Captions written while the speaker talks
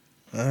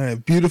All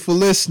right, beautiful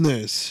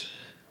listeners,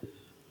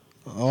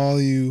 all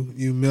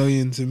you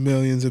millions and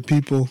millions of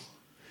people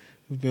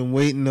who've been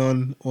waiting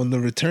on the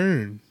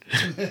return,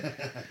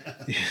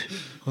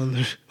 on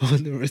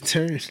the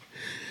return.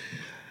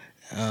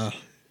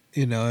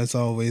 As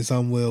always,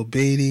 I'm Will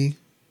Beatty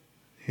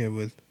here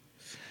with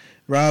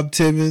Rob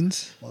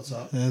Tibbins. What's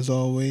up? As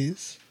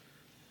always,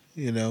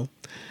 it's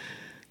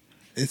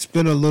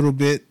been a little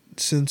bit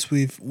since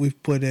we've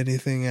put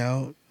anything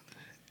out.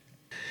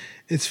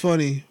 It's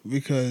funny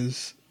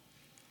because,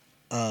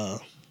 how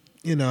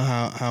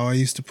I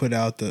used to put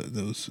out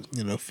those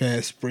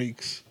fast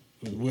breaks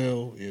with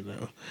Will.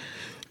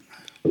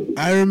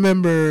 I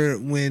remember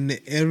when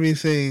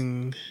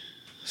everything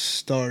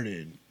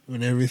started,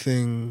 when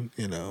everything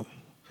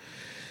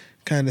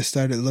kind of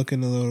started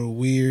looking a little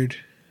weird,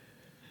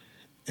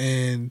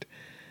 and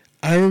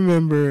I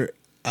remember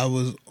I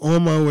was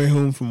on my way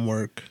home from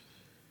work,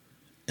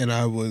 and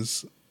I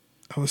was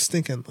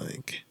thinking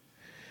like,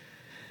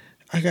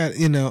 I got,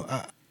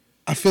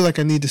 I feel like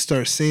I need to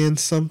start saying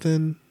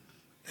something.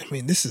 I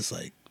mean, this is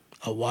like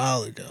a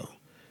while ago.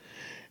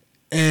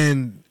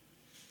 And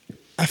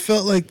I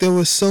felt like there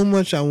was so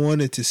much I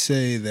wanted to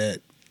say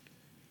that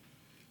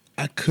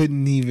I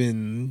couldn't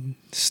even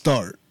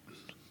start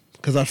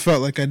because I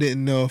felt like I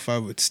didn't know if I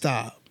would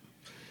stop.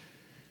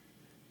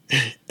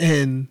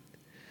 And,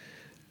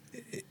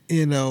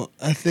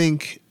 I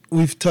think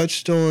we've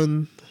touched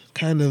on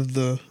kind of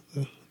the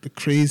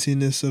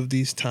craziness of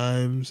these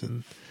times,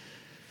 and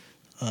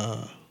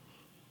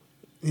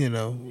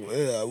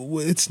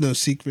it's no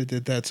secret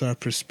that that's our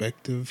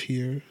perspective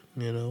here.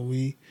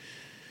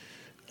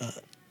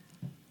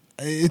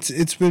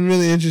 It's been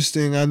really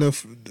interesting. I know,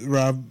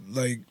 Rob,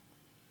 like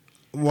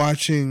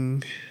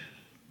watching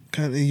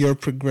kind of your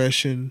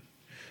progression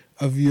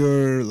of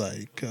your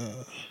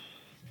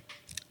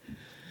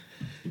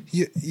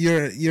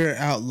your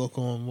outlook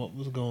on what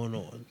was going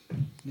on.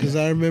 Because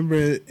I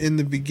remember in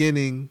the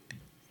beginning,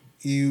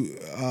 you.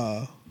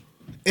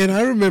 And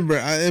I remember,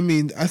 I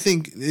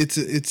think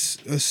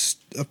it's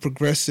a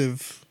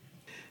progressive,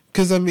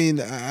 because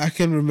I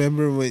can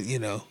remember when,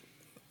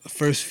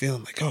 first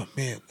feeling like, oh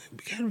man, we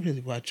gotta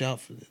really watch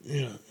out for this.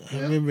 I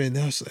remember, and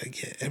I was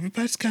like, yeah,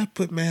 everybody's gotta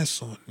put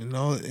masks on,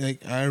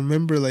 like I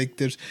remember like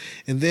there's,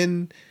 and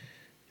then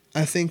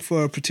I think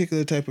for a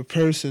particular type of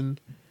person,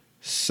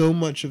 so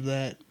much of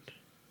that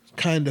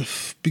kind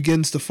of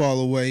begins to fall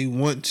away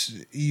once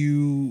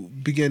you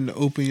begin to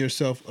open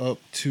yourself up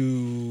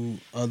to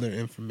other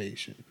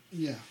information.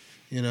 Yeah.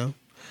 Yeah,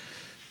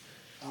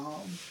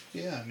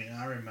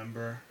 I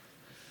remember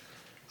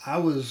I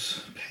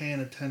was paying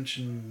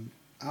attention.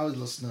 I was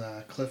listening to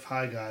that Cliff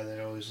High guy that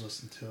I always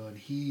listen to, and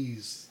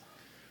he's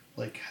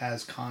like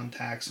has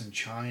contacts in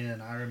China,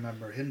 and I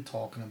remember him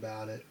talking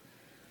about it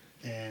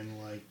and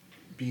like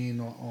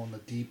being on the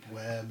deep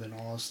web and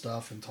all this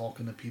stuff and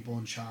talking to people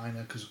in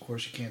China, because of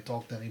course you can't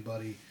talk to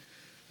anybody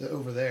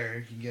over there.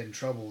 You can get in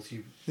trouble if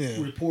you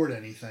report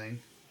anything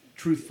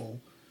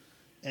truthful.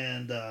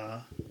 And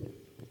I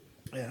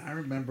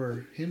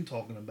remember him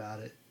talking about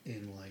it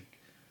in like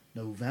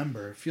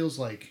November. It feels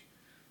like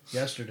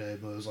yesterday,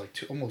 but it was like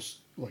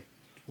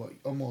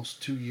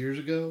almost 2 years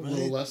ago, right? A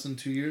little less than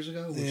 2 years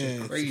ago, which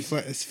is crazy.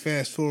 It's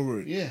fast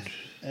forward. Yeah,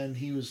 and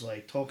he was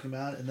like talking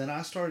about it, and then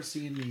I started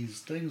seeing these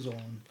things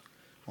on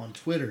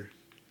Twitter,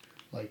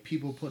 like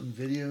people putting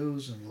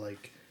videos and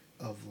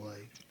of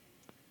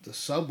the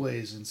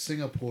subways in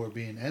Singapore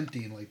being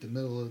empty in like the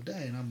middle of the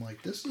day, and I'm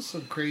like, this is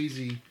some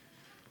crazy.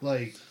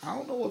 Like, I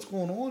don't know what's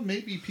going on.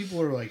 Maybe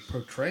people are like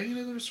portraying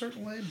it in a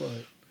certain way,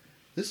 but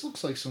this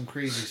looks like some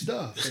crazy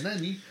stuff. And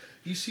then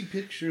you see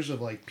pictures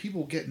of like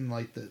people getting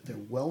like they're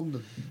welding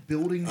the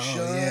building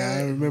shut. Oh yeah,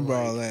 I remember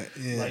all that.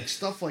 Yeah, like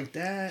stuff like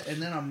that.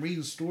 And then I'm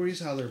reading stories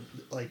how they're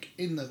like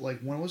in the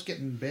when it was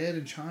getting bad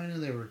in China,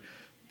 they were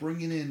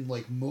bringing in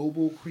like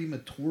mobile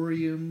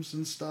crematoriums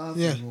and stuff,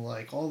 and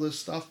like all this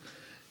stuff.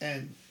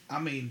 And I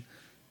mean,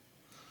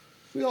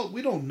 we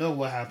don't know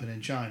what happened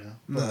in China.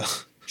 No.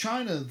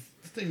 China.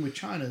 The thing with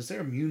China is their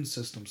immune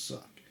systems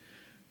suck.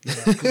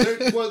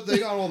 Cause they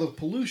got all the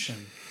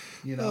pollution.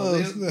 When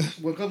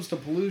it comes to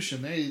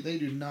pollution, they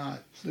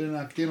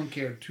don't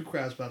care two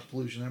craps about the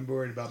pollution. They're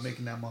worried about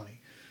making that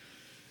money.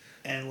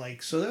 And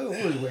so they're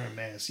always wearing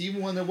masks.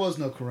 Even when there was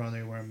no corona,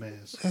 they were wearing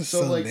masks. That's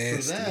so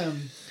nasty. For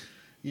them,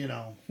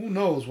 who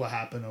knows what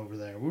happened over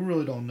there? We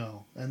really don't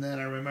know. And then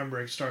I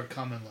remember it started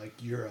coming like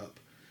Europe,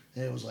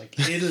 and it was like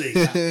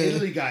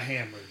Italy got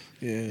hammered.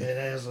 Yeah. And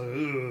it was like,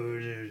 ooh,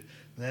 dude.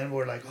 And then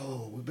we're like,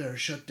 oh, we better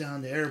shut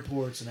down the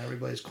airports, and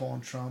everybody's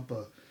calling Trump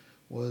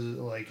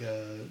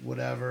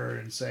whatever,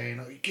 and saying,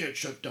 oh, you can't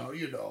shut down,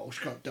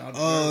 shut down the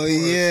airport.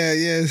 Yeah.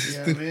 You know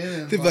what I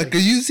mean? They're like, are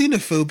you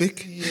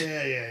xenophobic?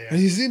 Yeah. Are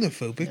you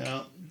xenophobic?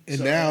 Yeah. And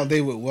so, now they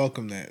would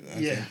welcome that,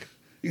 I think.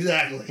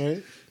 Exactly.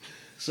 Right?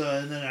 So,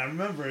 and then I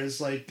remember,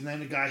 it's like, and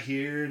then it got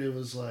here, and it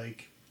was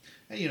like,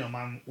 and,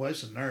 my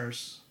wife's a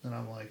nurse, and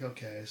I'm like,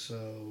 okay,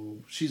 so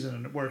she's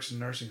works in a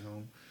nursing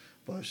home,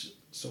 but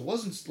so it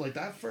wasn't like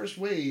that first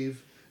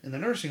wave in the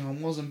nursing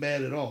home wasn't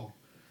bad at all.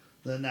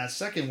 Then that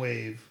second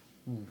wave,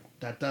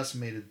 that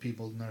decimated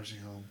people in the nursing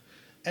home.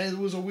 And it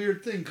was a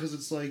weird thing because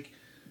it's like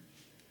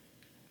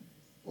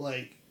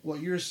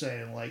what you're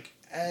saying, like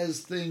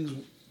as things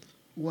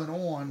went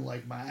on,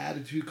 like my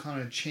attitude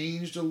kind of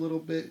changed a little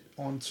bit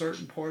on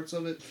certain parts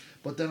of it.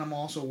 But then I'm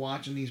also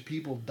watching these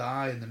people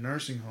die in the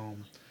nursing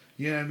home.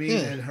 You know what I mean? Yeah.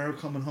 And her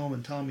coming home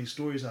and telling me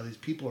stories how these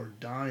people are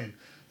dying.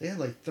 They had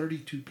like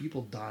 32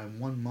 people die in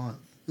 1 month.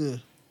 Yeah.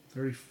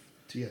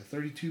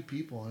 32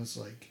 people, and it's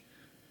like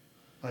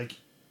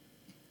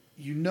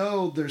you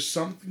know there's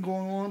something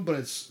going on,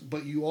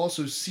 but you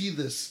also see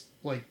this,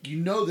 like, you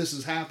know this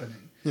is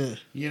happening. Yeah.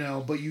 You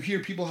know, but you hear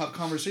people have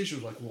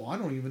conversations like, well, I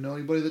don't even know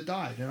anybody that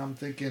died. And I'm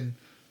thinking,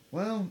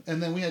 well,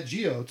 and then we had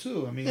Gio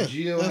too. I mean, Yeah,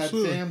 Gio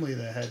absolutely. had family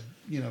that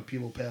had,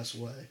 people pass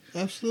away.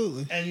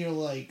 Absolutely. And you're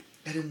like,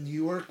 and in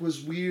New York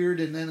was weird.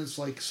 And then it's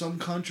like some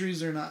countries,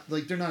 they're not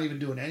even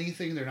doing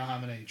anything. They're not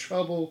having any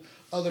trouble.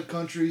 Other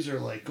countries are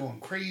like going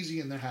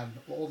crazy and they're having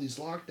all these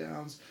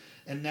lockdowns.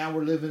 And now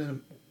we're living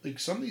in, like,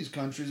 some of these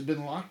countries have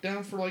been locked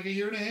down for like a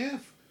year and a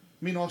half.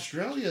 I mean,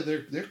 Australia,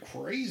 they're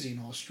crazy in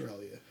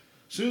Australia.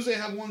 As soon as they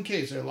have one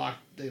case, they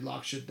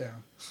lock shit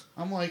down.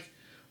 I'm like,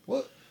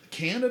 what?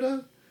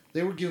 Canada?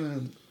 They were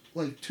given,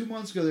 like, 2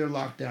 months ago, they were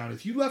locked down.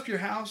 If you left your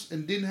house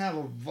and didn't have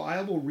a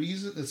viable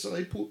reason, so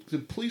the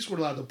police were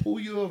allowed to pull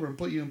you over and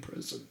put you in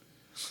prison.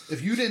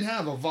 If you didn't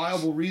have a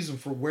viable reason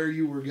for where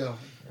you were going.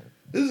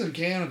 This is in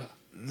Canada.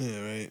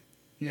 Yeah, right.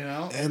 You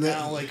know? And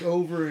now, like,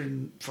 over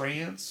in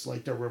France,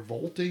 like, they're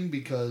revolting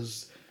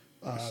because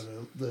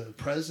the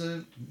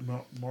president,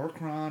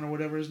 Macron or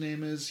whatever his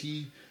name is,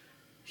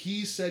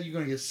 he said you're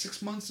going to get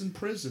 6 months in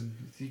prison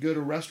if you go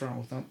to a restaurant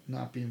without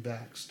not being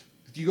vaxxed.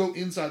 If you go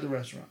inside the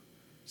restaurant,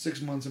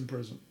 6 months in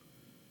prison.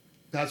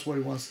 That's what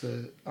he wants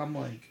to... I'm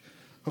like,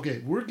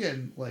 okay, we're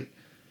getting, like,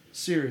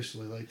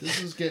 seriously, like,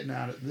 this is getting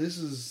out of... This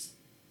is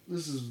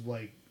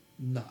like,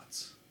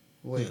 nuts.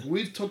 Like,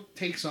 we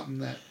take something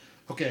that...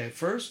 Okay, at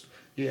first,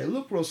 yeah, it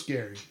looked real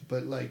scary.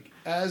 But, like,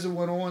 as it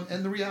went on,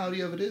 and the reality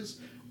of it is,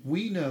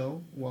 we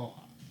know...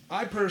 Well,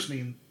 I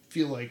personally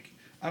feel like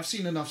I've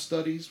seen enough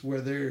studies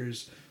where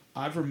there's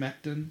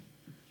ivermectin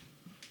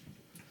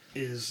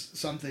is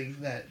something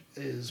that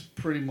is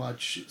pretty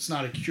much, it's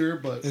not a cure,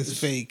 but it's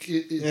fake.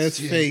 It's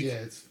fake. Yeah,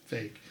 it's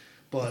fake.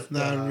 But it's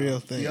not a real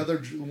thing. The other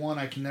one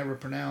I can never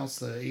pronounce,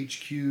 the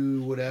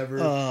HQ whatever.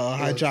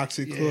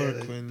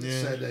 Hydroxychloroquine.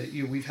 Said that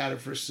we've had it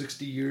for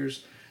 60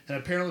 years, and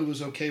apparently it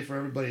was okay for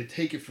everybody to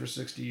take it for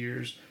 60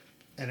 years,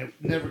 and it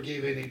never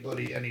gave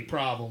anybody any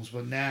problems.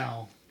 But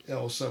now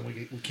all of a sudden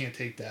we can't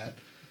take that.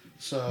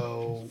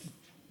 So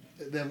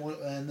then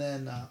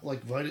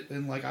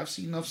I've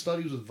seen enough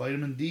studies with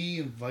vitamin D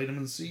and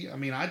vitamin C. I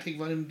mean, I take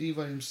vitamin D,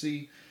 vitamin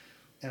C,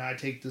 and I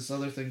take this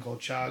other thing called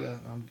chaga.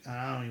 And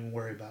I don't even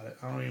worry about it.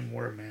 I don't even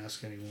wear a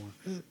mask anymore.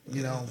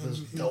 You know, this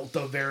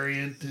Delta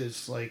variant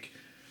is like,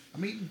 I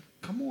mean,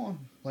 come on.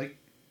 Like,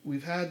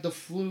 we've had the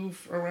flu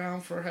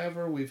around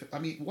forever.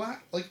 What?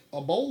 Like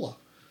Ebola.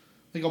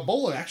 Like,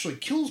 Ebola actually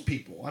kills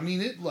people. I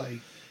mean, it's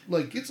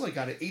like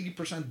got an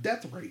 80%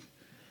 death rate.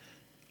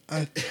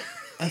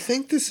 I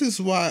think this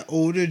is why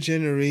older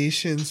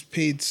generations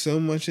paid so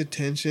much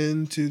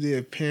attention to the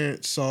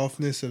apparent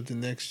softness of the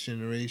next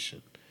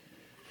generation.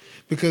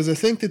 Because I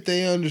think that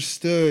they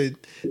understood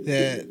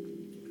that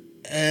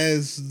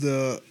as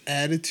the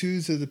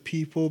attitudes of the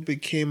people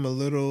became a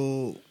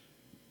little...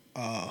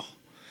 I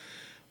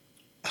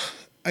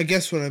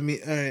guess what I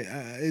mean...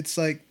 it's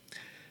like...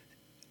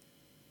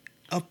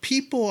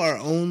 people are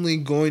only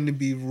going to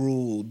be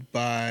ruled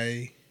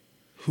by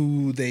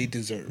who they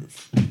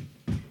deserve.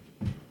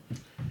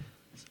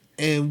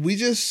 And we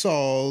just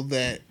saw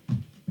that,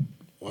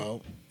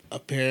 well,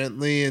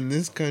 apparently in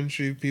this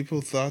country,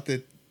 people thought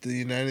that the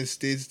United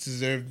States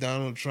deserved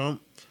Donald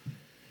Trump.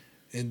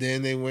 And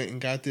then they went and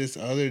got this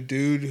other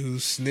dude who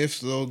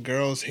sniffs little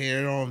girls'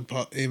 hair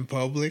in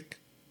public.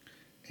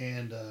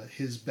 And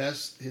his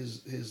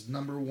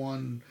number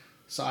one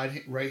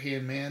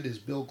right-hand man is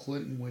Bill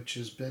Clinton, which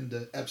has been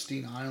to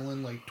Epstein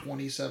Island like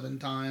 27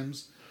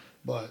 times.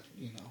 But,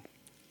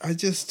 I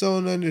just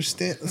don't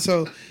understand.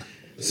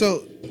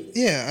 So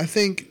yeah, I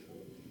think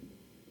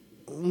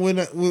when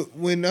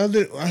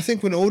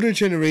older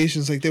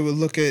generations, like, they would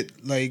look at,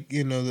 like,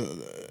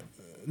 the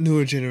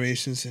newer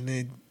generations,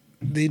 and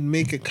they'd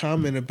make a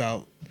comment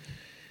about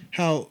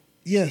how,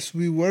 yes,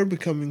 we were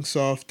becoming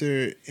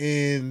softer,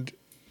 and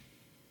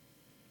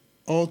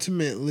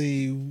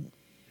ultimately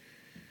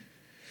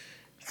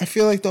I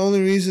feel like the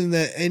only reason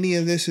that any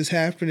of this is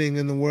happening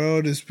in the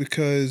world is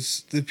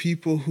because the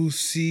people who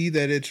see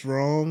that it's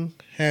wrong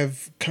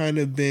have kind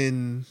of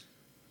been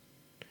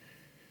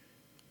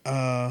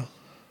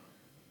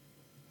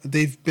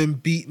they've been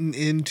beaten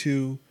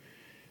into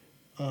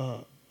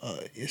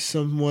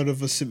somewhat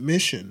of a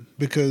submission,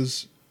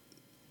 because,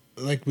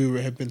 like we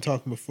had been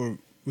talking before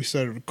we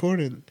started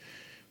recording,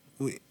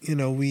 we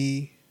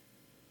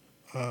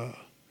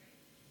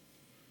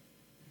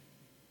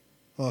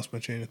lost my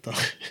train of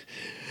thought.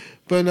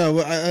 But no,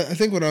 I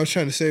think what I was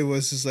trying to say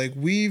was like,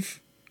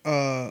 we've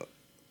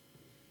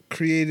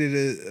created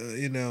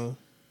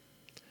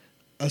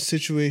a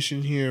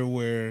situation here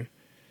where,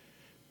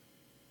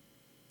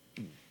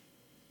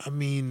 I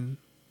mean,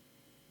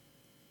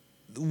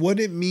 what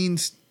it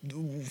means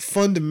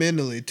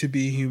fundamentally to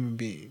be a human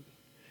being.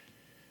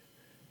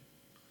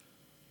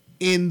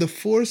 In the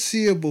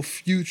foreseeable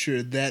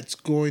future, that's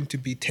going to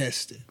be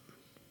tested.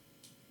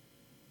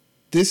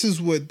 This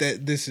is what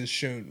this has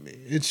shown me.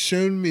 It's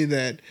shown me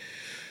that,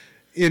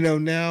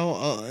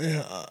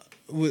 now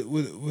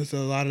with a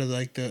lot of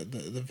like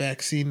the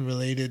vaccine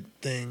related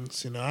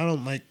things, I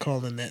don't like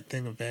calling that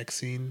thing a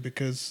vaccine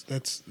because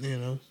that's,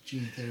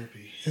 gene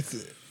therapy.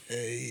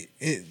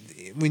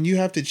 When you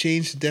have to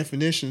change the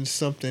definition of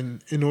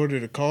something in order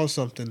to call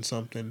something,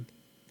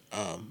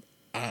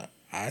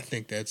 I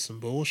think that's some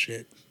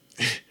bullshit.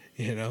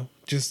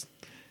 Just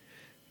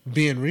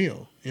being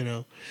real,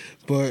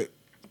 But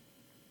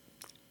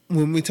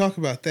when we talk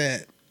about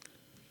that,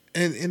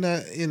 and I,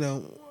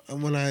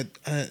 when I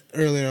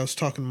earlier I was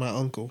talking to my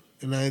uncle,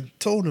 and I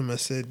told him, I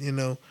said,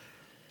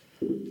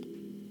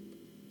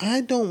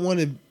 I don't want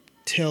to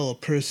tell a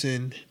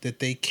person that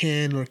they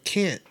can or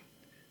can't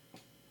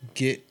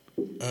get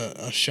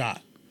a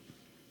shot,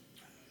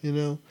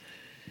 Yeah.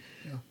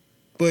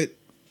 But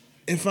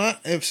if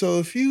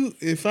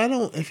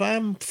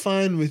I'm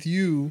fine with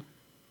you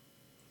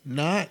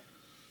not,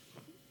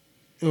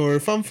 or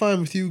if I'm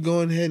fine with you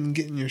going ahead and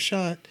getting your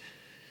shot,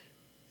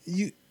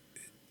 you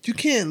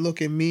can't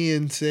look at me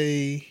and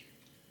say,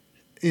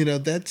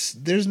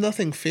 there's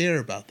nothing fair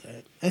about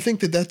that. I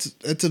think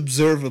that's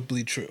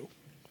observably true.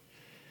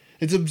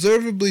 It's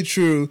observably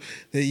true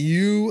that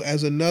you,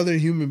 as another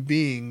human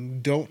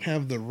being, don't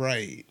have the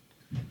right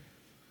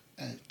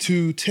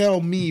to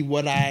tell me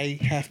what I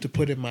have to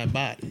put in my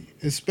body,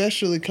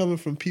 especially coming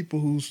from people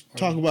who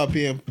talk about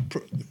being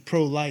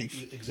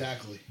pro-life.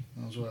 Exactly.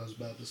 That's what I was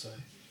about to say.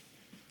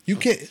 You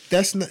can't.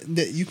 That's not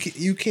that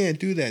you can't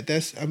do that.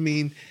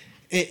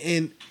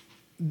 And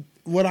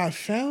what I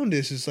found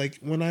is like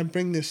when I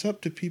bring this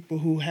up to people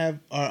who are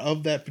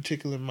of that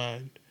particular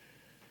mind,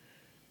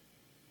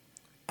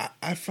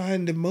 I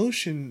find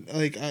emotion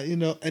like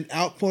an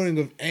outpouring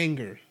of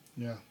anger.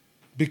 Yeah.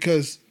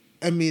 Because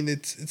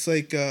it's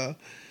like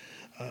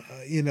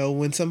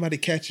when somebody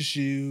catches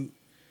you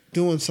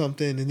doing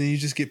something and then you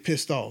just get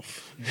pissed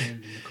off.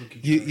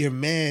 You're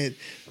mad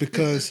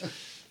because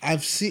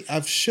I've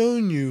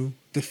shown you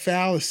the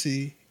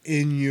fallacy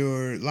in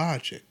your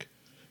logic.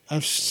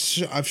 I've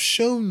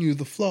shown you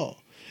the flaw,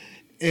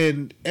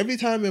 and every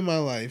time in my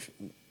life,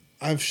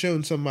 I've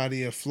shown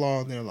somebody a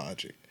flaw in their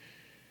logic.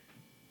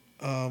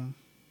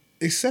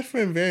 Except for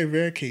in very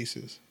rare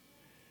cases,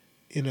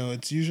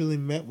 it's usually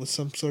met with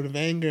some sort of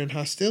anger and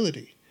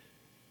hostility.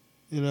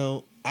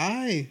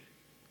 I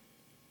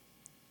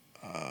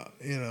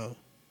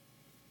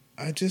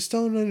just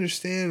don't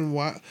understand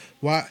why.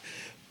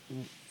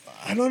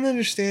 I don't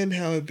understand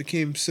how it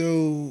became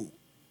so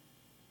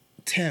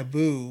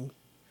taboo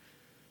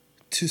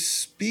to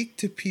speak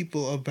to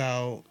people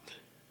about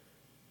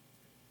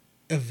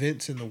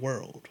events in the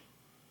world.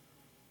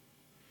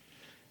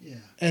 Yeah.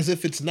 As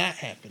if it's not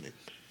happening.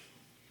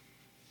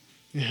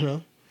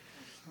 I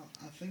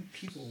think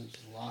people's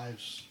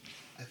lives,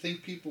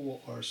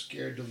 people are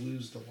scared to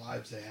lose the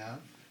lives they have.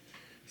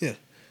 Yeah.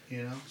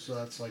 So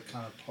that's like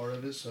kind of part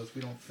of it. So if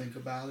we don't think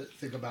about it,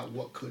 think about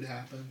what could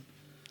happen.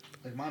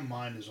 Like my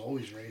mind is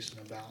always racing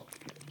about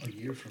a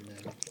year from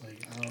now.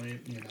 Like I don't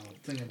even,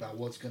 thinking about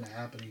what's going to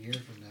happen a year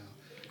from now.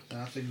 And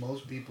I think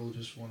most people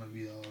just want to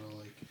be able to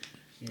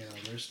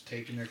they're just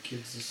taking their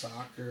kids to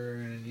soccer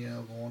and,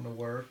 going to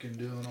work and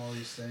doing all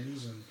these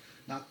things and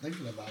not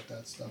thinking about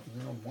that stuff.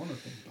 And they don't want to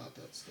think about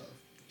that stuff.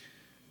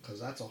 Because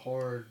that's in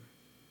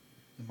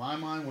my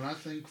mind, when I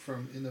think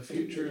from in the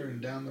future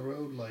and down the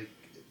road, like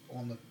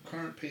on the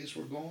current pace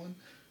we're going,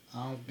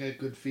 I don't get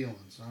good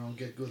feelings. I don't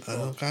get good thoughts.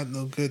 I don't got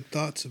no good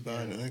thoughts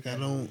about it. Like, I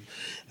don't.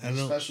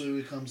 Especially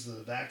when it comes to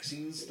the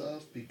vaccine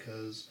stuff,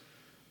 because,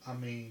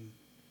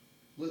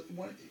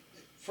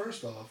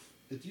 first off,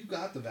 if you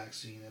got the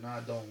vaccine and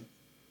I don't,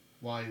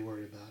 why are you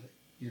worried about it?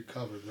 You're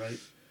covered, right?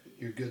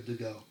 You're good to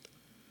go.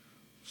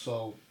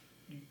 So,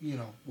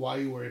 why are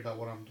you worried about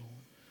what I'm doing?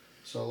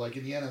 So, like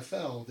in the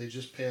NFL, they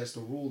just passed a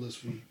rule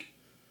this week,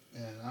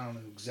 and I don't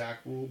know the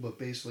exact rule, but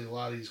basically a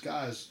lot of these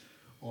guys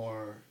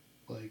are,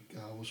 like,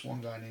 was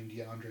one guy named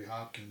DeAndre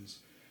Hopkins.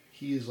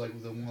 He is, like,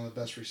 one of the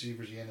best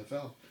receivers in the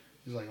NFL.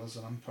 He's like,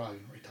 listen, I'm probably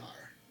going to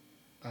retire.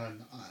 I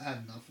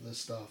had enough of this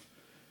stuff.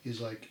 He's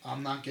like,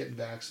 I'm not getting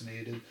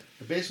vaccinated.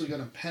 They're basically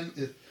going to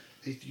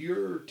if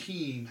your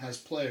team has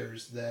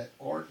players that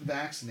aren't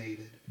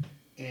vaccinated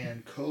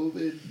and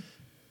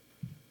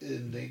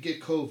they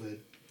get COVID,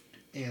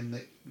 and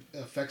it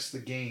affects the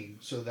game.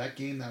 So that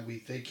game that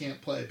week, they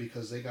can't play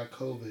because they got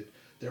COVID.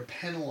 They're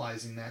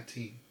penalizing that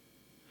team.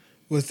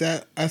 Was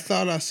that? I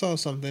thought I saw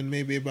something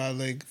maybe about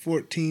like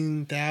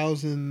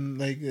 14,000.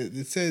 Like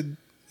it said,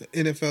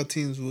 NFL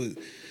teams would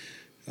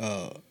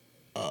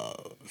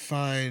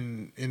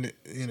fine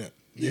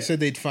They said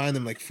they'd fine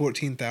them like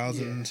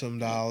 $14,000 some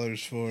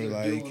dollars for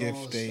like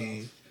if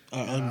they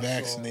are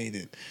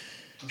unvaccinated.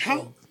 How?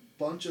 A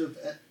bunch of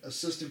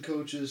assistant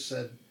coaches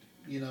said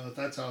if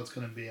that's how it's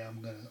gonna be,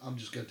 I'm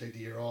just gonna take the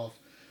year off.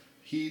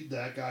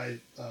 That guy,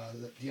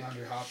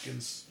 DeAndre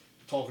Hopkins,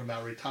 talking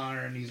about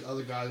retiring. These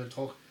other guys are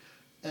talking,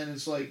 and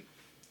it's like,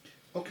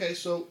 okay,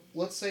 so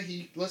let's say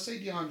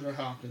DeAndre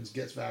Hopkins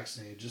gets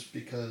vaccinated just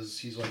because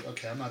he's like,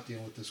 okay, I'm not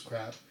dealing with this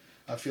crap.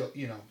 I feel,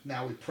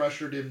 now we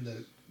pressured him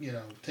to,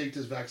 take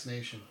this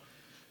vaccination.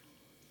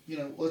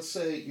 Let's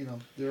say,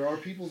 there are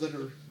people that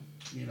are,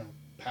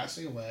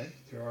 passing away.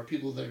 There are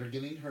people that are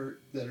getting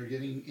hurt, that are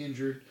getting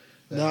injured,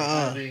 that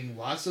are having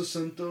lots of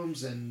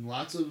symptoms and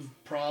lots of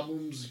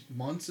problems,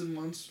 months and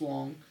months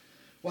long.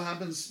 What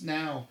happens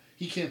now?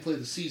 He can't play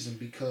the season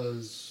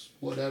because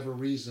whatever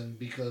reason,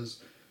 because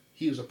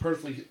he was a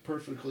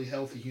perfectly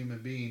healthy human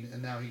being,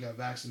 and now he got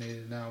vaccinated,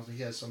 and now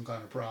he has some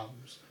kind of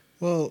problems.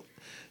 Well,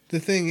 the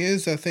thing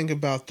is, I think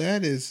about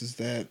that is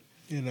that,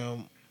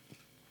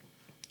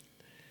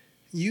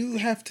 you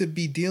have to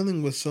be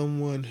dealing with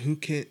someone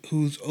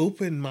who's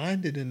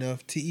open-minded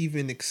enough to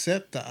even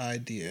accept the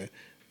idea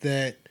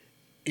that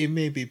it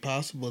may be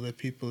possible that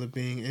people are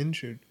being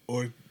injured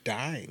or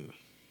dying.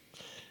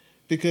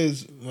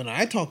 Because when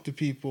I talk to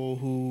people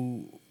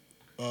who,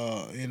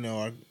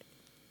 are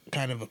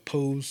kind of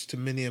opposed to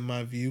many of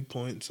my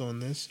viewpoints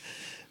on this,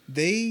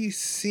 they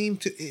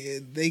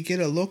get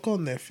a look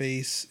on their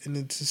face, and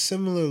it's a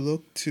similar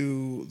look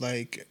to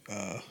like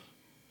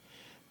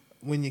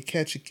when you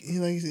catch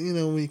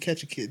when you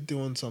catch a kid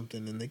doing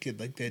something and they get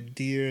like that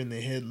deer in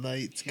their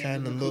headlights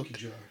kind of look.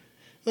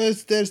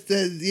 There's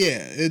that,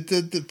 yeah,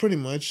 pretty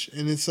much,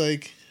 and it's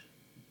like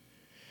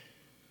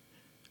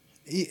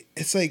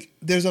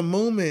there's a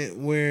moment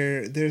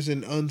where there's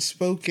an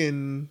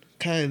unspoken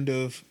kind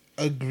of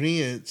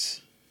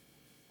agreement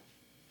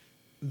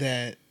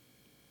that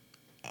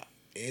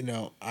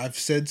I've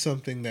said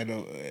something that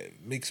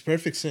makes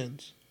perfect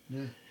sense,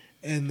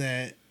 and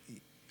that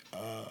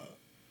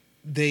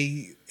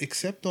they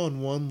accept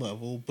on one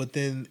level, but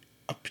then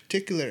a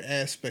particular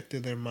aspect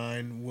of their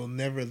mind will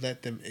never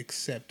let them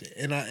accept it.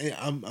 And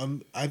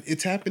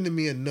it's happened to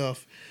me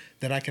enough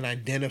that I can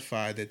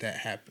identify that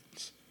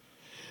happens.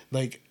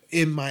 Like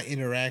in my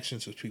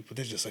interactions with people,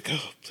 they're just like,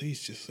 "Oh,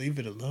 please, just leave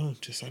it alone.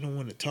 I don't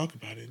want to talk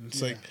about it." And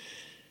it's like,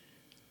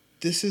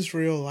 this is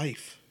real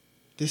life.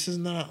 This is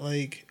not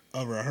like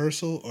a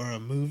rehearsal or a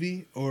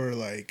movie or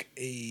like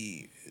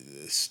a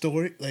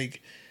story.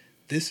 Like,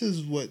 this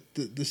is what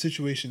the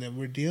situation that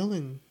we're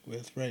dealing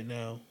with right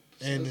now.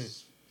 And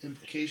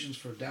implications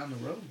for down the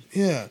road.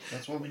 Yeah.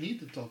 That's why we need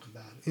to talk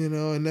about it.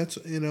 And that's,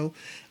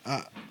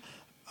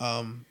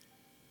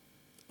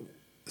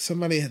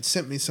 somebody had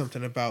sent me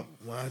something about,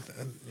 I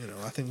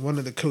think one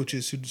of the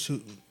coaches who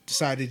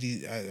decided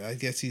I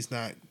guess he's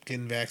not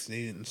getting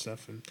vaccinated and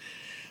stuff. And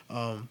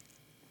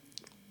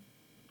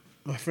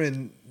my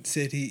friend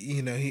said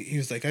he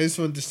was like, I just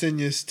wanted to send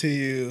this to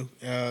you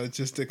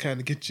just to kind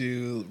of get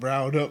you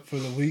riled up for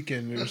the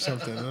weekend or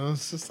something. And I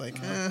was just like,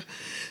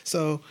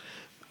 So,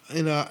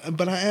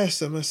 but I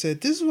asked him, I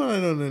said, this is what I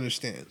don't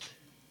understand.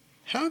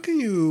 How can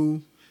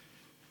you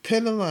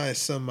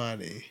penalize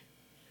somebody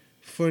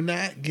for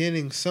not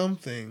getting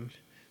something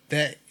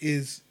that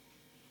is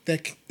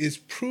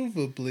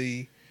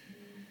provably,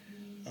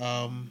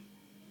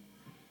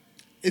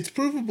 it's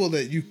provable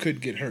that you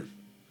could get hurt.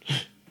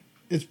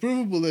 It's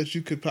provable that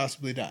you could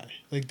possibly die.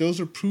 Like, those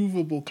are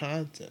provable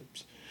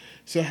concepts.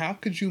 So how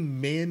could you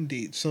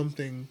mandate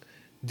something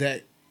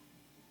that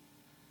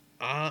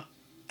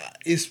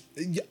is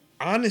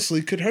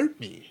honestly could hurt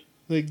me?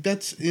 Like,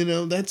 that's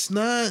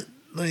not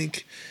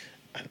like,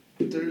 I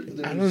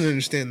don't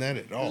understand that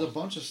at all. There's a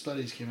bunch of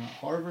studies came out.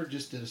 Harvard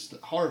just did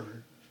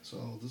Harvard.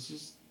 So this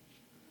is,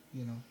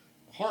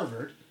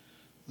 Harvard.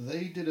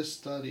 They did a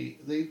study.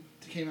 They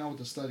came out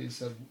with a study and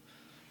said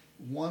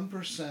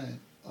 1%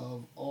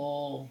 of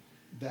all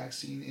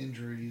vaccine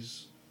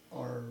injuries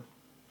are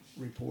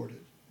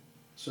reported.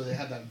 So they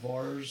have that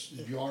VARS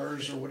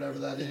or whatever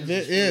that is.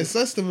 Yeah, it's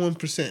less than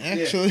 1%,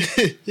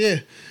 actually. Yeah.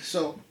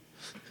 So,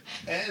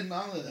 and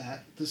not only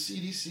that, the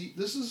CDC,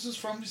 this is just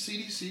from the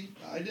CDC.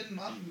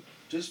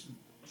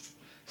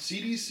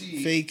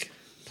 CDC fake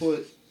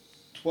put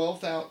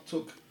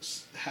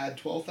had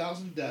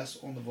 12,000 deaths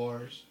on the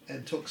VARS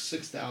and took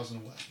 6,000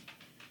 away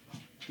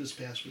this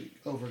past week,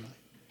 overnight.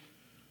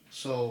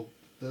 So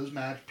those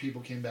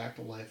people came back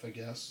to life, I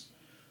guess.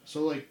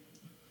 So, like,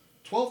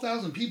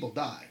 12,000 people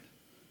died.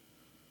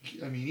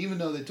 I mean, even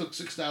though they took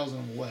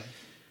 6,000 away.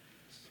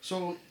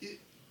 So,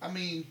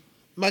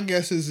 my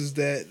guess is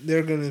that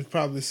they're going to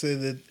probably say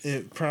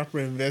that proper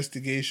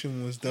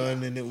investigation was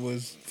done and it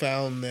was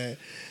found that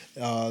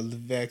the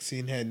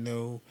vaccine had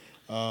no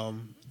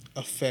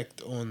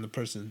effect on the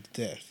person's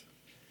death.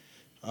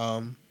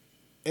 And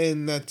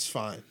that's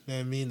fine.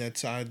 I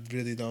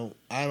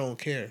don't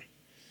care.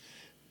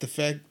 The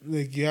fact,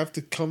 like, you have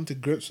to come to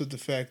grips with the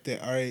fact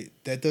that, all right,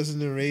 that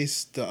doesn't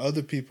erase the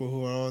other people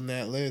who are on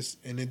that list,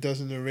 and it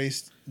doesn't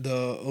erase the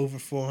over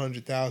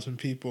 400,000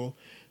 people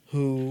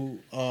who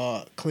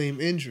claim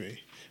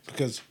injury,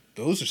 because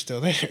those are still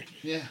there.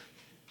 Yeah.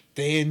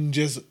 They didn't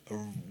just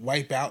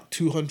wipe out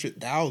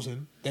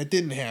 200,000. That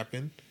didn't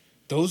happen.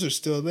 those are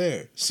still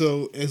there.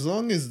 So as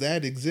long as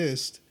that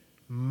exists,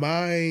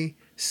 my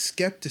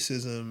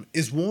skepticism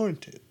is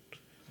warranted.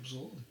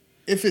 Absolutely.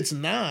 If it's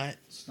not,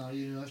 it's not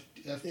even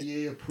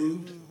FDA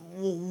approved.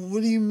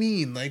 What do you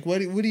mean? Like what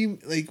do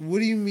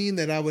you mean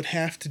that I would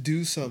have to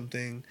do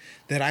something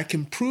that I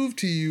can prove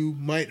to you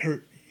might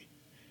hurt me?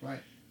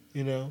 Right.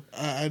 You know,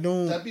 I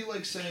don't. That'd be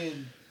like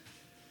saying,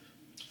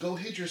 go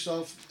hit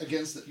yourself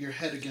your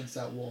head against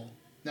that wall.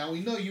 Now we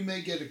know you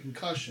may get a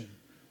concussion,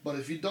 but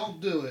if you don't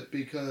do it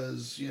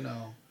because you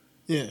know.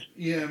 Yeah.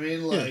 You know what I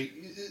mean? Like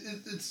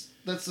it's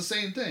that's the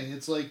same thing.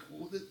 It's like,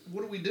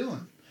 what are we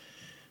doing?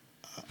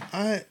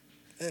 I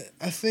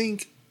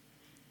think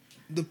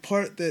the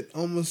part that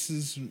almost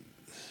it's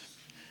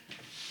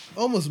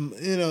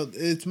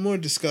more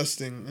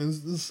disgusting.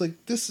 It's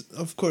like this.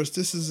 Of course,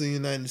 this is a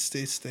United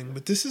States thing,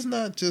 but this is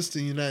not just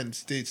a United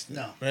States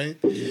thing,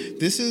 right?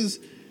 This is.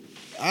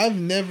 I've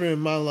never in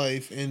my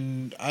life,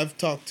 and I've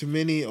talked to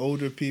many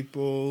older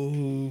people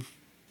who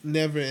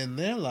never in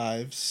their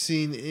lives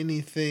seen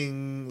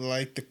anything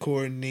like the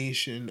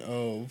coordination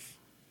of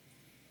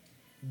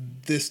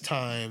this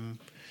time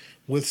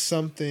with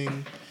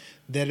something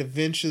that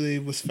eventually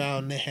was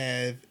found to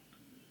have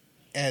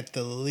at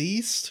the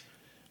least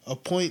a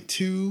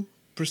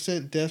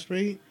 0.2% death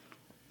rate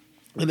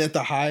and at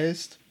the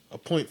highest a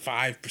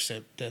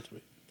 0.5% death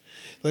rate.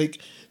 Like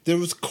there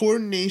was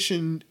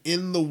coordination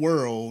in the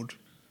world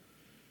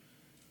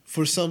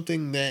for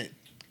something that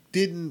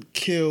didn't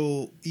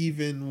kill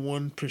even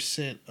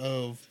 1%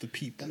 of the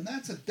people. And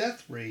that's a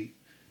death rate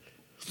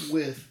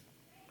with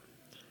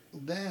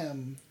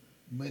them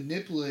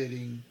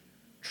manipulating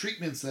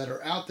treatments that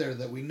are out there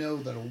that we know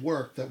that'll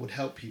work, that would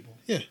help people.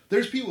 Yeah.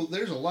 There's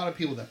a lot of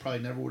people that probably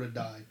never would have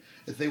died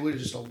if they would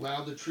have just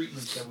allowed the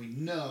treatments that we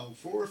know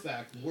for a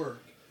fact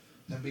work.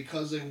 And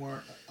because they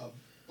weren't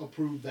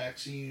approved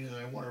vaccine, or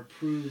they weren't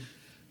approved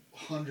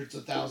hundreds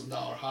of $1,000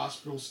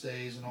 hospital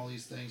stays and all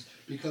these things,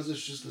 because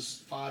it's just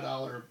this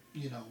 $5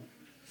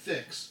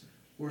 fix,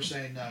 we're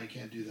saying no, you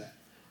can't do that.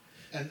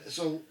 And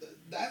so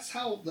that's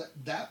how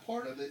that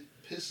part of it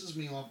pisses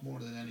me off more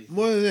than anything.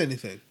 More than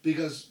anything.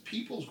 Because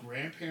people's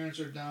grandparents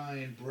are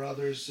dying,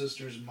 brothers,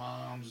 sisters,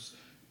 moms,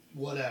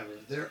 whatever.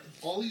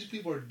 All these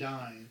people are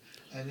dying,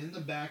 and in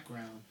the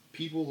background,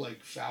 people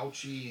like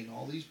Fauci and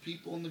all these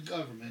people in the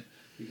government,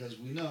 because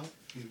we know,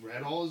 we've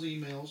read all his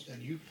emails,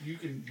 and you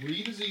can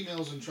read his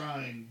emails and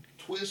try and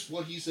twist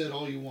what he said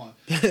all you want.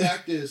 The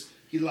fact is,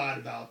 he lied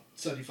about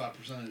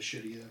 75% of the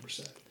shit he ever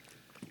said.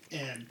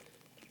 And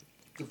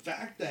the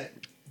fact that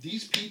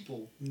these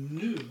people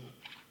knew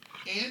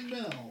and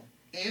know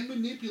and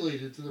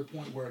manipulated to the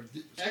point where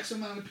X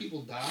amount of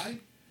people died,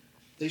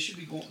 they should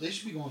be going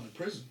to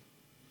prison.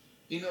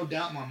 Ain't no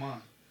doubt in my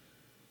mind.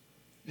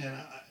 And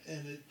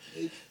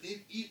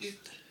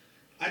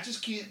I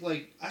just can't,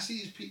 like, I see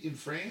these people in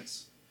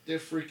France, they're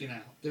freaking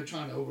out. They're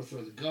trying to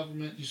overthrow the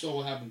government. You saw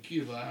what happened in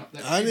Cuba.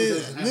 I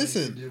didn't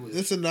listen.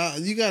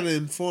 You got to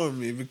inform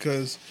me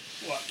because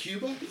what,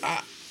 Cuba?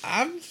 Cuba,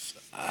 I'm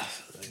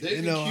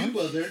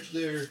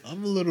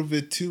a little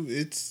bit too.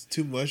 It's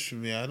too much for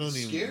me. I don't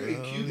even. Scary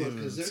Cuba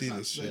because they're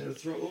trying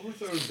to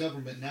overthrow the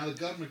government. Now the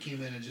government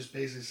came in and just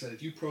basically said,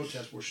 if you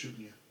protest, we're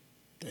shooting you.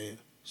 Damn.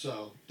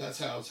 So that's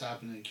how it's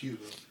happening in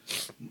Cuba,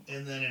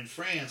 and then in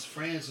France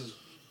is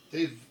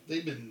they've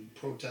been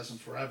protesting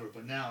forever,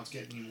 but now it's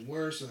getting even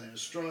worse. And then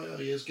Australia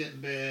is getting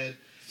bad,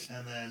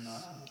 and then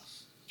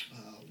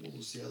what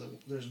was the other?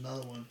 There's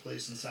another one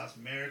place in South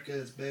America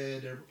that's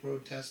bad. They're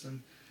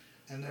protesting,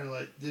 and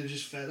they're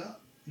just fed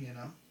up.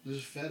 They're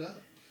just fed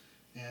up,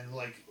 and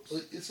like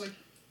it's like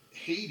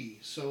Haiti.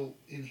 So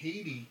in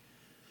Haiti,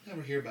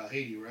 never hear about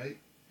Haiti, right?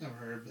 Never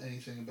heard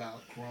anything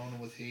about Corona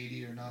with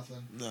Haiti or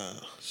nothing. No.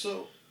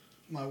 So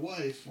my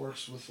wife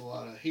works with a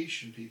lot of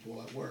Haitian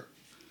people at work,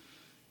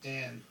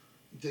 and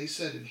they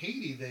said in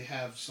Haiti they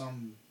have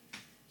some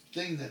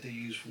thing that they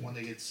use for when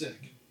they get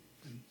sick.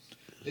 And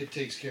it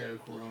takes care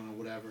of Corona,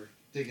 whatever.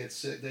 They get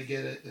sick, they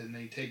get it, and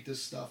they take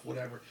this stuff,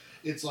 whatever.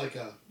 It's like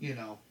a,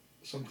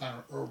 some kind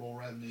of herbal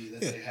remedy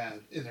that they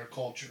have in their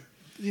culture.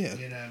 Yeah.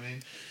 You know what I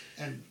mean?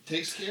 And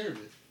takes care of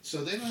it.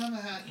 So they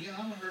haven't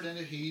heard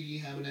any Haiti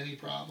having any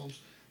problems.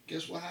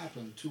 Guess what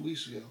happened 2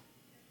 weeks ago?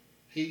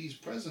 Haiti's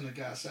president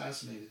got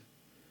assassinated.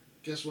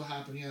 Guess what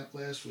happened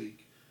last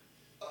week?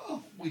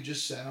 Oh, we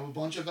just sent him a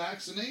bunch of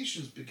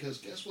vaccinations because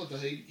guess what? The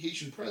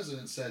Haitian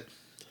president said,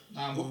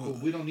 nah, we're cool.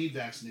 We don't need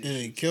vaccinations. And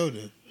they killed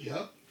him.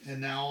 Yep.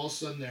 And now all of a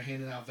sudden they're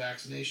handing out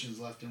vaccinations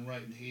left and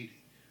right in Haiti.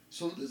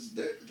 So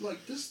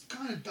this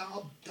kind of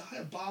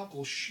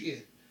diabolical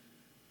shit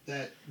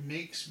that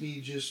makes me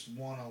just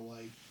want to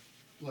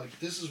like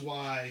this is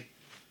why,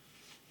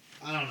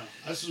 I don't know.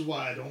 This is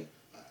why I don't,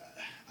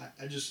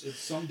 I just,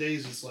 some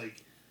days it's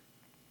like,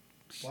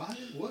 why,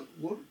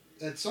 what,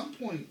 at some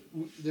point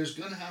there's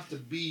going to have to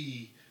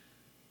be,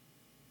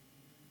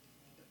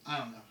 I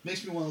don't know,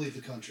 makes me want to leave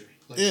the country.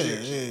 Like, yeah.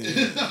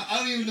 I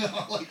don't even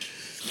know, like.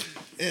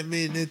 I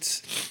mean,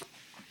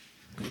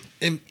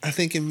 I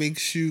think it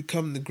makes you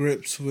come to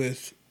grips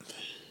with,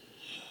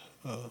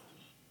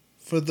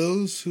 for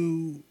those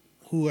who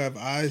who have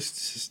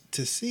eyes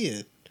to see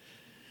it,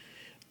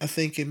 I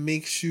think it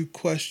makes you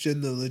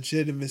question the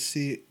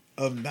legitimacy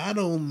of not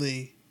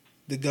only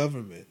the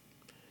government,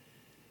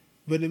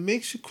 but it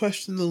makes you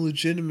question the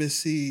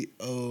legitimacy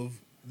of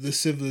the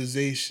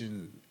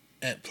civilization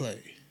at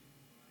play.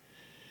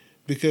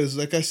 Because,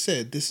 like I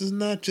said, this is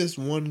not just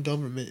one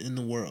government in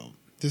the world.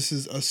 This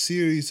is a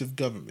series of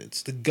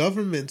governments. The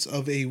governments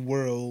of a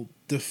world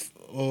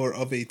or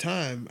of a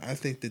time, I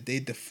think that they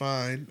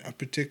define a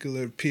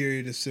particular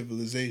period of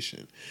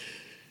civilization.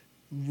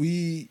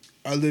 We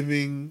are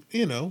living,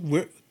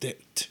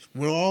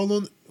 we're all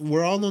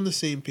on the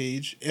same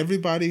page.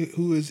 Everybody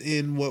who is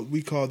in what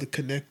we call the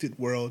connected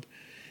world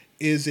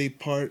is a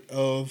part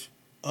of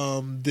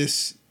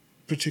this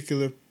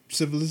particular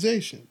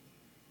civilization.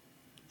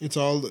 It's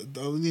all,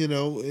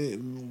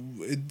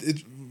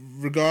 it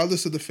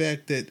regardless of the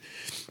fact that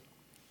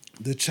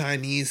the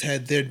Chinese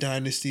had their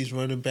dynasties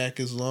running back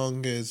as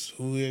long as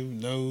whoever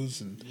knows,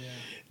 and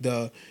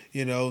the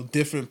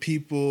different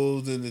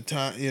peoples and the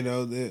time,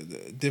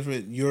 the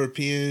different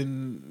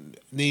European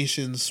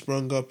nations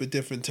sprung up at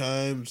different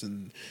times,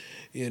 and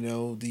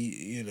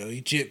the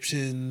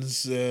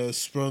Egyptians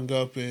sprung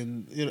up,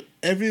 and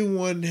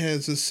everyone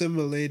has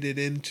assimilated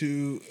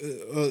into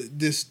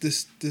this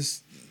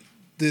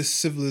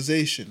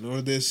civilization,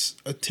 or this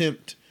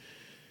attempt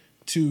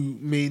to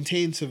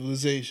maintain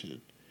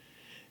civilization.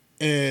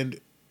 And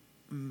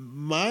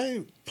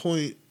my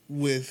point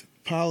with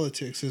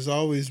politics has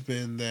always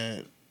been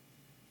that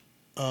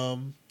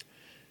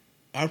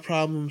our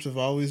problems have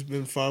always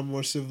been far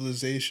more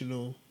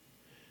civilizational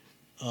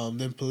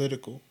than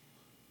political.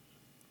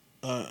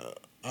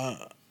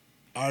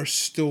 Our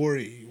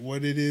story,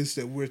 what it is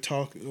that we're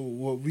talking,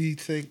 what we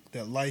think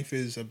that life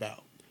is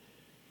about,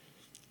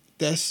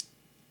 that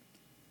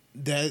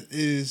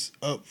is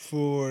up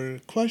for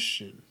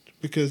question.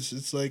 Because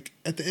it's like,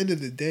 at the end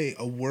of the day,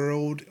 a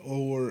world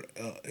or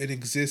an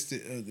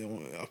existence,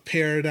 a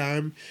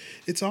paradigm,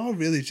 it's all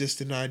really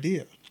just an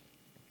idea.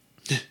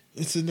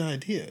 It's an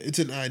idea. It's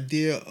an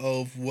idea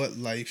of what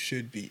life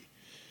should be.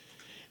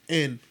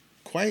 And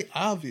quite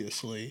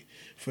obviously,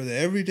 for the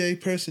everyday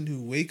person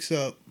who wakes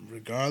up,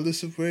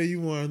 regardless of where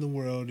you are in the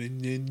world,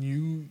 and then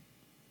you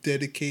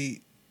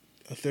dedicate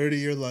a third of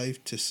your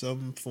life to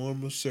some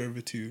form of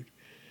servitude,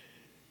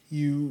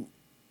 you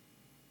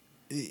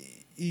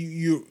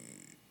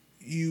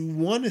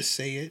want to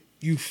say it.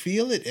 You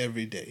feel it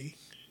every day.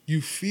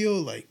 You feel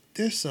like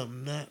there's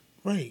something not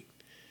right.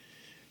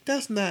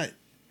 That's not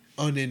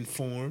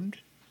uninformed.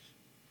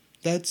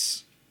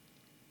 That's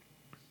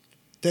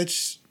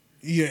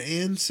your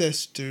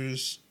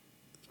ancestors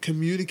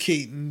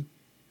communicating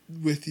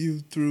with you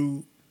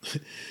through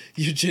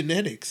your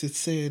genetics. It's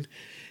saying,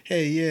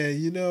 hey,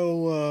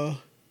 yeah,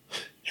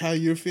 how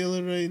you're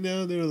feeling right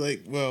now? They're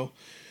like, well,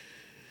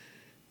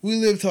 we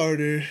lived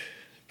harder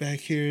back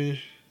here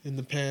in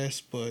the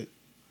past, but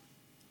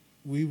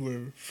we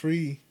were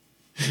free.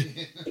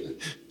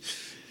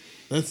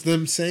 That's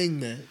them saying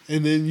that.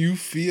 And then you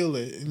feel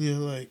it, and you're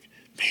like,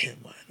 man,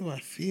 why do I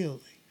feel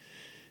like,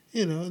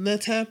 and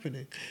that's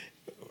happening.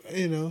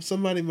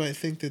 Somebody might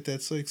think that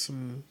that's like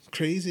some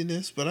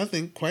craziness, but I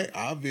think quite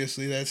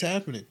obviously that's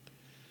happening.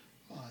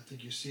 Well, I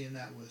think you're seeing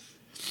that with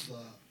the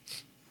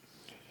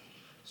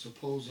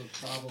supposed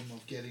problem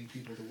of getting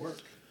people to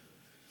work.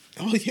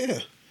 Oh, yeah.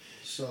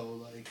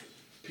 So, like,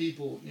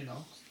 people,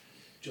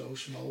 Joe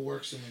Schmo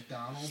works at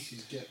McDonald's.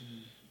 He's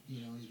getting,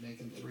 he's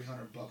making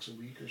 $300 a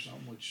week or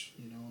something, which,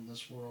 in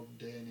this world,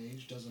 day and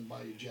age, doesn't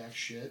buy you jack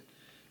shit.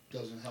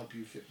 Doesn't help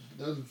you,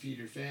 doesn't feed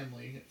your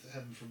family.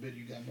 Heaven forbid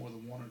you got more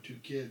than one or two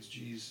kids,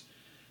 geez.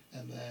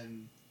 And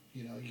then,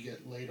 you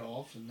get laid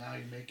off, and now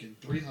you're making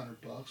 $300,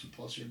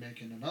 plus you're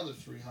making another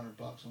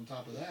 $300 on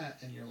top of that,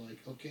 and you're like,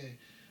 okay,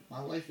 my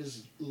life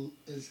is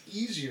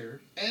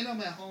easier, and I'm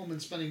at home and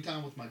spending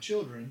time with my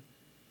children.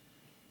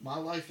 My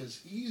life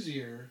is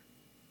easier,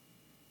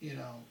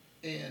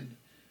 and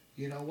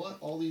you know what?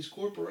 All these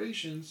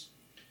corporations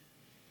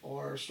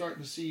are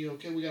starting to see,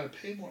 okay, we got to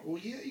pay more. Well,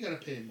 yeah, you got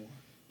to pay more.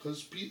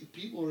 Because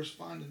people are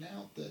finding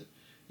out that,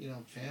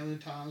 family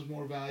time is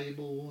more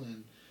valuable,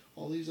 and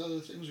all these other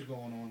things are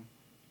going on.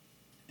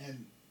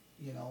 And,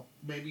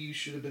 maybe you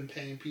should have been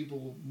paying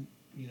people,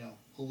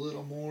 a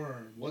little more,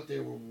 or what they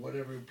were,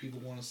 whatever people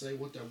want to say,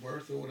 what they're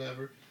worth or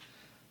whatever.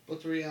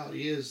 But the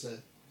reality is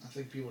that I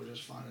think people are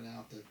just finding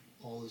out that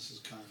all this is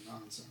kind of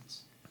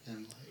nonsense.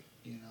 And,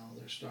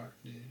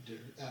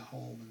 they're at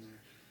home, and they're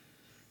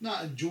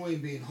not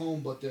enjoying being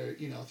home, but they're,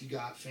 if you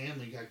got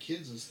family, you got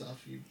kids and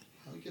stuff, you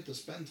get to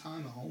spend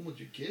time at home with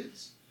your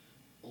kids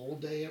all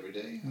day, every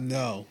day?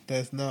 No,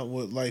 that's not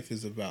what life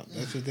is about.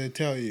 That's what they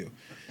tell you.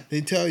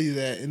 They tell you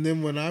that. And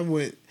then when I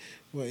went,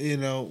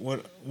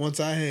 once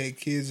I had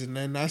kids, and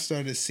then I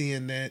started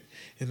seeing that,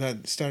 and I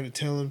started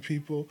telling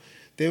people,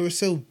 they were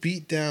so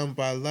beat down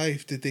by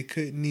life that they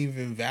couldn't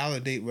even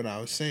validate what I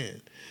was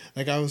saying.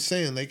 Like, I was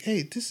saying, like,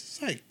 hey, this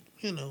is like,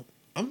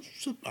 I'm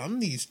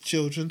these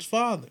children's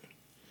father.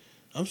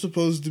 I'm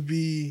supposed to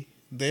be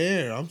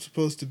there. I'm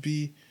supposed to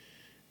be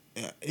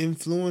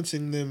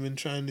influencing them and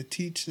trying to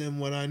teach them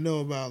what I know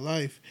about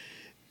life.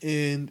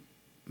 And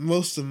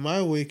most of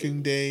my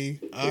waking day,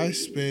 I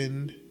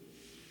spend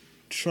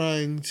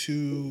trying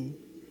to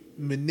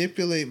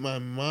manipulate my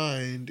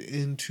mind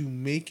into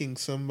making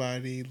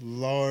somebody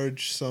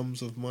large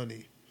sums of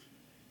money.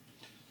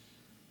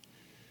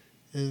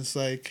 And it's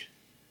like,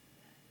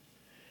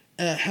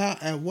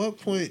 at what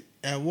point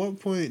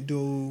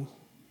do,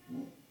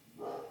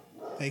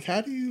 like,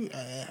 how do you,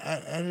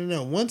 I don't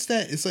know. Once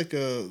that, it's like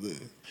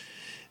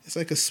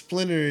a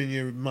splinter in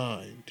your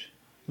mind.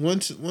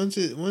 Once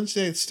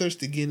that starts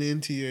to get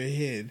into your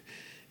head,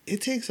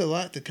 it takes a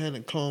lot to kind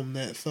of calm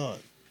that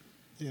thought,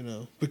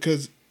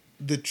 because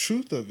the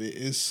truth of it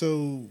is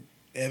so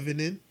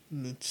evident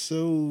and it's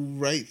so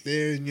right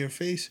there in your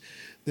face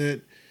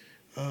that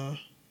I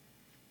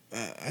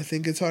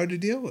think it's hard to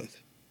deal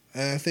with.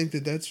 And I think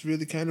that that's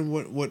really kind of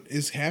what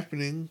is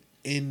happening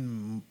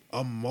in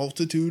a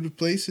multitude of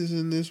places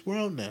in this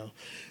world now.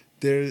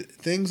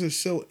 Things are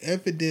so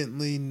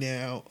evidently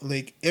now,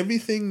 like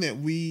everything that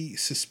we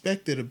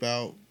suspected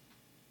about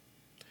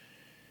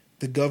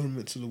the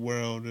governments of the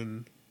world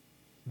and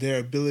their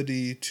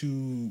ability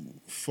to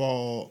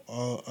fall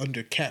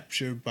under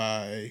capture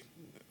by,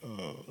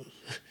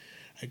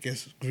 I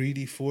guess,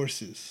 greedy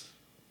forces.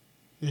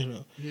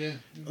 Yeah.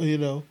 We're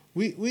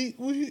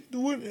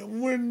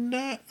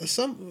not,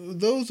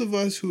 those of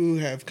us who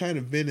have kind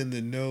of been in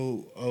the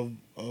know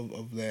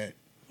of that.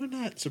 We're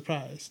not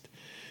surprised,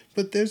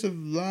 but there's a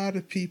lot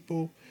of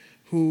people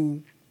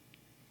who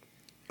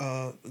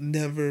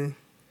never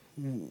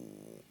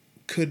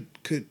could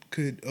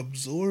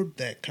absorb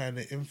that kind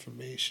of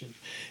information.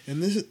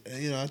 And this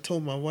is, I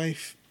told my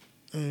wife,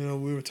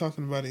 we were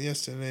talking about it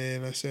yesterday,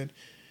 and I said,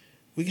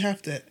 we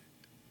have to,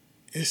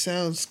 it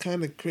sounds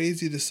kind of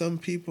crazy to some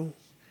people,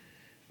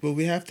 but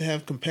we have to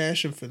have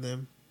compassion for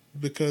them,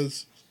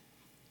 because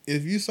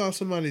if you saw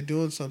somebody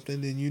doing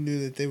something and you knew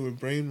that they were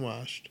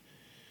brainwashed,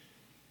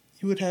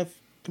 you would have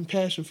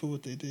compassion for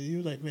what they did.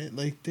 You're like, man,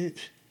 like they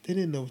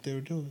didn't know what they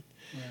were doing.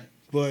 Right.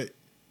 But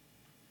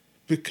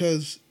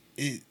because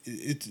it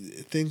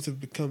things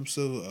have become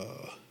so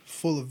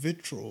full of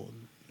vitriol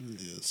and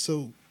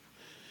so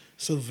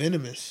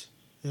venomous,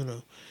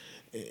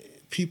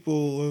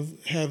 people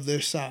have their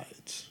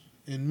sides.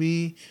 And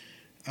me,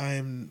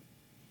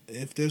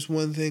 if there's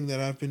one thing that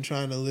I've been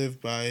trying to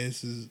live by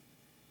is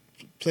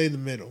play the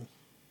middle.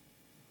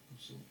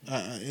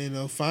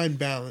 Find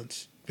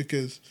balance,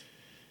 because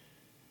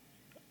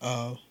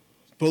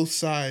both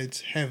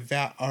sides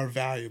are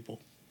valuable.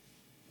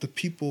 The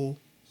people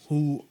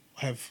who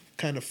have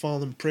kind of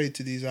fallen prey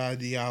to these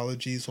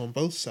ideologies on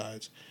both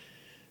sides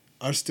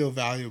are still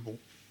valuable.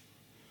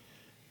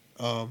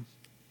 A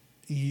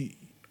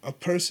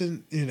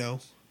person,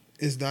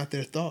 is not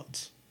their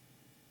thoughts.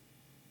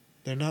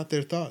 They're not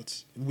their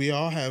thoughts. We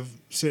all have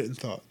certain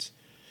thoughts.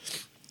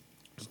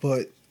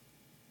 But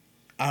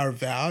our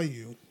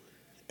value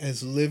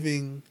as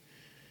living,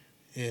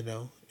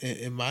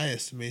 in my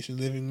estimation,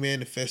 living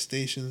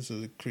manifestations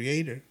of the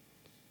Creator,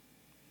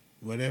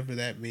 whatever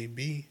that may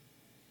be,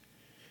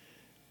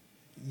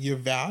 your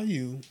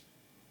value,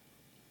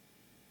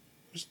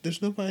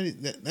 there's nobody,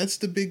 that's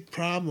the big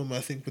problem,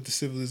 I think, with the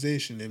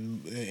civilization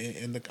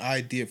and the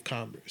idea of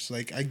commerce.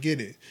 Like, I get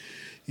it.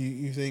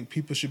 You think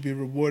people should be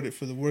rewarded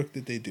for the work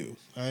that they do.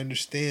 I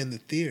understand the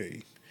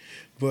theory.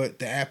 But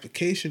the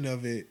application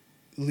of it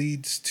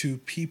leads to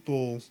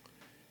people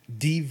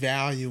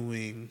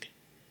devaluing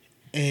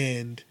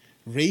and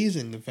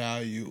raising the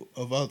value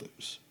of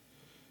others.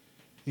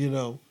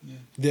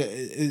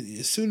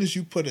 As soon as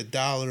you put a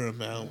dollar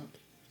amount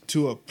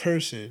to a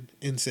person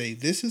and say,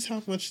 this is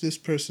how much this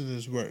person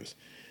is worth,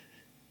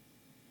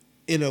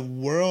 in a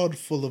world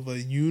full of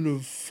a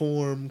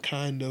uniform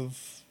kind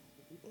of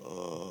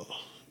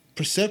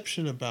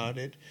perception about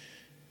it,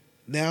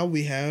 now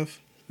we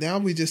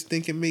just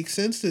think it makes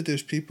sense that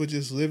there's people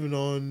just living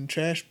on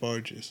trash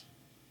barges.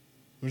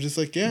 We're just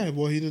like, yeah,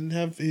 well, he didn't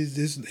have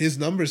his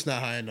number's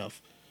not high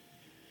enough.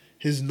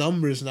 His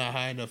number's not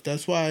high enough.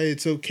 That's why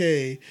it's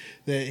okay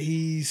that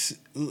he's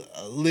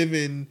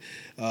living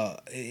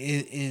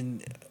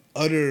in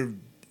utter,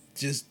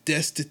 just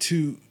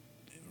destitute,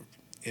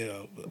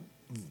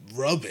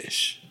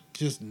 rubbish,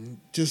 just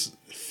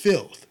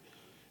filth.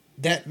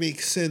 That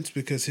makes sense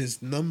because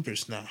his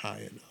number's not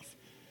high enough.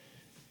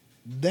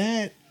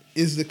 That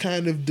is the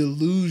kind of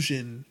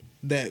delusion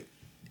that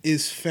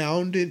is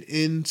founded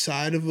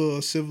inside of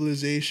a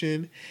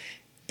civilization,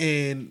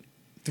 and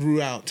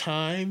throughout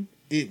time,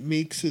 it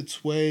makes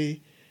its way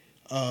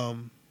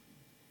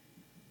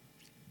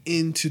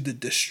into the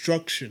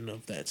destruction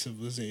of that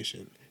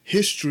civilization.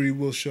 History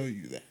will show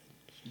you that.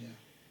 Yeah.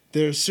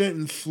 There are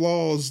certain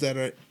flaws that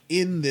are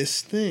in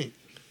this thing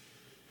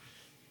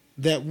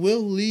that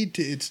will lead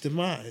to its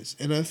demise.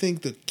 And I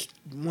think that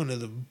one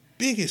of the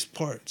biggest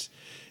parts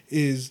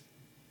is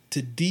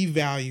to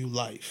devalue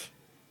life,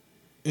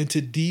 and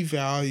to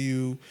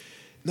devalue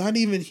not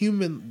even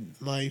human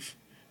life,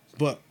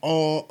 but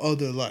all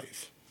other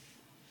life.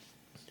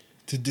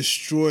 To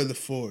destroy the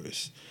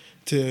forest,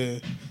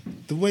 to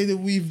the way that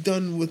we've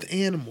done with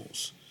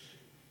animals.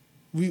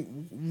 We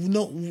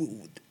no,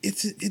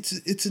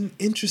 it's an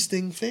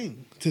interesting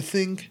thing to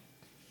think.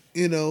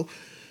 You know,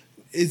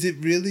 is it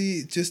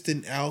really just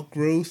an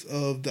outgrowth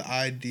of the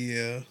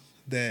idea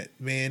that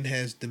man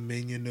has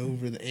dominion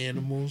over the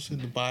animals in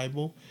the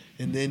Bible?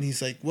 And then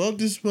he's like, well,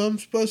 this is what I'm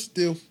supposed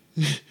to do.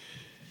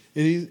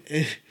 And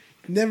he's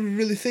never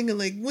really thinking,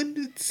 like, when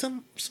did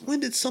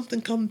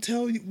something come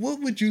tell you? What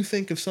would you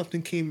think if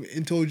something came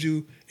and told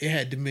you it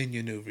had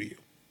dominion over you?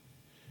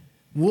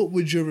 What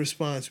would your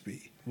response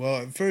be?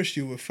 Well, at first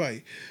you would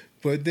fight.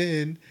 But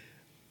then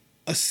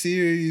a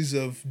series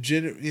of,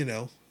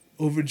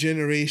 over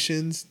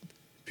generations,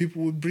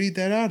 people would breed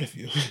that out of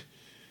you.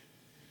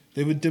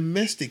 They would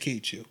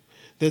domesticate you.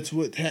 That's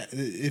what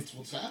That's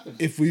what's happening.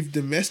 If we've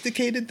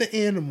domesticated the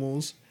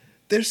animals,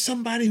 there's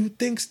somebody who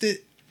thinks that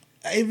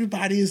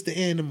everybody is the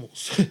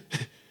animals.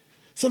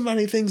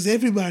 Somebody thinks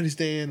everybody's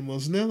the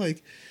animals. And they're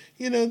like,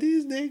 they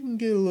can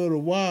get a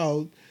little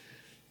wild.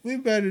 We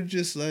better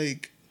just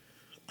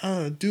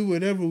do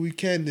whatever we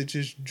can to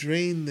just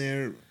drain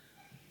their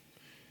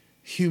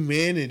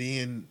humanity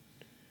and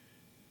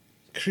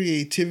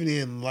creativity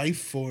and life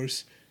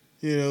force.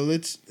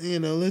 Let's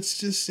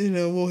just,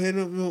 we'll hit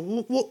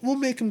them. We'll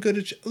make them go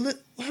to.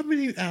 How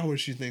many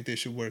hours do you think they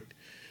should work?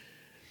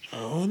 I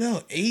don't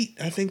know, 8.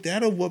 I think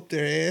that'll whoop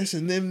their ass,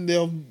 and then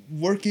they'll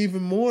work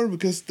even more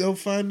because they'll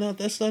find out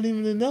that's not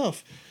even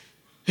enough.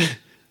 I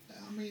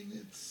mean,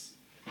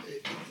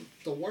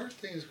 the work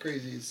thing is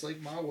crazy. It's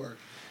like my work.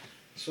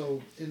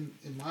 So in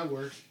my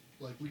work,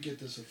 like, we get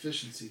this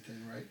efficiency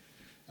thing, right?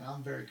 And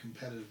I'm a very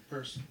competitive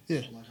person.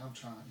 Yeah. So, like, I'm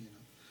trying,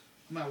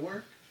 I'm at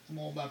work. I'm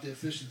all about the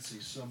efficiency.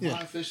 So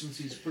my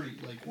efficiency is pretty,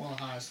 like, one of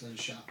the highest in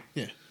the shop.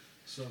 Yeah.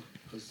 So,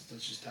 because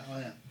that's just how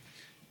I am.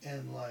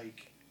 And,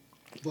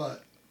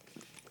 but,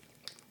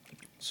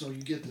 so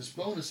you get this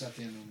bonus at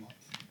the end of the month,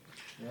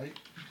 right?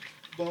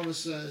 Bonus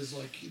says,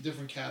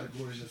 different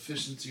categories,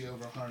 efficiency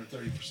over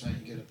 130%,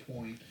 you get a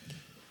point.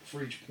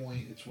 For each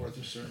point, it's worth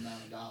a certain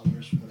amount of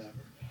dollars,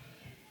 whatever.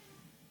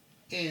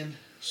 And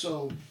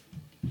so,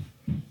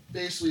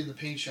 basically in the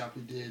paint shop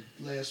we did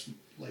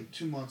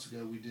 2 months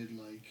ago, we did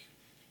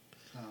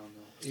I don't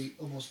know,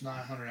 almost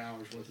 900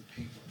 hours worth of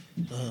paint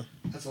work. Uh-huh.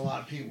 That's a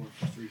lot of paint work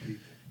for 3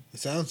 people. It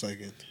sounds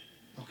like it.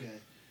 Okay.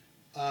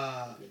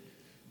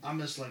 I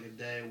missed a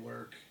day of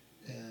work,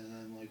 and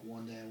then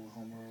one day I went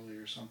home early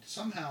or something.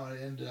 Somehow I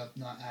ended up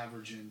not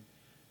averaging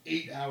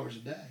 8 hours a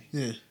day.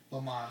 Yeah.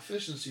 But my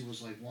efficiency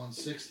was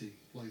 160,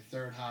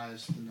 third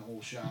highest in the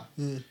whole shop.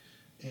 Yeah.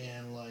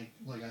 And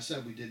like I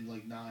said, we did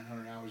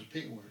 900 hours of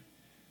paint work.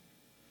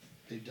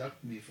 They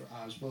ducked me for.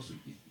 I was supposed to.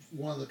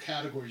 One of the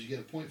categories you get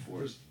a point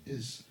for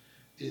is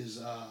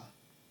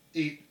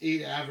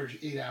average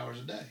 8 hours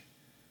a day.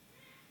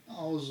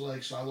 I was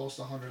so I lost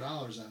 $100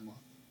 that month.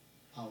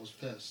 I was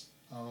pissed.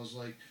 I was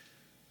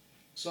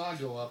so I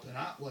go up and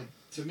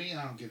to me,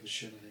 I don't give a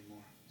shit anymore.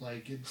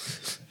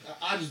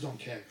 I just don't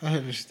care. I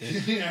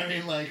understand. You know what I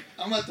mean?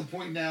 I'm at the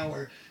point now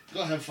where,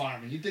 go ahead, fire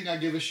me. You think I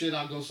give a shit,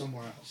 I'll go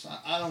somewhere else.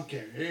 I don't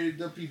care.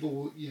 The people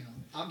will,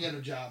 I'll get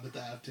a job if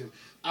I have to.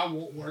 I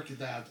won't work at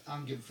that. I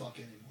don't give a fuck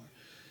anymore.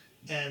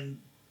 And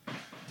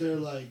they're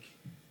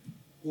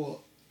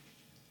well,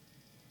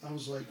 I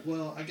was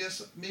well, I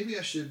guess maybe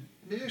I should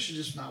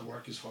just not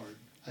work as hard.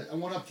 I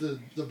went up to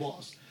the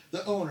boss,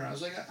 the owner. I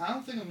was I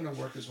don't think I'm going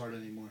to work as hard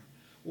anymore.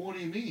 Well, what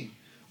do you mean?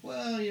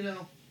 Well,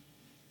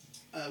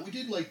 we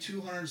did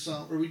 200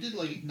 some, or we did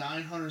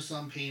 900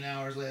 some paint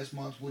hours last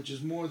month, which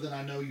is more than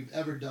I know you've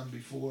ever done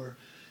before.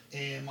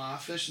 And my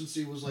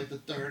efficiency was the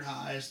third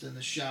highest in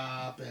the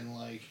shop, and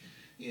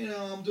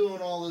I'm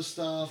doing all this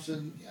stuff.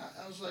 And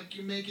I was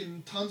you're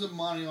making tons of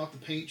money off the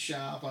paint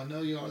shop. I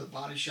know you are the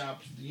body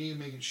shop. You ain't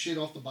making shit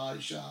off the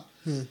body shop.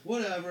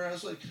 Whatever. I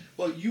was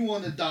well, you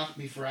want to dock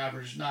me for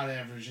not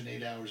averaging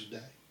 8 hours a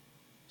day.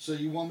 So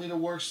you want me to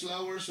work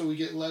slower so we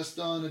get less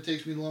done? It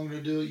takes me longer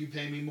to do it. You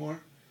pay me more?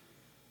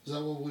 Is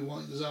that what we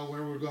want? Is that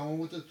where we're going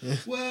with it? Yeah.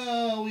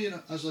 Well,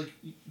 I was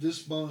this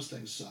bonus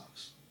thing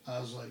sucks. I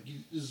was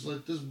this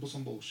is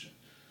some bullshit.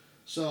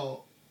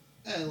 So,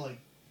 and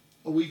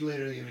a week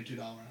later they gave me $2 an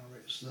hour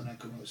raise. So then I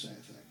couldn't really say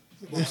anything.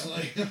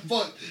 But,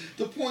 but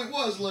the point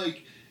was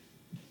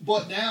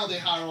but now they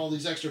hire all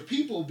these extra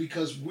people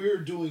because we're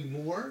doing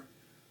more.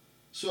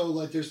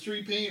 So there's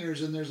 3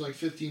 painters and there's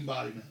 15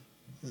 body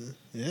men.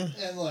 Yeah.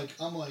 And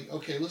I'm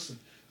okay, listen.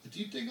 Do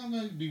you think I'm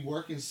going to be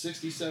working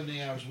 60,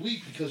 70 hours a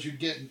week because you're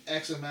getting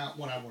X amount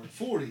when I work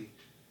 40?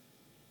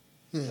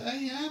 Yeah. That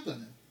ain't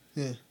happening.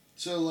 Yeah.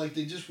 So,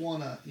 they just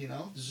want to,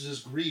 this is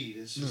just greed.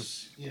 It's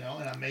just, and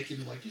I'm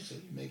making, like you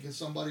said, you're making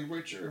somebody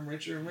richer and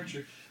richer and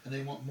richer, and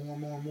they want more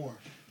and more and more.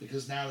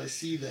 Because now they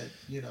see that,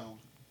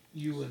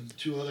 you and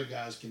 2 other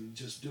guys can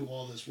just do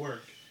all this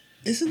work.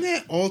 Isn't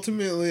that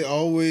ultimately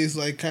always,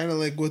 kind of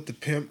what the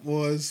pimp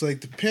was? The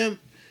pimp...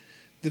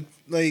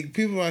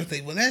 people are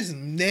well, that's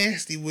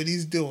nasty what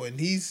he's doing.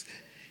 He's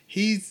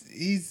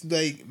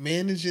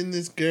managing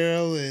this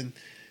girl and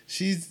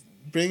she's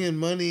bringing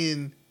money,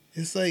 and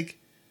it's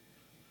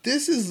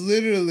this is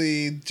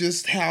literally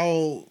just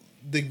how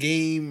the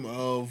game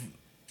of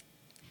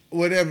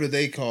whatever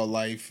they call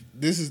life.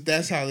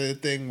 That's how the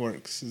thing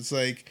works. It's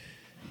like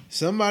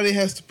somebody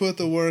has to put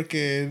the work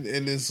in,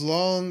 and as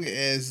long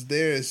as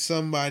there is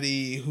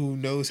somebody who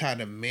knows how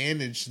to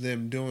manage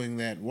them doing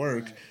that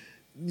work, Right.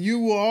 you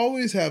will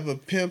always have a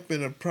pimp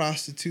and a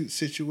prostitute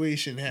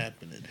situation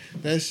happening.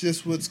 That's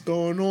just what's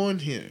going on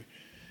here.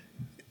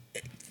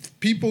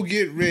 People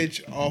get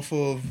rich off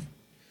of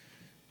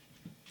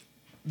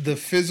the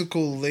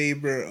physical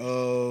labor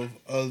of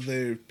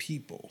other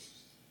people.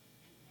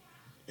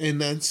 And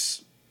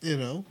that's,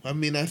 I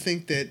mean, I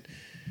think that,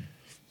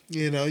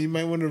 you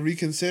might want to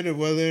reconsider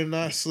whether or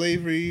not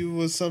slavery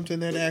was something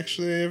that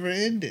actually ever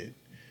ended.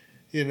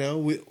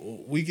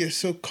 We get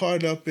so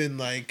caught up in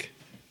like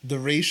the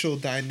racial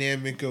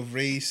dynamic of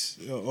race,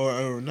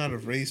 or not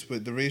of race,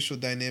 but the racial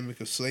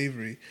dynamic of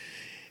slavery,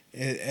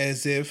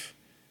 as if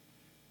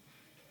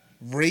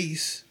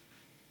race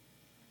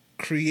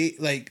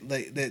create like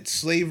that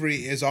slavery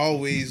is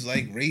always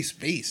like race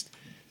based.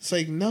 It's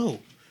like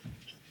no,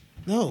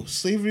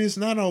 slavery is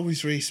not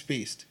always race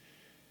based.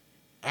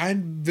 I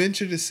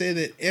venture to say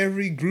that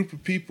every group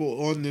of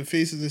people on the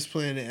face of this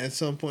planet at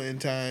some point in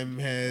time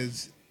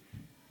has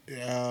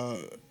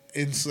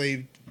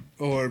enslaved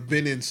or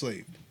been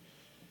enslaved.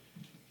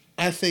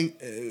 I think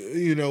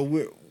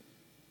this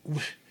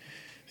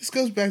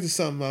goes back to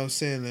something I was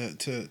saying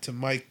to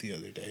Mike the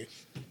other day.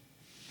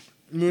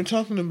 We were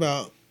talking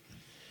about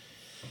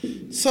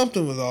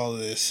something with all of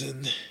this,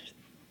 and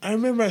I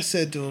remember I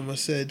said to him, I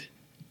said,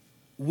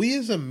 we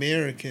as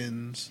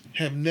Americans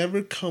have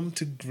never come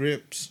to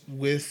grips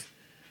with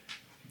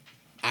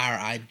our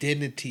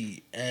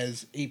identity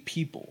as a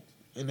people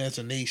and as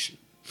a nation.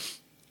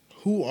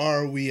 Who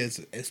are we as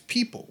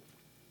people?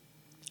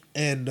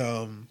 And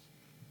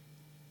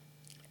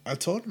I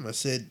told him, I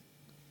said,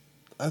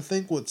 I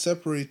think what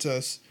separates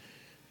us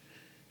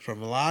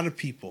from a lot of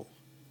people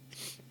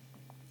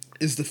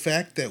is the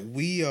fact that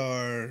we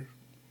are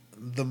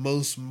the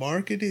most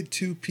marketed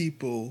to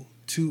people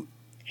to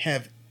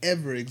have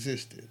ever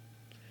existed.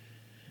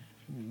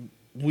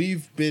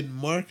 We've been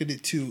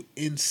marketed to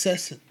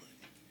incessantly.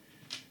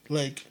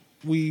 Like,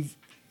 we've,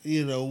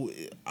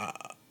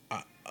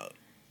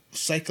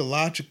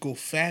 psychological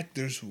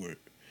factors were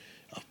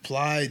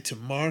applied to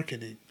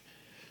marketing,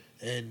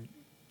 and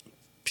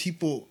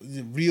people,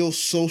 the real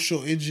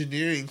social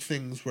engineering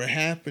things were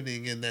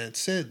happening in that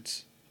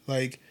sense.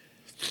 Like,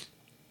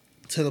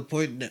 to the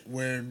point that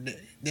where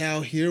now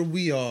here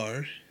we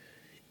are,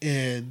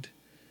 and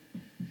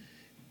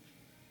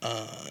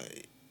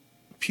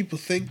people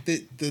think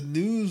that the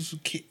news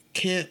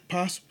can't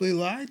possibly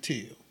lie to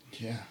you.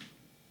 Yeah.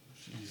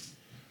 Jeez.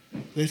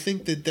 They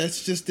think that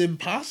that's just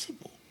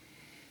impossible.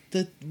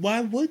 That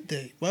why would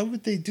they? Why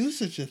would they do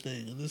such a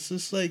thing? And it's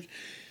just like,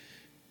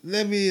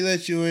 let me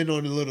let you in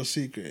on a little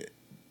secret.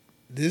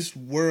 This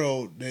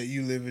world that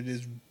you live in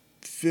is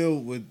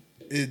filled with,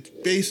 it's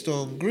based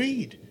on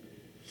greed.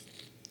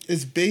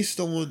 It's based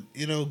on,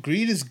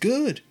 greed is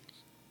good.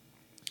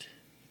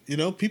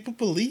 People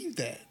believe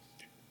that.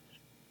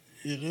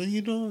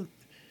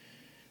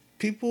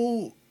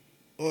 People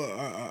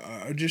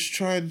are just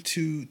trying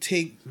to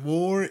take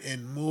more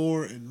and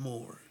more and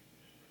more.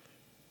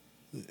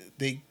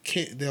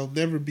 They'll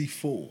never be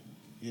full,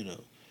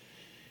 And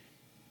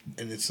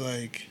it's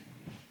like,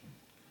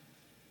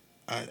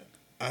 I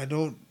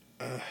don't,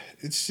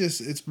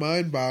 it's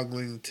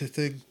mind-boggling to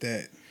think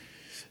that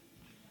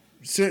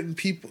certain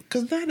people,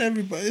 because not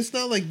everybody, it's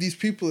not like these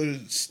people are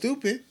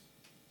stupid.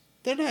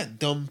 They're not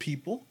dumb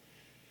people.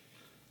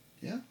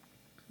 Yeah.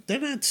 They're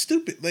not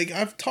stupid. Like,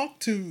 I've talked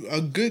to a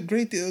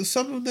great deal,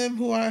 some of them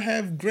who I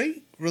have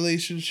great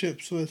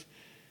relationships with.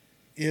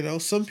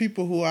 Some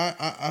people who I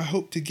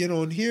hope to get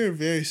on here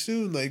very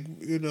soon. Like,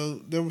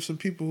 there were some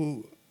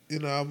people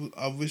who,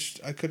 I wish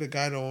I could have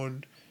got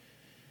on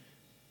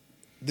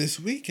this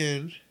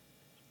weekend.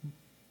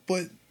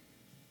 But,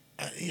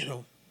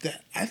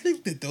 I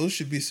think that those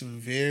should be some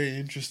very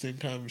interesting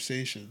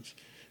conversations.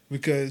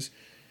 Because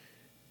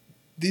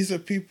these are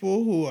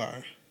people who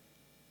are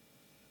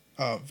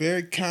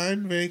very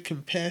kind, very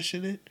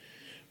compassionate,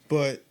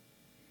 but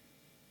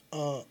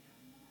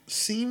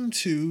seem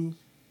to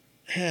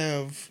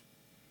have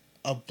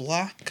a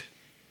block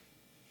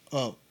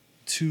up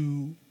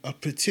to a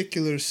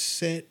particular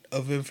set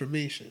of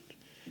information.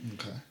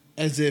 Okay.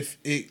 As if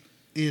it,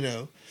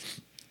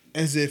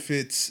 as if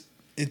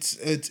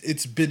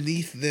it's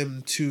beneath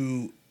them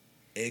to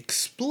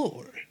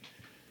explore.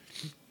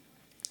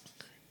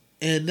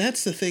 And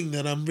that's the thing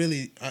that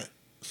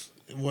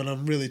what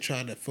I'm really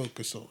trying to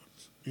focus on.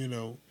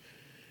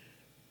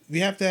 We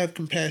have to have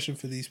compassion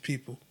for these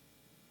people,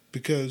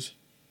 because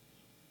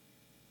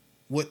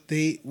what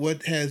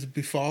has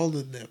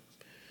befallen them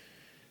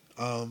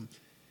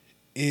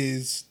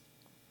is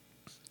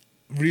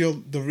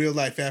the real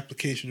life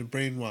application of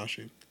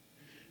brainwashing.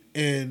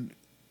 And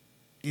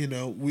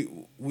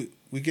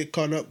we get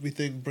caught up, we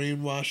think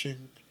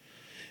brainwashing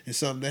is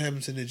something that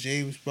happens in a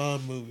James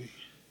Bond movie.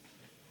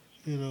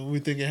 We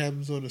think it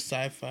happens on a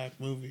sci-fi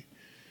movie.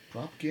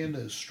 Propaganda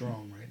is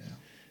strong right now.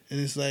 And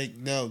it's like,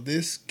 no,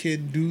 this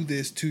can do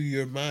this to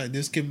your mind.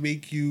 This can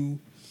make you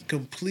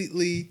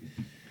completely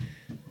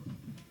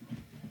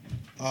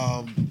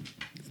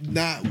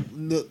not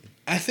look.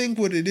 I think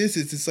what it is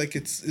it's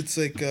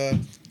like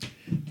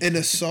an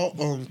assault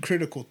on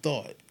critical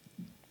thought.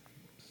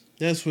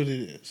 That's what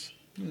it is.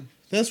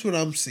 That's what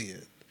I'm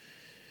seeing.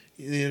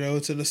 You know,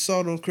 it's an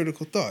assault on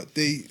critical thought.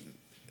 The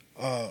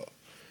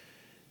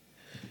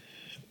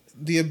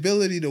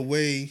ability to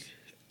weigh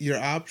your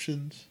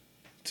options,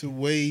 to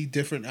weigh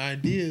different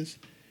ideas,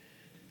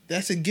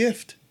 that's a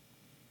gift.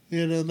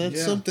 You know,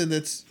 that's something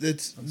that's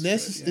it's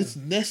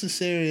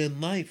necessary in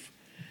life.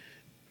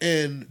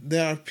 And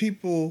there are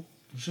people...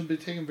 It shouldn't be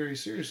taken very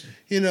seriously.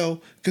 You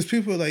know, because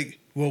people are like,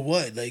 well,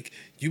 what? Like,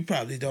 you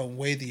probably don't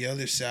weigh the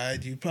other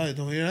side. You probably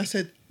don't. And I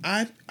said,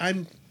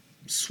 I'm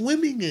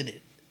swimming in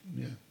it.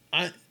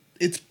 Yeah.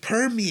 It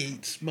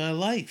permeates my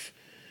life.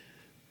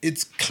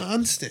 It's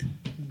constant.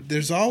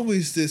 There's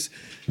always this,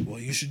 well,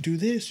 you should do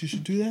this, you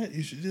should do that,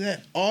 you should do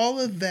that. All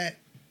of that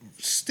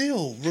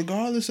still,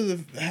 regardless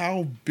of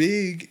how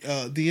big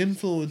the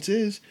influence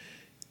is,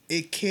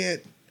 it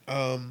can't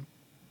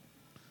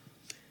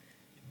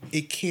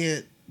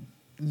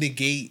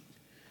negate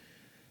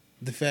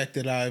the fact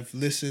that I've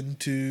listened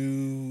to,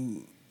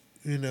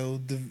 you know,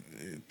 the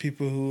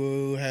people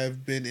who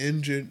have been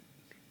injured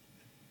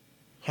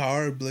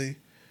horribly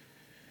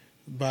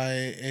by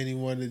any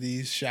one of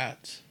these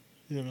shots.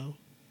 You know,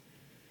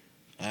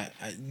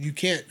 you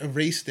can't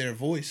erase their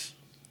voice,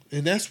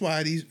 and that's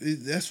why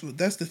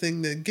that's the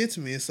thing that gets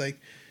me. It's like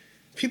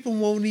people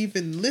won't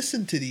even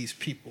listen to these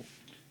people.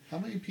 How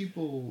many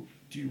people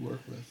do you work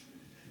with?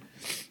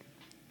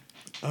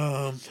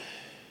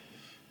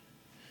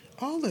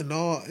 All in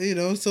all, you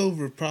know, it's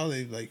over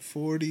probably like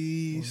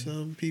 40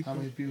 some people. How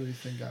many people do you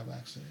think got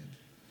vaccinated?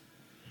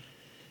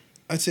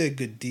 I'd say a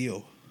good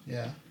deal.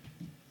 Yeah.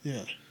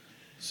 Yeah.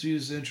 See,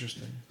 it's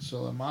interesting.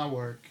 So at my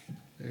work,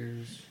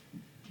 there's,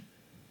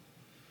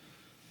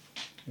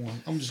 well,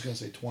 I'm just going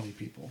to say 20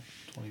 people,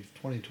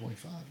 20,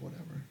 25,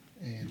 whatever.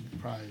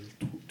 And probably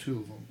two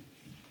of them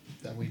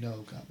that we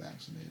know got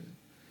vaccinated.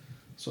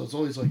 So it's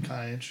always like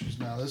kind of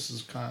interesting. Now this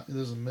is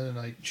a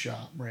Mennonite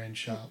shop, brand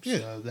shop,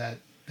 so that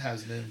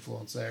has an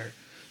influence there.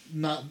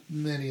 Not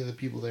many of the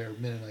people there are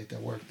Mennonite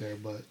that work there,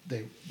 but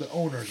the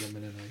owners are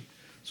Mennonite.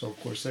 So of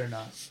course they're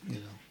not, you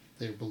know,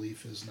 their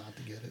belief is not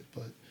to get it.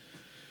 But,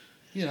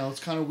 you know, it's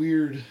kind of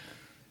weird.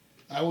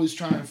 I always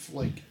try and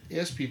like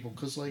ask people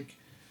because like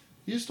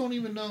you just don't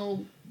even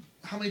know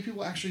how many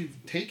people actually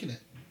have taken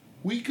it.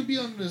 We could be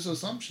under this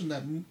assumption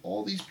that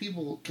all these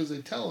people, because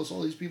they tell us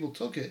all these people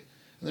took it,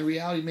 and the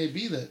reality may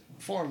be that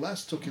far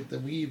less took it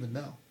than we even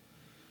know.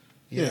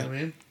 You know what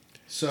I mean?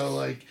 So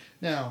like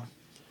now,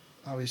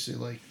 obviously,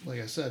 like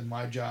I said,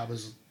 my job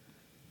is,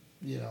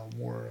 you know,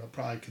 more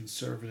probably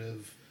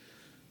conservative,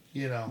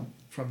 you know,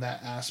 from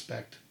that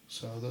aspect.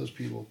 So those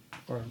people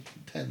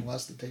tend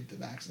less to take the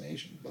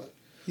vaccination, but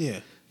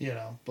you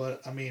know,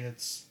 but I mean,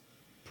 it's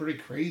pretty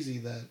crazy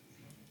that,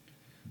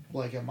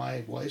 like at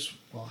my wife's,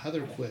 well,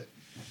 Heather quit.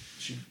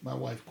 My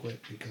wife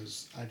quit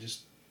because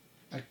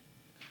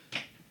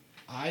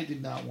I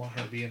did not want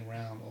her being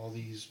around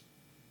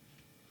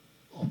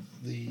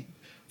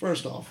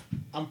first off,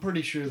 I'm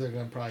pretty sure they're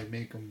going to probably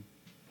make them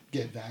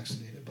get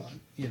vaccinated by,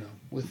 you know,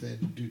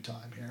 within due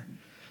time here.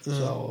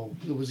 So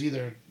it was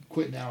either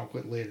quit now or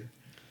quit later,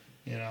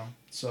 you know.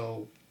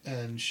 So,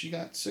 and she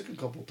got sick a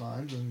couple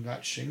times and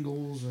got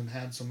shingles and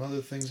had some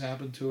other things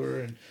happen to her.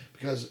 And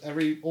because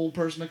every old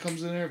person that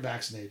comes in there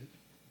vaccinated.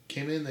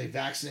 Came in, they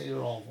vaccinated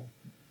all of them.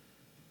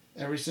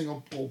 Every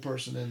single old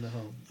person in the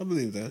home. I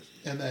believe that.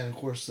 And then, of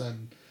course, I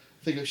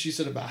think she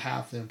said about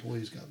half the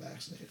employees got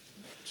vaccinated.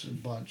 It's a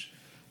bunch.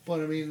 But,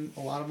 I mean,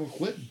 a lot of them are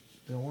quitting.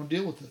 They don't want to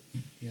deal with it.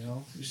 You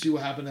know? You see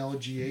what happened to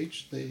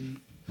LGH?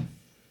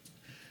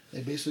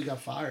 They basically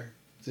got fired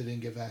if they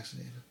didn't get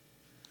vaccinated.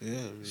 Yeah.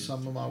 I mean,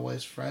 some of my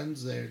wife's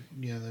friends, they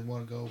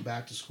want to go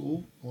back to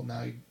school. Well,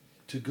 now,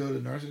 to go to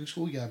nursing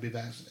school, you got to be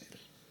vaccinated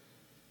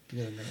to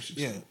get a nursing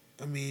school. Yeah.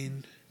 I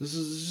mean, this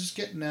is just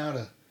getting out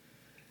of...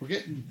 We're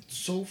getting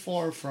so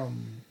far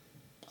from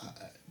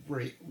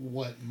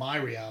what my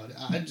reality...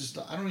 I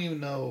don't even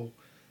know...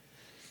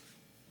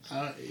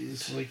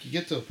 it's like you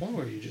get to a point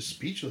where you're just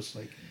speechless.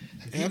 Like,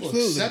 and people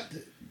accept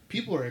it.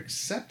 People are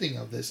accepting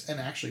of this and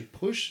actually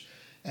push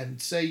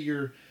and say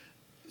you're...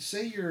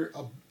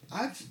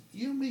 I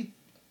don't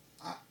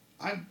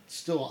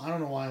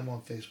know why I'm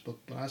on Facebook,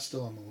 but I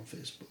still am on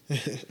Facebook.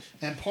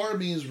 And part of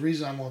me is the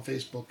reason I'm on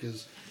Facebook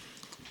is...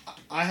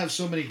 I have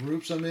so many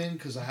groups I'm in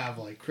because I have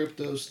like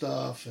crypto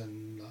stuff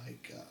and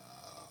like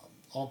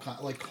all kind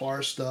like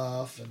car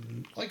stuff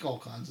and like all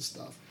kinds of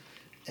stuff,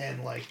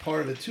 and like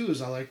part of it too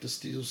is I like to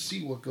still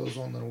see what goes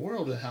on in the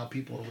world and how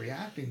people are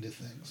reacting to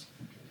things.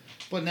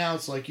 But now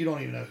it's like you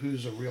don't even know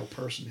who's a real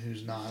person,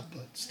 who's not.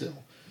 But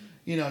still,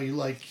 you know, you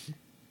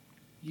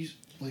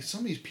some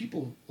of these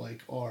people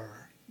like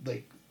are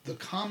like the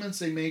comments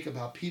they make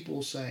about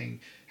people saying,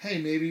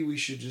 hey, maybe we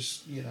should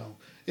just,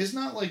 it's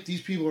not like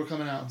these people are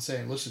coming out and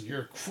saying, listen,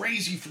 you're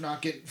crazy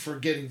for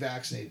getting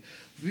vaccinated.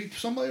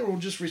 Somebody will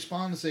just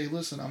respond and say,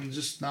 listen, I'm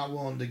just not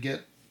willing to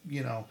get,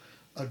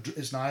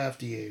 it's not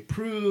FDA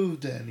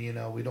approved, and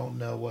we don't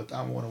know what,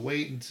 I want to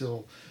wait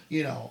until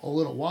a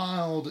little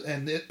while,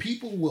 and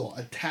people will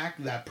attack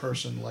that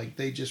person like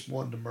they just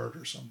wanted to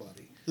murder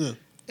somebody. Yeah.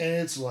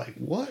 And it's like,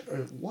 what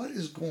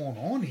is going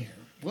on here?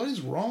 What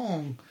is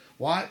wrong?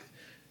 Why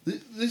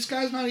this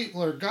guy's not even,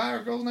 or guy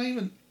or girl's not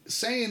even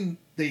saying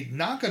they're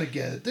not going to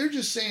get it. They're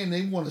just saying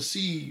they want to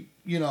see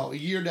a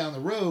year down the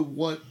road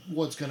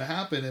what's going to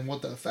happen and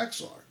what the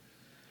effects are.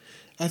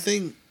 I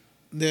think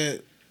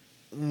that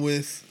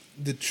with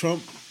the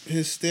Trump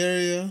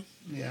hysteria,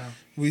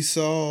 we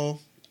saw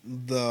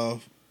the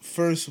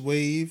first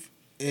wave,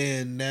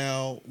 and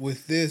now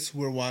with this,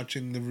 we're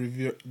watching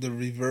the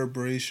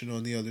reverberation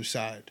on the other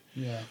side.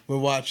 Yeah, we're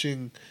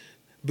watching,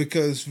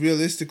 because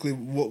realistically,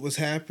 what was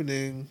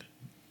happening,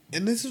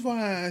 and this is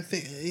why I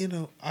think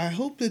I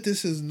hope that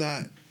this is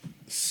not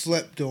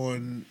slept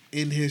on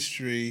in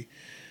history.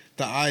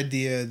 The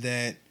idea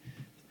that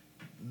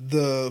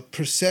the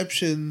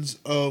perceptions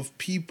of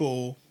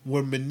people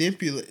were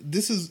manipulated.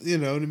 This is,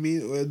 what I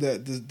mean?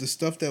 The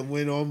stuff that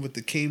went on with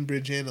the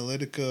Cambridge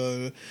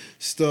Analytica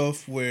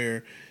stuff,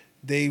 where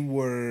they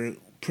were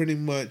pretty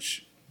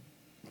much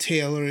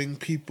tailoring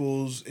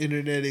people's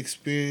internet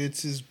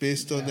experiences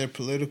based on their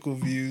political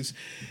views,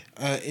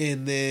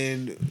 and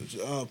then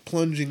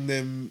plunging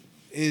them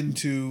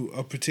into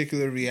a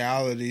particular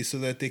reality so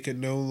that they could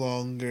no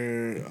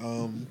longer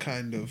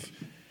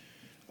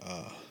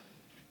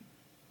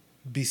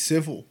be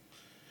civil.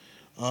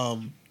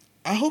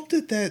 I hope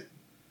that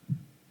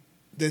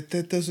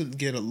doesn't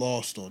get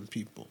lost on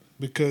people,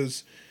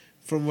 because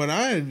from what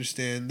I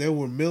understand, there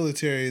were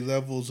military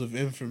levels of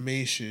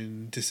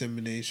information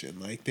dissemination.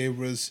 Like, there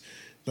was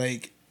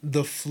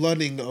the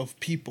flooding of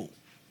people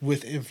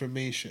with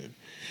information.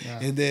 Yeah.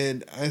 And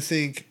then I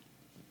think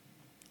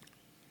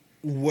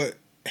what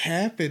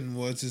happened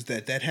is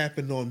that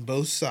happened on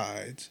both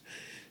sides.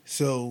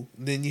 So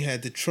then you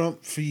had the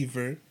Trump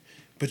fever,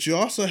 but you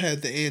also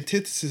had the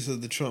antithesis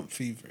of the Trump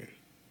fever,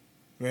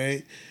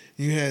 right?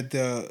 You had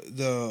the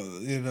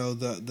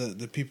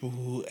people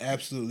who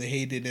absolutely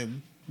hated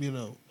him,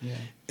 Yeah.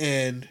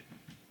 And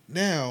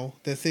now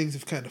that things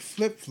have kind of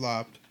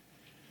flip-flopped,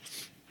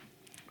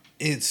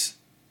 it's,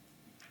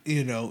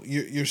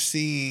 you're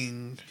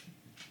seeing,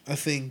 I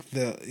think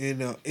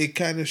it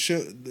kind of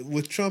showed,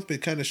 with Trump,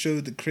 it kind of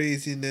showed the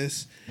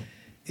craziness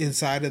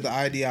inside of the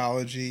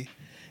ideology.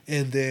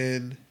 And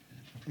then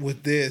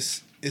with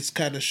this, it's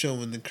kind of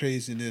showing the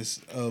craziness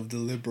of the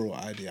liberal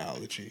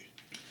ideology.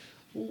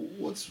 Well,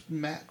 what's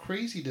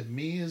crazy to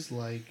me is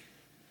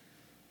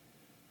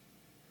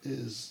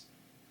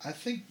I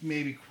think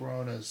maybe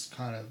Corona's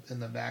kind of,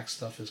 in the back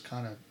stuff, has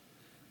kind of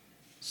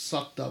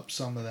sucked up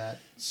some of that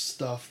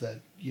stuff that,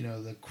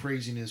 the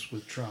craziness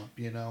with Trump,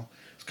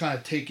 It's kind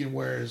of taken,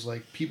 whereas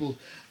people,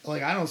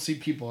 I don't see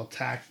people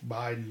attack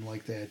Biden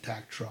like they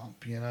attack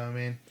Trump, you know what I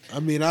mean? I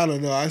mean, I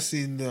don't know. I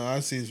seen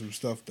some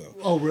stuff though.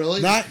 Oh,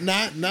 really? Not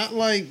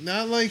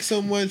like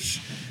so much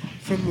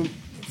from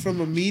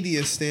a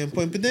media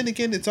standpoint, but then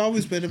again, it's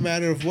always been a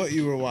matter of what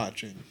you were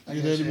watching.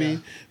 You know what I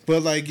mean?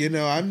 But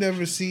I've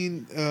never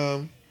seen,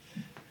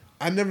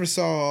 I never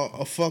saw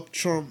a fuck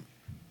Trump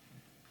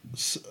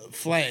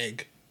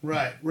flag.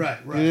 Right. You know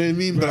what I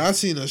mean? Right. But I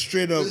seen a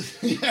straight up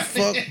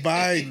fuck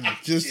Biden,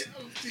 just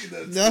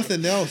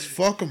nothing else.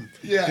 Fuck him.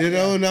 Yeah.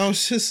 And I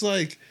was just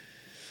like,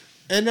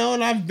 and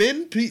I've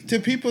been to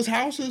people's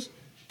houses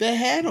that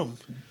had them.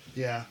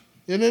 Yeah.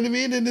 You know what I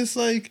mean? And it's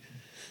like,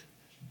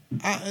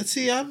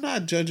 I'm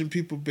not judging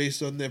people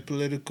based on their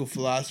political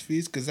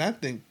philosophies, because I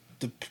think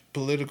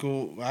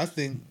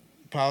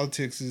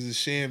politics is a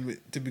sham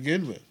to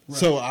begin with. Right.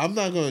 So I'm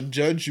not going to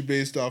judge you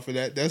based off of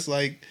that. That's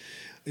like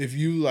if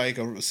you like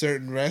a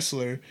certain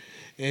wrestler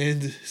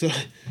and so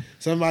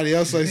somebody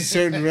else likes a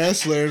certain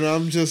wrestler, and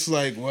I'm just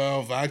like,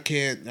 well, if I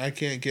can't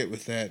get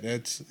with that.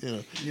 That's,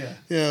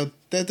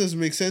 that doesn't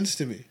make sense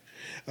to me.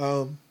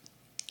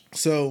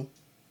 So,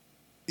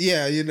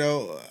 yeah,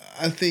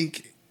 I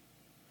think,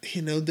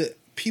 that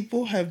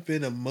people have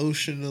been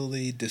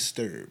emotionally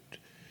disturbed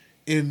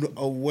in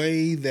a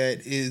way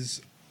that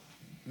is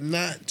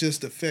not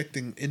just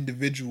affecting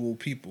individual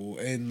people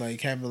and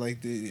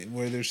having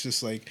where there's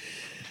just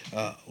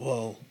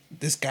well,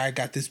 this guy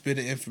got this bit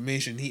of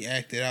information, he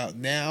acted out.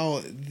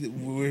 Now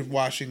we're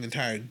watching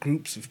entire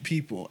groups of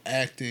people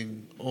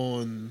acting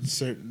on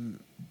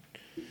certain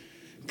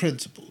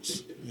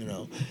principles.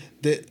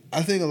 That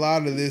I think a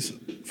lot of this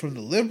from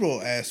the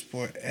liberal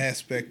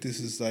aspect, this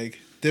is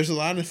there's a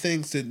lot of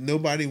things that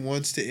nobody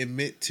wants to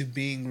admit to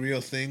being real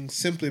things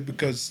simply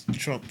because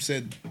Trump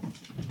said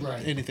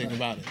anything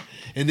about it.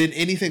 And then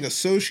anything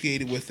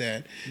associated with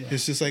that,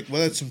 it's just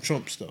well, that's some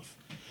Trump stuff.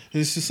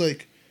 And it's just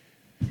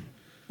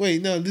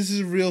wait, no, this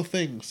is real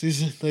things.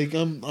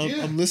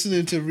 I'm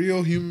listening to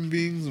real human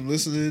beings. I'm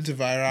listening to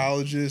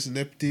virologists and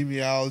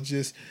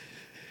epidemiologists.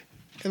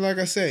 And like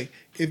I say,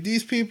 if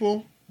these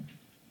people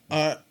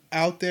are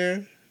out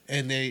there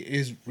and there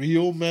is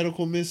real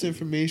medical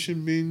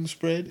misinformation being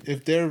spread,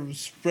 if they're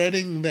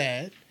spreading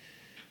that,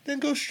 then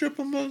go strip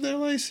them of their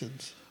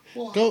license.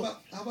 Well, Go.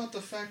 how about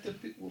the fact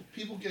that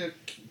people get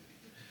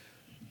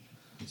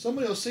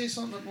somebody will say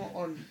something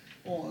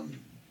on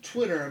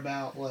Twitter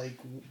about like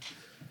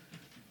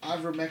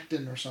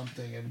ivermectin or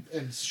something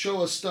and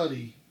show a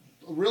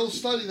real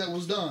study that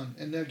was done,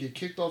 and they'll get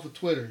kicked off of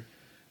Twitter,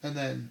 and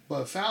then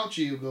but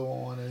Fauci will go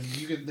on and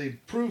they've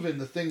proven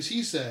the things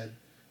he said,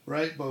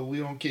 right? But he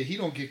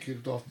don't get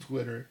kicked off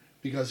Twitter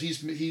because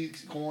he's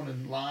going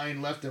and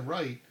lying left and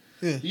right.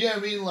 Yeah. Yeah, I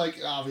mean, like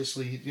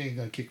obviously he ain't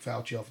gonna kick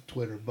Fauci off of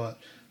Twitter, but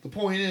the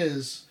point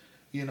is,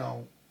 I don't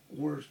know.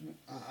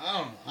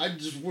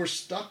 We're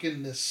stuck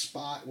in this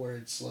spot where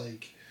it's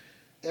like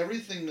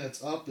everything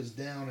that's up is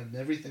down and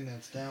everything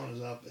that's down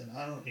is up, and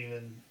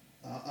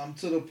I'm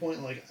to the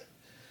point like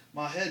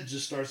my head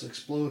just starts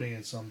exploding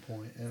at some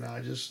point, and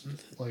I just,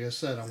 like I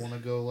said, I want to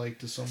go like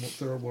to some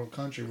third world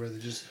country where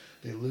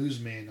they lose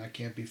me and I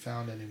can't be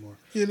found anymore.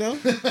 And I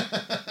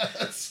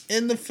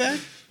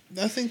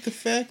think the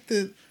fact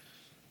that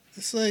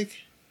it's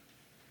like,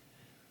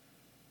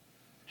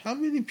 how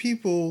many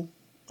people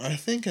are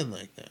thinking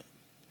like that?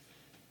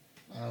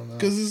 I don't know.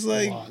 Because it's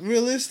like,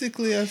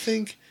 realistically, I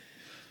think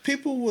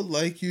people would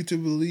like you to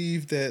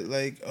believe that,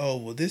 like, oh,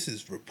 well, this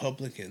is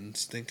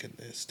Republicans thinking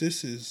this.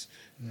 This is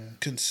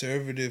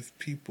conservative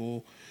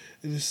people.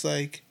 And it's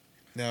like,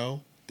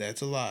 no,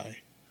 that's a lie.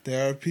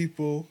 There are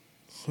people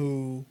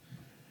who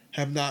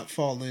have not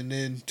fallen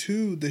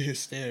into the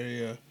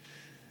hysteria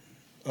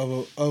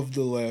of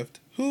the left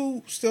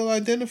who still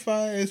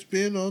identify as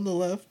being on the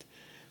left.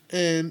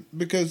 And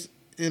because,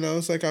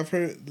 it's like I've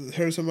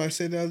heard somebody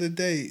say the other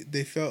day,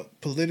 they felt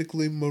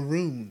politically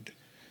marooned.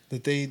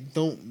 That they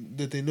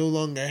no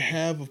longer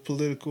have a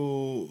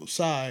political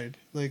side.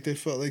 Like they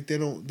felt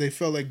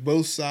like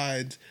both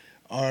sides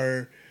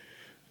are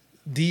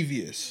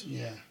devious.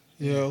 Yeah.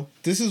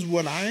 This is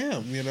what I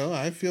am,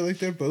 I feel like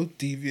they're both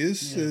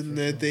devious, and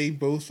that they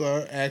both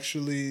are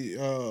actually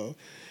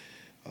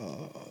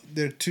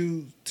they're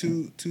two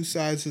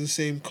sides of the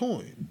same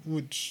coin,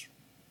 which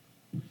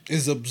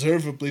is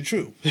observably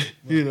true.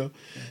 Right.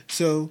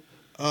 So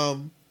I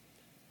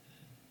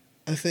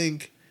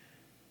think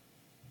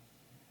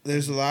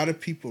there's a lot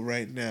of people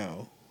right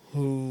now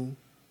who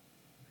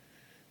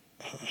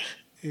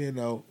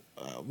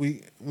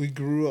we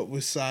grew up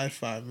with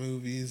sci-fi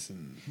movies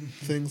and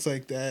things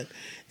like that,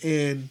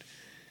 and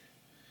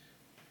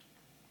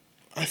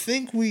I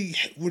think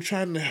we're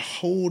trying to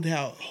hold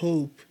out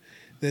hope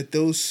that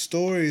those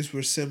stories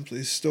were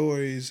simply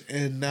stories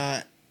and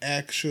not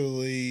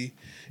actually,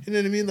 you know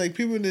what I mean? Like,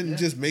 people didn't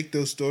just make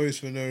those stories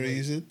for no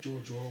reason.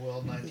 George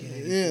Orwell,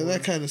 1984. Yeah,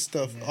 that kind of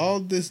stuff. Yeah.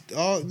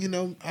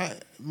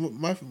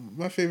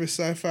 My favorite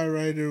sci-fi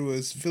writer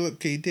was Philip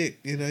K. Dick.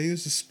 He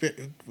was a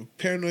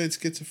paranoid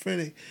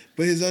schizophrenic,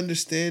 but his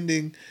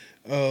understanding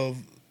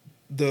of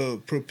the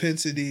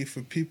propensity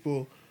for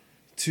people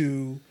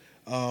to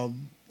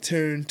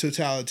turn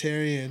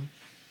totalitarian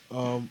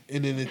in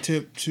an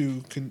attempt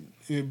to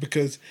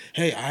because,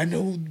 hey, I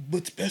know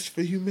what's best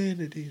for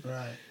humanity.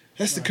 Right.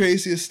 That's the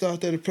craziest thought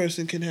that a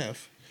person can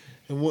have.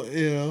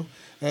 And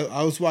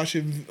I was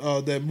watching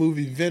that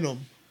movie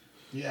Venom.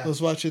 Yeah. I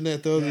was watching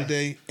that the other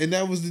day, and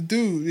that was the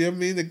dude. You know what I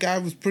mean? The guy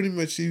was pretty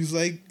much, he was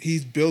like,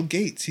 he's Bill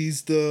Gates.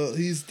 He's the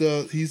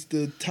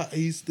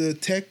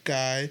tech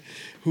guy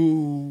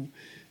who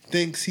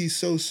thinks he's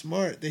so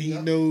smart that he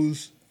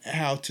knows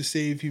how to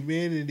save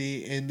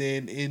humanity, and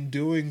then in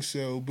doing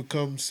so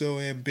becomes so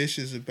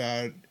ambitious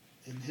about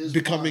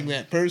becoming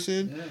that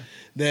person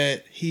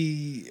that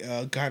he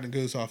kind of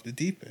goes off the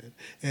deep end.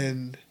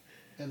 And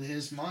in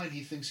his mind,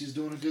 he thinks he's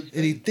doing a good thing.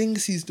 And he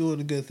thinks he's doing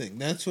a good thing.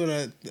 That's what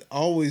I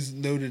always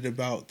noted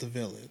about the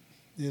villain.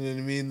 You know what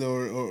I mean?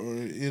 Or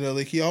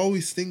like, he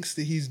always thinks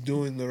that he's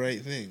doing the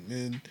right thing.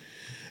 And,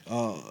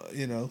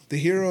 the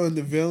hero and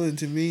the villain,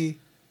 to me,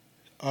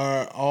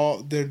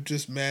 they're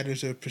just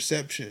matters of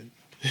perception.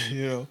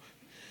 The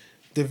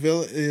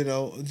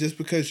villain, just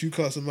because you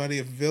call somebody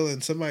a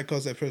villain, somebody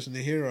calls that person a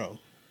hero.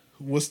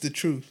 What's the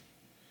truth?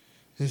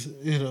 What's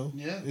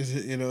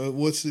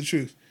the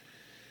truth?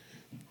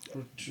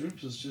 The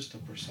truth is just a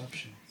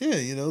perception. Yeah,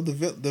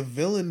 the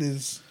villain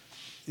is,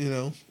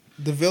 the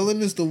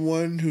villain is the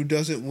one who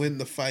doesn't win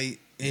the fight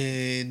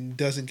and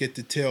doesn't get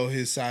to tell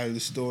his side of the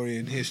story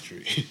in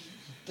history. The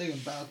thing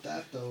about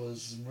that, though,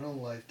 is in real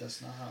life,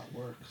 that's not how it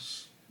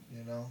works.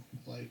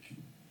 Like,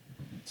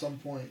 at some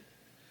point,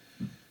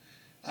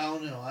 I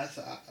don't know.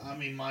 I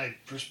mean, my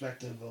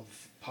perspective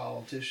of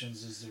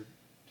politicians is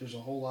there's a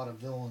whole lot of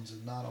villains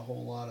and not a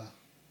whole lot of,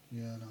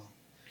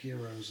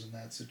 heroes in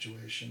that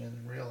situation. And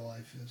in real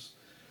life, is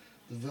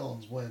the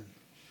villains win.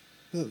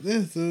 The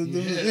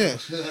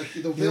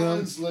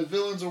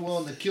villains are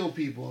willing to kill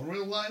people. In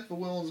real life,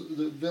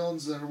 the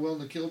villains that are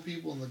willing to kill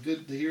people, and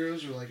the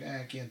heroes are like,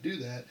 I can't do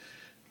that.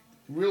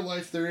 in real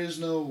life there is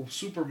no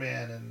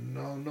Superman and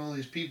no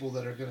these people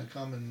that are going to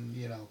come and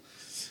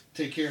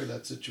take care of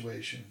that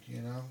situation.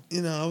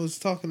 I was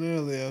talking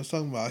earlier. I was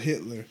talking about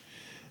Hitler.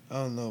 I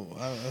don't know.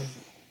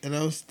 And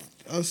I was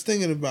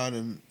thinking about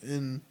him,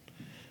 and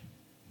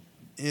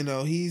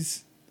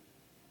he's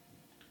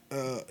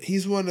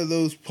one of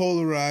those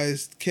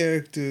polarized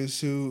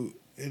characters who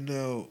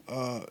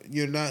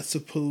you're not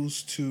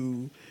supposed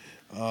to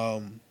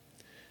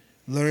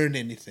learn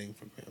anything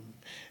from him.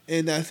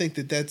 And I think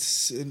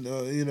that's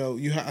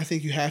I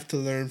think you have to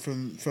learn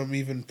from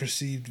even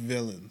perceived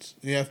villains.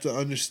 You have to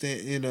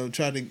understand,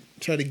 try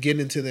to get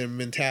into their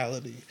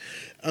mentality.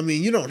 I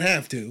mean, you don't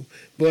have to,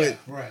 but yeah,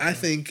 right, I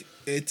think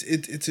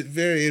it's a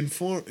very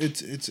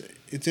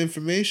it's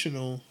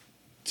informational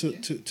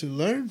to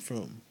learn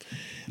from.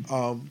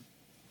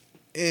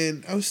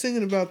 And I was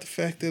thinking about the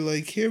fact that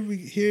here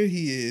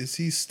he is.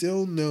 He's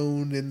still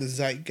known in the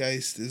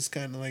zeitgeist as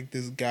kind of like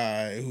this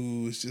guy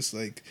who is just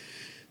like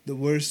the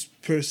worst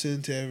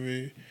person to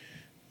ever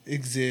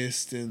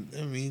exist. And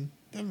I mean,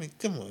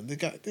 come on,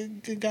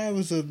 the guy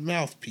was a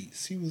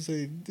mouthpiece. He was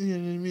you know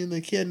what I mean?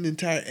 Like he had an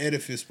entire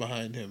edifice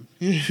behind him.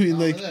 You know what I mean?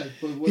 Like,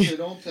 but what they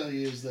don't tell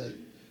you is that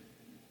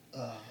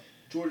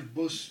George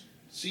Bush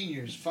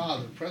Sr.'s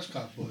father,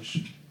 Prescott Bush,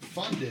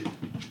 funded.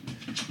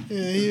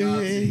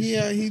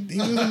 Yeah, he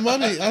was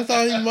money. I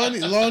thought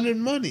he laundered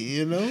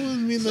money. I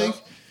mean, so,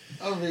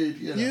 I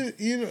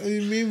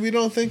mean, we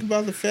don't think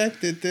about the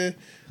fact that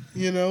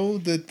he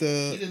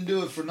didn't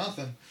do it for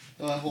nothing.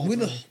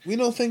 We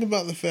don't think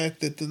about the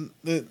fact that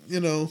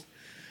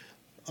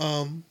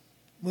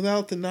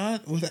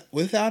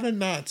without a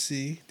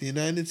Nazi, the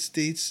United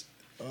States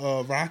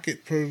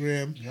rocket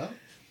program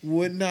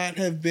would not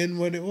have been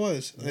what it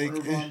was.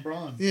 Wernher von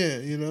Braun. Yeah,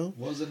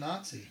 was a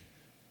Nazi.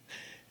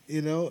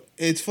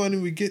 It's funny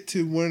we get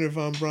to Wernher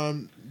von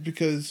Braun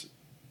because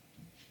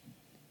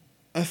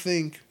I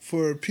think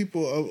for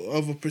people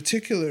of a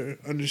particular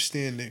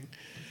understanding,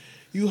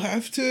 you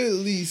have to at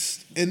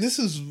least, and this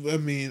is, I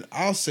mean,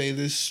 I'll say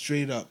this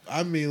straight up.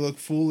 I may look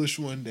foolish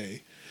one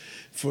day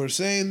for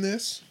saying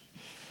this,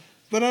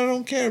 but I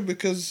don't care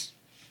because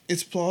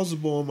it's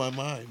plausible in my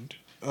mind.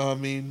 I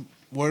mean,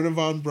 Wernher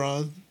von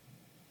Braun,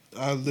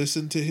 I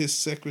listened to his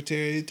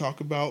secretary talk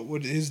about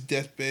what his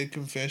deathbed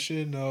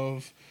confession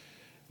of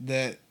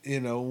that,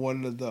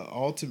 one of the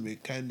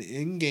ultimate kind of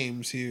end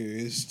games here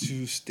is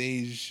to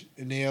stage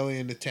an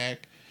alien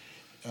attack.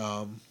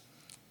 And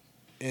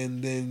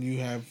then you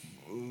have,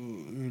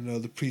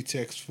 the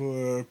pretext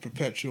for a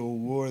perpetual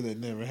war that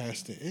never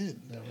has to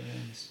end. Never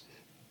ends.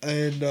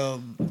 And,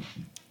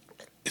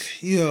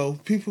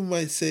 people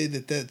might say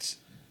that that's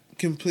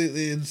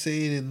completely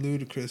insane and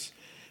ludicrous.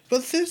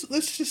 But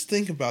let's just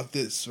think about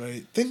this,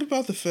 right? Think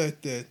about the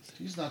fact that...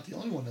 He's not the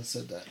only one that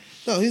said that.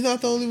 No, he's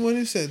not the only one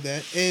who said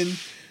that. And,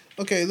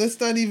 okay, let's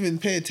not even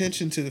pay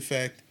attention to the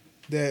fact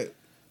that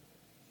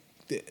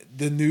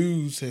the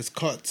news has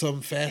caught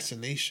some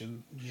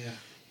fascination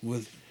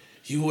with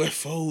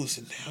UFOs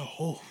and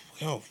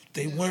now,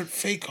 they weren't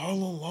fake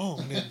all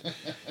along. And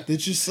they're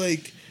just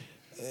like...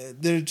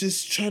 they're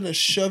just trying to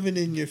shove it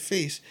in your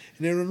face.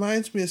 And it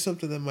reminds me of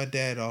something that my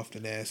dad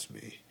often asked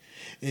me.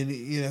 And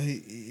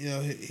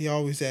he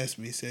always asked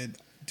me, he said,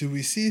 do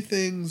we see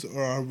things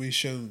or are we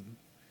shown?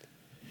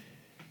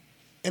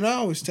 And I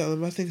always tell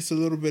him I think it's a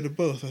little bit of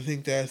both. I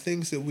think there are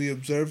things that we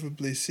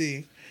observably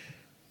see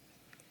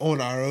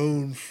on our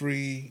own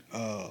free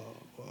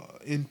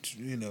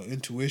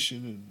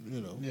intuition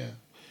and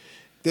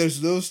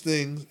there's those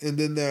things, and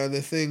then there are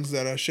the things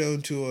that are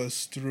shown to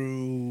us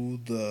through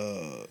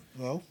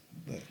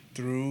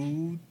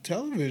through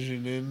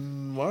television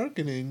and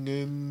marketing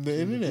and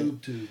the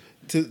internet.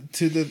 To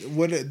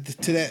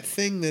that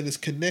thing that is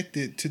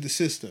connected to the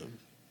system.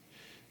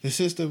 The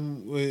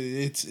system,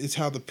 it's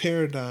how the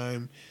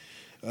paradigm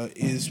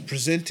is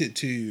presented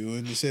to you,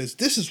 and it says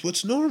this is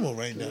what's normal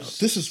right now.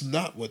 This is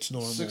not what's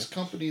normal. 6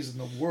 companies in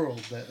the world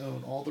that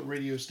own all the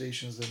radio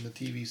stations and the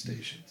TV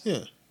stations.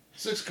 Yeah,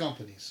 6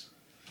 companies.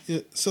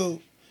 Yeah,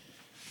 so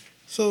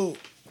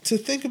to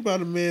think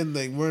about a man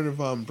like Wernher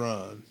von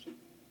Braun,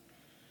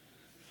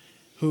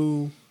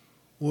 who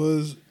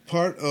was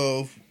part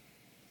of,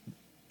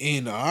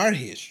 in our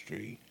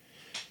history,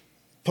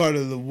 part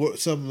of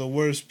some of the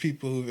worst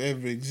people who've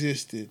ever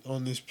existed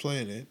on this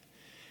planet,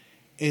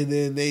 and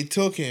then they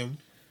took him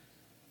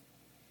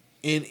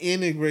and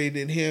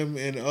integrated him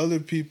and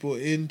other people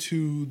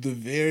into the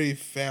very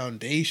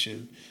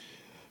foundation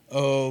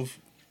of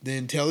the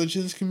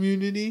intelligence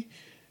community.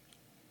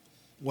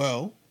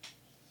 Well,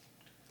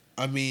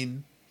 I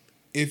mean,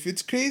 if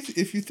it's crazy,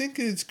 if you think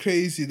it's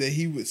crazy that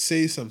he would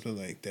say something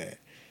like that,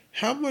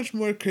 how much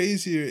more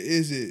crazier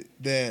is it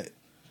that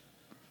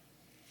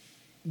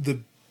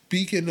the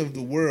beacon of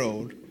the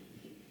world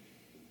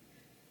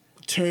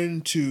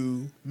turned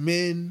to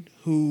men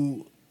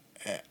who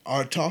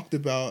are talked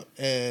about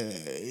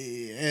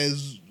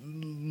as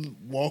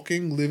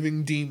walking,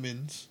 living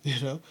demons,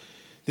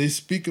 They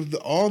speak of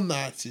all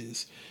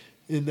Nazis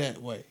in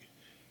that way.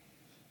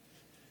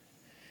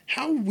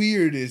 How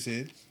weird is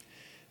it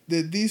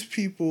that these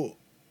people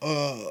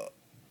uh,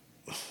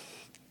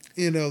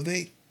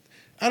 they.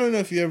 I don't know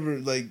if you ever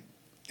like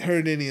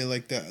heard any of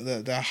like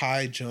the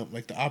high jump,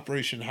 like the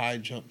Operation High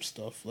Jump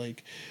stuff,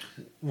 like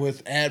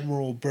with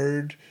Admiral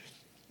Byrd.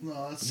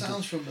 No, it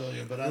sounds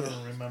familiar, but I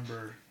don't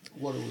remember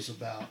what it was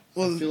about.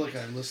 Well, I feel like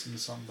I listened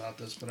to something about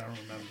this, but I don't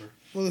remember.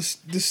 Well,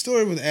 the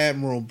story with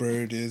Admiral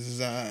Byrd is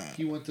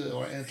he went to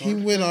Antarctica.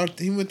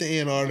 He went to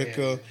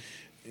Antarctica. Oh, yeah.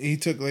 He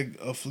took like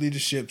a fleet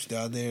of ships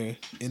down there,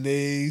 and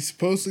they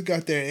supposedly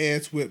got their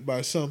ass whipped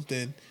by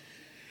something.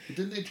 But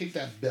didn't they take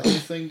that bell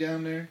thing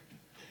down there?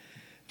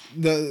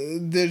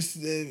 There's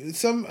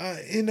some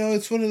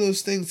it's one of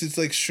those things. It's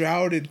like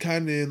shrouded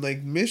kind of in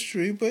like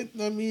mystery, but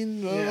I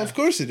mean, of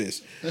course it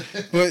is.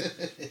 But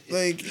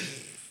like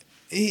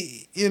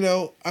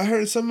I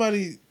heard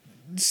somebody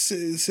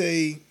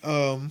say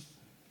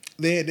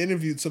they had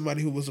interviewed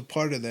somebody who was a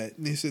part of that,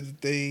 and they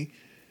said that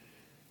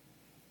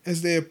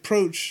as they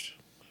approached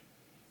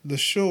the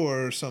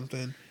shore or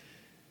something,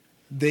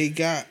 they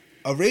got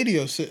a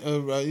radio.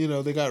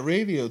 They got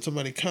radioed.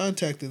 Somebody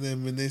contacted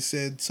them, and they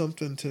said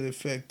something to the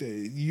effect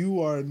that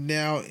you are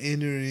now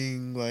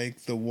entering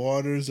like the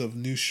waters of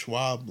New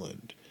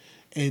Schwabland,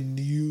 and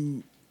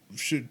you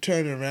should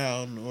turn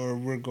around, or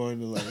we're going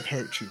to like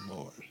hurt you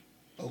more.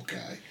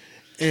 Okay.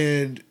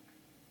 And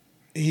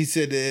he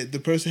said that the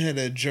person had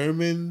a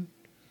German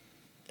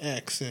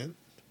accent,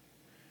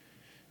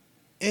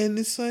 and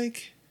it's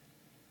like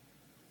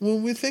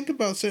when we think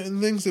about certain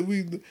things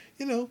that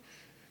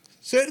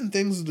certain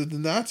things that the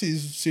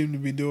Nazis seem to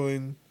be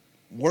doing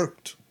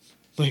worked.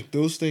 Like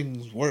those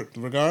things worked,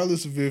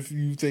 regardless of if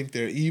you think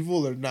they're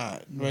evil or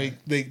not. Right?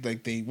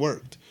 They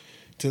worked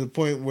to the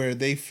point where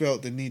they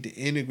felt the need to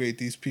integrate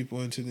these people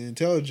into the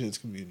intelligence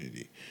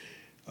community.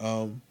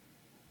 So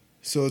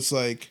it's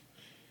like,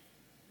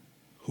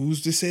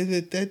 who's to say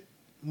that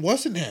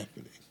wasn't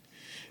happening?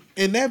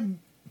 And that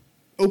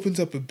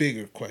opens up a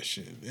bigger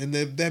question, and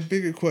that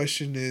bigger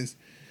question is,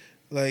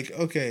 like,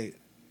 okay,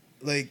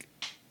 like,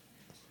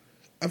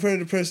 I've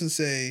heard a person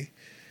say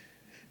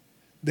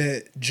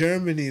that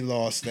Germany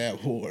lost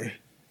that war,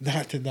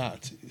 not the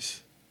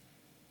Nazis.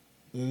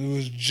 It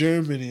was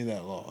Germany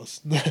that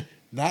lost,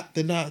 not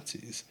the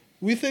Nazis.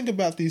 We think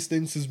about these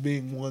things as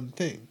being one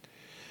thing.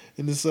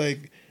 And it's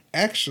like,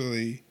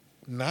 actually,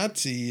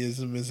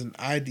 Nazism is an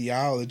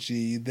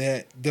ideology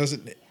that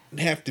doesn't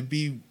have to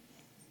be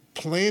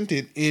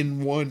planted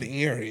in one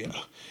area.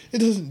 It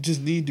doesn't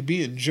just need to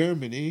be in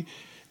Germany.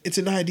 It's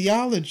an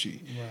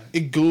ideology. Right.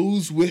 It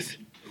goes with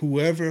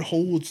whoever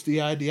holds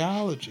the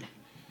ideology.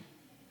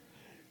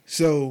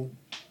 So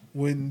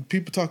when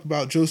people talk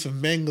about Joseph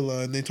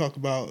Mengele and they talk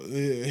about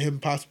him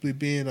possibly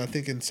being, I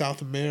think, in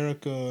South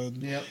America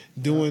and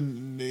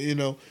doing,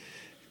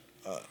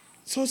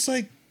 so it's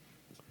like,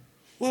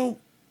 well,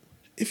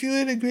 if you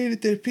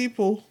integrated their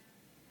people,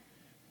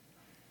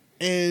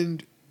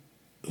 and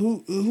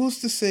who's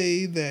to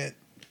say that,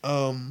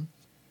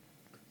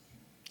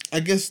 I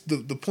guess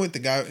the point the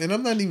guy, and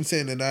I'm not even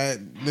saying that I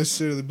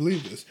necessarily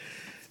believe this,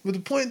 but the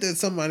point that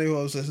somebody who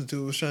I was listening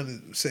to was trying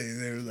to say,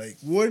 they were like,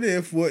 what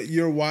if what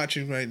you're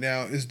watching right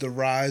now is the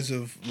rise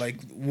of,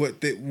 like,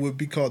 what that would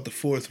be called the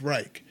Fourth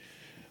Reich?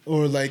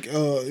 Or, like,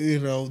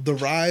 the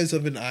rise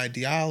of an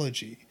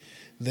ideology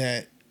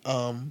that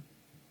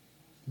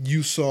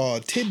you saw a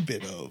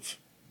tidbit of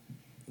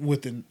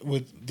with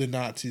the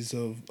Nazis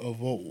of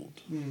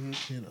old.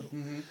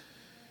 Mm-hmm.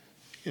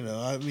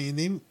 I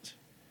mean,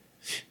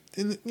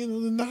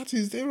 the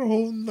Nazis, they were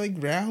holding, like,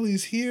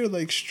 rallies here,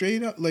 like,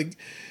 straight up, like,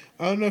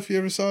 I don't know if you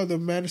ever saw the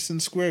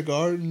Madison Square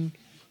Garden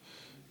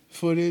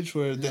footage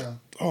where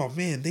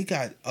they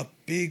got a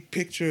big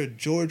picture of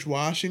George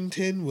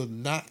Washington with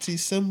Nazi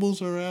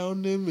symbols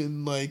around him,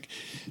 and like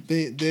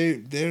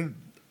they're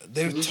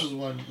So this is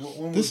when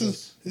was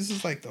this? This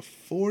is like the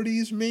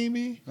 40s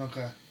maybe.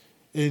 Okay.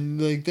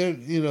 And like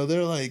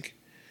they're like,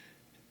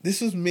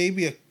 this was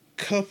maybe a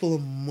couple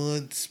of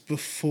months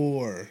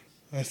before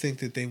I think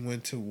that they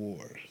went to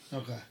war.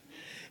 Okay.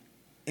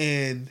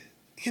 And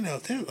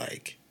they're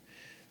like,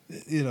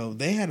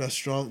 they had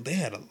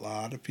a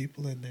lot of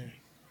people in there.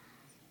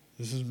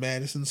 This is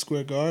Madison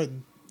Square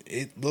Garden.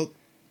 It looked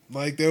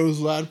like there was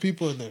a lot of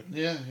people in there.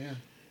 Yeah.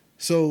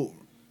 So,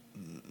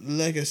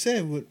 like I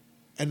said, with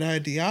an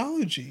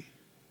ideology,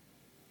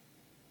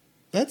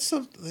 that's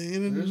something.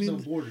 There's no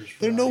borders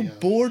for there are ideology. no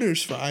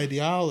borders for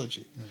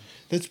ideology. Yeah.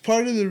 That's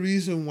part of the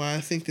reason why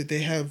I think that they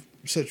have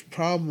such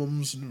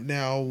problems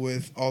now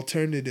with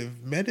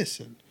alternative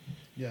medicine.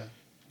 Yeah.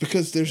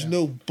 Because there's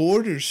no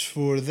borders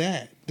for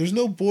that. There's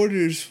no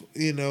borders,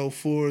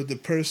 for the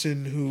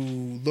person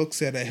who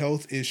looks at a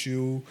health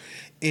issue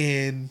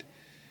and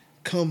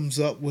comes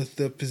up with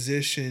the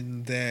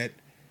position that,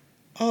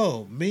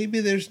 oh,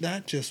 maybe there's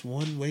not just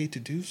one way to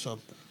do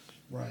something.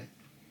 Right.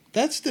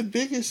 That's the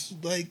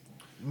biggest, like,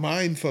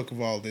 mind fuck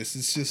of all this.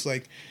 It's just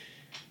like,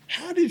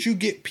 how did you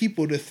get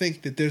people to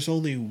think that there's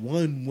only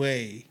one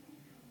way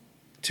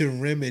to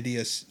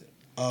remedy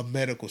a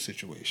medical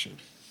situation?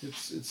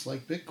 It's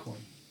like Bitcoin.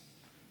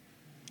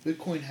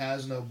 Bitcoin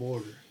has no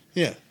border.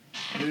 Yeah.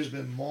 There's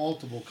been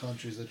multiple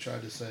countries that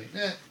tried to say,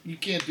 you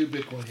can't do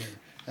Bitcoin here.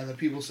 And the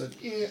people said,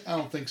 yeah, I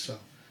don't think so.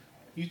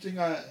 You think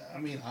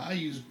I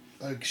use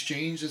an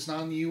exchange that's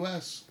not in the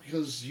U.S.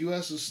 because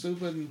U.S. is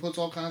stupid and puts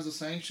all kinds of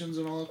sanctions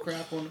and all that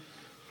crap on it.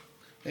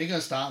 They ain't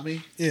going to stop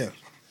me. Yeah.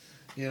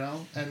 You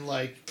know? And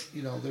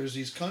there's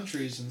these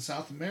countries in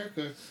South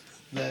America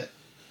that,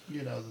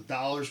 the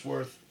dollar's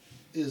worth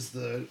is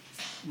the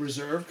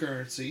reserve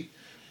currency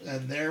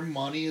and their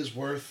money is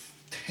worth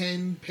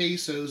 10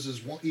 pesos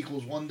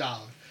equals $1.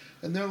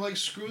 And they're like,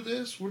 screw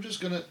this. We're just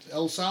going to...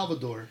 El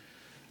Salvador,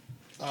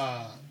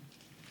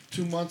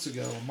 2 months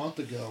ago, a month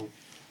ago,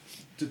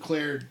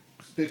 declared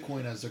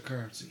Bitcoin as their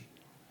currency.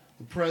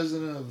 The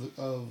president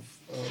of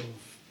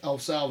El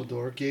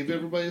Salvador gave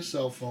everybody a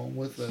cell phone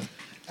with an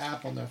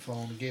app on their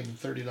phone and gave them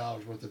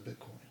 $30 worth of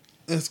Bitcoin.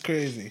 That's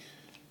crazy.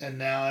 And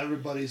now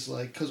everybody's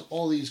like, because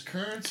all these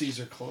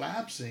currencies are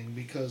collapsing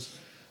because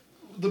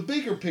the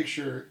bigger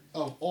picture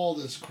of all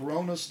this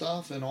Corona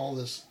stuff and all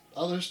this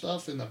other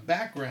stuff in the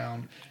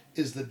background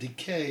is the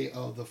decay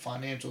of the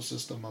financial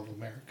system of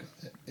America.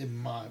 In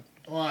my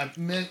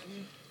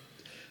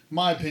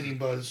opinion,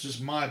 but it's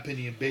just my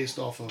opinion based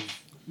off of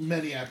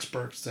many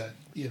experts that,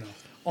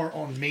 aren't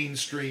on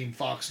mainstream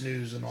Fox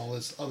News and all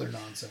this other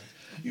nonsense.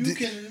 You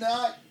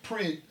cannot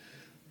print.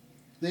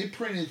 They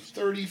printed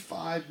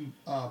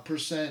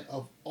 35%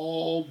 of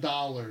all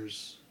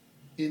dollars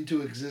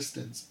into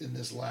existence in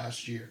this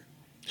last year.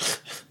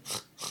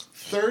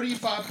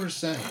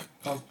 35%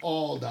 of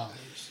all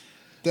dollars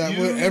that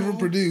were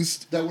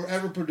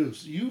ever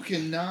produced. You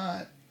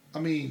cannot. I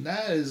mean,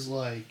 that is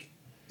like,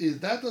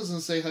 that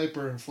doesn't say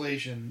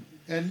hyperinflation,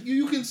 and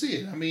you can see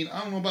it. I mean, I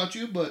don't know about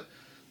you, but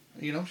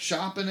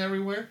shopping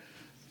everywhere.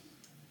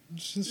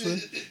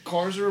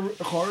 Cars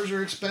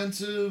are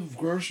expensive.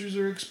 Groceries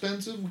are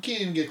expensive. We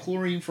can't even get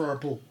chlorine for our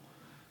pool.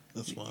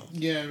 That's wild.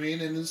 Yeah, I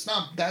mean, and it's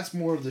not. That's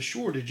more of the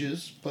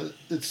shortages, but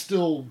it's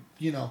still,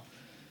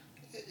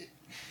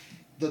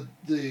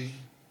 the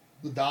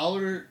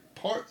dollar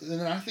part.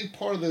 And I think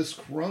part of this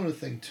Corona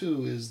thing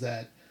too is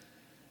that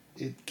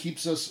it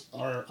keeps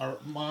our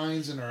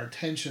minds and our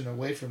attention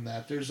away from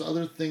that. There's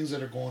other things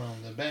that are going on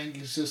in the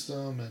banking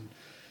system and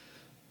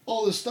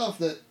all this stuff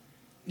that,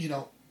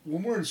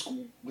 when we're in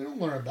school, we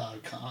don't learn about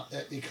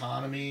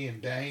economy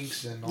and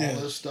banks and all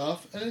this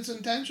stuff, and it's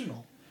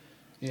intentional,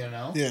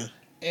 Yeah.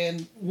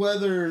 And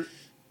whether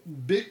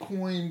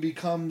Bitcoin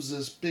becomes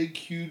this big,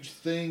 huge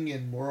thing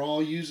and we're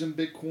all using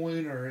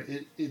Bitcoin, or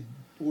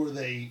or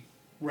they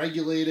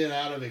regulate it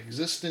out of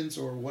existence,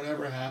 or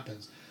whatever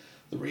happens,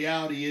 the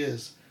reality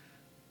is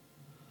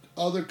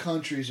other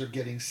countries are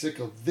getting sick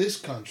of this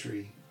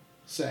country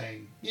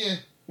saying, yeah,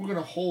 we're going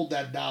to hold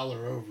that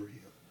dollar over you.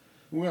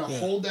 We're going to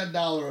hold that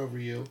dollar over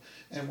you,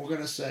 and we're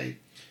going to say,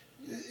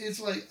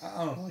 it's like,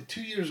 I don't know, like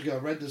 2 years ago, I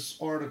read this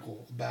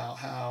article about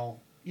how,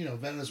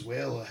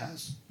 Venezuela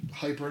has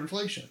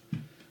hyperinflation.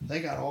 They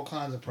got all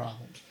kinds of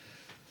problems.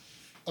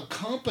 A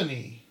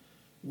company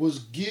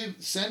was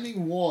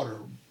sending water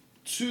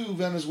to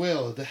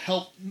Venezuela to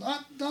help,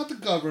 not the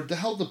government, to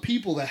help the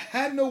people that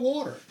had no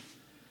water.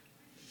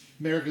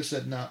 America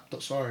said, no,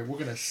 sorry, we're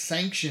going to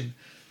sanction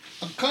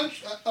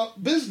a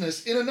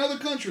business in another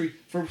country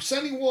for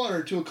sending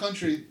water to a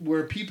country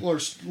where people are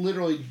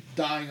literally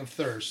dying of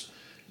thirst.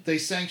 They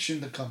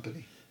sanctioned the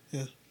company.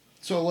 Yeah.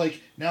 So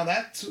now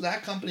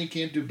that company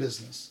can't do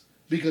business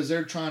because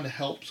they're trying to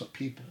help some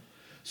people.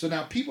 So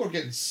now people are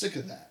getting sick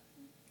of that.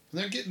 And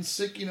they're getting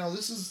sick.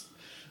 This is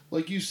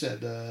like you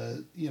said.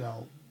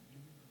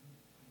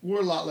 We're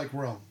a lot like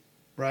Rome,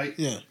 right?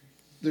 Yeah.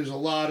 There's a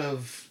lot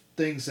of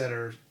things that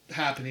are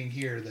happening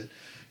here that.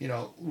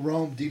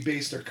 Rome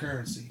debased their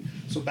currency.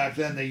 So back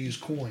then they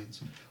used coins.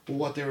 Well,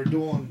 what they were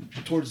doing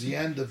towards the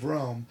end of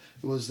Rome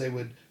was they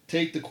would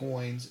take the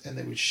coins and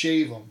they would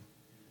shave them.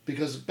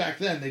 Because back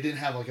then they didn't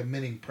have like a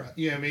minting press.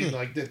 You know what I mean?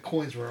 Like the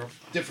coins were of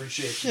different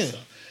shapes and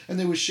stuff. And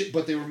they would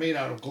but they were made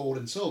out of gold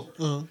and silver.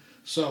 Uh-huh.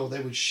 So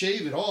they would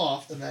shave it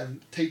off and then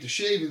take the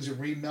shavings and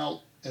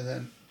remelt, and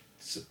then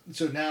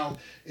so now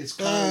it's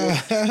kind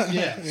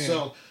of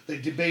so they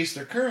debased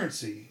their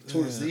currency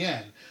towards the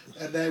end.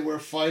 And they were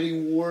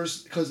fighting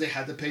wars because they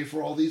had to pay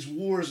for all these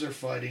wars they're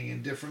fighting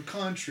in different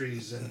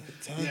countries. And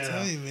I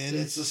tell you, man,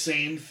 it's the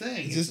same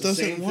thing. It just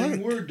doesn't work.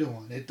 Thing we're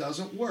doing. It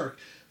doesn't work.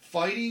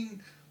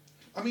 Fighting.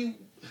 I mean,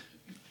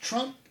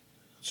 Trump.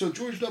 So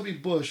George W.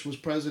 Bush was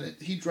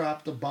president. He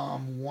dropped a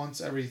bomb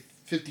once every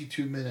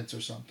 52 minutes or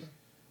something.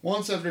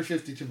 Once every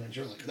 52 minutes.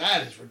 You're like,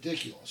 that is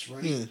ridiculous,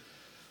 right? Yeah.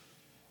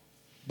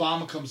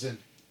 Obama comes in.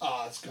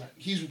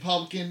 He's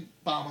Republican.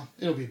 Obama.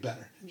 It'll be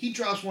better. He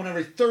drops one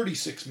every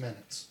 36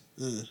 minutes.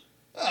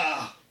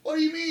 What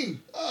do you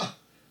mean?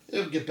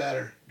 It'll get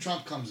better.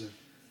 Trump comes in.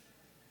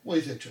 What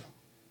do you think, Trump?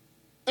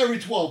 Every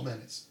 12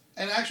 minutes.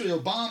 And actually,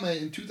 Obama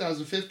in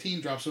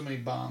 2015 dropped so many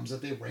bombs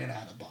that they ran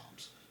out of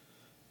bombs.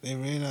 They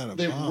ran out of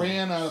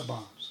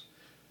bombs.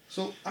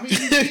 So, I mean...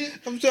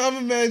 I'm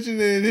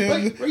imagining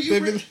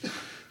him.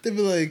 They'd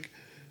be like,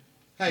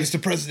 hey,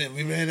 Mr. President,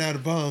 we ran out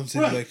of bombs.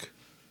 They'd be like,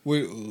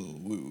 we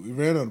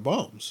ran out of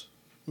bombs.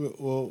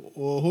 Well,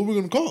 who are we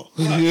gonna call?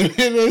 Right.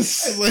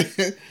 It's like,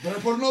 better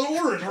put another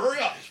order in. Hurry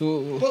up.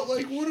 Well, But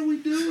like, what are we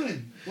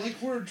doing?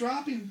 Like, we're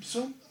dropping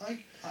so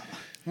like.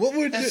 what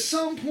we're At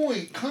some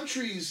point,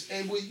 countries,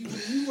 and when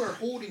you are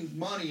holding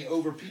money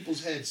over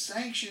people's heads,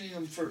 sanctioning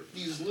them for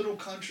these little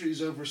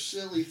countries over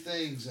silly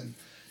things,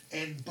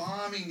 and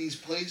bombing these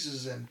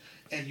places, and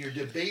you're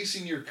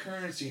debasing your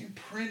currency and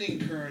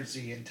printing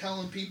currency and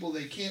telling people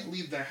they can't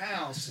leave their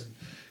house and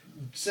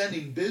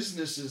sending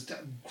businesses,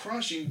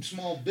 crushing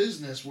small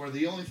business where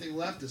the only thing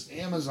left is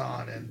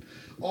Amazon and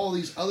all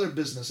these other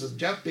businesses.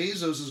 Jeff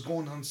Bezos is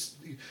going on.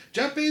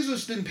 Jeff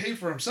Bezos didn't pay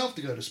for himself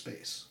to go to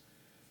space.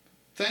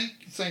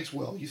 Thanks,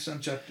 Will. You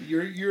sent Jeff.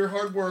 Your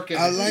hard work.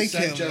 I like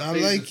him. I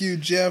like you,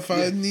 Jeff. Yeah.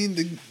 I need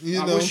to.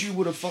 I wish you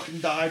would have fucking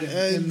died.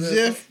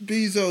 Jeff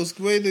Bezos,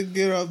 way to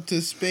get up to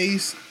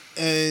space,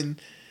 and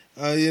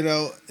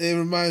it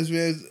reminds me.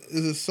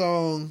 There's a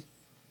song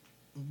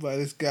by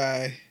this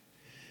guy,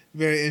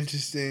 very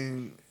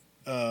interesting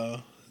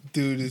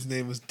dude. His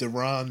name was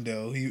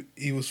Durando.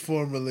 He was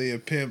formerly a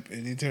pimp,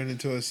 and he turned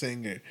into a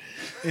singer,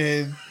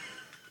 and.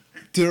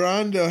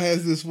 Durando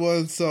has this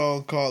one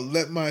song called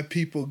 "Let My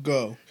People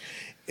Go,"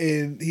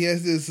 and he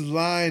has this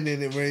line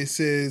in it where he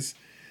says,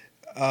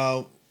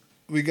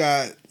 "We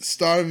got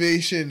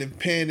starvation and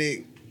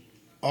panic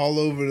all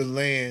over the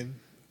land,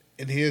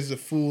 and here's a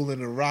fool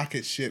in a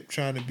rocket ship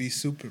trying to be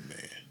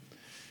Superman."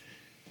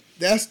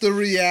 That's the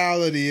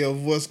reality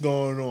of what's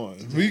going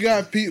on. We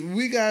got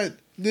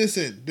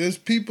listen. There's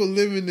people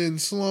living in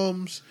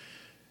slums.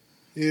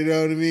 You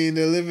know what I mean?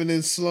 They're living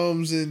in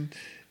slums and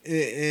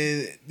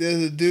there's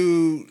a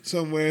dude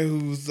somewhere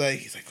he's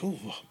like, oh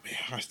man,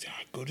 I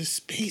go to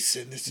space,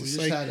 and it's just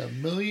like had a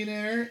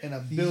millionaire and a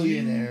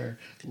billionaire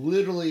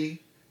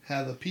literally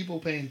have the people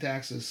paying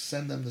taxes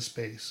send them to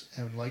space,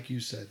 and like you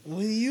said,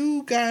 when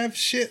you got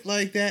shit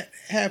like that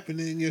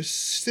happening, your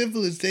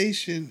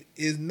civilization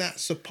is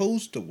not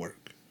supposed to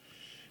work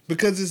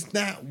because it's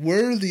not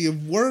worthy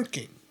of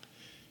working.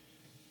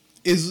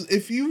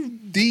 If you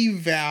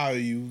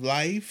devalue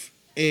life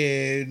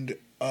and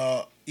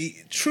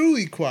true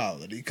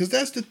equality, because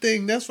that's the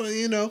thing. That's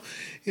why now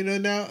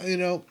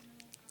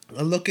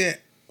I look at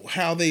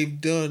how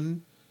they've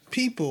done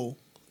people,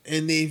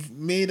 and they've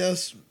made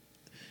us.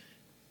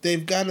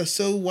 They've got us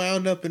so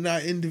wound up in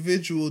our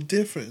individual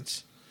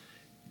difference,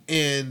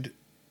 and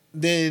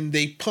then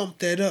they pump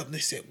that up and they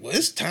say, "Well,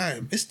 it's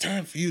time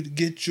for you to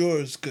get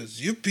yours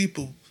because your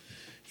people,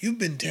 you've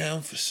been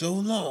down for so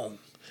long."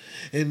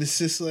 And it's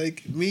just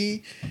like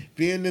me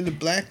being in the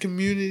black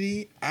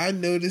community, I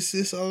notice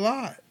this a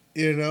lot.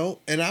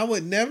 And I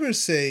would never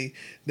say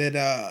that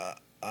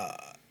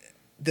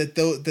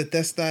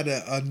that's not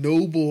a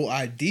noble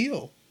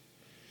ideal,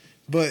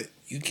 but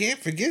you can't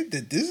forget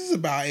that this is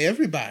about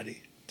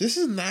everybody. This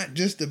is not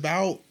just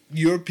about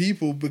your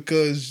people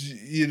because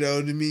you know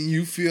what I mean.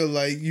 You feel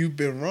like you've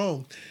been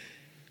wrong.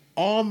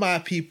 All my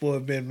people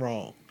have been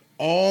wrong.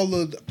 All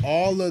of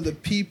the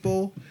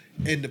people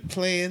and the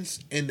plants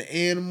and the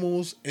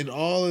animals and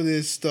all of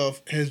this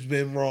stuff has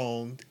been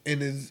wronged.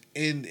 And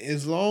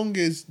as long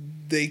as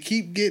they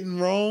keep getting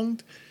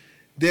wronged,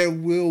 there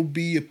will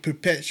be a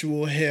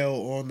perpetual hell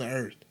on the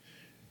earth.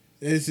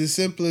 It's as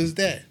simple as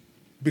that.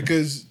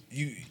 Because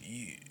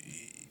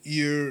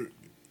you're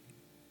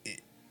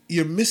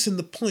missing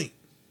the point.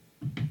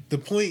 The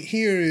point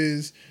here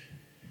is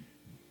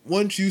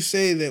once you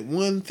say that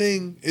one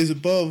thing is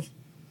above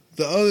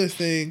the other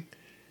thing,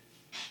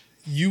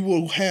 you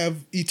will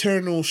have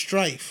eternal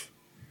strife.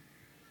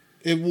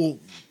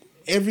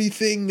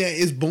 Everything that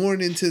is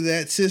born into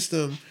that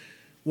system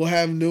will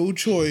have no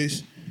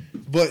choice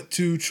but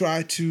to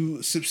try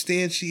to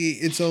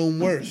substantiate its own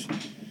worth.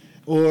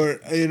 Or,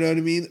 you know what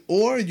I mean?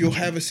 Or you'll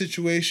have a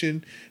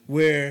situation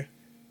where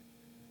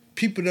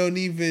people don't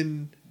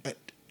even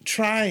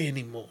try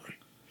anymore.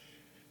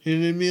 You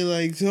know what I mean?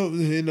 Like, so,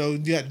 you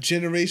got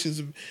generations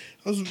of...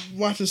 I was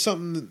watching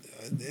something,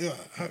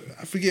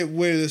 I forget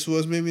where this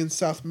was, maybe in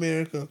South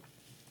America.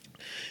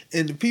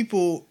 And the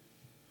people...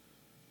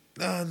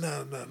 No,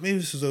 maybe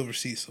this was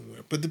overseas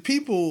somewhere. But the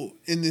people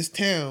in this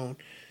town,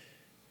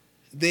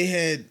 they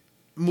had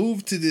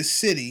moved to this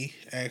city,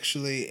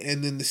 actually.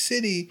 And then the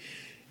city,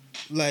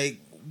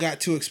 got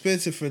too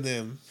expensive for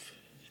them.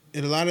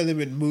 And a lot of them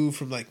had moved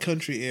from,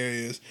 country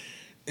areas.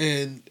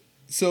 And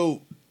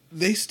so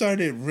they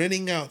started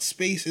renting out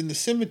space in the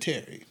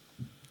cemetery.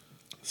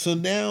 So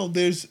now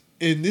this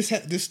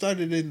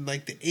started in the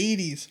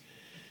 80s.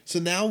 So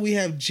now we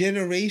have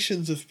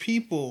generations of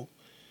people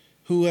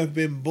who have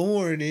been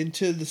born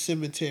into the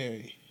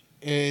cemetery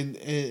and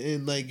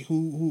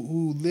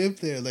who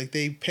live there.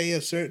 They pay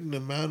a certain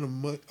amount of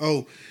money.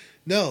 Oh,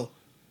 no.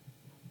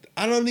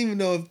 I don't even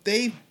know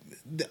if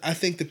I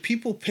think the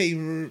people pay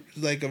a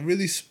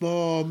really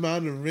small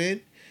amount of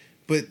rent,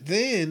 but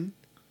then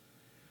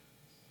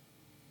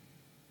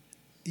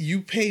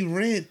you pay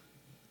rent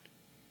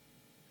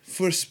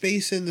for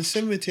space in the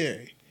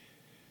cemetery.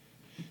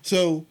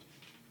 So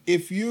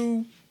if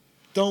you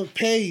don't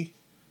pay,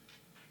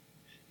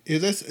 they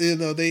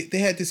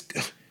had this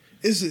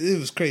it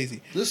was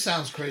crazy. This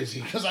sounds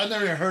crazy because I've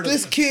never heard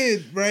this of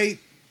kid, right?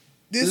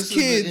 This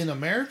kid is in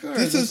America. Or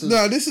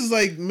this is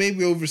like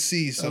maybe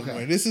overseas somewhere.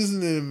 Okay. This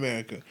isn't in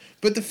America.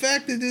 But the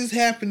fact that this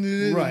happened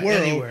in the world,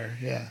 anywhere,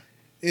 yeah,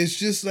 it's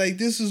just like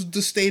this is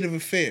the state of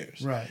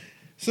affairs, right?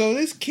 So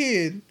this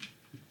kid,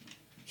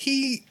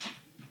 he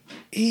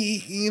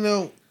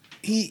had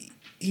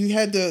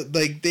to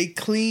they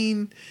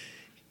clean.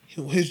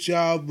 His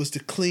job was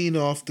to clean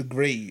off the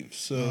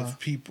graves of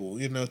people,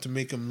 to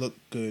make them look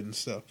good and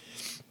stuff.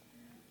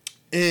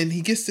 And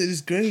he gets to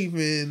this grave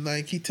and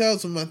he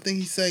tells him, I think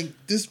he's like,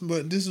 this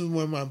is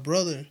where my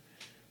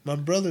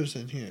brother's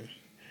in here.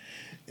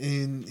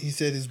 And he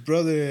said his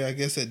brother, I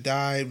guess, had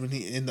died when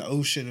he in the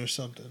ocean or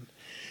something.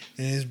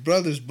 And his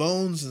brother's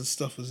bones and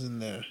stuff was in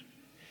there.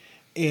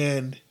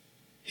 And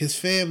his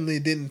family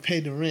didn't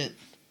pay the rent.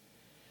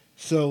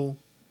 So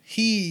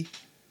he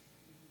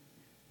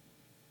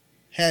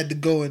had to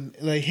go and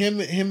him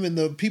and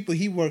the people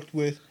he worked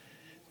with,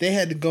 they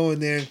had to go in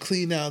there and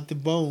clean out the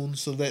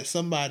bones so that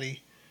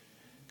somebody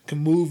can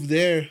move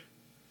their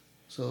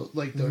dead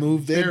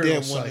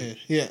one in.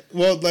 Yeah.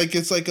 Well,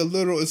 it's like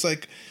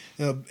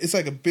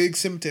a big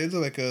cemetery. It's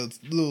like a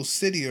little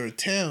city or a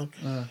town.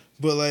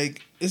 But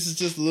this is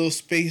just a little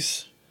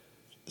space,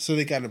 so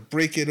they got to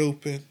break it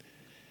open.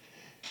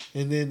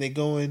 And then they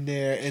go in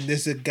there, and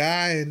there's a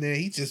guy in there.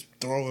 He's just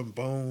throwing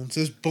bones.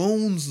 There's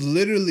bones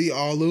literally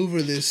all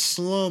over this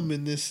slum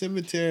in this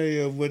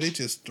cemetery of where they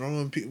just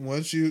throwing people.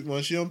 Once you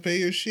don't pay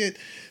your shit,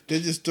 they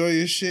just throw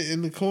your shit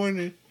in the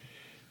corner,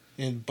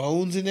 and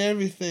bones and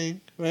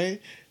everything.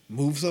 Right?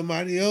 Move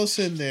somebody else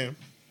in there.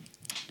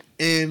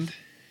 And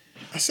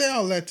I say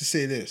all that to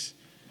say this.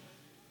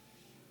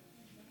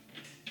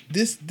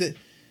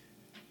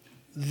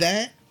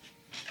 That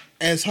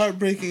as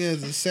heartbreaking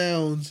as it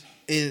sounds.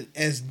 And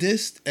as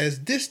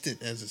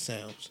distant as it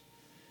sounds,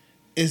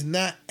 is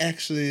not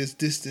actually as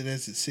distant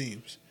as it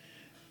seems.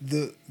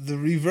 The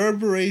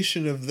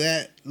reverberation of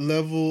that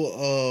level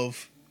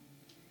of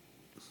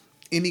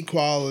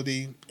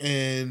inequality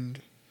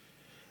and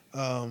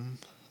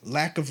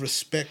lack of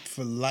respect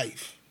for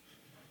life,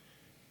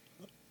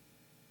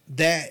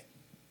 that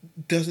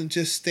doesn't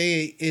just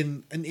stay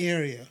in an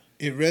area.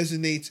 It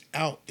resonates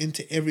out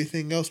into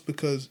everything else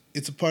because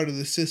it's a part of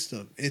the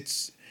system.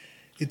 It's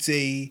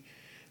a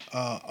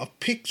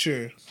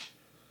picture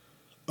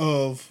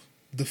of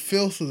the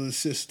filth of the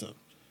system.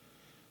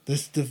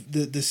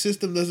 The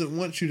system doesn't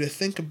want you to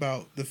think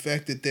about the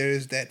fact that there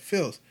is that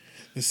filth.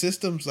 The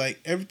system's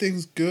like,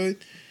 everything's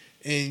good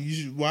and you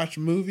should watch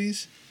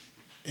movies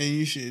and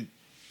you should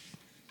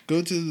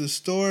go to the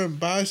store and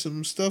buy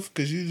some stuff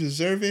because you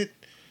deserve it.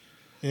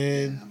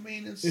 And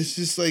it's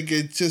just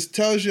it just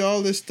tells you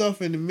all this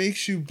stuff and it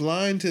makes you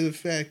blind to the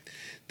fact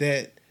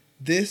that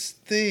this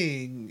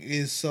thing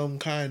is some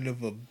kind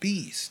of a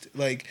beast.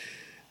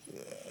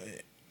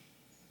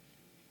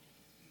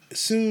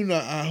 Soon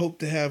I hope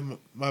to have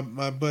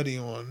my buddy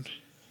on,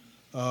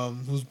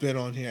 who's been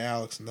on here,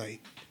 Alex Knight.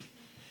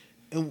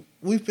 And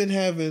we've been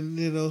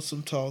having,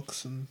 some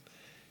talks and,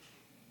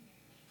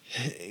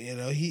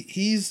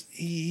 he's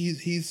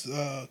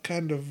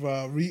kind of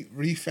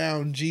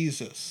refound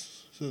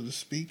Jesus, so to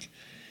speak.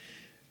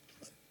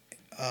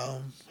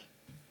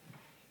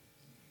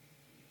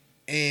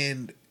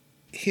 And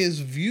his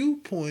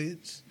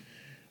viewpoints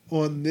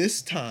on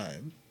this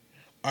time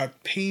are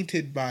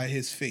painted by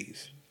his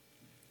faith.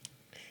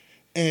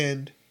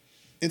 And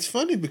it's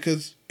funny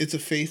because it's a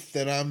faith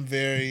that I'm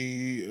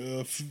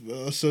very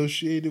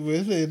associated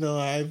with.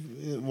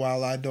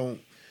 While I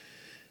don't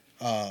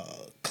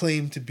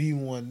claim to be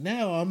one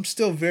now, I'm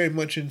still very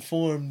much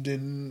informed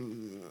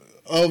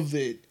of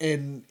it,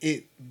 and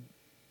it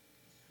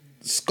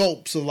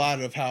sculpts a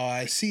lot of how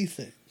I see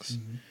things.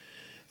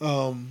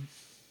 Mm-hmm.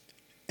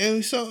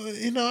 And so,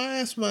 I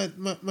asked my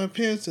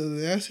parents the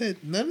other day, I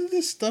said, none of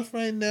this stuff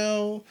right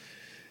now,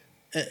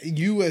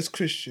 you as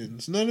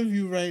Christians, none of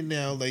you right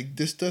now,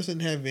 this doesn't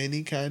have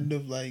any kind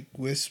of,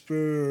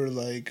 whisper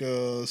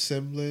or,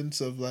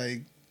 semblance of,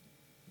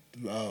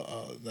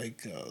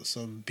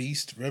 some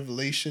beast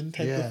revelation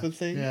type of a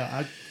thing.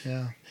 Yeah.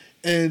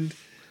 And,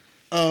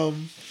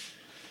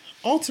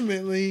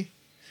 ultimately,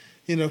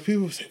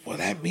 people say, well,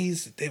 that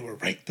means that they were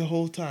right the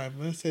whole time.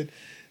 And I said,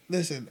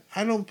 listen,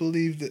 I don't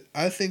believe that.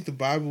 I think the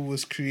Bible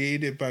was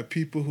created by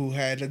people who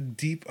had a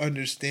deep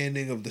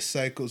understanding of the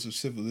cycles of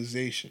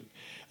civilization.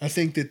 I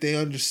think that they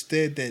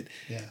understood that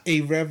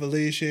a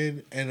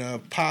revelation, an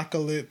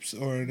apocalypse,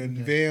 or an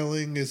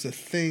unveiling is a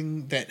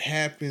thing that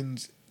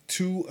happens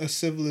to a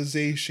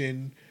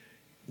civilization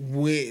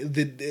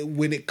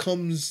when it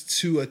comes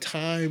to a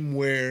time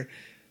where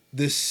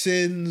the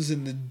sins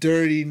and the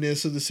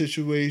dirtiness of the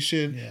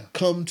situation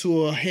come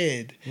to a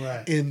head,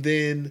 right. And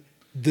then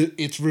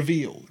it's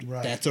revealed.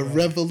 Right. That's a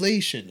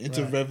revelation. It's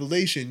a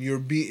revelation.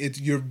 You're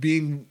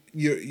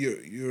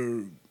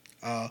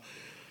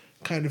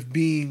kind of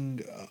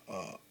being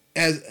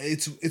as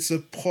it's a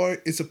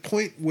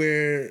point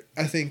where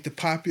I think the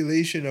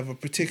population of a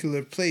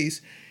particular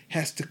place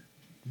has to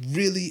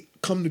really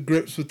come to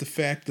grips with the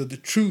fact of the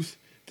truth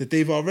that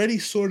they've already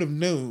sort of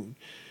known,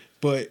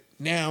 but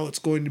now it's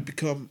going to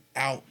become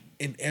out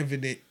and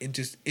evident and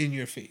just in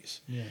your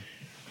face. Yeah.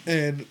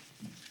 And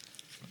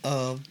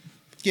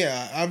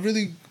yeah, I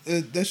really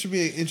that should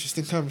be an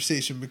interesting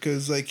conversation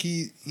because like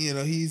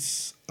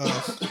he's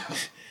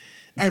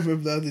I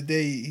remember the other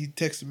day he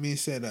texted me and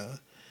said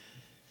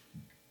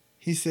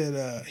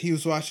he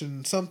was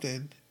watching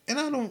something. And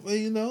I don't,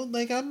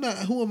 like I'm not.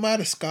 Who am I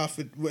to scoff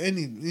at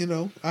any?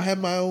 I have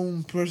my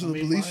own personal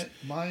beliefs.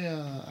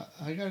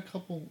 I got a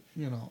couple.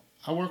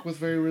 I work with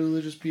very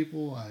religious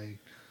people.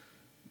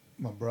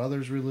 My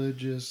brother's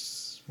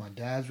religious. My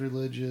dad's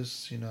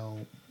religious.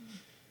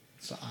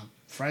 So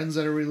friends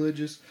that are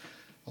religious.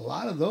 A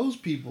lot of those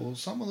people,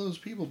 some of those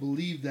people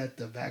believe that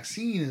the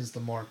vaccine is the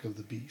mark of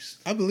the beast.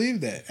 I believe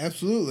that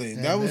absolutely.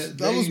 And that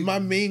was my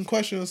main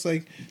question. It's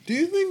like, do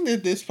you think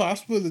that it's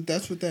possible that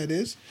that's what that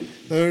is,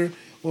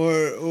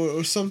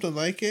 or something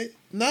like it?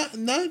 Not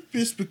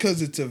just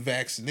because it's a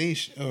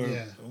vaccination or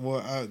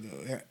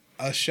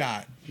a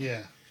shot.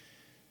 Yeah.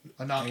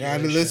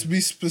 Inoculation. Let's be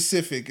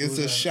specific. It's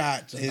a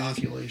shot. It's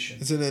inoculation.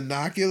 It's an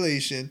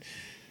inoculation.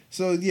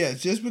 So yeah,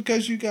 just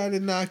because you got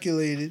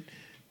inoculated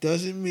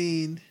doesn't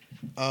mean.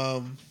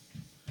 I'm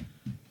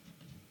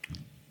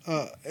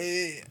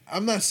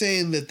not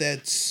saying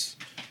that's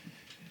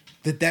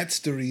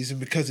the reason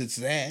because it's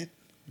that.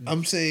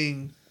 I'm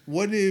saying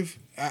what if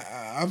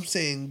I'm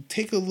saying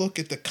take a look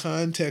at the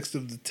context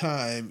of the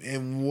time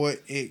and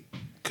what it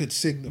could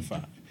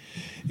signify.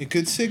 It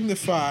could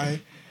signify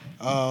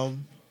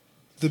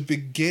the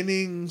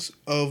beginnings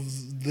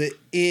of the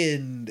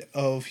end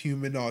of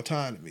human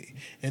autonomy,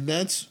 and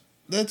that's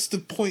the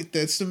point.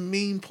 That's the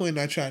main point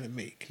I try to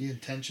make. The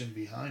intention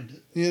behind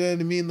it. You know what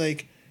I mean?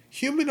 Like,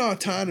 human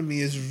autonomy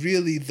is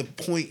really the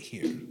point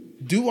here.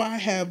 Do I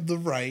have the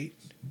right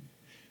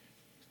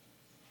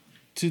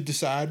to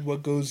decide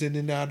what goes in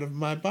and out of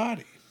my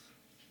body?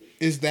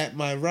 Is that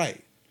my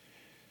right?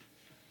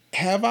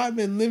 Have I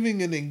been living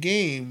in a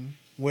game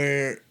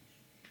where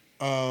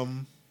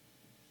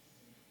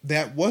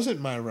that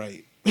wasn't my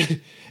right?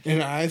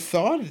 And I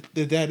thought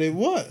that it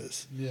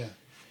was. Yeah.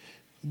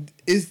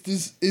 Is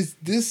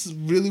this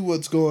really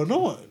what's going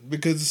on?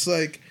 Because it's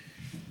like,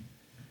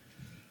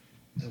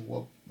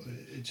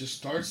 it just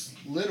starts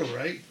little,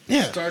 right?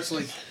 Yeah. It starts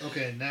like,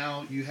 okay,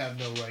 now you have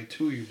no right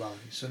to your body.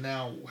 So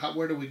now,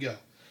 where do we go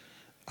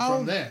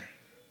from there?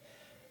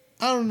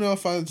 I don't know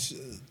if I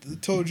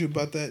told you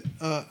about that.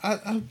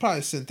 I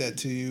probably sent that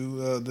to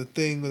you. The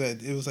thing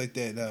that it was like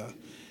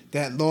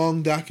that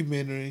long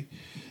documentary.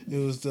 It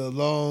was the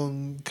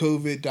long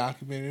COVID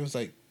documentary. It was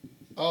like.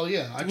 Oh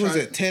yeah, What was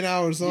it 10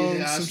 hours long?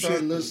 Yeah, I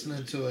started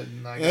listening to it,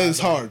 and that was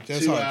hard.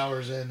 That's 2 hard.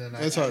 hours in, and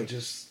I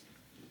just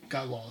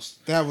got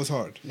lost. That was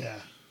hard. Yeah.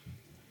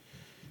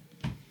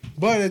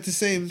 But at the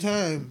same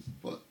time,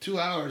 2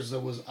 hours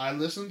that I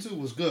listened to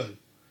was good.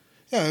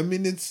 Yeah, I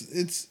mean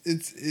it's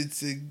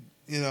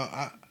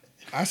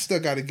I still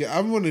gotta get.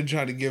 I'm gonna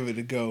try to give it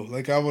a go.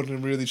 Like I want to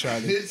really try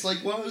to. It's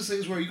like one of those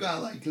things where you gotta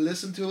like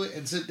listen to it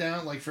and sit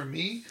down. Like for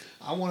me,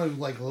 I want to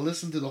like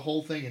listen to the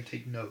whole thing and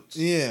take notes.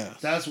 Yeah,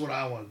 that's what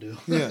I want to do.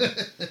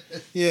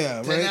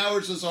 Yeah. 10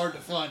 hours is hard to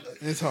find.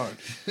 It's hard.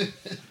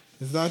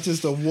 It's not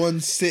just a one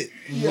sit,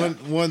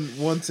 one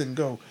once and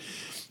go.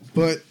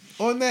 But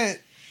on that,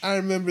 I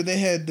remember they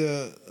had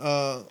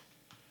the,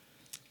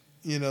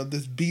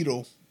 this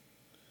beetle,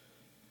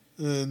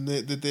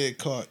 that they had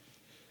caught.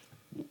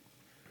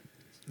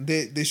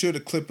 They showed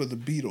a clip of the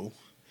beetle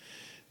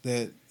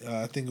that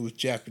I think it was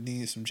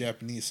some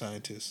Japanese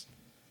scientists.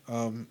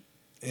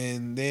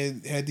 And they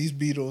had these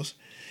beetles,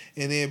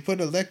 and they had put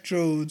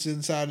electrodes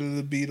inside of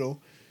the beetle,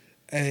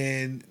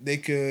 and they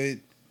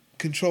could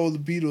control the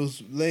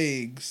beetle's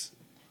legs,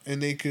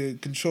 and they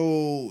could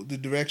control the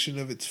direction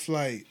of its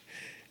flight,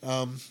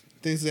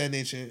 things of that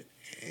nature.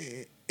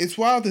 It's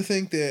wild to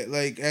think that,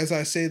 like, as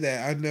I say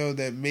that, I know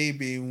that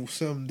maybe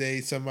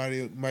someday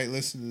somebody might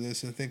listen to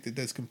this and think that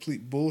that's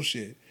complete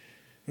bullshit,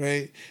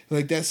 right?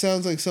 Like, that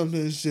sounds like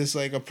something that's just,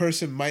 like, a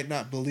person might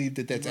not believe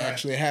that that's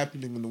actually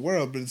happening in the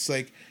world, but it's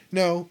like,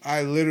 no,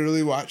 I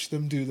literally watched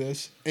them do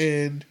this,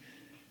 and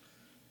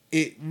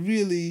it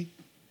really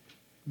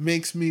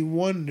makes me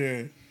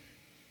wonder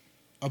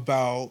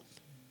about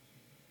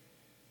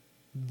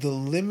the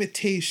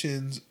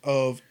limitations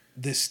of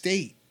the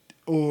state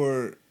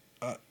or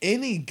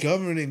any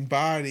governing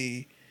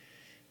body.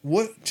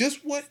 What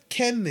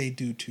can they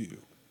do to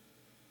you?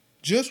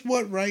 Just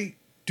what right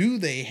do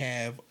they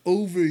have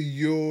over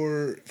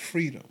your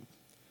freedom?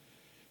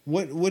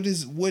 What are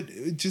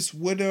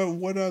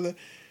the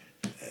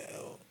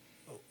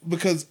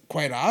because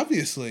quite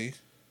obviously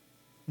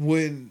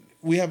when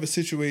we have a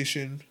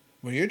situation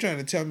where you're trying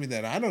to tell me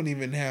that I don't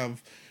even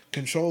have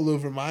control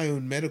over my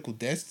own medical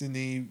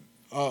destiny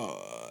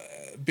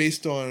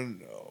based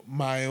on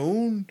my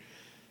own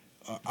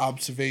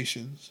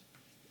observations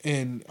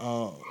and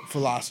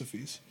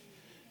philosophies.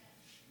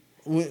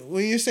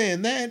 When you're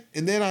saying that,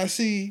 and then I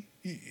see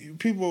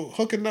people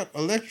hooking up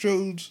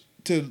electrodes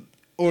to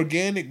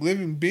organic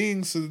living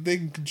beings so that they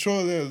can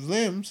control their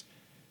limbs,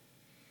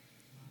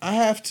 I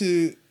have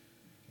to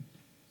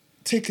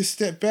take a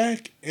step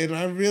back and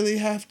I really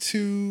have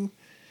to,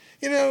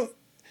 you know,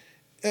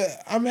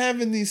 I'm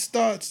having these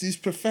thoughts, these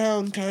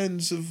profound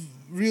kinds of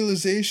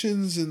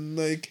realizations, and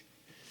like,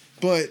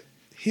 but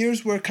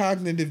here's where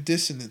cognitive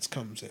dissonance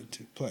comes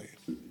into play.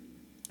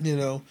 You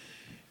know,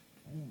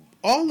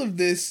 all of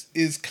this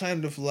is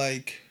kind of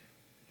like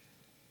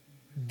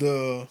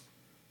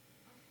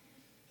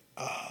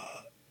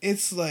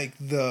it's like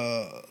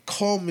the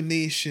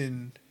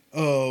culmination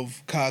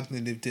of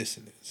cognitive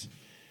dissonance.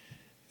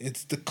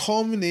 It's the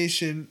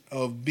culmination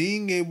of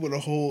being able to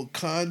hold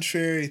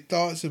contrary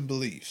thoughts and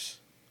beliefs.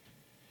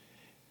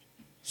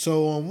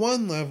 So on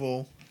one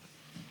level,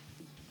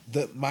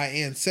 my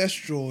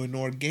ancestral and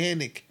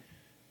organic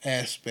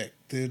aspect,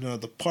 you know,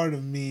 the part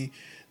of me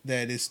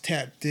that is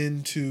tapped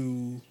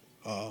into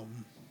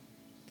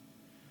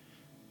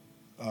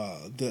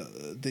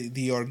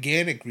the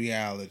organic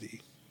reality.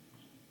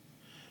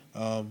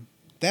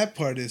 That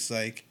part is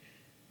like,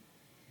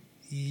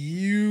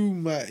 you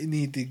might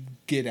need to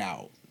get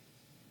out.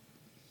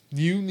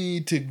 You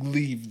need to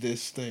leave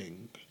this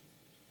thing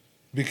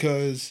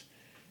because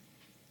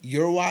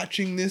you're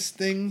watching this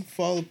thing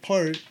fall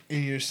apart,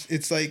 and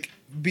it's like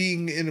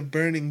being in a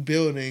burning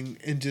building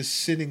and just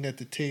sitting at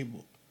the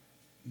table.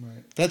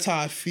 Right. That's how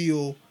I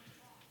feel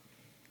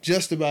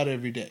just about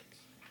every day.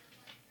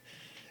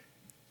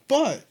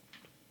 But,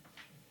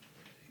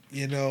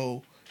 you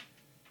know,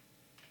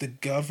 the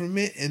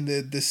government and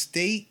the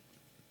state,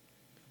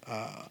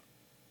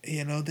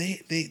 you know,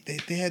 they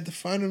had to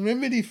find a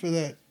remedy for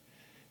that.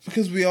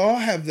 Because we all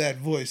have that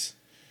voice.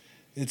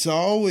 It's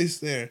always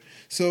there.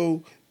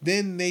 So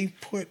then they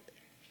put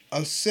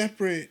a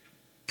separate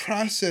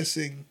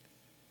processing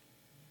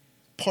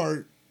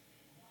part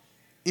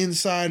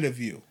inside of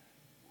you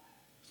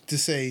to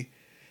say,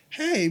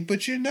 hey,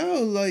 but you know,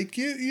 like,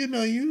 you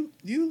know, you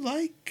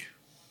like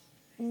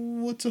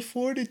what's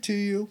afforded to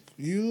you.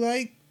 You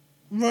like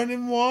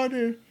running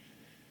water.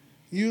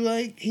 You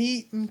like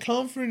heat and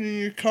comfort in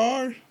your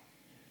car.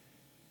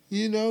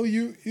 You know,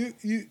 you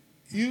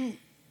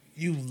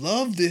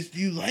love this.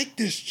 You like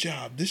this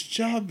job. This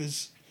job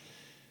is,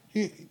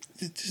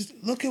 just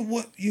look at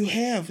what you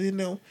have, you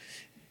know.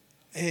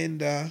 And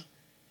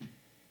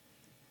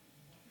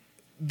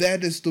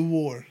that is the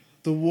war.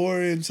 The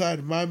war inside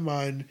of my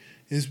mind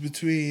is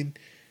between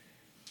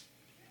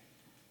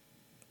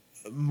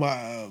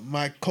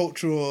my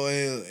cultural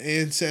and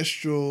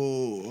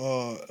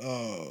ancestral,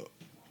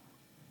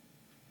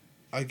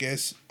 I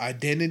guess,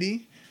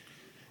 identity,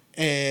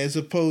 as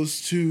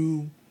opposed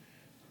to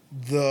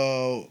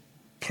the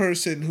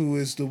person who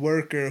is the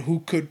worker,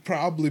 who could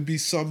probably be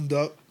summed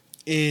up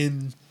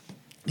in,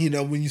 you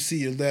know, when you see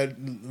your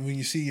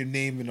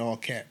name in all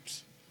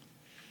caps.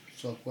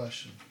 So,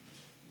 question.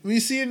 When you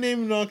see your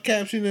name in all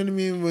caps, you know what I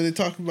mean? When they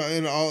talk about,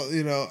 you know, all,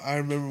 you know, I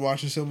remember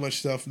watching so much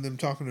stuff and them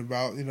talking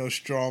about, you know,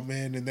 straw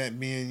man and that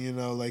man, you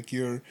know, like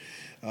your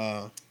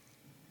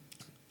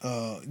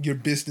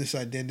business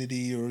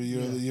identity or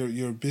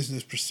your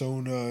business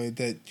persona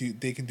that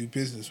they can do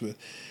business with.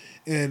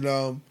 And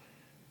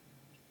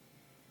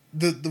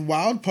the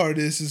wild part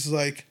is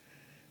like,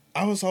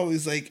 I was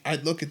always like,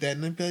 I'd look at that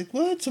and I'd be like,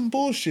 well, that's some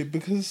bullshit,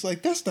 because it's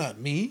like, that's not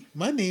me.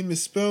 My name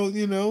is spelled,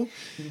 you know,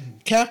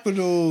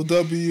 capital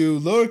W,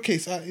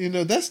 lowercase, you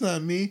know, that's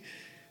not me.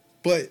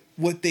 But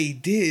what they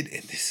did,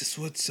 and this is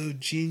what's so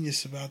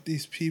genius about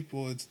these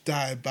people, it's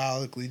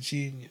diabolically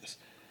genius.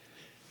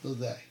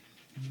 The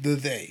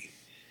they.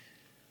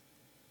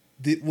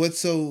 What's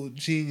so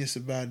genius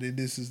about it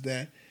is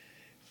that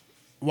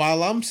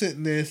while I'm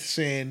sitting there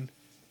saying,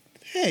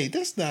 hey,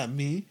 that's not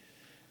me,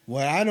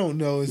 what I don't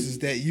know is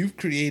that you've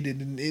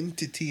created an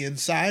entity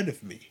inside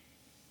of me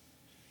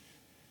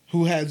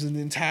who has an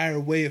entire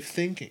way of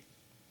thinking,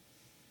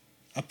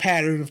 a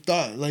pattern of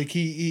thought. Like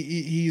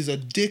he's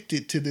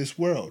addicted to this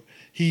world.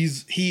 He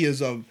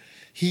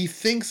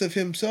thinks of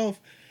himself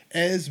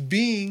as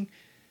being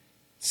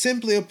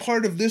simply a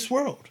part of this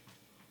world,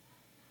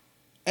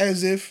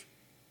 as if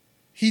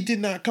he did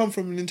not come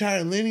from an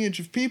entire lineage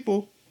of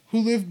people who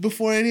lived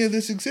before any of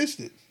this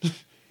existed.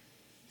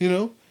 You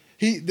know?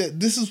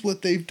 This is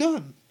what they've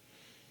done.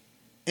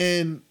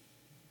 And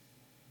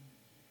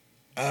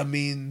I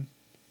mean,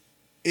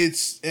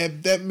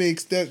 that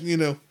makes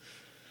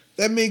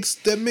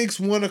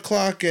 1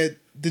 o'clock at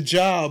the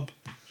job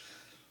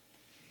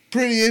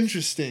pretty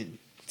interesting,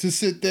 to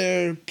sit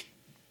there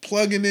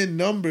plugging in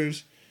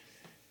numbers,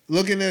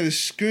 looking at a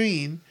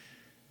screen.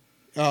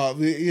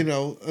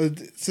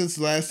 Since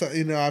the last time,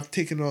 you know, I've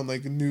taken on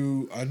like a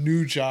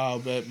new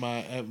job at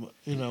my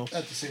you know,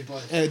 at the same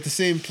place. At the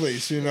same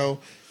place, you know.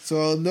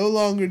 So no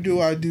longer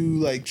do I do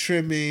like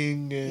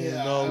trimming and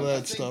all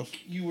that stuff.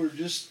 You were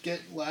just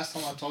last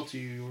time I talked to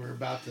you were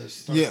about to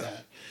start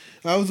that.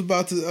 I was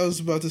about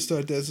to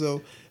start that.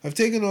 So I've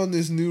taken on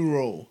this new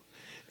role,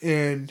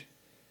 and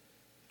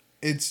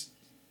it's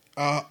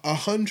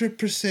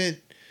 100%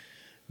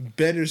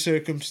 better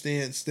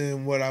circumstance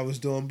than what I was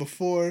doing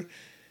before.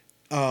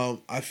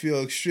 I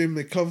feel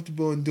extremely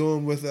comfortable in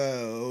doing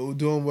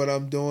what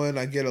I'm doing.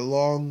 I get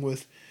along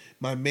with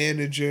my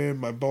manager,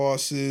 my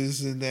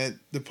bosses in that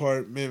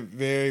department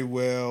very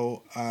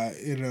well.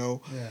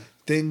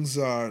 Things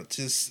are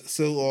just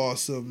so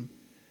awesome.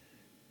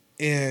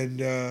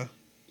 And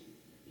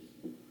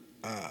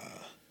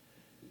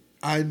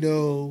I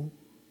know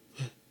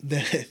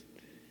that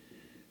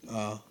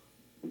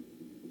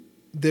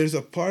there's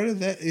a part of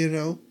that,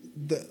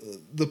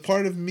 the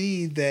part of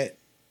me that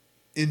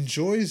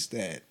enjoys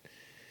that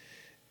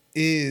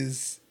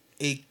is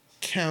a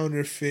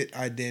counterfeit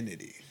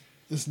identity.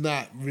 It's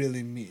not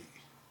really me.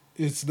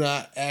 It's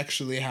not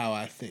actually how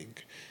I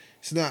think.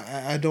 It's not.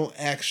 I don't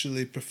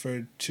actually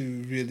prefer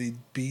to really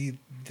be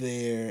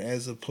there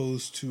as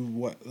opposed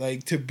to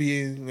to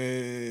being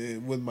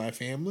with my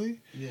family.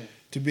 Yeah.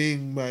 To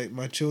being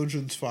my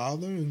children's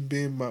father and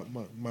being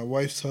my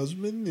wife's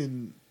husband,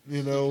 and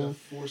It's like a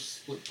forced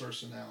split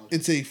personality.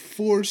 It's a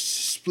forced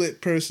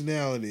split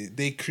personality.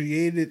 They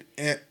created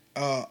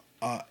a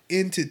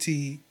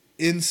entity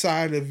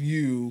inside of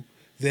you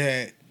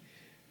that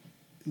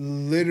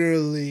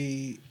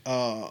literally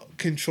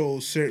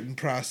controls certain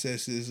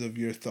processes of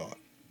your thought,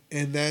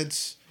 and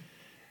that's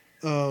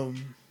I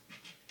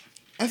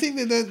think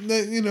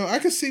that I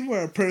can see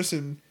where a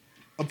person,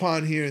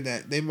 upon hearing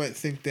that, they might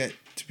think that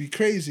to be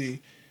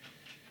crazy,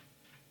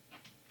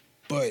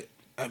 but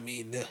I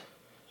mean,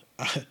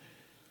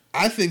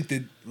 I think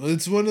that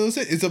it's one of those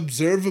things. It's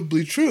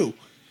observably true.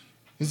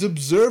 It's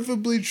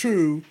observably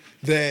true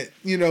that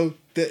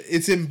that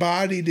it's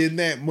embodied in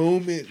that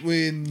moment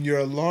when your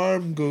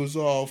alarm goes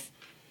off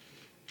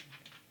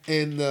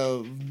and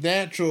the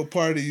natural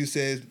part of you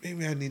says,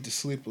 maybe I need to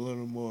sleep a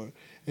little more.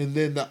 And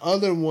then the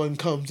other one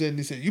comes in and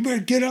he says, you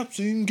better get up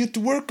so you can get to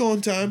work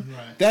on time.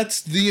 Right.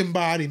 That's the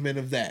embodiment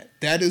of that.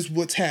 That is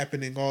what's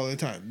happening all the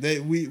time.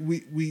 That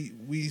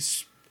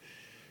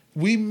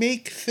we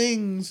make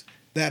things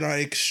that are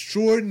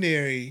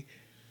extraordinary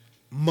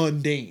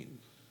mundane.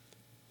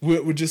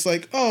 We're just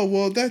like, oh,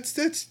 well, that's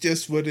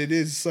just what it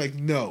is. It's like,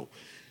 no.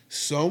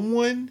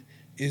 Someone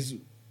is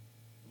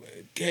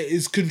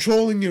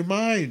controlling your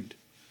mind.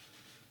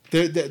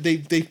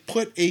 They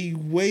put a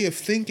way of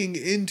thinking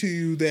into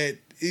you that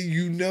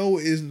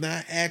is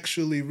not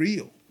actually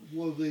real.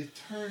 Well, they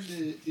turned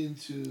it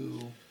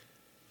into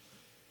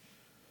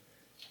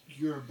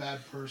you're a bad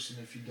person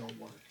if you don't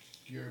work.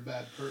 You're a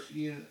bad person.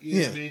 You know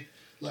what I mean?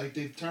 Like,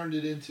 they've turned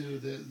it into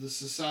the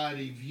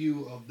society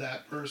view of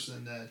that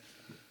person that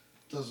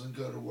doesn't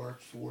go to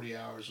work 40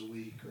 hours a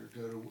week or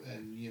go to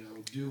and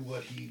do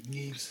what he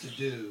needs to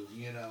do,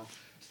 to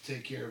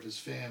take care of his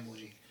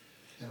family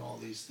and all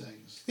these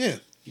things. Yeah.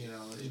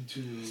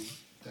 Into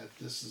that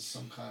this is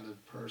some kind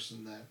of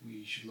person that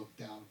we should look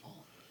down upon.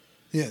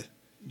 Yeah.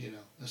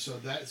 And so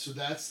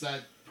that's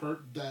that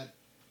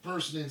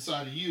person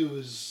inside of you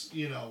is,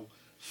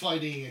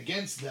 fighting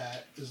against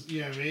that, is, you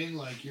know what I mean?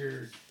 Like,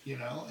 you're,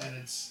 and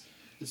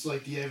it's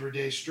like the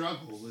everyday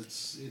struggle.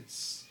 It's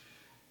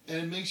and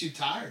it makes you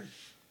tired.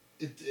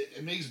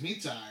 It makes me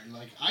tired.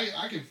 Like,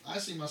 I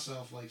see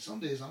myself, like, some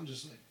days I'm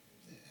just like,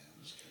 yeah,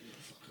 I'm just gonna get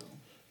the fuck home.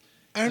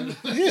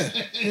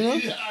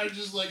 I'm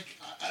just like,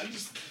 I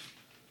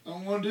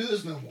don't want to do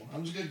this no more.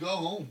 I'm just gonna go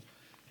home.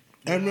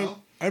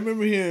 I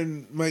remember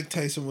hearing Mike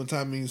Tyson one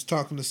time. He was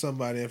talking to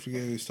somebody. I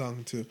forget who he was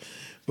talking to,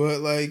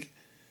 but like,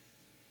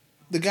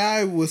 the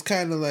guy was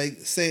kind of like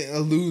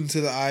alluding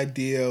to the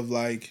idea of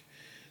like,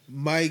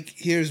 Mike.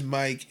 Here's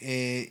Mike,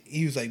 and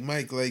he was like,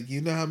 Mike, like,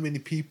 you know how many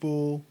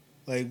people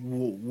like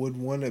would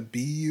want to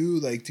be you?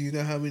 Like, do you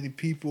know how many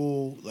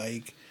people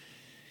like?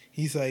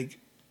 He's like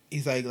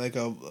I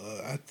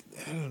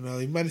don't know.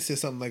 He might have said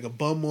something like a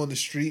bum on the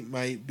street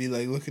might be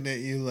like looking at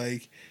you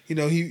like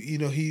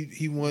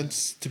he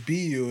wants to be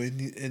you, and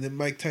then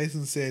Mike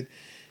Tyson said,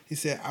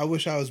 I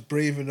wish I was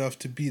brave enough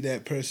to be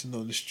that person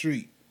on the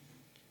street,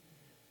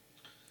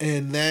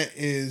 and that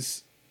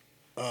is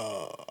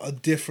a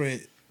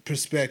different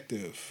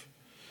perspective.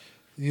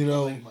 I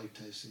like Mike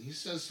Tyson. He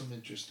says some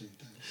interesting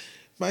things.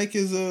 Mike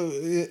is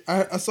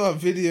I saw a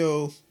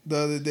video the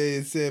other day.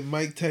 It said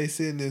Mike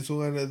Tyson is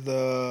one of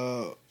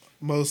the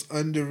most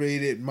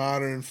underrated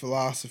modern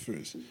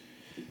philosophers,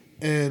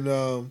 and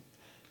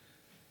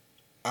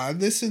I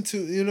listen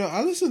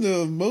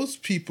to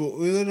most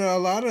people. A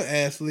lot of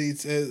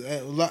athletes.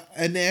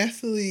 An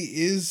athlete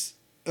is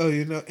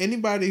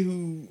anybody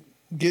who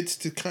gets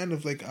to kind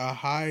of like a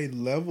high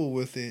level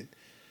with it.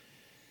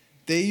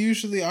 They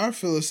usually are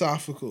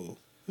philosophical.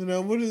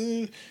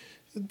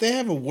 They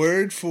have a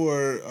word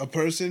for a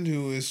person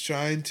who is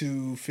trying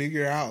to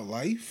figure out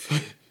life.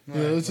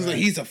 It's just like,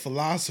 he's a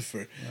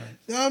philosopher.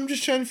 Right. I'm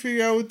just trying to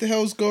figure out what the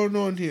hell's going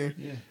on here.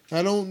 Yeah.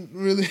 I don't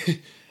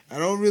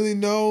really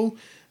know.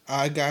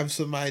 I got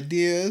some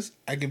ideas.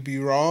 I can be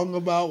wrong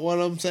about what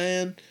I'm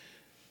saying.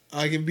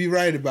 I can be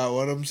right about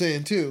what I'm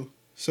saying too.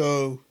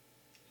 So,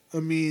 I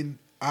mean,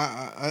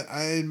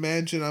 I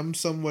imagine I'm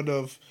somewhat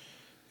of,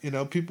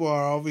 people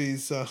are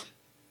always,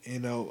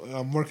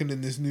 I'm working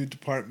in this new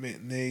department,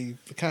 and they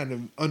kind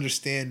of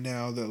understand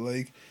now that,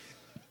 like,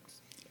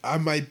 I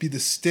might be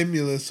the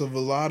stimulus of a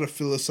lot of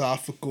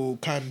philosophical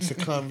kinds of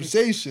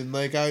conversation.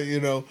 Like,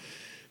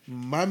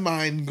 my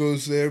mind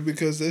goes there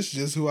because that's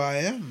just who I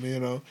am, you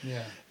know.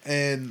 Yeah.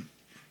 And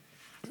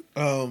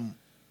like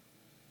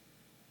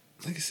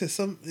I said,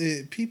 some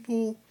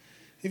people,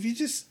 if you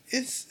just,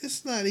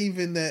 it's not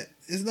even that.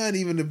 It's not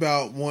even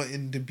about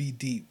wanting to be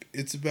deep.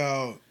 It's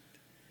about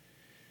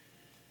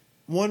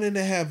wanting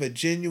to have a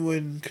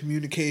genuine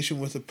communication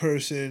with a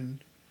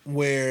person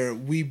where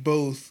we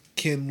both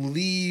can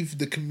leave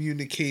the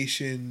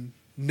communication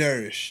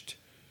nourished,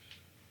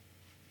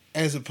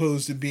 as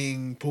opposed to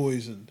being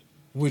poisoned,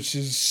 which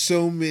is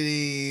so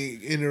many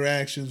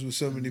interactions with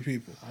so many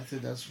people. I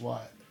think that's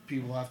why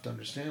people have to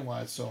understand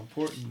why it's so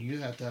important. You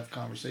have to have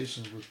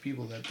conversations with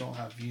people that don't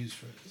have views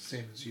for the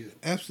same as you.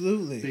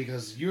 Absolutely.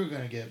 Because you're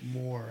going to get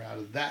more out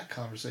of that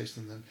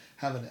conversation than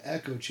having an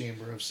echo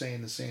chamber of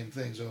saying the same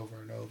things over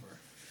and over.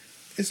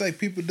 It's like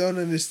people don't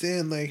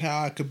understand like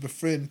how I could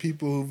befriend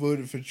people who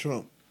voted for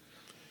Trump.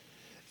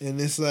 And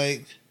it's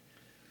like,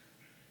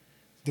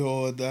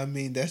 though, I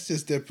mean, that's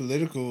just their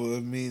political.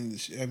 I mean,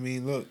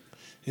 look,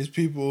 there's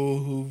people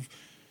who've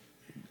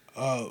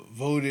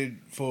voted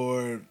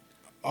for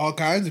all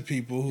kinds of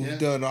people who've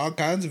done all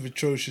kinds of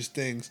atrocious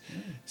things. Yeah.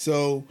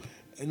 So,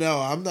 no,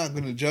 I'm not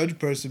going to judge a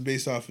person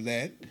based off of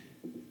that.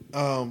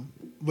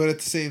 But at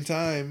the same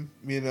time,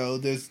 you know,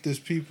 there's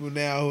people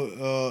now,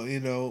 you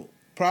know,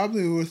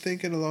 probably who are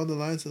thinking along the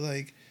lines of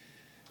like,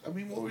 I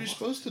mean, what were you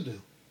supposed to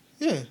do?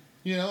 Yeah.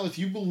 You know, if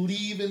you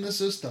believe in the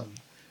system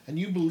and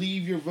you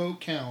believe your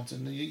vote counts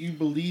and you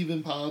believe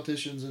in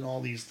politicians and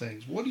all these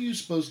things, what are you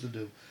supposed to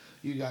do?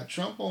 You got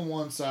Trump on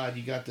one side.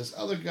 You got this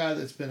other guy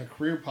that's been a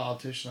career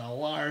politician, a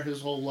liar his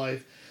whole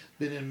life,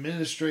 been in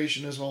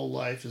administration his whole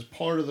life, is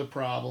part of the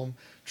problem.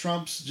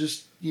 Trump's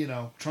just, you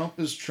know, Trump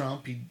is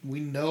Trump.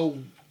 We know,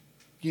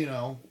 you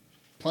know,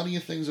 plenty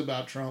of things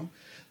about Trump.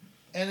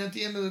 And at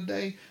the end of the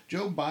day,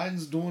 Joe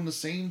Biden's doing the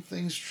same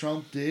things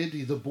Trump did.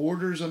 The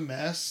border's a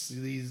mess.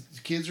 These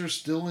kids are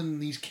still in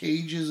these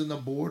cages in the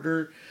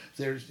border.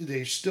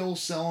 They're still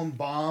selling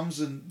bombs,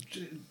 and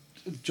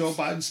Joe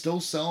Biden's still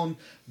selling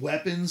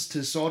weapons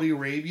to Saudi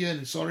Arabia,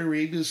 and Saudi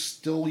Arabia is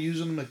still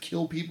using them to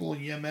kill people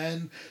in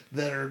Yemen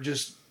that are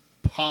just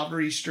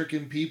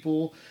poverty-stricken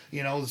people.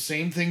 You know, the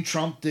same thing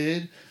Trump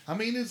did. I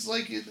mean, it's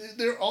like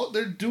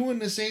they're doing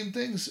the same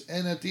things,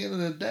 and at the end of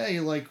the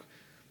day, like,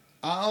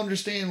 I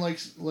understand, like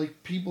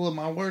people at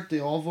my work, they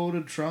all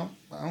voted Trump.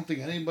 I don't think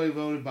anybody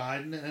voted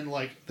Biden, and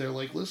like they're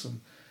like, listen,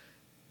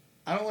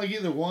 I don't like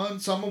either one.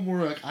 Some of them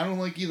were like, I don't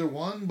like either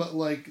one, but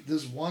like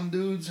this one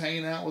dude's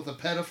hanging out with a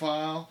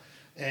pedophile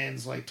and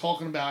is like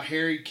talking about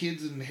hairy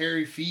kids and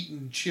hairy feet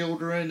and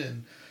children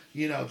and,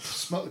 you know,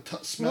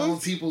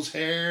 smelling people's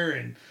hair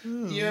and,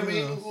 you know what I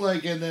mean?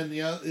 Like, and then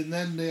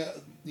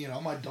you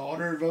know, my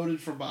daughter voted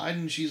for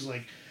Biden. She's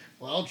like,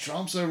 well,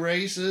 Trump's a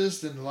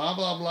racist and blah,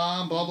 blah,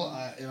 blah, blah,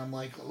 blah. And I'm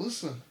like,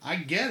 listen, I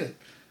get it.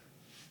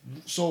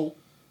 So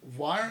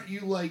why aren't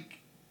you like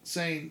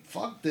saying,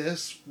 fuck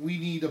this, we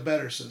need a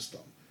better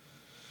system?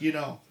 You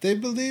know? They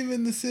believe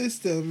in the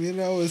system. You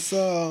know, it's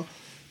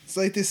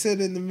like they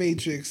said in The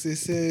Matrix. They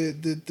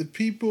said that the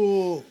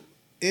people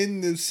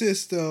in the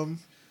system,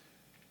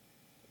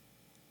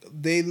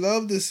 they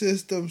love the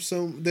system,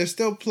 so they're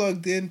still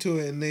plugged into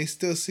it and they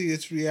still see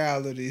its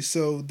reality.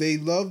 So they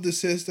love the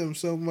system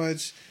so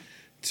much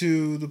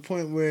to the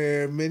point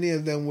where many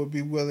of them would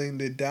be willing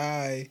to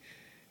die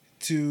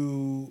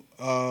to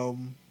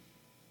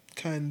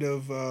kind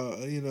of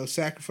you know,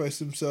 sacrifice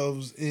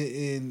themselves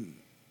in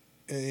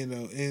you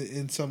know,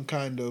 in some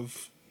kind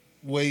of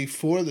way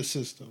for the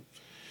system.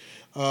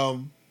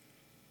 And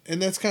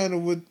that's kind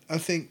of what I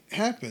think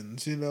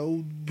happens. You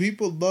know,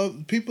 people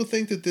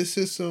think that this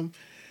system,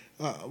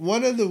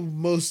 one of the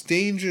most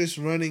dangerous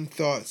running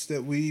thoughts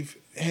that we've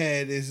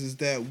had is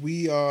that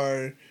we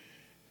are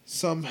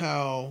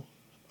somehow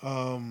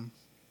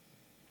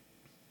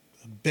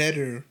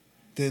better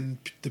than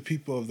the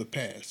people of the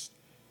past.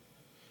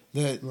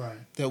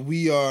 That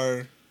we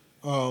are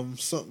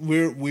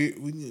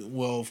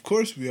well, of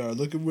course we are.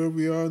 Look at where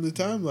we are in the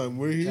timeline.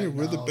 We're here.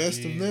 We're the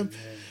best of them.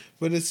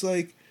 But it's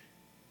like,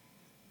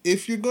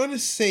 if you're going to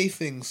say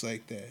things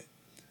like that,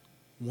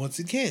 once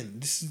again,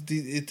 this is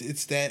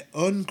it's that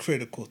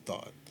uncritical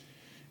thought.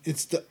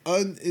 It's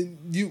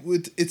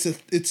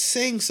it's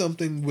saying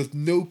something with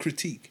no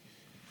critique.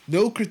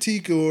 No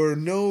critique or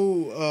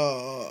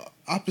no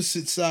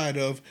opposite side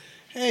of,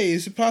 hey,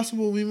 is it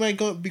possible we might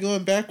be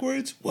going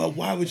backwards? Well,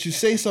 why would you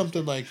say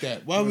something like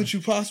that? Why would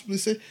you possibly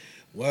say,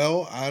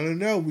 well, I don't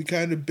know. We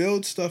kind of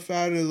build stuff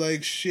out of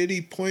like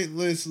shitty,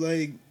 pointless,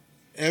 like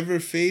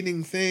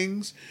ever-fading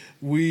things.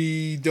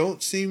 We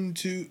don't seem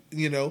to,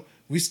 you know,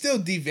 we still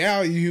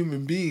devalue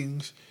human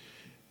beings.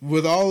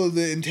 With all of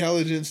the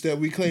intelligence that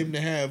we claim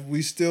to have,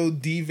 we still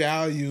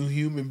devalue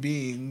human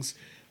beings.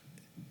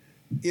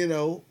 You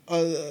know,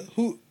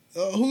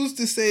 who's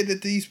to say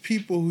that these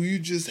people who you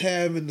just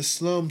have in the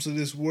slums of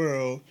this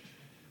world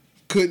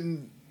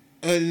couldn't,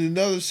 in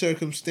another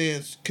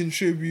circumstance,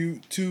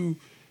 contribute to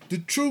the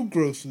true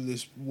growth of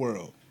this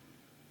world?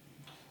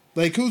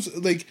 Like,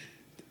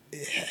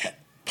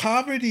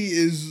 poverty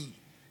is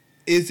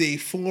a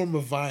form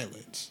of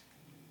violence.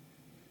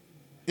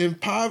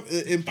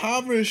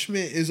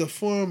 Impoverishment is a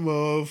form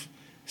of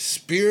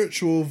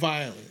spiritual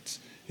violence.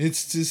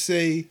 It's to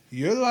say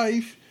your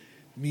life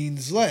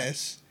means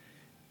less,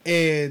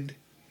 and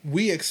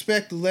we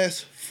expect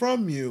less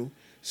from you,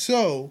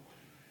 so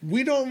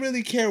we don't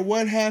really care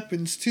what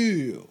happens to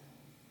you.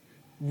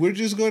 We're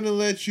just going to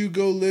let you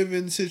go live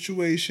in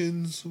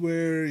situations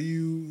where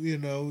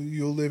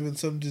you'll live in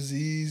some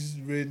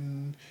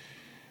disease-ridden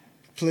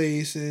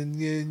place, and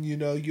then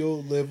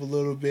you'll live a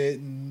little bit,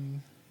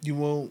 and you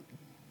won't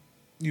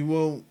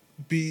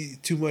be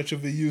too much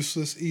of a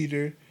useless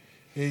eater,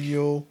 and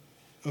you'll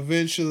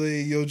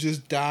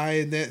just die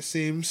in that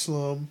same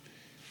slum.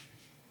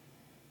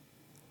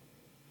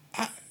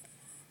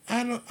 I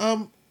I don't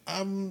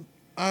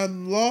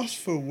I'm lost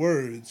for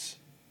words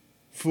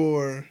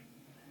for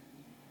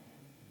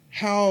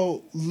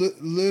how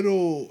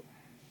little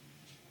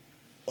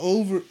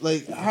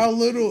how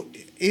little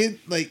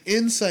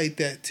insight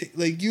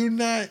like you're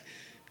not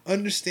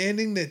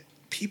understanding that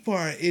people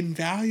are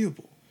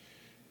invaluable.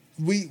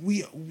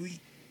 We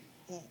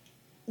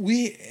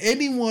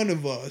any one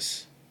of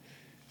us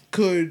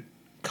could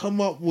come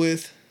up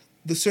with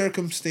the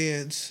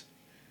circumstance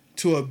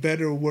to a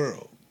better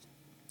world.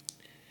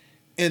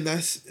 And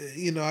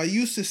I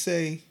used to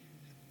say,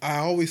 I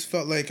always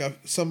felt like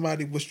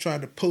somebody was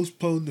trying to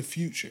postpone the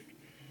future.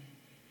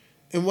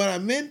 And what I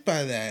meant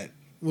by that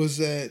was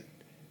that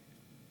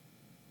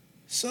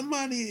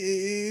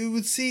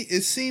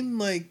it seemed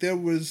like there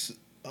was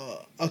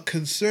a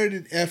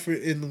concerted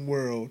effort in the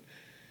world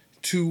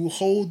to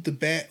hold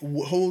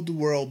the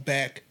world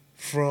back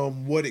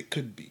from what it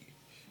could be.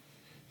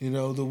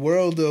 The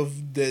world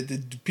of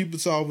the people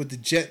saw with the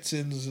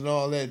Jetsons and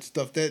all that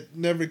stuff that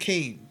never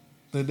came.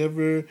 They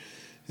never,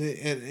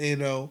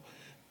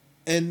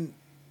 and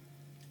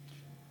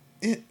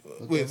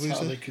that's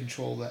how they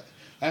control that.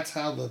 That's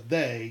how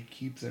they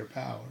keep their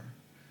power.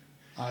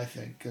 I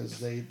think because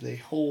they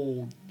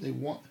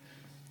want,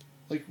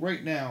 like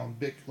right now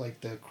in like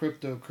the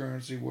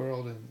cryptocurrency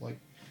world, and like,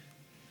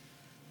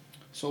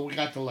 so we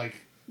got to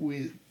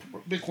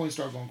Bitcoin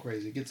start going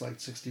crazy. It gets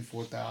like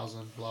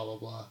 64,000, blah blah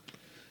blah,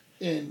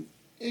 and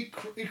it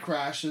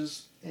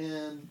crashes,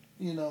 and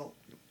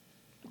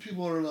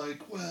people are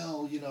like,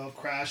 well, it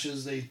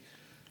crashes. They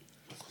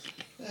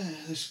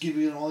just give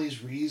you all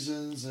these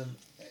reasons, and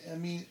I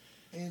mean,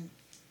 and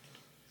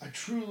I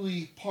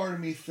truly, part of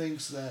me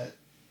thinks that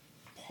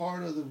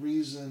part of the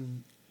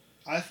reason,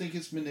 I think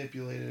it's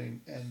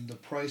manipulating and the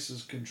price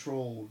is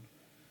controlled.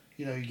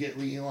 You get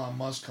Elon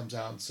Musk comes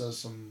out and says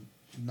some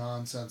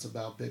nonsense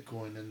about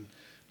Bitcoin, and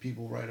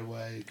people right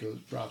away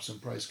drops in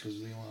price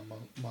because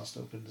Elon Musk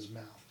opened his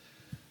mouth.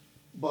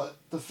 But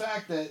the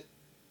fact that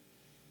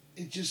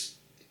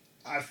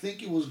I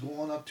think it was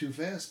going up too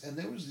fast, and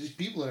there was these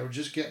people that were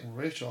just getting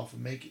rich off of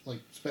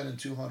spending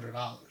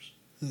 $200.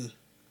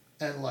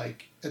 And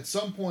at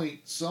some point,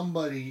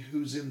 somebody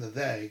who's in the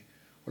they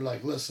were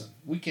like, listen,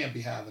 we can't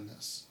be having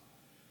this.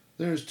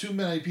 There's too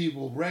many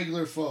people,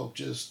 regular folk,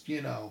 just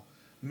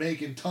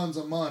making tons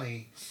of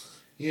money,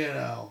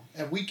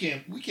 and we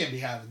can't be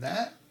having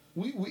that.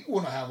 We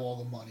want to have all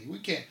the money. We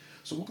can't.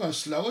 So we're going to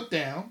slow it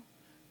down,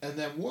 and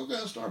then we're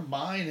going to start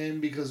buying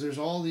in, because there's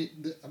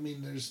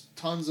there's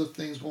tons of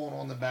things going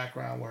on in the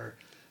background where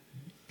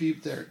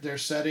people they're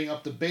setting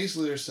up the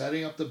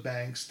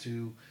banks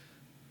to.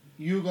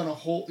 You're gonna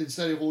hold,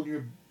 instead of holding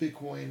your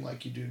Bitcoin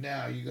like you do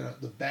now,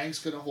 the bank's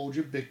gonna hold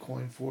your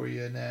Bitcoin for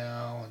you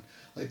now,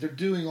 and they're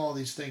doing all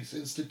these things.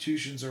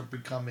 Institutions are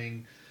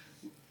becoming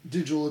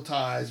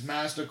digitalized.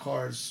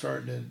 MasterCard's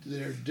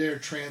they're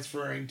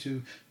transferring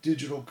to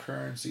digital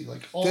currency.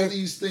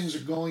 These things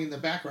are going in the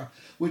background,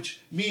 which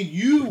mean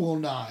you will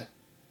not.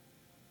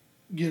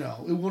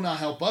 It will not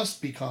help us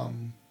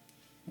become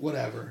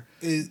whatever.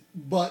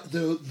 But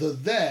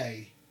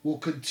they will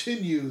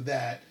continue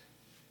that.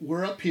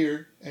 We're up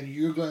here, and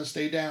you're going to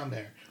stay down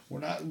there.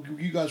 We're not.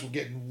 You guys were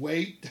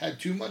had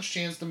too much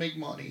chance to make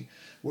money.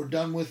 We're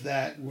done with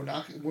that. We're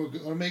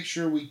going to make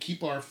sure we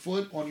keep our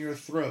foot on your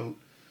throat,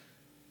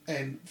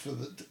 and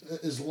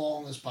as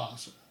long as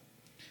possible.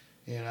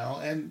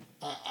 And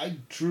I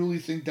truly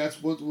think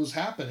that's what was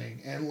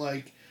happening. And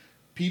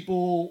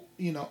people,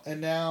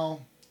 and now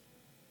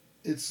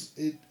it's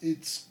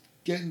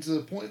getting to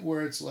the point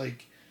where it's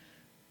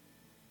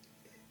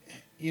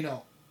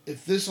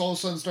if this all of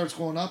a sudden starts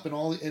going up, and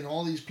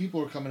all these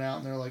people are coming out,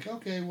 and they're like,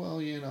 okay, well,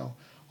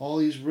 all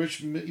these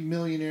rich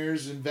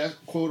millionaires,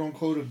 quote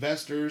unquote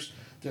investors,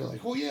 they're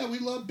like, oh yeah, we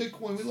love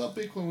Bitcoin,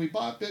 we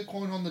bought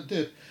Bitcoin on the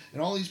dip,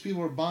 and all these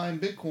people are buying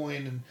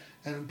Bitcoin,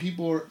 and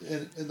people are,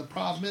 and the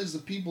problem is the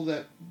people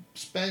that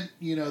spent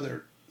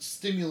their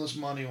stimulus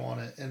money on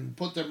it and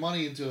put their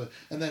money into it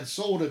and then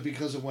sold it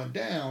because it went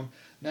down.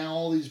 Now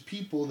all these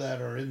people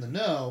that are in the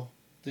know,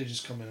 they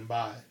just come in and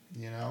buy it,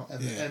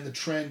 and the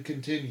trend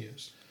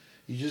continues.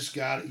 You just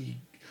got it,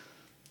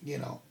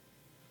 it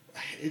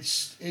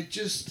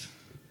just,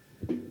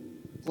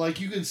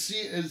 you can see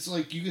it, it's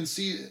you can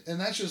see it, and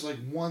that's just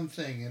one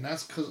thing, and I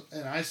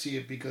see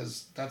it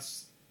because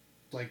that's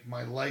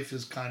my life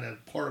is kind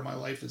of, part of my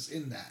life is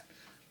in that.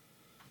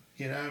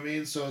 You know what I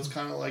mean? So it's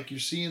kind of like you're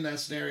seeing that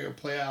scenario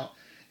play out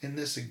in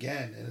this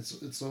again, and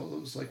it's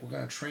like we're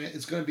gonna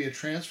it's gonna be a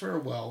transfer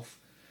of wealth.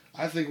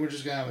 I think we're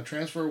just gonna have a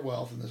transfer of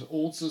wealth, and this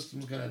old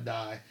system's gonna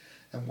die,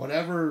 and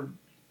whatever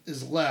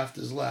is left,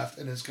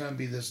 and it's gonna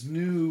be this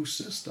new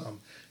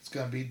system. It's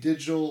gonna be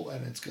digital,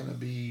 and it's gonna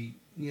be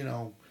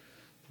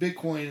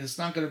Bitcoin. It's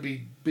not gonna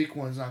be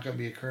Bitcoin's not gonna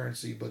be a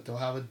currency, but they'll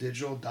have a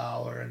digital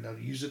dollar, and they'll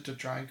use it to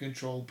try and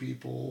control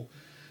people.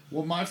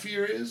 What my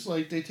fear is,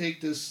 like they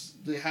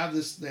have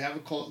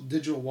it called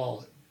digital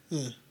wallet.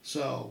 Yeah.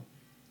 So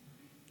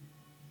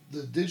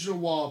the digital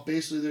wallet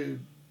basically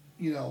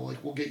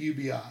like we'll get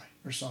UBI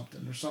or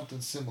something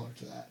similar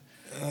to that.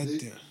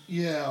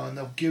 Yeah, and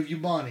they'll give you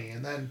money,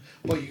 and then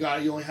but you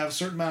only have a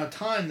certain amount of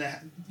time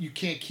that you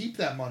can't keep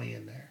that money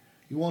in there.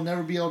 You will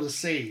never be able to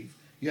save.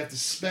 You have to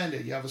spend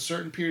it. You have a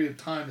certain period of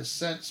time to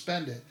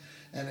spend it.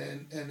 And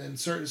in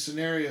certain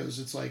scenarios,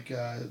 it's like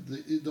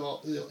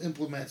they'll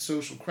implement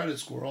social credit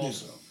score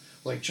also,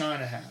 like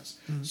China has.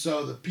 Mm-hmm.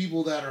 So the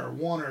people that are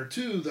 1 or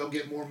 2, they'll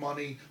get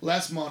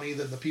less money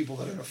than the people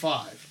that are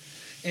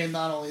 5. And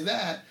not only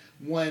that,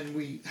 when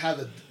we have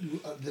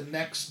the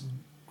next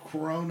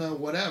Corona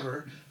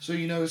whatever, so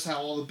you notice how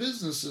all the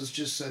businesses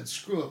just said,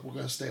 screw it, we're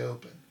going to stay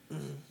open.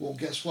 Mm-hmm. Well,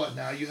 guess what?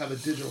 Now you have a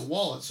digital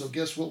wallet, so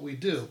guess what we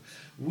do?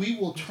 We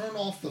will turn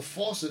off the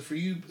faucet for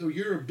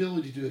your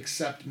ability to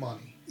accept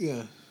money.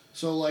 Yeah.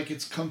 So, like,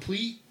 it's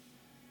complete,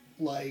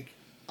 I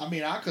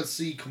could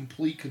see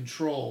complete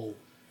control.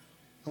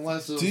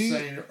 Unless I was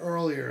saying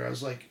earlier, I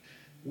was like,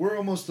 we're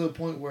almost to the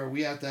point where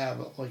we have to have,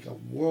 a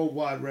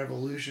worldwide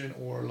revolution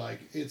or,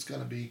 it's going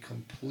to be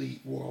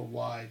complete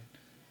worldwide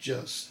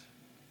just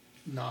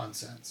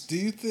nonsense. Do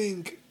you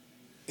think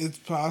it's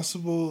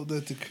possible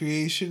that the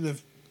creation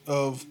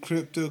of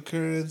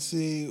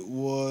cryptocurrency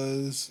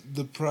was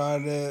the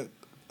product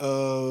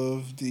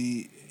of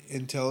the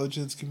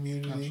intelligence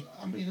community?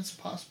 I mean, it's a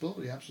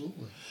possibility,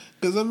 absolutely.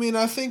 Because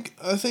I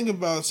think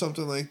about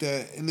something like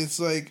that, and it's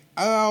like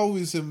I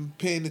always am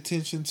paying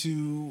attention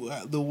to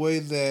the way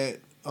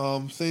that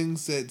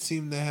things that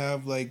seem to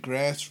have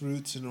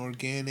grassroots and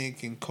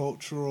organic and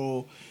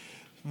cultural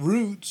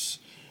roots,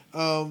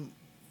 how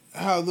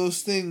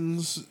those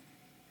things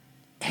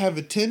have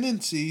a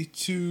tendency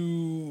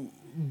to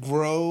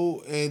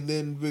grow and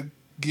then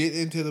get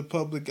into the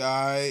public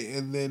eye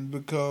and then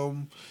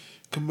become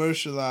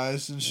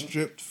commercialized and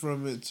stripped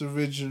from its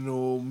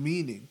original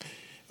meaning.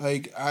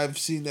 I've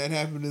seen that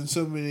happen in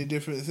so many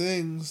different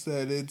things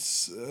that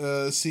it's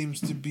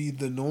seems to be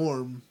the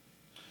norm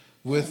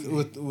with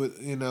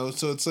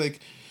so it's like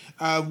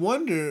I've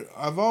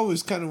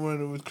always kind of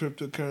wondered with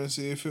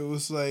cryptocurrency if it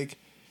was like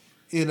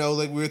we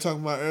were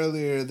talking about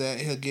earlier, that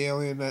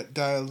Hegelian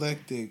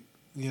dialectic,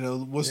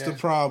 what's the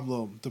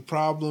problem? The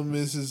problem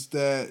is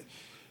that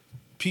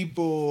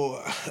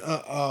people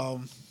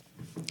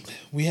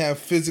we have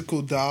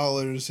physical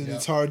dollars, and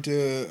it's hard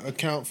to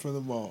account for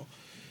them all.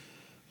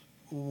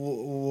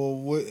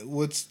 Well,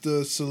 what's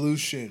the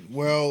solution?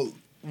 Well,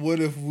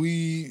 what if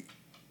we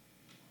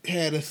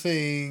had a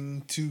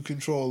thing to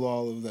control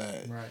all of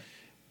that? Right.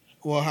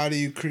 Well, how do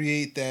you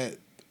create that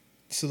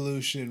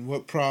solution?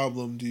 What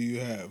problem do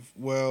you have?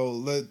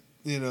 Well,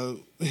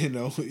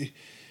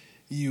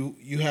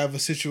 you have a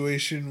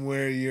situation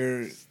where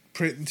you're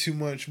printing too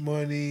much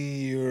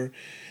money, or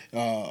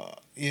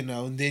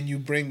and then you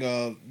bring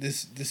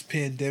this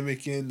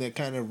pandemic in that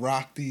kind of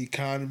rocked the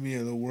economy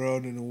of the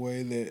world in a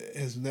way that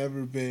has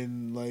never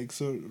been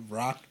sort of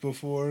rocked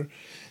before,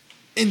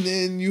 and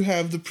then you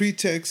have the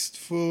pretext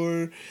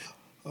for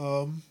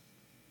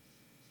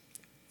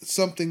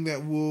something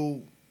that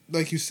will,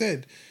 like you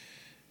said,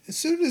 as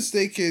soon as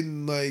they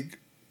can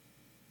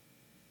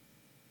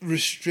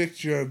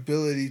restrict your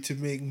ability to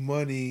make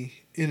money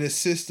in a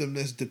system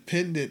that's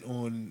dependent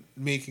on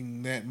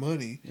making that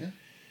money. Yeah.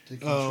 To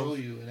control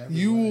you in every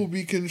you way. will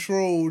be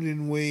controlled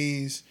in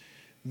ways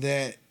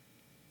that,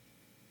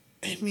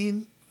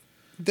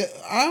 that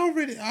I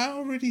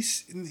already,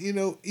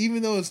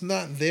 even though it's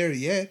not there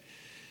yet,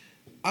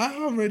 I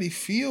already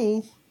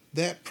feel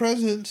that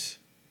presence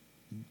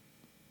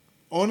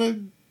on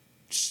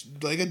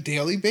a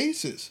daily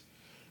basis.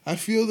 I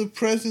feel the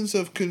presence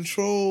of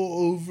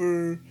control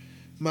over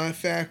my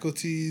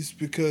faculties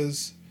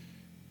because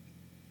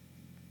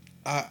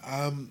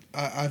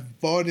I've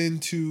bought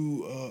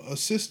into a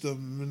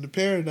system and a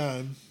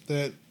paradigm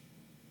that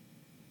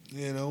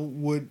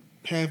would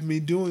have me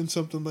doing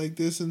something like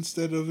this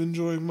instead of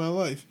enjoying my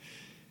life,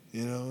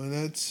 and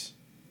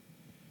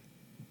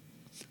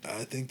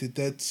I think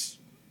that's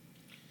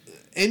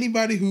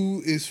anybody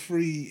who is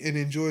free and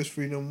enjoys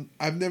freedom.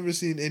 I've never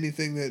seen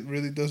anything that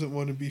really doesn't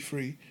want to be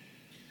free.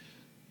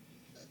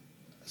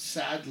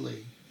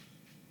 Sadly,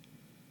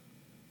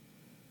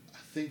 I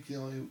think the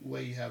only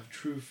way you have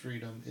true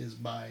freedom is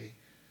by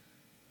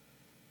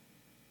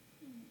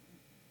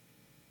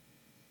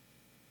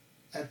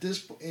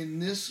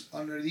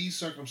under these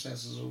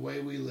circumstances, the way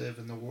we live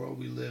in the world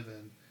we live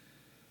in,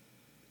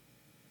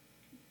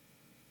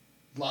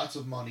 lots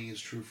of money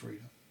is true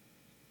freedom.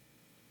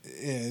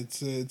 Yeah,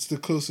 it's the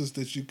closest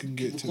that you can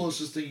get to. The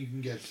closest thing you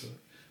can get to it.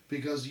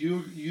 because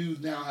you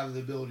now have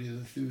the ability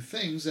to do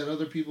things that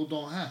other people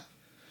don't have,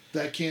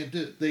 that can't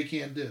do. They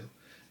can't do,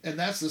 and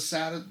that's the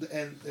sad.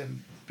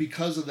 And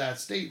because of that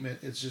statement,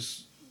 it's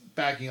just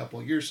backing up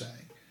what you're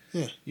saying.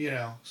 Yeah. You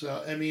know.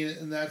 So I mean,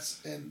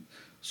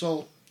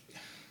 so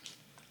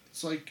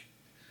it's like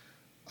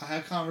I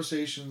had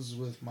conversations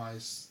with my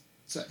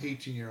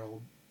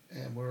 18-year-old,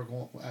 and we were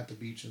going at the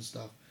beach and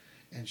stuff,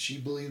 and she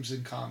believes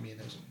in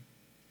communism.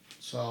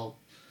 So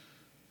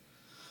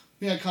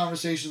we had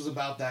conversations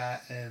about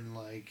that and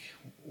like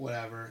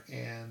whatever.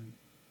 And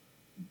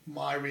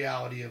my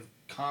reality of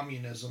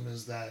communism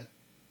is that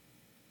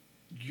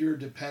you're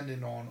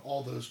dependent on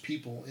all those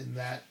people in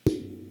that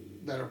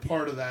are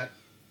part of that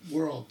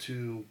world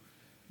to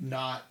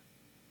not,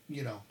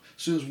 you know,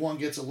 as soon as one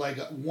gets a leg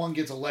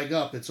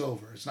up, it's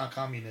over. It's not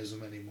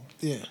communism anymore.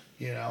 Yeah.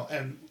 You know,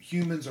 and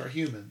humans are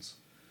humans,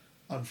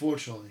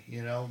 unfortunately.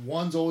 You know,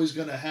 one's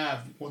going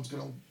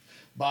to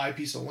buy a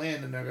piece of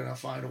land and they're going to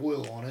find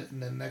oil on it,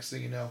 and then next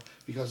thing you know,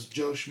 because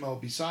Joe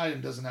Schmo beside him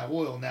doesn't have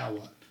oil, now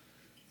what?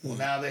 Well,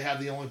 now they have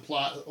the only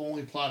plot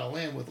of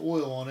land with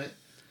oil on it,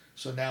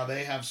 so now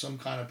they have some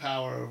kind of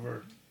power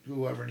over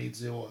whoever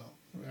needs the oil,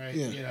 right?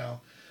 Yeah. You know,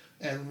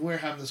 and we're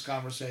having this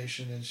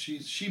conversation, and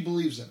she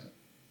believes in it.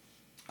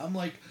 I'm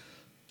like,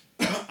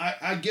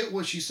 I get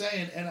what she's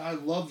saying, and I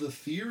love the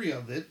theory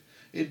of it.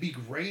 It'd be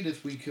great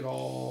if we could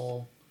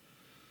all.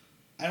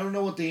 I don't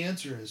know what the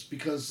answer is,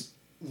 because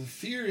the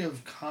theory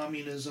of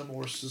communism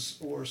or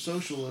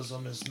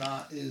socialism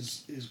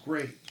is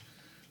great,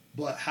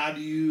 but how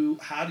do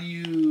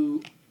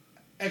you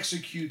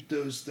execute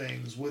those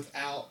things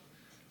without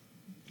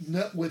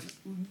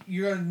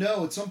you're gonna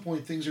know at some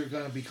point things are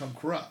gonna become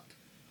corrupt,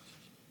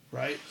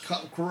 right?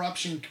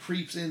 Corruption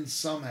creeps in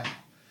somehow,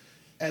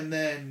 and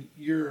then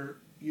you're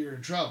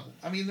in trouble.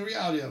 I mean, the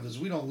reality of it is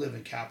we don't live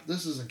in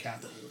This isn't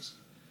capitalism.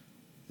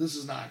 This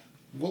is not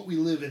what we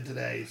live in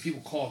today.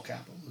 People call it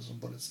capitalism,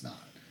 but it's not.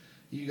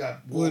 You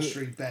got Wall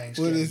Street banks.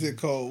 What is it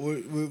called?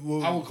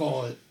 What,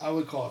 I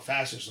would call it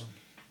fascism.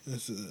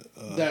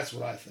 That's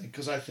what I think,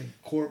 because I think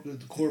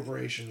the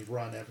corporations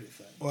run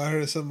everything. Well, I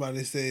heard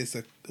somebody say it's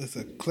a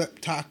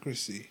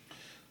kleptocracy.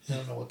 I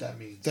don't know what that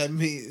means. That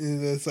means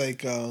it's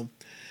like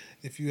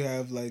if you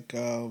have like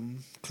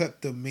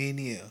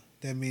kleptomania,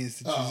 that means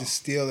that you just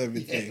steal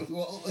everything. Yeah,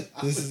 well,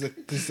 this is a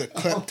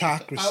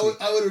kleptocracy.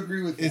 I would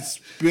agree with that. It's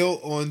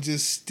built on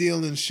just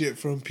stealing shit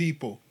from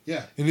people.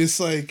 Yeah, and it's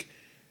like,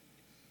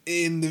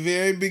 in the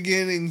very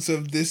beginnings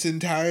of this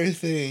entire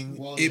thing,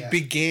 it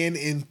began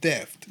in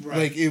theft.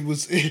 Right. Like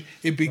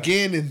it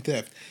began in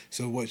theft.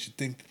 So what, you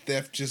think the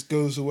theft just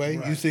goes away?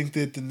 Right. You think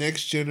that the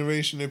next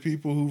generation of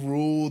people who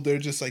rule, they're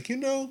just like,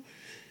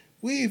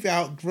 we've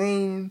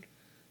outgrown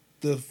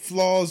the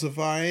flaws of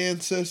our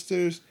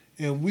ancestors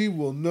and we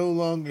will no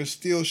longer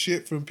steal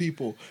shit from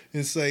people.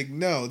 It's like,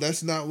 no,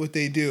 that's not what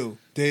they do.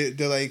 They're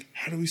like,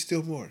 how do we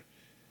steal more?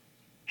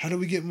 How do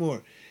we get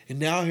more? And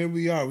now here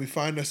we are. We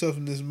find ourselves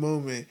in this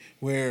moment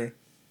where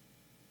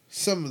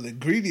some of the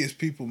greediest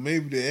people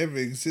maybe to ever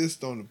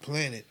exist on the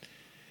planet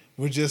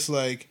were just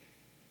like,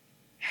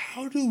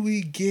 how do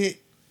we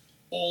get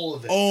all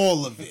of it?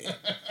 All of it.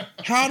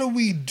 How do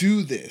we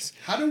do this?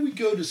 How do we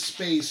go to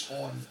space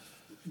on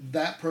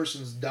that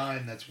person's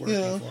dime that's working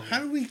for them? How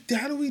do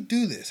we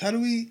do this? How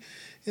do we,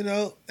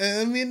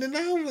 I mean, and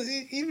now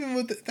even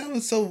with that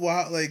was so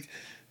wild. Like,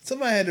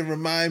 somebody had to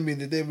remind me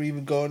that they were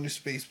even going to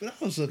space, but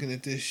I was looking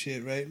at this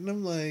shit, right? And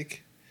I'm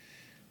like,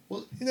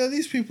 well,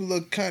 these people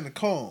look kind of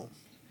calm.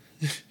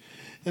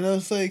 And I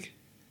was like,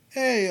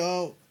 hey,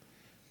 I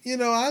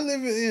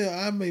live in,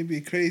 I may be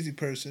a crazy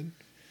person,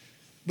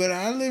 but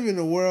I live in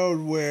a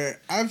world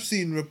where I've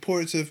seen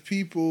reports of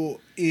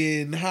people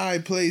in high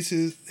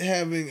places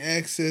having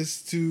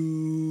access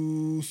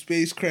to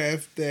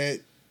spacecraft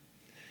that,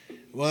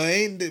 well,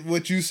 ain't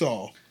what you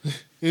saw.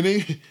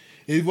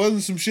 It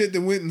wasn't some shit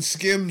that went and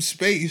skimmed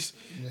space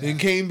and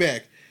came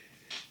back.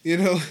 I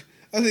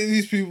think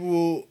these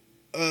people,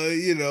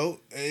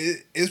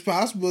 it's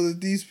possible that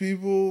these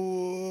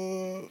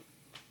people,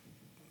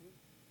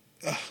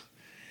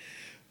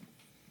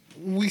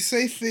 we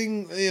say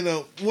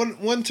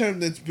one term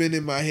that's been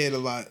in my head a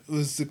lot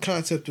was the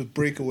concept of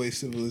breakaway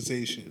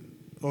civilization.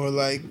 Or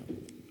like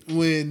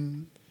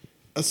when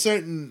a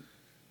certain,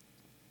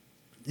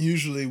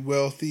 usually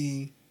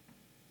wealthy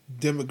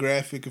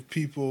demographic of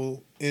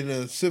people in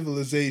a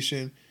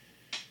civilization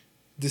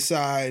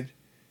decide,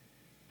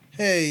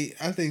 hey,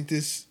 I think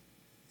this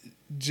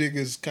jig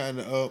is kind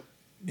of up,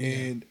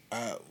 and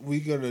we're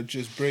gonna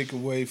just break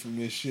away from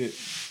this shit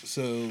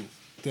so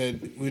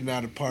that we're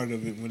not a part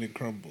of it when it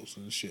crumbles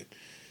and shit.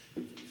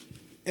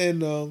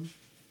 And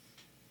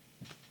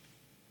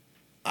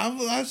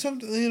I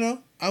something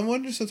I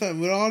wonder sometimes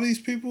with all these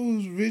people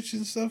who's rich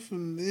and stuff,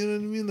 and you know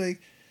what I mean,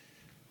 like,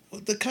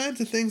 the kinds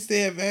of things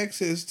they have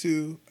access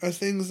to are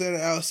things that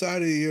are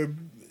outside of your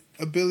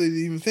ability to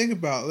even think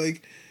about.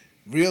 Like,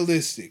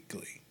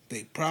 realistically,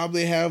 they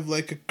probably have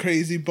like a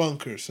crazy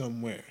bunker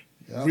somewhere.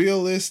 Yep.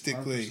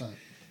 Realistically, 100%.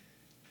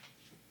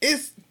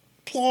 It's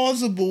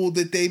plausible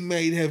that they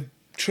might have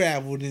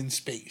traveled in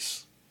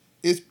space.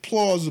 it's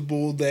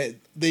plausible that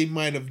they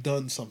might have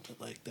done something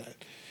like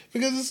that.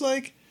 Because it's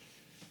like,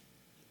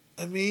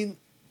 I mean,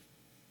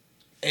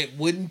 it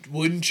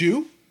wouldn't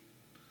you?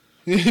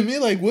 You know what I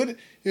mean? Like, would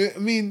I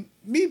mean,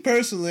 me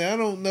personally, I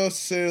don't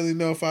necessarily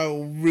know if I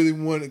really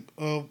want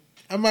to.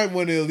 I might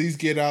want to at least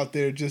get out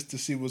there just to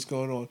see what's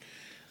going on.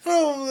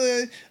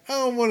 I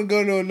don't want to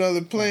go to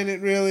another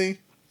planet. Really,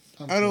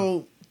 I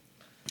don't.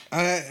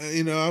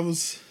 I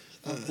was.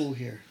 I'm full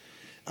here.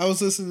 I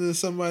was listening to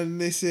somebody and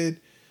they said,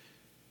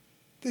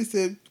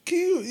 can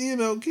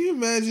you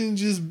imagine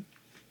just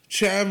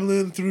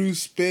traveling through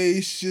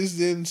space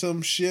just in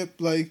some ship?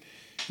 Like,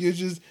 you're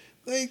just,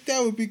 like,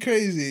 that would be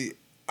crazy.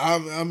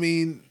 I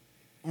mean,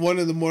 one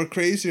of the more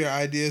crazier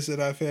ideas that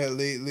I've had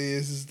lately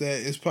is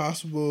that it's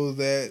possible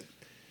that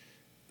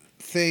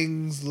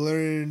things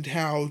learned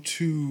how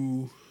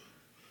to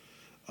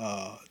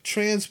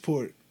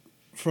transport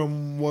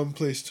from one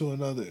place to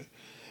another.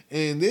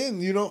 And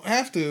then you don't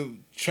have to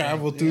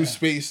travel through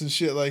space and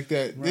shit like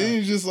that. Right. Then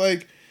you're just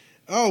like,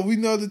 oh, we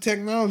know the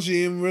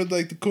technology and we're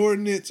like the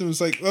coordinates, and it's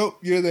like, oh,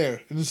 you're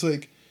there. And it's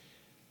like,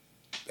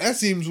 that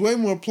seems way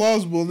more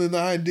plausible than the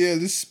idea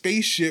of this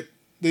spaceship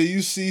that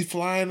you see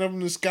flying up in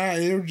the sky.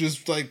 They're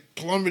just like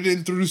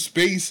plummeting through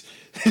space,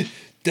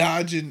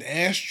 dodging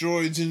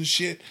asteroids and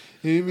shit.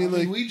 You know what I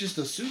mean? We just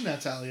assume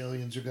that's how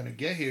aliens are going to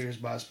get here, is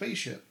by a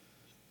spaceship.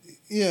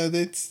 Yeah,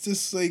 that's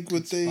just like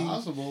what it's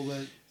possible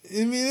that.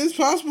 I mean, it's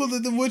possible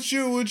that what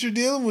you're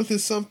dealing with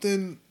is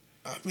something.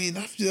 I mean,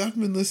 I've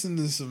been listening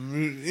to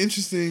some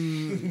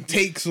interesting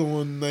takes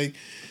on, like,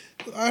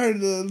 I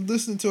heard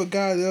listening to a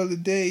guy the other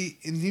day,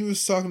 and he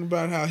was talking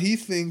about how he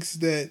thinks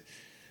that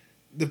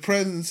the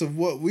presence of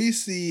what we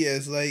see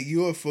as like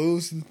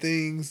UFOs and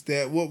things,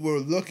 that what we're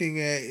looking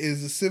at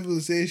is a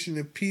civilization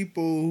of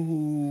people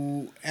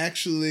who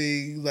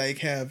actually like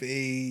have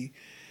a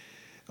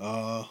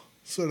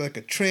sort of like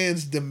a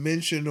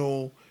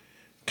trans-dimensional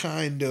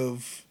kind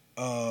of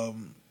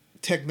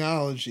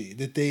technology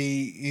that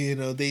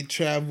they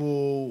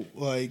travel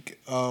like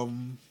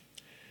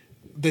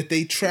that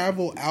they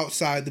travel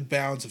outside the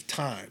bounds of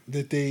time,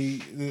 that they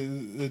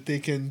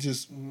can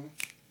just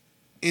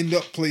end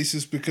up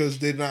places because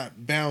they're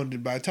not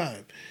bounded by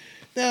time.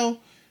 Now,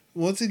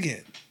 once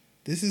again,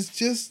 this is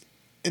just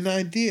an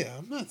idea.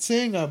 I'm not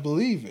saying I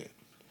believe it,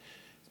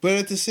 but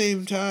at the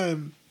same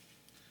time,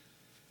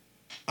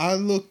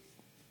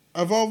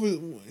 I've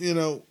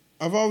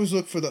always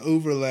looked for the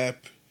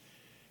overlap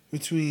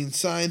between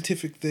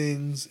scientific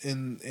things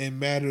and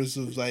matters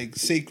of like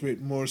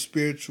sacred, more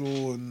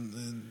spiritual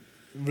and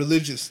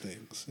religious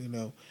things,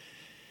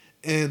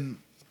 And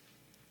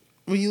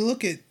when you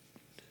look at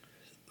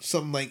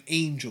something like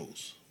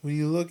angels, when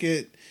you look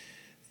at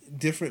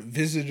different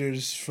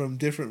visitors from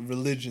different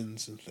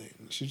religions and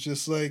things, it's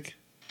just like,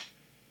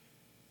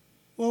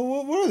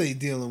 well, what are they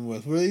dealing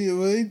with? Were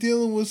they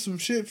dealing with some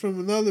shit from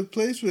another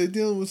place? Were they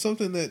dealing with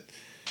something that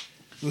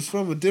was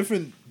from a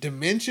different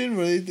dimension?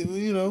 Were they,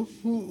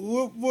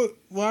 what?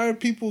 Why are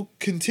people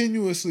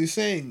continuously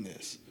saying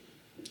this?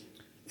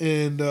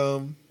 And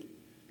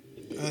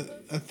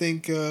I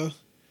think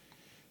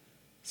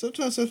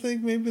sometimes I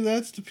think maybe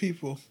that's the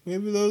people.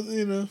 Maybe those,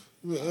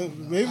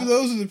 maybe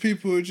those are the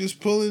people who are just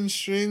pulling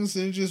strings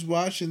and just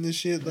watching this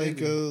shit like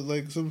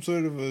some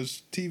sort of a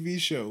TV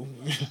show.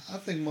 I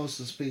think most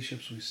of the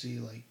spaceships we see,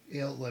 like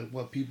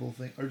what people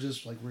think, are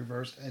just like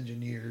reverse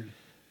engineered.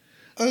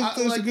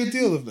 There's a good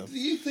deal of them. Do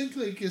you think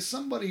like if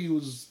somebody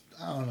was,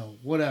 I don't know,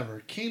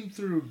 whatever, came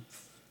through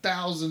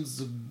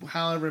thousands of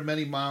however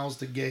many miles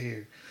to get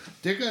here,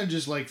 they're gonna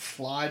just like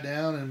fly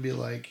down and be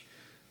like,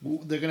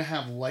 they're gonna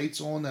have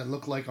lights on that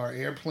look like our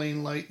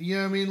airplane light? You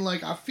know what I mean?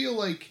 Like, I feel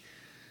like,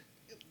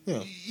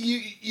 yeah,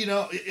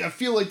 I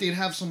feel like they'd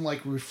have some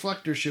like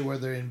reflector shit where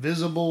they're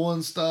invisible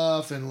and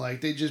stuff, and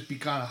like they'd just be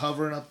kind of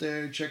hovering up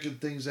there checking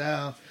things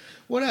out,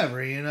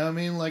 whatever. You know what I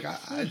mean? Like,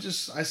 I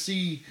just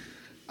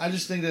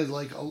think that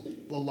like a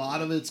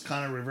lot of it's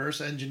kind of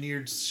reverse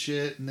engineered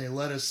shit, and they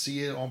let us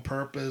see it on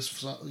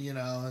purpose,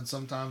 and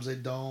sometimes they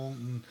don't,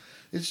 and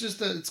it's just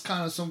that it's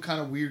kind of some kind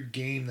of weird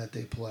game that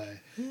they play,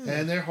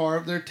 and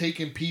they're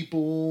taking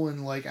people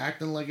and like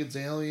acting like it's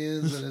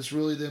aliens, and it's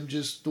really them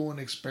just doing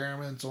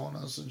experiments on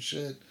us and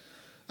shit.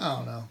 I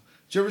don't know.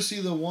 Did you ever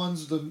see the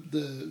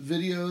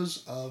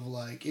videos of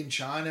like in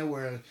China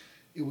where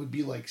it would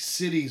be like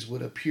cities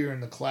would appear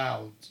in the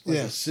clouds? Like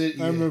I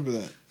remember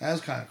that. That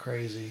was kind of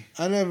crazy.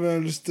 I never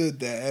understood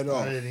that at all.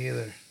 I didn't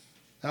either.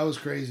 That was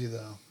crazy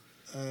though.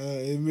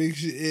 It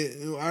makes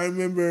you. I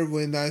remember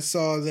when I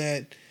saw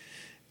that.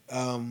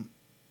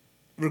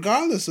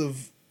 Regardless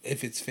of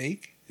if it's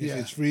fake, if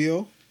it's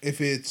real, if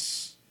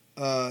it's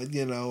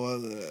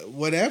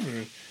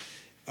whatever,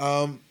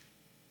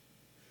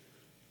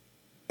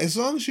 as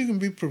long as you can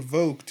be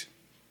provoked,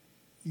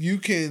 you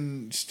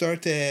can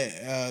start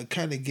to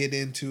kind of get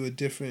into a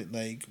different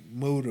like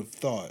mode of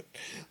thought.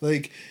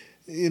 Like,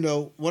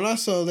 when I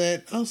saw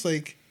that, I was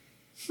like,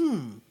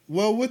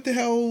 well, what the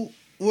hell?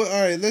 Well,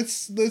 all right,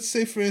 let's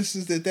say for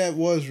instance that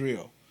was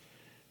real.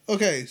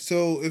 Okay,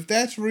 so if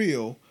that's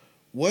real,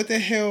 what the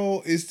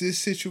hell is this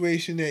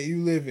situation that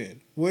you live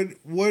in?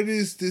 What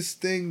is this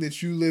thing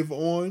that you live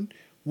on?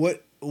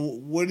 What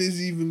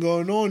is even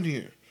going on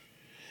here?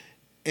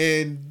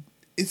 And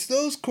it's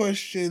those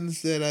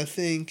questions that I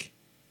think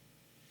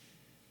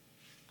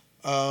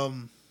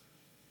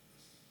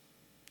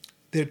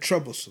they're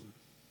troublesome.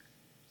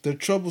 They're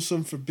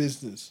troublesome for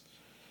business.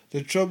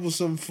 They're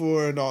troublesome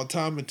for an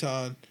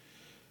automaton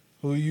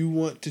who you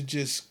want to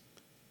just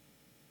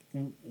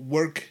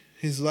work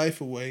his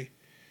life away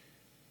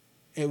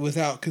and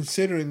without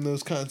considering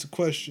those kinds of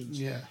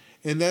questions. Yeah.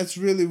 And that's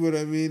really what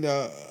I mean.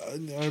 I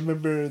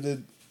remember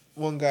that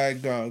one guy,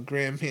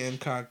 Graham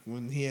Hancock,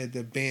 when he had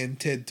the band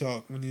TED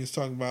Talk, when he was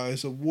talking about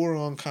it's a war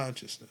on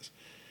consciousness.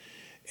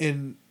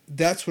 And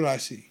that's what I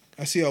see.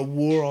 I see a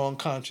war on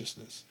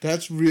consciousness.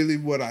 That's really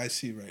what I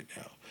see right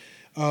now.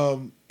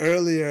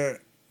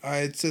 Earlier, I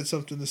had said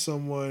something to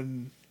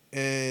someone,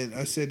 and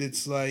I said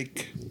it's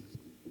like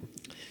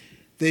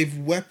they've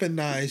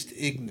weaponized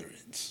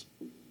ignorance.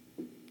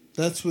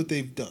 That's what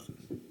they've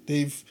done.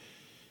 They've,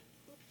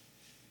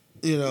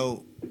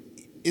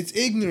 it's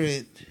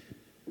ignorant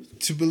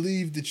to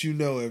believe that you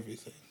know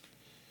everything.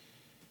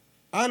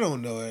 I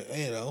don't know it,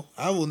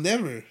 I will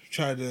never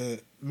try to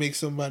make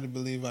somebody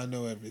believe I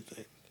know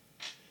everything.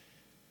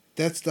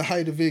 That's the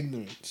height of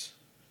ignorance,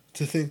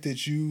 to think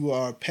that you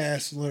are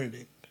past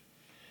learning.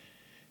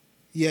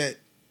 Yet,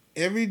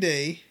 every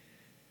day,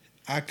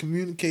 I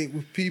communicate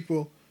with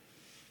people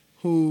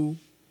who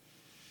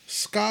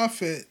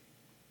scoff at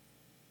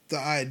the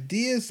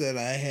ideas that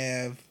I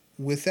have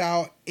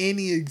without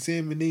any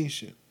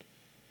examination,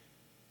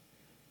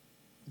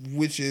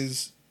 which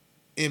is,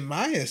 in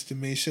my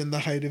estimation, the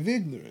height of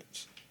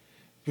ignorance.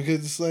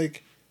 Because it's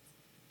like,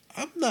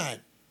 I'm not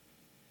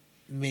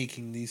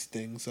making these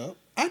things up.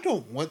 I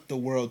don't want the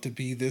world to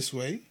be this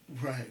way.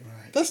 Right.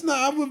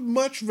 I would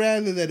much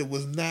rather that it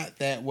was not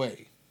that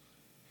way.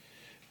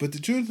 But the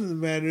truth of the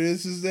matter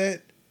is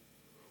that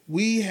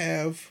we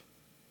have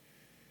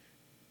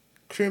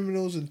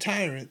criminals and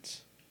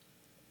tyrants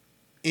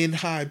in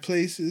high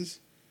places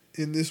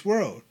in this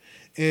world.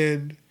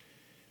 And,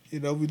 we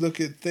look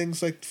at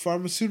things like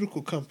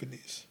pharmaceutical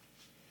companies.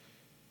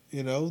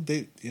 They've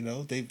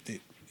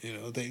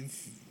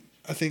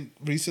I think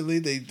recently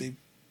they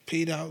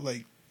paid out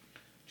like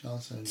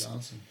Johnson &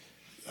 Johnson.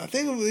 I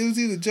think it was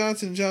either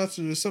Johnson &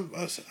 Johnson or some.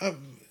 It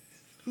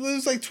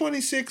was like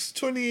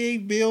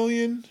 28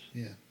 billion.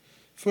 Yeah.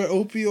 For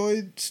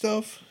opioid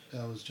stuff.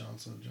 That was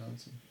Johnson &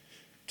 Johnson.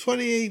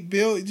 28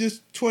 billion,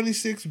 just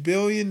 $26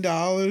 billion.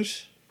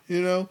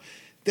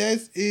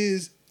 That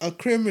is a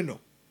criminal.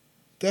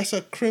 That's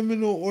a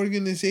criminal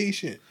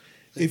organization.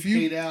 They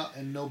paid out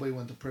and nobody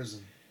went to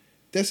prison.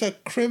 That's a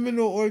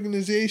criminal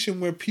organization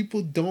where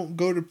people don't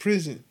go to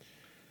prison.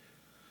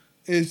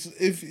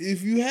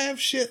 If you have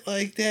shit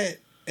like that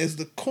as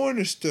the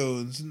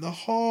cornerstones and the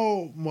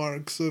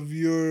hallmarks of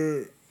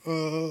your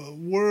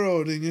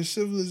world and your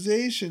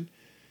civilization,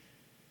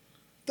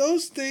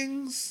 those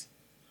things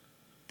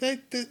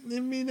that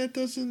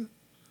doesn't.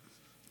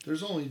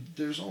 There's only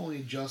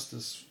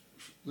justice.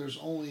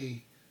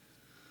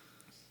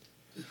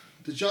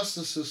 The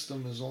justice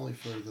system is only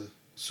for the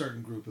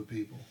certain group of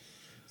people.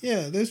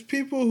 Yeah, there's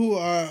people who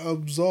are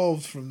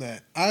absolved from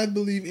that. I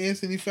believe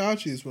Anthony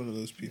Fauci is one of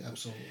those people.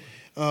 Absolutely.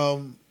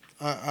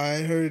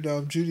 I heard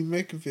Judy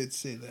Mikovits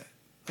say that.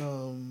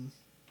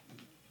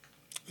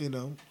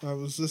 I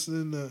was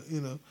listening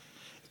to,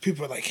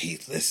 people are like,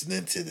 he's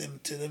listening to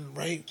them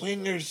right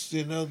wingers,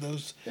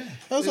 those. Yeah.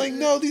 I was like,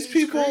 no, these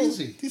people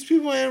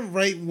aren't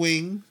right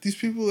wing. These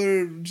people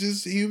are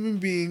just human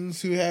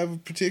beings who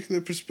have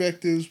particular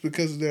perspectives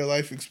because of their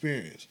life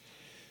experience.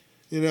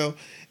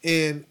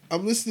 And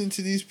I'm listening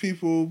to these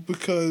people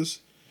because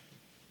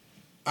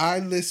I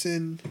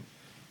listen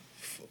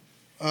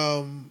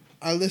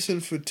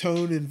for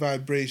tone and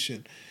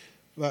vibration.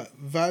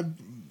 Vibe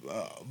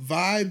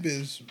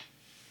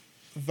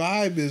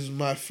is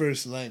my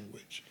first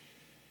language.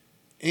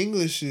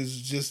 English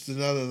is just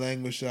another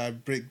language that I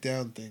break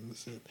down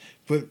things in.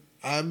 But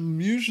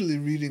I'm usually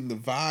reading the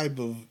vibe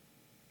of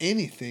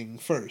anything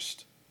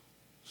first.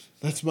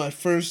 That's my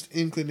first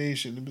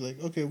inclination to be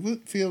like, okay,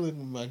 what feeling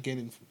am I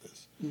getting from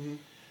this? Mm-hmm.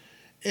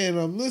 And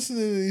I'm listening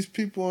to these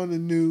people on the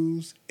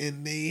news,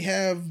 and they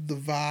have the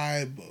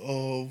vibe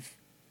of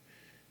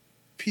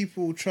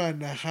people trying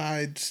to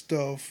hide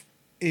stuff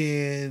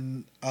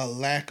in a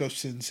lack of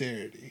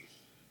sincerity.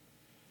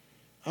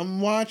 I'm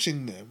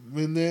watching them,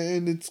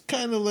 and it's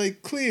kind of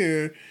like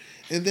clear,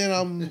 and then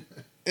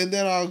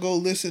I'll go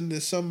listen to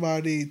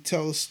somebody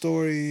tell a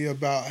story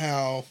about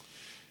how,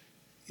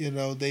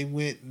 they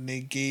went and they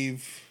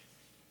gave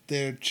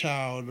their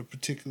child a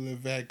particular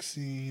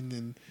vaccine,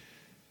 and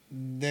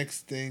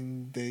next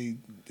thing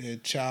their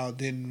child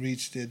didn't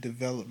reach their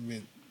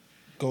development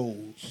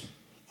goals,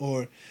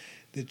 or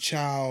the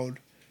child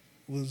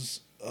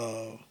was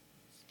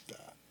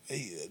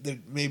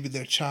maybe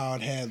their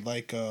child had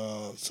like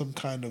some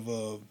kind of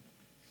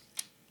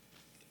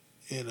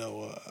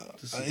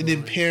an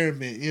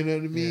impairment, what I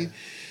mean? Yeah.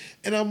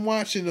 And I'm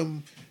watching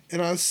them,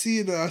 and I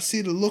see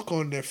the look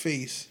on their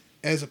face,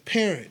 as a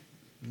parent.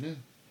 Yeah.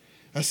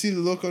 I see the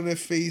look on their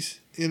face,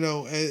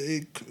 people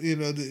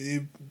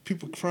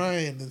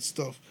crying and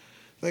stuff.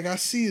 Like, I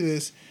see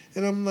this,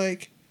 and I'm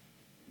like,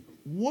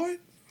 what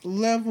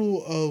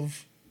level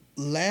of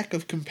lack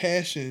of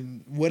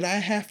compassion would I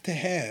have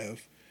to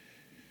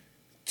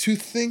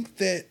think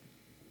that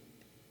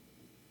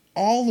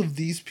all of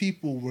these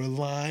people were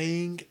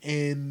lying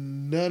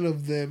and none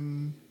of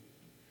them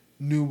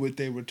knew what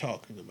they were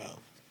talking about?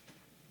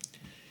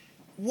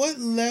 What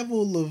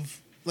level of,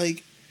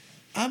 like,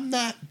 I'm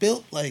not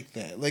built like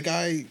that. Like,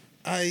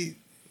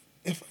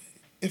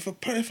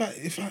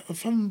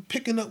 if I'm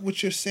picking up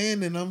what you're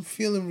saying and I'm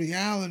feeling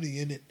reality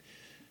in it,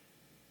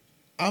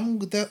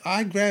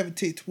 I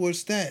gravitate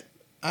towards that.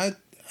 I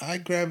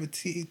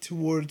gravitate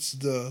towards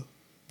the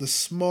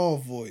small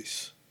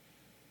voice.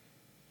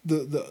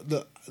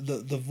 The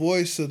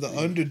voice of the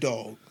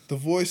underdog. The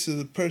voice of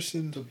the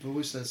person. The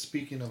voice that's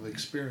speaking of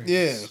experience.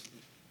 Yeah.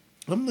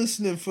 I'm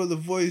listening for the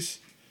voice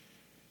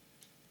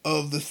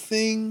of the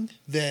thing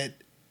that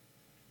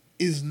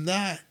is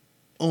not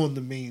on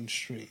the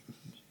mainstream.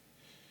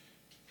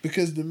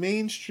 Because the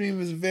mainstream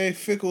is a very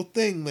fickle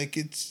thing. Like,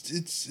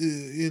 it's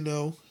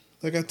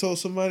like I told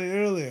somebody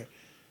earlier,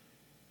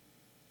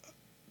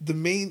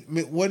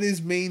 what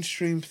is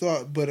mainstream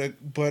thought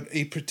but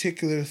a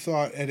particular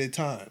thought at a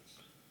time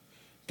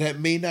that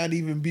may not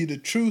even be the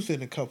truth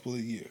in a couple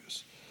of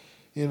years.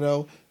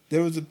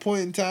 There was a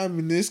point in time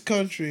in this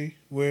country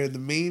where the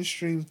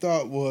mainstream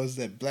thought was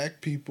that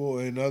black people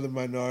and other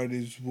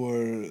minorities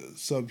were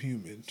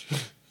subhuman.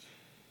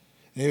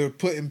 They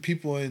put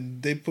people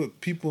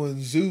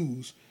in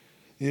zoos.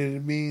 You know what I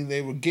mean?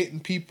 They were getting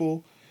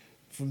people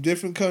from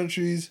different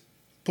countries,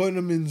 putting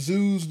them in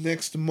zoos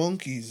next to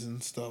monkeys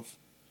and stuff.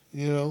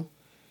 This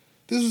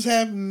was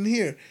happening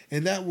here,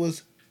 and that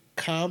was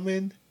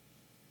common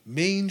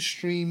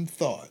mainstream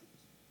thought.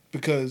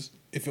 Because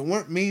if it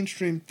weren't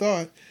mainstream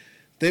thought,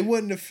 they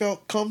wouldn't have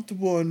felt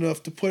comfortable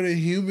enough to put a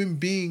human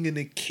being in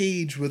a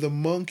cage with a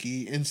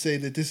monkey and say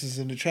that this is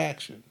an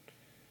attraction.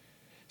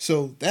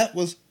 So that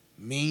was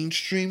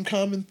mainstream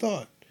common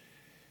thought.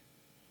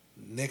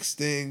 Next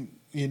thing,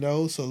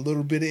 so a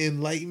little bit of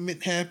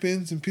enlightenment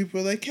happens and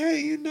people are like,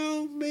 hey,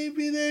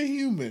 maybe they're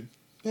human.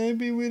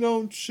 Maybe we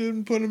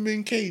shouldn't put them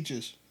in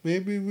cages.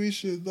 Maybe we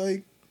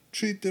should,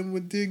 treat them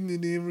with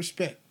dignity and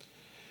respect.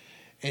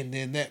 And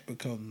then that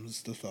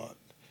becomes the thought.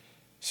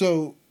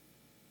 So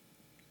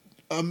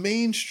a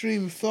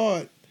mainstream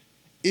thought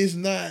is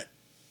not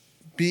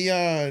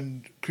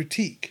beyond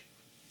critique.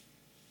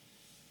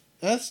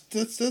 That's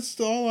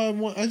all I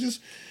want.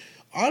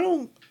 I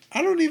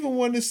don't even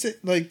want to say,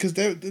 because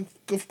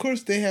of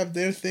course they have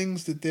their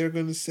things that they're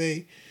going to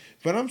say,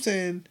 but I'm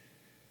saying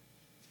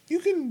you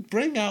can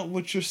bring out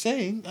what you're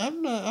saying. I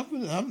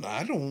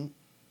don't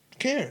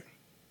care.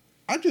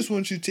 I just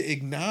want you to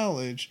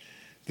acknowledge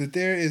that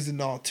there is an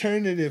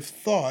alternative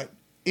thought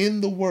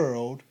in the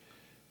world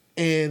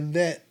and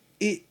that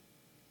it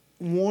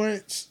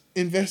warrants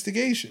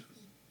investigation.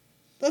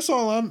 That's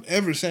all I'm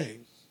ever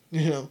saying.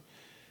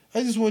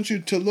 I just want you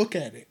to look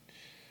at it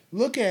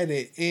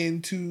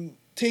and to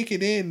take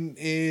it in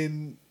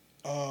and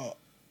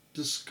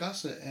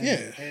discuss it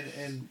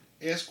and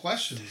ask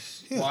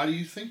questions. Yeah. Why do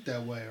you think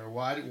that way, or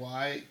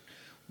why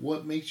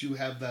what makes you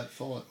have that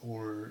thought,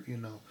 or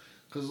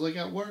because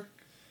at work,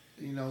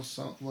 the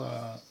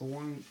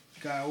one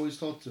guy I always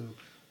talk to,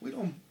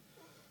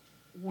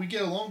 we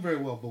get along very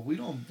well, but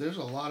there's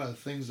a lot of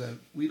things that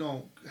we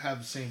don't have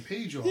the same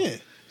page on. Yeah.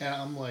 And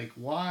I'm like,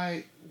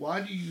 why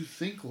do you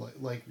think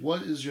like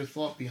what is your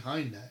thought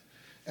behind that?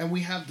 And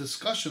we have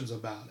discussions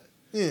about it.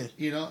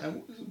 Yeah.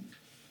 And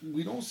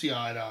we don't see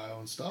eye to eye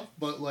on stuff,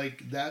 but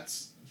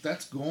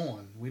that's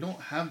gone. We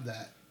don't have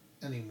that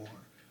anymore.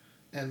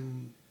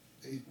 And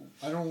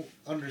I don't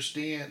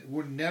understand.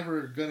 We're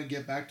never going to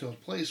get back to a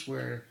place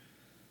where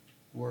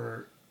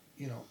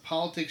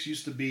politics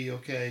used to be,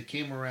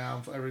 came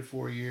around for every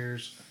 4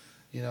 years.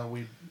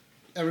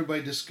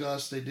 Everybody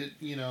discussed. They did,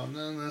 not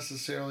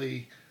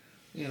necessarily,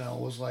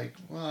 was like,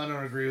 well, I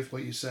don't agree with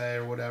what you say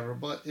or whatever,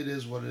 but it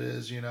is what it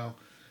is,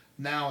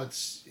 Now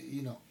it's,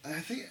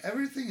 I think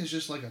everything is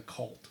just like a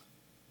cult.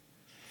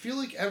 I feel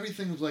like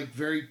everything's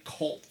very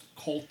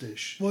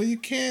cultish. Well, you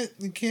can't,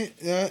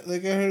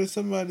 like I heard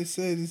somebody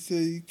say, they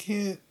said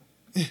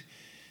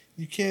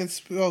you can't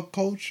spell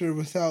culture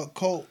without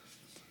cult.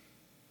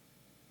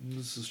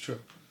 This is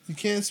true. You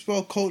can't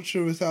spell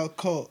culture without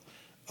cult.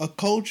 A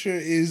culture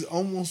is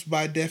almost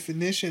by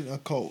definition a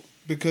cult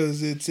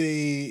because it's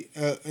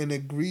an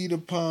agreed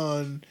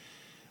upon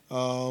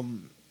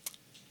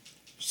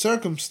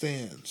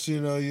circumstance.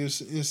 You're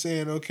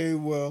saying, okay,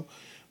 well,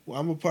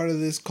 I'm a part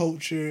of this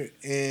culture,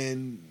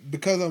 and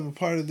because I'm a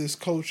part of this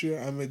culture,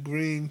 I'm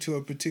agreeing to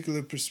a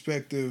particular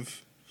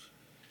perspective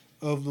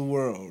of the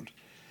world.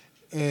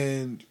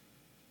 And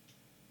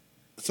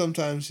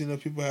sometimes,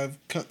 people have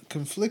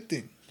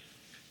conflicting.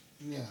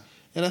 Yeah.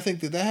 And I think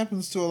that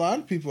happens to a lot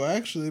of people,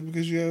 actually,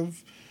 because you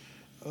have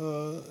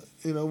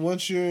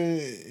once you're,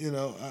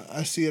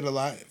 I see it a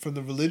lot from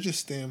the religious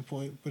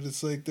standpoint, but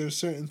it's like there's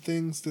certain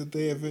things that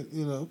they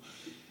haven't,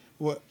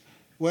 what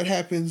what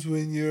happens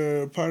when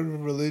you're part of a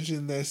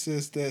religion that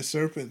says that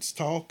serpents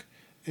talk,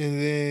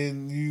 and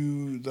then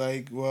you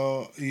like,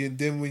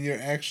 then when you're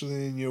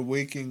actually in your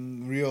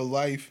waking real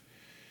life,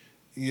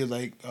 you're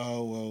like,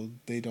 oh well,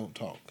 they don't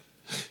talk,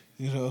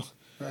 you know.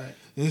 Right.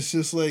 It's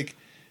just like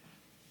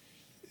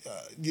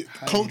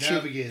How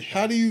culture. do you navigate that?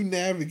 How do you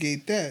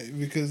navigate that?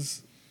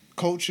 Because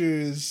culture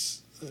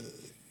is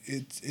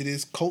it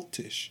is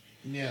cultish.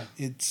 Yeah.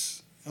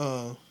 It's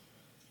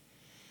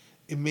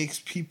it makes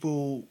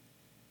people.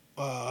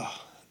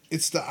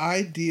 It's the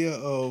idea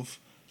of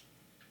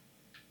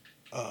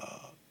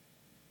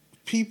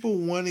people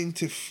wanting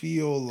to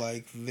feel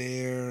like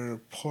they're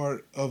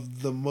part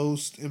of the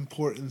most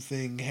important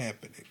thing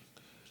happening.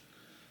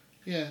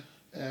 Yeah,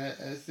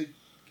 I think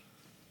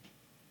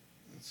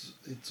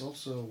it's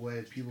also a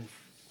way people,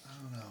 I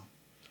don't know,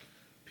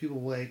 people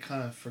way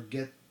kind of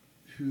forget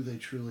who they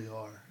truly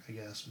are. I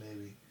guess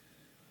maybe.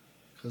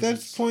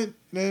 That's point.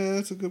 Yeah,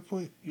 that's a good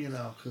point.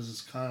 Because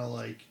it's kind of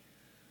like,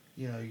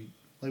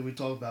 like we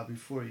talked about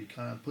before. You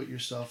kind of put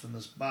yourself in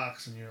this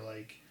box, and you're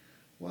like,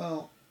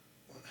 well,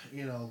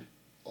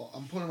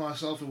 I'm putting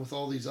myself in with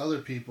all these other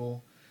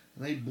people,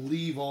 and they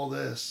believe all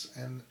this,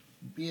 and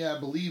yeah, I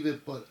believe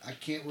it, but I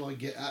can't really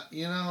get.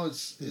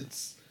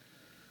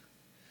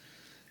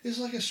 It's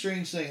like a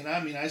strange thing, and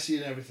I mean, I see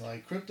it in everything.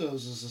 Like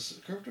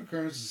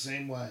cryptocurrency is the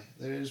same way.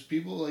 There's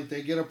people like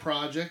they get a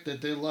project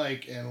that they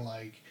like, and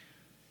like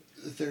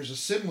if there's a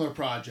similar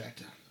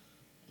project,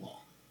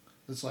 well,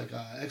 it's like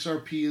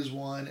XRP is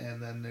one, and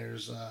then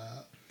there's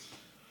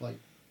like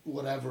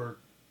whatever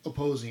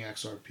opposing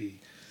XRP.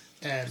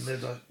 And they're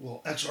like,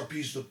 well,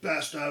 XRP's the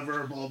best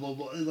ever, blah, blah,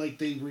 blah. Like,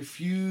 they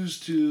refuse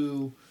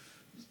to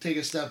take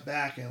a step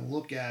back and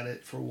look at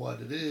it for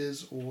what it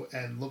is,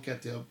 and look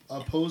at the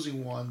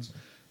opposing ones.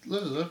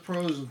 There's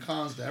pros and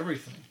cons to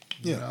everything,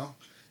 you know?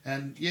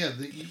 And, yeah,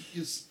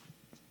 it's,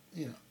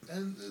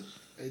 and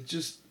it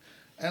just,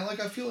 and, like,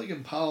 I feel like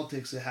in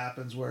politics it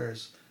happens,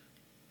 whereas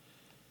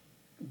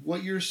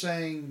what you're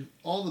saying,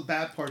 all the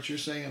bad parts you're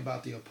saying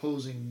about the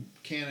opposing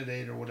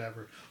candidate or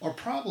whatever, are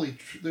probably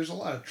there's a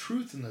lot of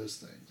truth in those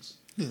things.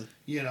 Yeah.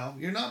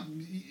 You're not,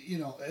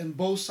 and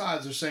both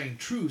sides are saying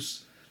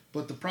truths,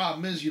 but the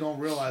problem is you don't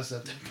realize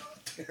that they're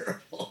not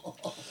terrible.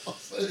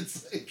 So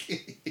it's like,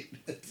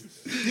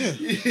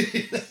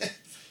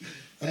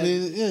 I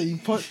mean,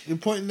 you're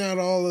pointing out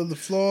all of the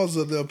flaws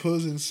of the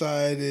opposing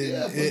side,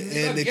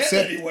 and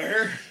accept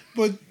anywhere.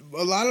 But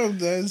a lot of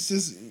that is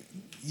just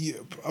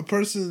a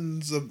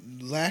person's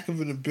lack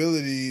of an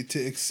ability to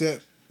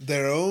accept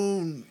their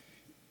own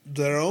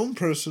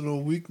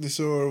personal weakness,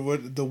 or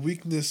what the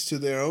weakness to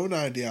their own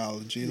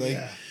ideology. Like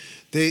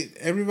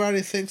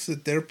everybody thinks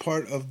that they're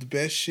part of the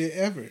best shit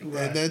ever,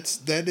 right. And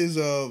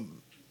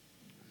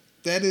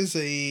that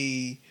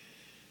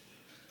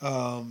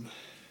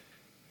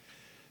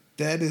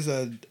is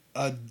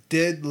a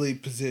deadly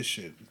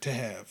position to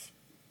have,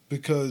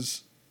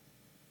 because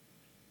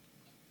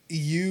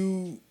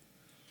you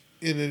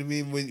know what I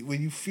mean? When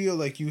you feel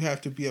like you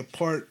have to be a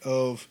part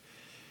of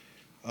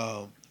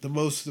the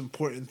most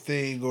important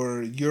thing,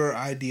 or your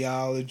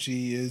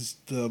ideology is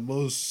the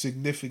most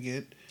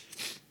significant.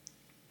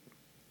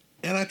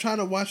 And I try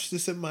to watch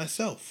this in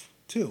myself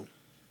too,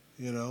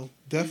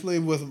 definitely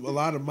with a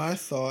lot of my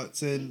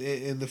thoughts and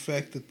the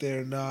fact that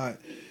they're not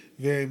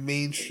very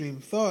mainstream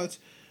thoughts.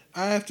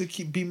 I have to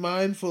be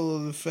mindful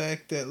of the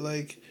fact that,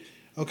 like,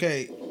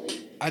 okay,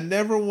 I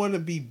never want to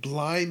be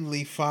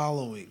blindly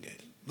following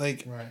it.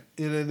 Like, right.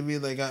 You know what I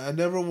mean? Like, I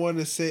never want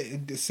to say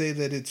that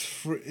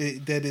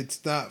that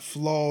it's not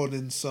flawed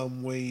in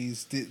some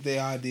ways, the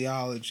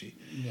ideology.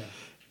 Yeah.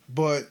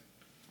 But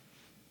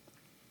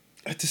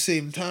at the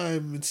same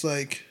time, it's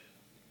like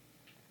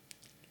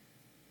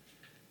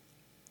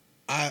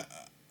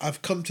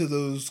I've come to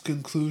those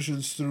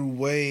conclusions through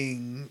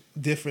weighing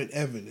different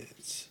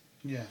evidence.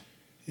 Yeah.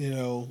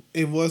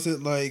 It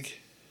wasn't like,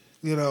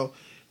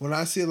 when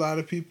I see a lot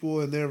of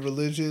people in their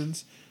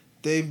religions,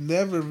 they've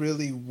never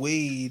really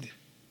weighed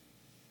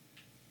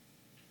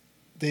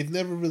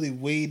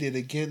it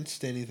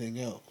against anything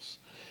else.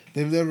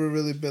 They've never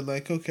really been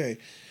like, okay,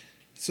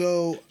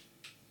 so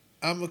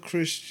I'm a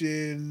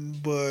Christian,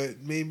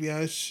 but maybe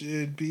I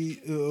should be,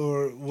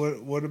 or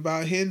what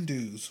about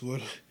Hindus?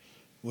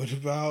 What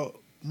about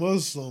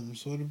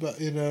Muslims? What about,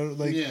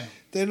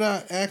 they're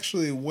not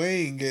actually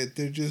weighing it.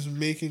 They're just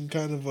making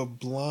kind of a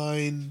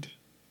blind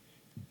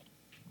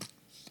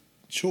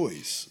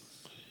choice,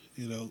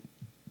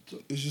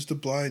 It's just a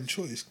blind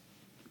choice.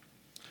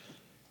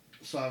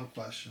 So I have a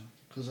question,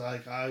 because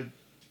I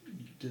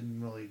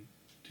didn't really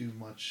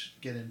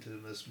get into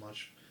this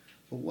much,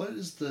 but what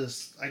is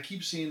this? I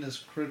keep seeing this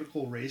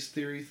critical race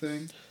theory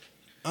thing.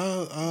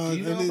 I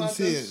didn't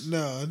see it.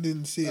 No, I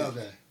didn't see it.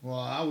 Okay, well,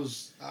 I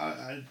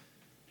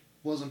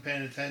wasn't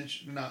paying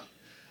attention.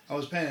 I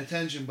was paying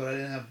attention, but I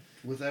didn't have,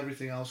 with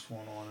everything else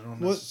going on, I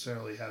don't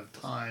necessarily have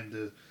time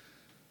to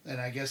and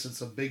I guess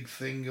it's a big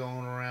thing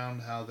going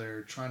around how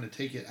they're trying to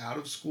take it out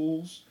of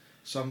schools.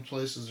 Some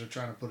places are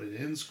trying to put it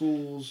in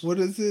schools. What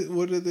is it?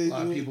 What are they A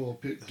lot doing? of people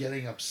are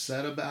getting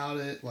upset about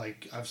it.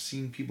 Like I've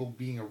seen people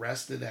being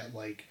arrested at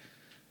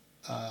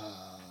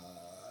uh,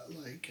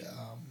 like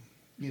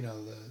you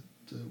know the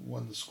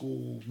when the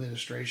school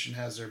administration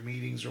has their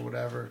meetings or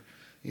whatever.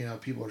 You know,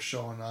 people are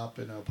showing up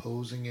and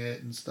opposing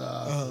it and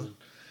stuff.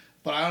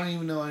 But I don't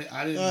even know.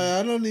 I didn't.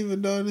 I don't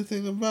even know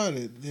anything about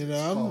it. You know,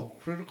 It's called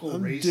critical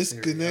I'm race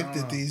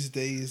disconnected theory. these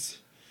days.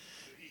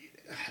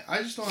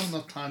 I just don't have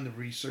enough time to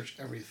research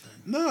everything.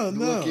 No.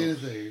 Look at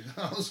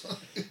things.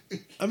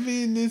 I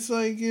mean, it's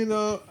like, you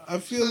know, I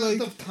feel not like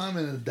enough time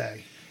in a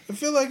day. I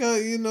feel like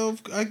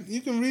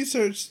you can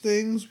research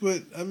things,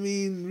 but I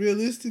mean,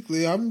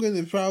 realistically, I'm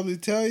gonna probably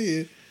tell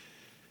you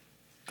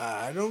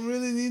I don't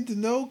really need to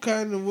know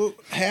kind of what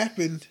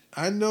happened.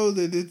 I know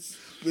that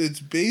it's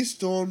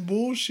based on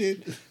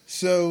bullshit.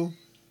 So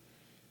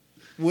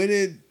when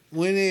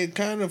it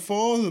kind of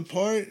falls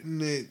apart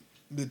and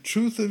the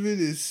truth of it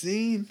is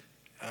seen,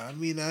 I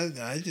mean,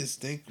 I just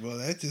think, well,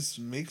 that just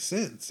makes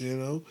sense, you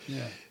know?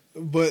 Yeah.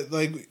 But,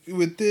 like,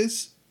 with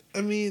this,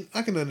 I mean,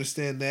 I can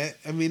understand that.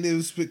 I mean, it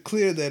was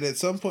clear that at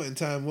some point in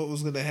time, what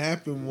was going to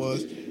happen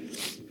was,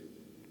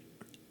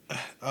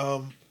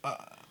 I'm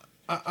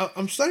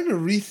starting to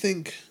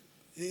rethink.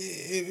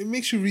 It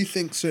makes you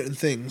rethink certain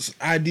things,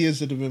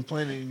 ideas that have been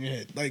planted in your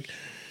head. Like,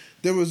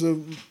 there was a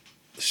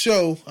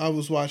show I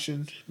was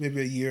watching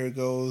maybe a year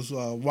ago. It was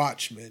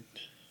Watchmen.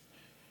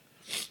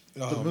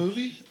 The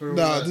movie?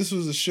 This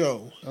was a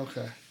show.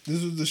 Okay.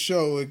 This was the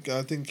show. I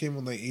think it came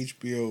on like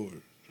HBO or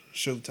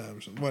Showtime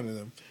or something, one of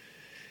them.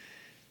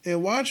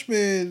 And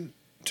Watchmen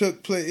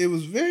took place. It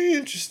was very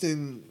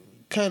interesting,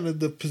 kind of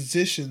the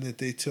position that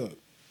they took.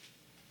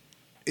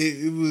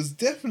 It was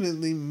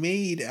definitely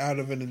made out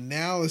of an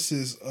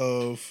analysis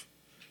of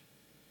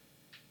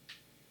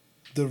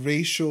the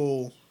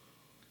racial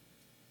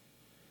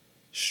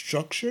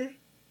structure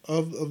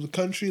of the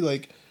country.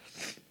 Like,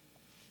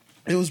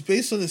 it was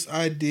based on this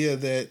idea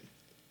that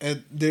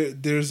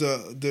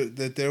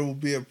that there will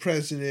be a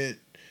president,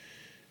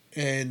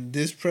 and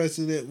this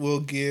president will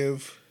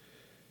give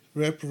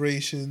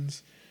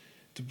reparations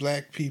to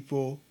black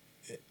people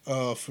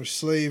for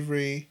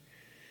slavery,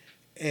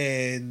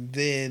 and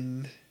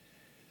then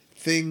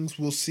things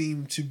will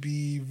seem to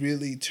be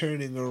really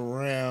turning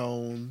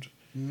around,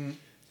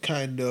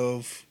 kind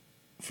of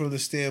from the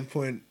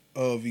standpoint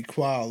of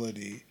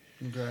equality.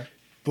 Okay.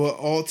 But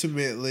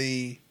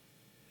ultimately,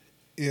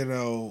 you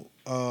know,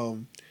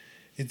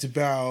 it's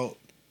about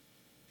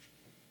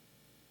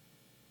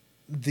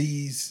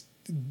these,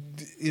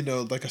 you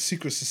know, like a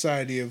secret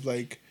society of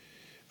like,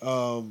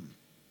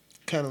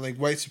 kind of like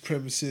white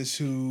supremacists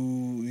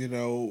who, you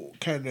know,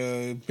 kind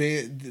of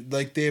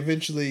like they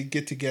eventually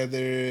get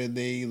together and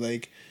they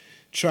like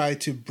try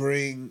to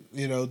bring,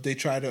 you know, they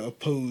try to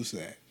oppose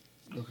that.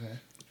 Okay.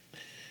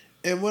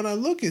 And when I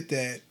look at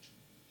that,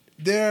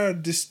 there are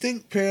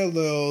distinct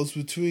parallels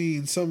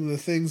between some of the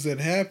things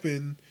that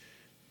happen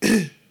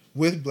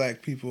with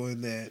black people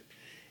in that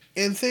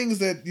and things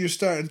that you're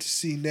starting to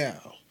see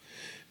now.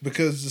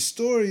 Because the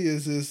story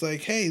is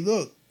like, hey,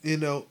 look, you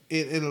know,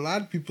 in a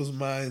lot of people's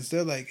minds,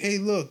 they're like, hey,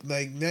 look,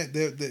 like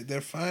they're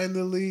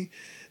finally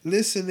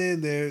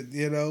listening. They're,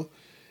 you know,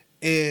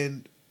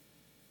 and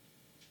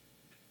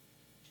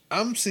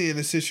I'm seeing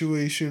a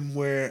situation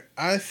where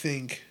I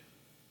think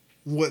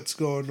what's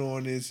going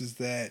on is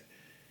that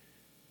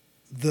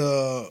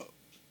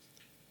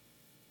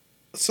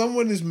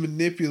someone is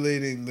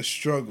manipulating the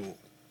struggle.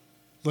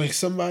 Like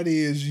somebody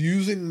is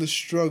using the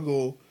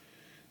struggle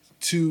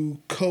to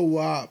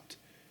co-opt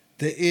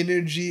the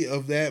energy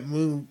of that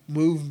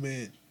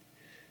movement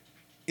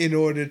in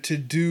order to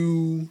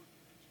do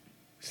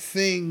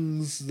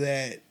things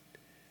that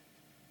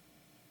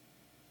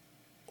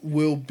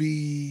will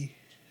be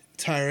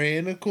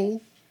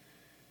tyrannical,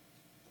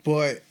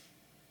 but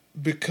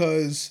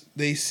because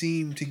they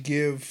seem to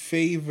give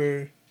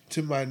favor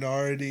to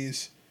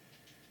minorities,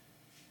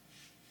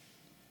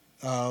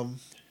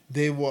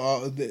 they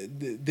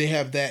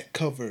have that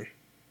cover.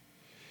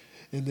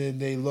 And then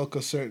they look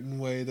a certain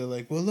way. They're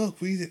like, well, look,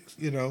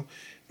 you know,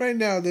 right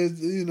now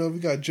there's, you know, we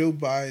got Joe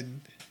Biden,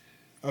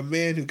 a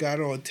man who got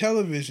on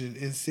television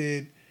and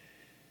said,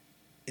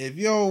 if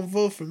you don't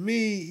vote for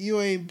me,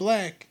 you ain't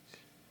black.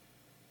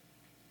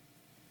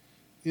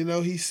 You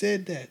know, he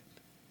said that.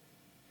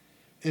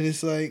 And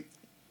it's like,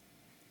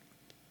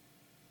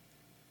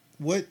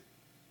 what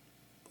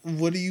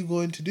are you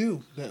going to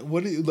do?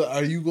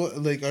 Are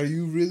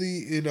you really,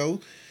 you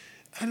know,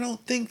 I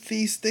don't think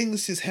these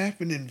things just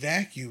happen in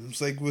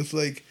vacuums. Like with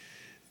like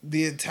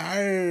the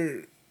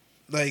entire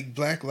like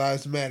Black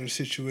Lives Matter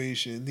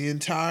situation, the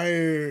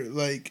entire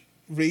like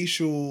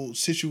racial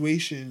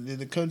situation in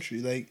the country,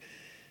 like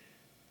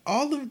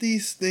all of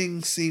these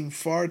things seem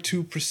far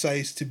too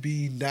precise to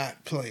be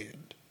not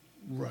planned.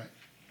 Right.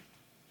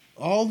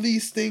 All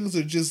these things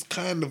are just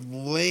kind of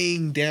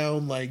laying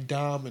down like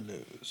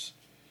dominoes.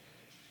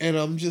 And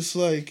I'm just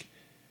like,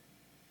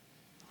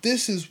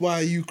 this is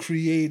why you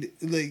create,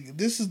 like,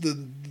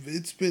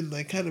 it's been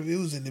like kind of, it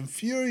was an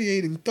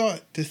infuriating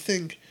thought to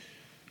think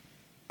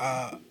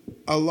a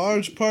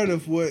large part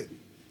of what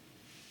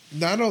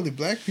not only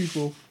black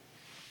people,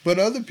 but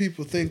other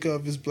people think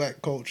of as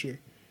black culture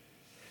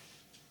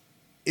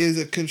is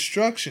a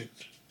construction.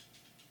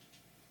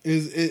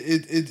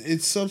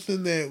 It's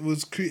something that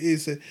was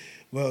created.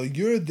 Well,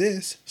 you're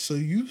this, so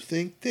you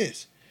think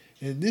this,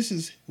 and this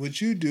is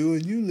what you do,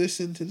 and you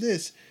listen to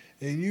this,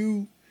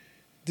 and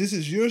this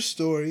is your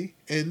story,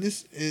 and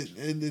this,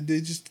 and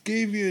they just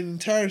gave you an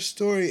entire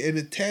story and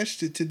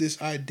attached it to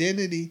this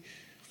identity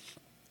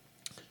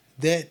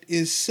that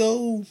is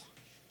so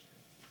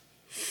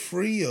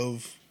free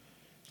of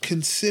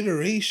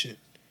consideration.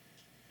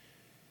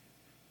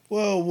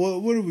 Well,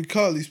 what do we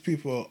call these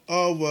people?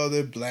 Oh, well,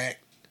 they're black.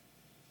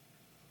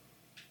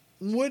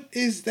 What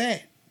is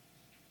that?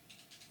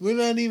 We're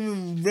not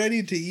even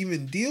ready to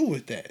even deal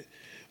with that.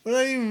 We're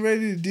not even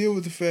ready to deal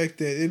with the fact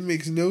that it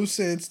makes no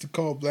sense to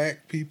call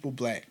black people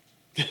black.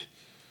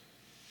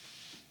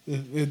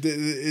 Once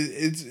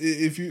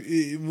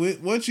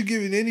you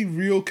give it any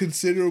real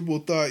considerable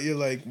thought, you're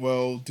like,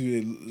 well,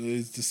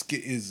 is the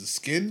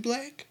skin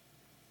black?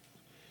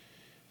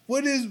 Why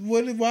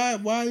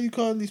are you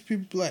calling these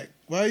people black?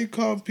 Why are you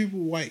calling people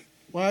white?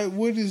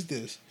 What is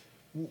this?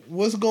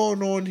 What's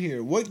going on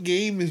here? What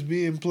game is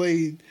being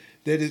played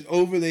that is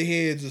over the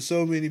heads of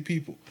so many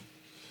people?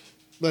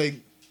 Like,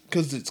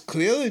 because it's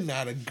clearly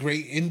not a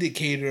great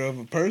indicator of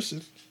a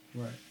person.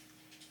 Right.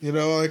 You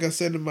know, like I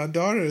said to my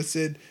daughter, I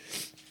said,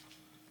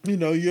 you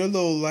know, you're a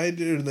little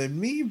lighter than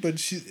me,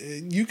 but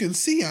you can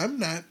see I'm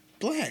not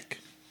black.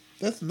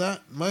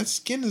 My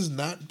skin is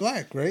not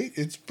black, right?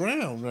 It's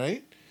brown,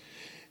 right?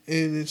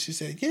 And then she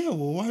said, yeah,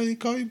 well, why do they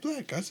call you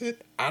black? I said,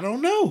 I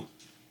don't know.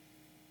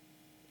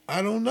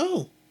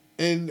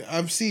 And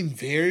I've seen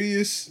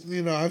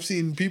I've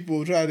seen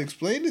people try to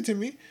explain it to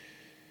me.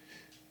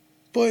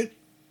 But,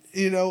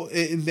 you know,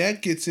 and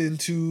that gets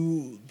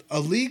into a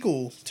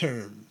legal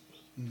term,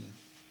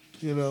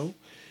 you know.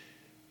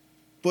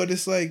 But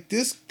it's like,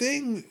 this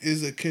thing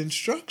is a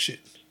construction.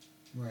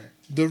 Right.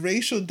 The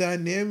racial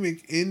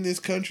dynamic in this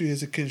country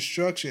is a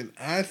construction,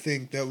 I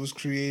think, that was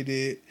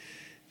created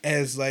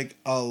as like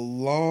a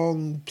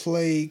long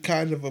play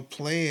kind of a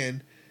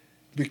plan,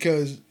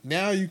 because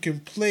now you can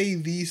play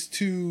these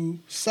two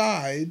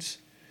sides.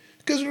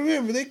 Because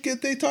remember,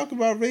 they talk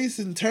about race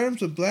in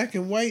terms of black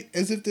and white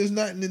as if there's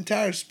not an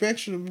entire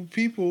spectrum of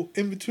people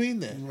in between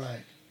that.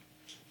 Right.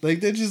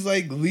 Like, they just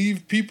like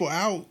leave people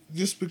out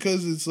just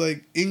because it's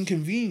like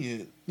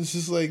inconvenient. It's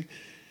just like,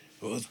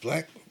 well, it's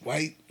black,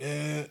 white.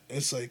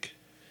 It's like,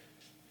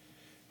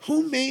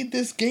 who made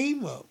this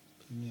game up?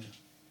 Yeah.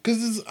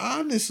 Because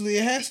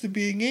it has to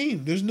be a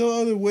game. There's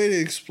no other way to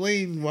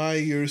explain why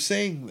you're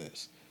saying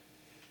this.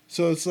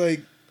 So it's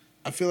like,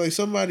 I feel like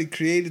somebody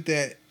created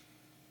that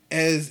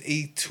as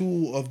a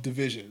tool of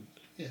division.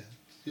 Yeah,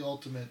 it's the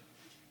ultimate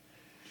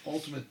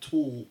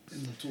tool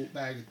in the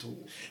bag of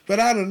tools.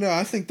 But I don't know.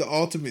 I think the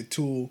ultimate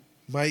tool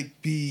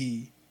might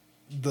be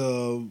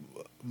the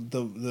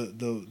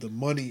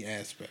money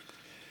aspect.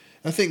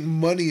 I think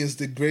money is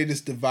the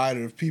greatest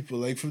divider of people.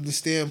 Like, from the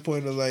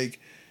standpoint of like,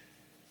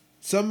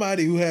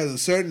 somebody who has a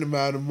certain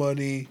amount of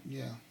money,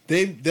 yeah,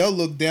 they'll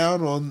look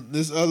down on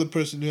this other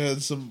person who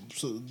has some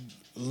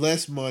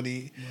less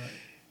money, right.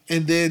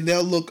 And then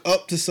they'll look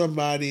up to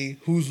somebody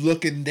who's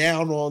looking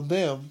down on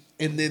them,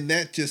 and then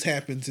that just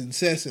happens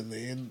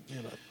incessantly. And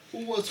you know,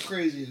 well, what's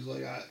crazy is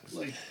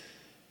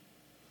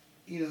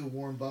you know who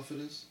Warren Buffett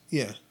is?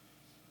 Yeah.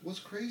 What's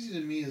crazy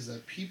to me is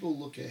that people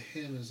look at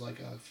him as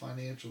like a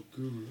financial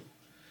guru.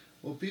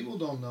 Well, people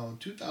don't know. In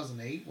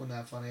 2008, when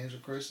that financial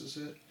crisis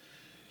hit,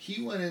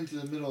 he went into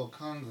the middle of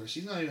Congress.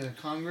 He's not even a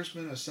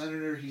congressman, a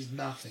senator. He's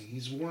nothing.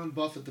 He's Warren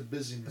Buffett, the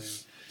busy man.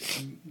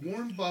 And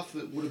Warren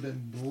Buffett would have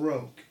been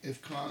broke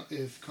if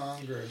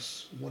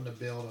Congress wouldn't have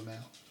bailed him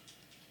out.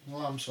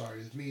 Well, I'm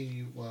sorry. It's me and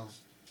you. Well,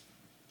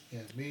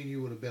 yeah, me and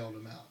you would have bailed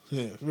him out.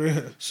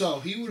 Yeah. So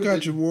he would have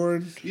Got you,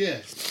 Warren.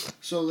 Yeah.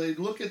 So they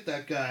look at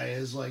that guy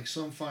as like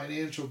some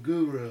financial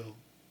guru,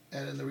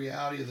 and then the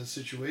reality of the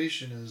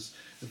situation is,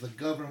 if the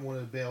government would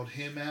have bailed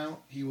him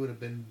out, he would have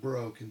been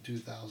broke in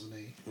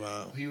 2008.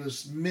 Wow. He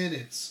was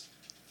minutes,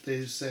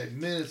 they say,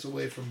 minutes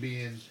away from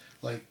being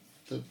like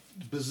the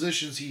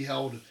positions he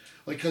held,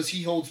 like, because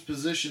he holds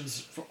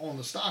positions on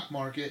the stock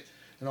market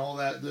and all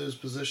that. Those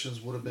positions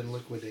would have been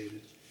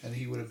liquidated, and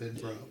he would have been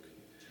broke.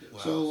 Wow.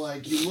 So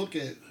like, you look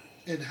at,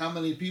 and how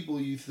many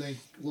people you think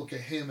look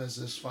at him as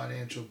this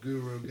financial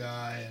guru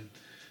guy, and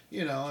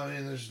you know, I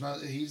mean,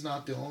 he's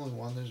not the only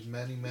one. There's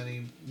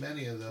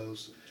many of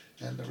those.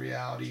 And the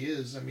reality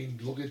is, I mean,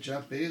 look at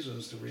Jeff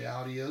Bezos. The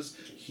reality is,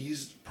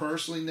 he's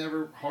personally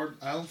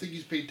I don't think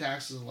he's paid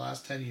taxes in the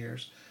last 10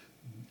 years.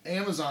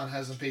 Amazon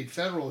hasn't paid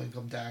federal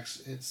income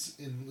tax. It's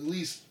in at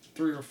least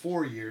 3 or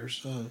 4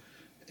 years. Uh-huh.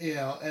 You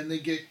know, and they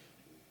get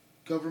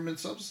government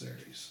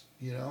subsidies.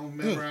 You know,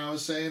 remember I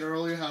was saying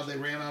earlier how they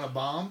ran out of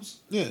bombs?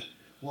 Yeah.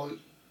 Well,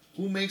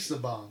 who makes the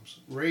bombs?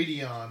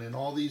 Raytheon and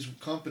all these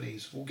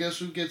companies. Well, guess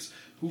who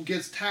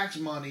gets tax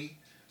money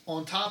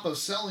on top of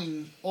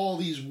selling all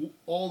these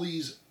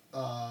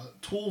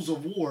tools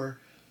of war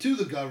to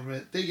the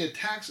government, they get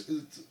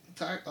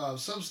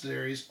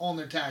subsidiaries on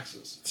their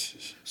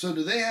taxes. So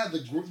do they have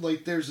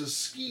there's a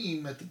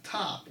scheme at the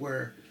top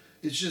where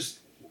it's just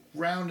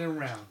round and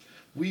round.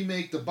 We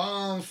make the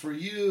bombs for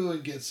you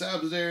and get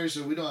subsidiaries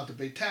so we don't have to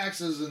pay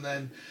taxes, and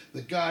then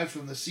the guy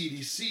from the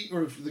CDC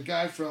or the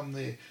guy from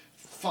the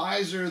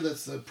Pfizer,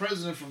 that's the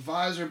president from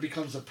Pfizer,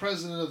 becomes the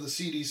president of the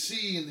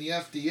CDC and the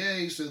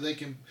FDA, so they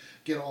can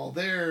get all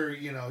their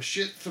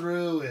shit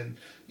through, and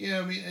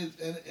I mean,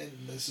 and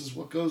this is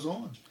what goes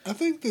on. I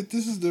think that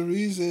this is the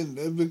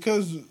reason,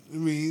 because I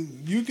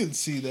mean, you can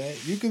see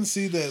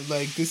that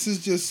like this is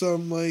just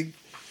some like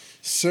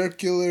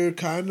circular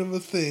kind of a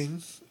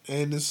thing,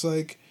 and it's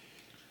like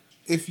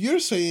if you're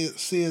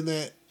seeing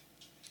that,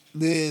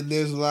 then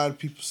there's a lot of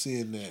people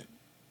seeing that.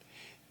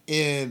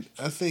 And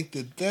I think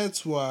that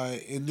that's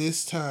why, in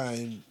this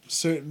time,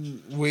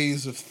 certain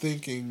ways of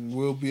thinking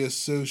will be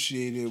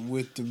associated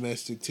with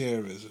domestic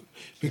terrorism.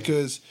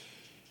 Because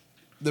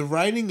the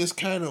writing is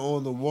kind of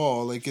on the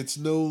wall. Like, it's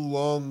no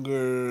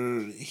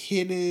longer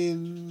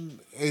hidden.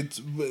 They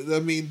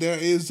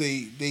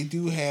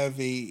do have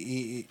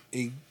a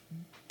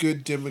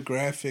good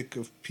demographic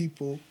of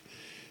people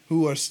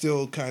who are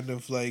still kind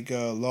of like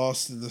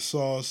lost in the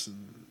sauce.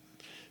 And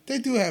they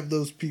do have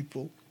those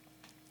people.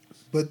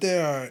 But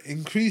there are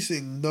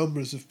increasing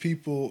numbers of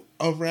people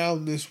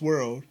around this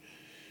world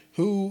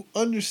who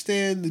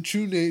understand the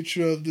true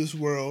nature of this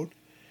world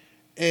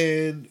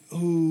and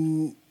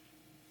who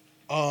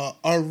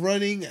are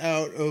running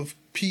out of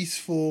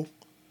peaceful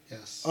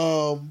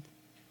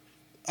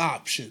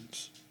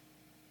options.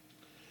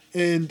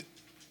 And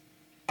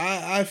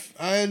I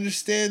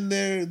understand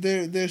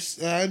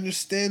I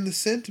understand the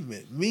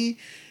sentiment. Me,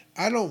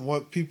 I don't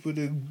want people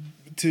to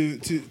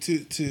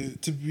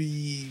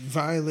be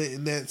violent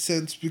in that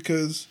sense,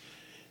 because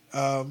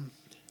I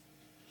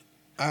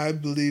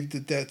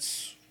believe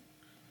that's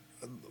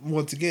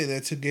once again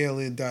that's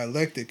Hegelian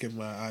dialectic in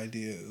my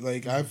idea.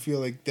 Like, I feel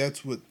like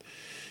that's what,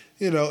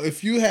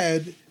 if you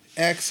had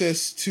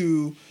access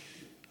to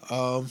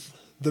the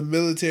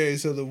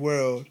militaries of the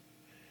world,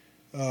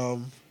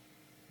 telling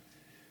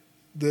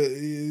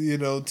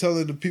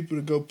the people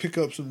to go pick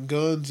up some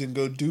guns and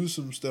go do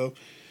some stuff,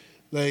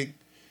 like,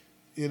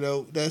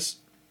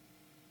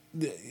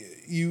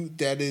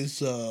 that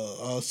is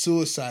a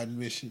suicide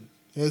mission.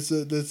 It's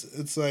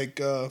like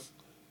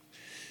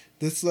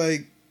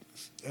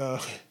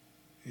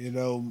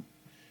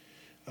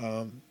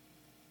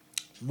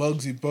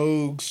Muggsy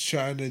Bogues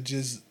trying to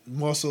just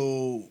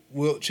muscle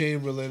Wilt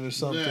Chamberlain or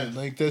something. Yeah,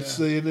 like that's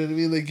you know what I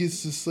mean. Like,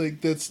 it's just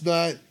like that's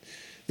not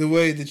the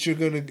way that you're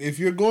gonna. If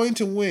you're going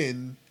to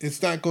win,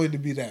 it's not going to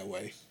be that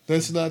way.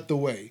 That's not the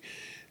way.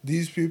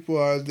 These people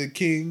are the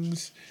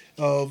kings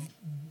of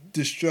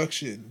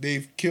destruction.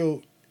 They've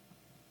killed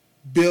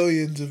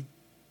billions of,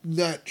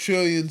 not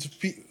trillions of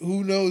people.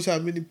 Who knows how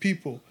many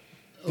people?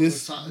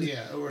 This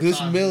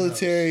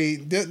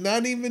military,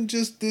 not even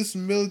just this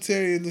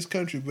military in this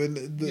country, but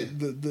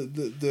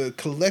the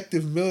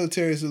collective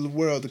militaries of the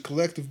world, the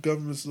collective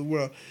governments of the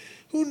world.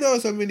 Who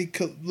knows how many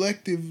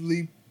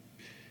collectively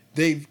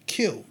they've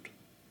killed?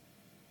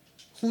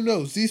 Who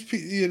knows? These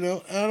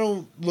people, I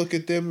don't look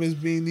at them as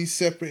being these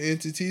separate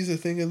entities. I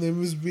think of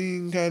them as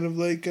being kind of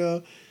like,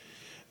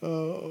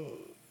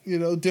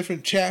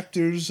 different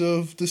chapters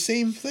of the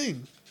same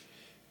thing.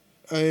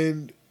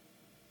 And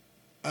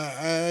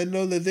I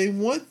know that they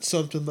want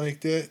something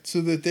like that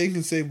so that they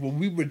can say, well,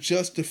 we were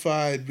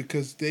justified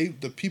because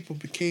the people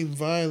became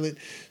violent,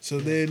 so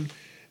then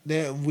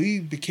now we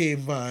became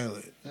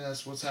violent. And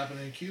that's what's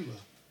happening in Cuba.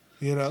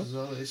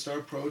 So they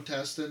start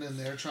protesting and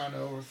they're trying to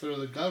overthrow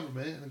the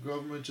government, and the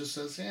government just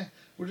says, yeah,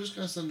 we're just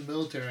going to send the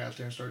military out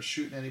there and start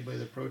shooting anybody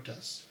that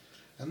protests.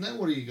 And then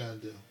what are you going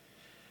to do?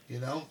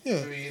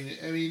 Yeah.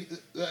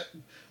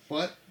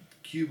 But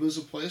Cuba's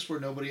a place where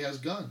nobody has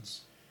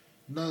guns.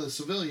 None of the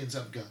civilians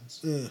have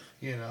guns.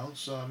 Yeah.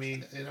 So I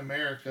mean, in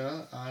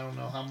America, I don't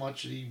know how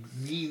much he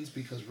means,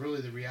 because really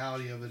the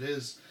reality of it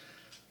is,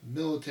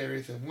 military,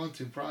 if they want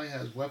to, probably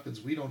has weapons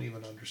we don't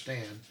even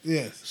understand.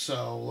 Yes.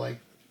 So like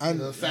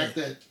the fact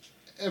that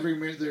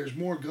there's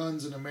more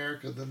guns in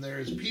America than there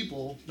is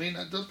people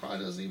probably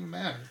doesn't even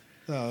matter.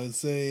 No,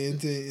 it's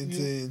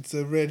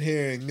a red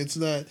herring. It's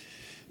not.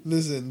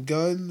 Listen,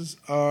 guns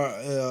are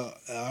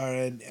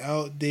an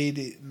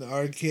outdated and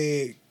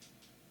archaic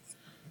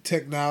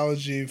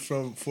technology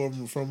from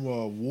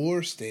a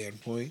war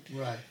standpoint.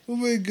 Right.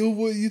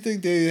 What you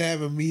think they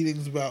having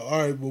meetings about?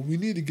 All right, well, we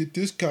need to get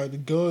this kind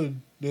of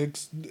gun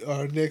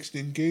our next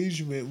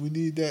engagement. We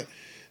need that.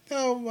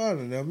 No, I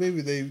don't know.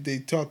 Maybe they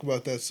talk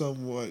about that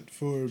somewhat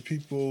for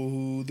people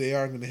who they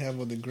are going to have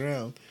on the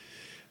ground.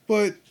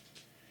 But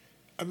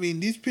I mean,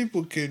 these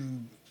people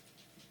can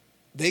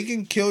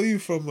kill you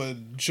from a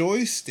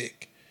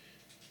joystick.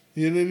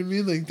 You know what I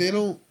mean? Like, they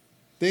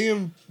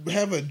can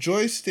have a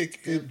joystick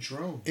and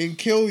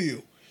kill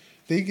you.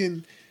 They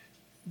can,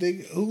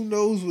 who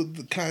knows what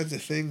the kinds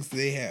of things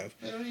they have.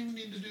 They don't even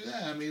need to do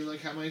that. I mean,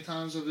 like, how many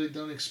times have they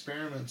done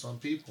experiments on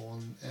people,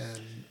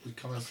 and we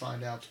come and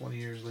find out 20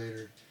 years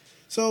later?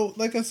 So,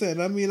 like I said,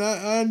 I mean,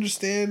 I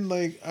understand,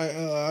 like,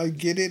 I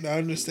get it. I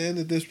understand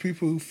that there's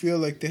people who feel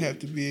like they have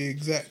to be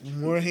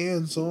more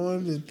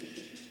hands-on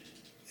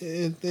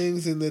and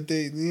things, and that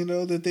they,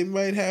 that they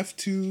might have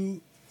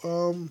to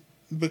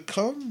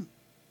become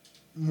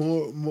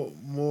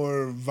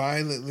more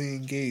violently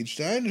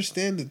engaged. I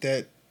understand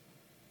that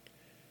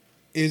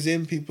is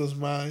in people's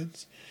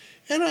minds,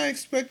 and I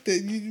expect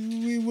that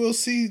we will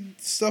see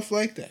stuff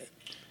like that.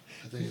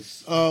 I think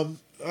it's...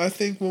 I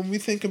think when we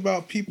think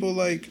about people,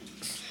 like,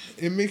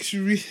 it makes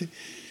you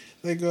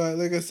like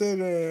I said,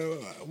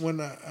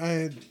 when I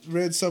had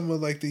read some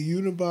of, like, the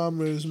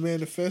Unabomber's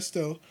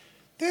manifesto,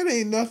 that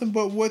ain't nothing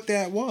but what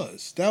that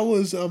was. That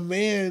was a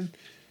man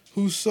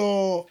who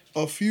saw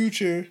a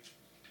future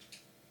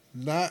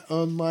not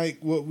unlike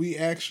what we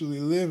actually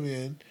live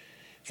in,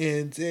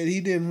 and said he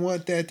didn't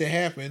want that to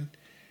happen,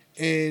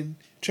 and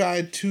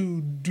tried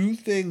to do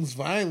things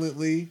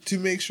violently to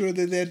make sure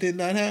that did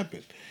not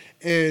happen.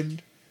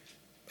 And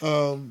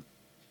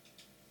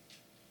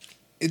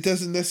it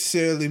doesn't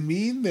necessarily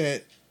mean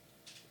that,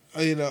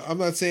 I'm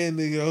not saying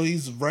that,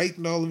 he's right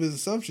in all of his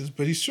assumptions,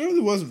 but he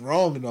surely wasn't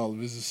wrong in all of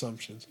his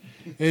assumptions.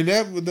 And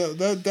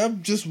that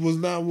just was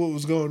not what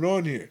was going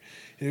on here.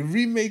 It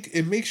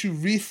makes you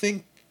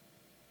rethink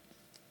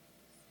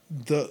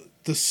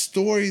the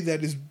story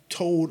that is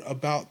told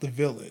about the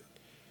villain.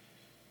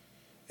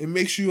 It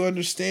makes you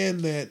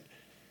understand that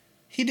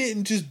he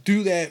didn't just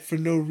do that for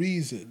no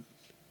reason,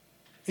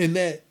 and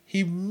that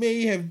he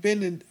may have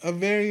been a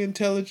very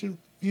intelligent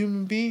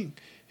human being.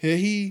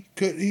 He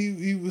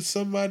was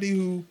somebody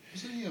who...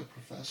 Wasn't he a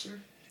professor?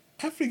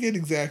 I forget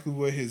exactly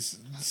what his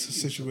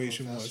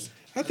situation was.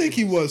 I think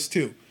he was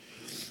too.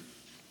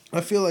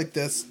 I feel like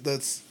that's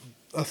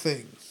a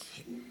thing.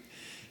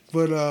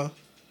 But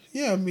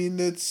yeah, I mean,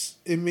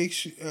 it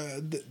makes you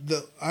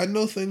I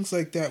know things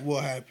like that will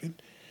happen.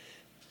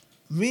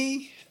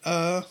 Me,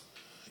 and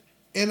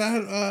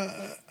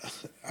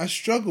I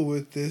struggle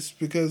with this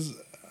because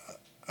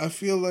I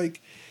feel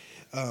like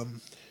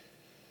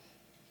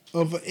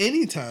of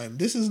any time,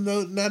 this is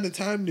not a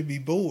time to be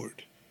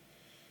bored.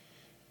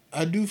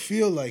 I do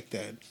feel like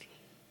that.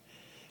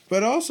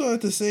 But also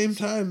at the same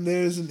time,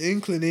 there's an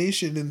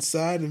inclination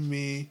inside of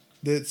me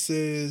that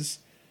says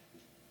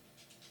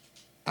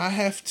I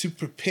have to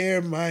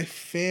prepare my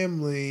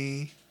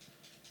family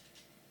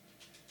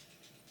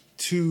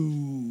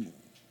to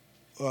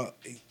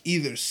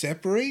either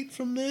separate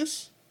from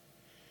this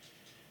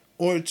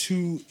or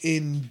to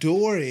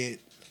endure it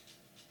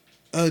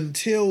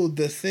until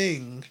the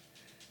thing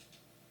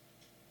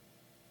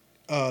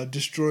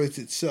destroys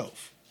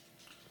itself.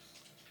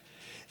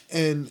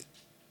 And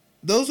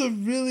those are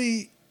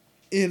really,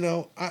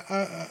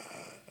 I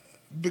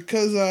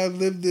because I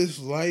live this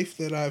life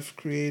that I've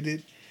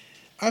created,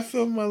 I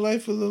feel my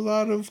life with a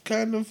lot of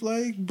kind of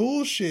like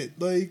bullshit,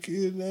 like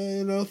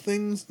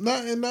things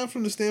not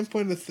from the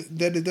standpoint of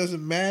that it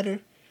doesn't matter,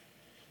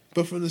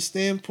 but from the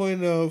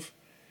standpoint of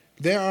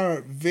there are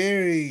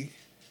very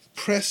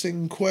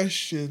pressing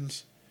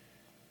questions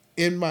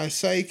in my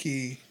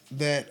psyche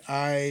that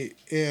I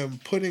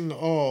am putting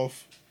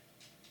off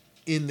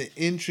in the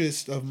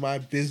interest of my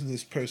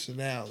business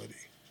personality.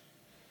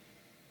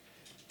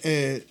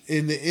 And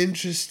in the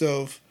interest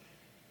of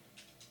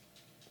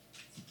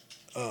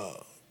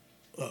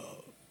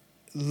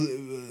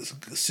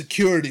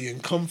security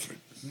and comfort.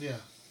 Yeah.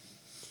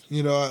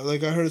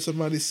 Like I heard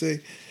somebody say,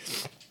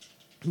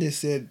 they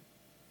said,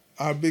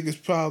 our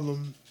biggest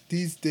problem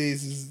these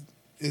days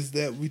is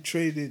that we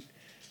traded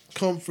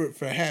comfort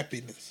for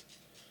happiness.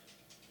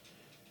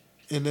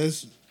 And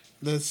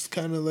that's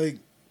kind of like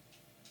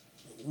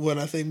what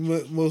I think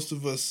most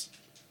of us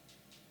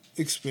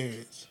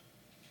experience.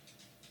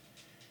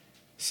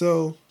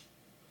 So,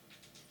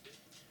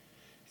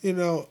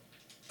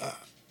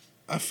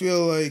 I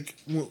feel like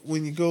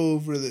when you go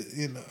over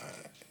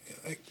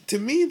to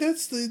me,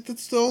 that's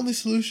the only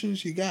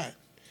solutions you got.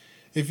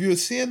 If you're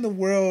seeing the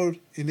world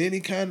in any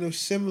kind of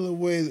similar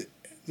way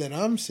that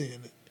I'm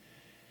seeing it,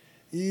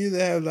 you either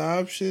have the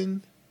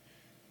option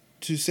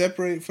to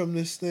separate from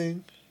this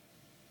thing,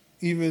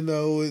 even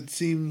though it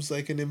seems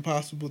like an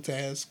impossible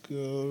task,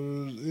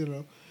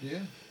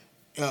 Yeah.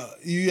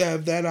 You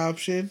have that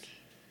option,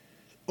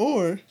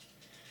 or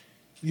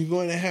you're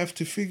going to have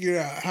to figure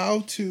out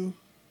how to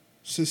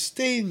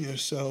sustain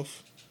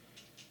yourself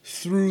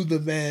through the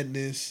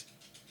madness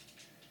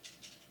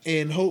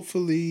and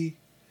hopefully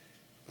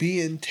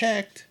be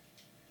intact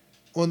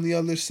on the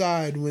other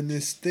side when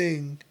this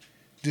thing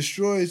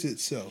destroys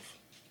itself.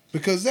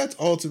 Because that's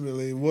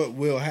ultimately what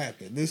will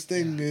happen. This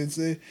thing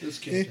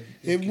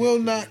it will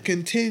not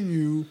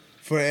continue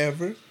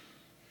forever.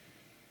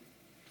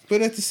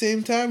 But at the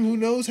same time, who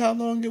knows how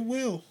long it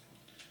will.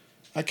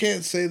 I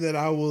can't say that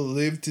I will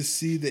live to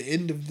see the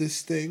end of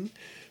this thing.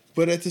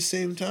 But at the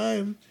same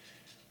time,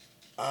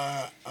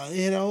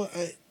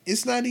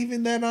 it's not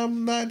even that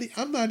I'm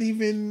not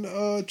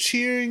even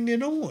cheering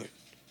it on.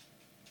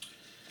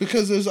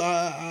 because there's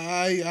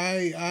I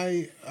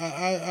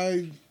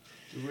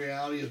The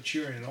reality of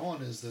cheering it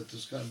on is that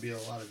there's going to be a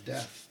lot of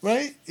death.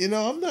 right.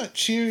 I'm not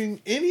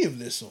cheering any of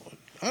this on.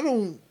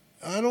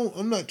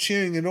 I'm not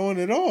cheering it on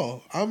at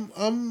all.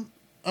 I'm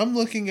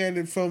looking at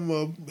it from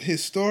a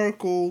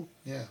historical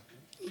Yeah.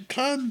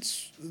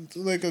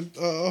 like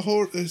a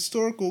whole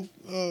historical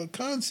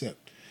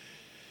concept.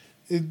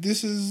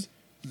 This is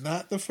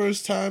not the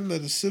first time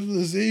that a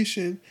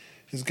civilization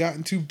has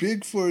gotten too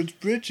big for its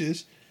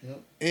britches.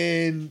 Yep.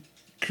 And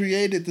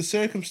created the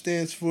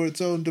circumstance for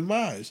its own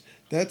demise.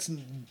 That's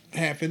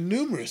happened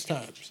numerous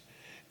times,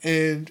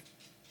 and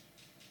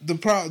the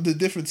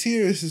difference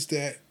here is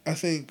that I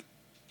think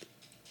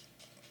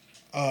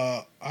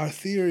our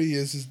theory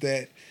is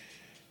that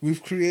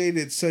we've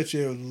created such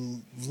a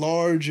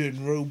large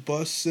and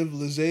robust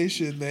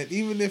civilization that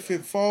even if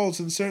it falls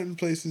in certain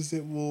places,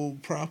 it will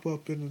prop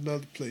up in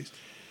another place.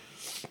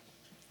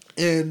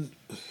 And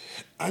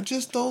I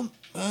just don't.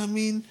 I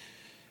mean,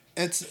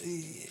 at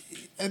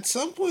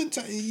some point in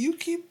time, you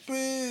keep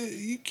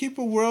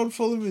a world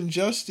full of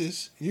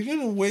injustice, you're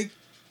gonna wake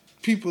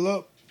people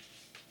up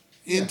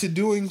into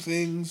doing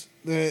things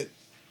that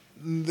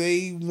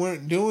they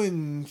weren't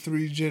doing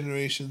 3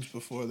 generations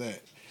before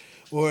that,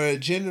 or a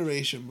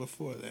generation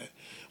before that.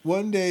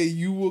 One day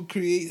you will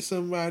create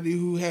somebody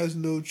who has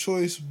no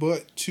choice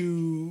but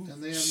to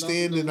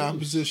stand in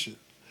opposition.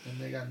 And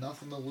they got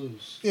nothing to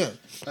lose. Yeah.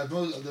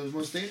 The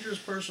most dangerous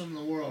person in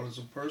the world is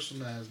a person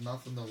that has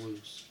nothing to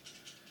lose.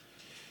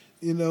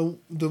 The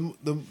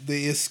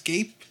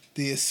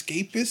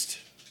escapist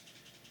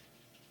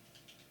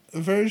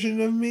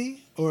version of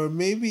me, or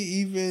maybe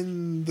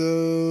even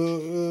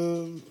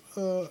the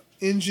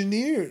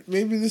engineered.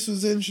 Maybe this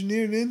was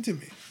engineered into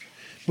me.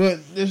 But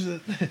there's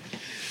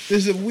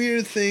a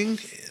weird thing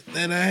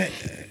that I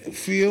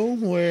feel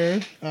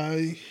where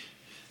I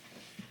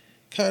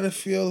kind of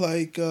feel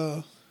like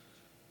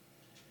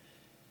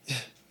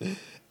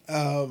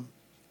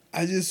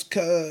I just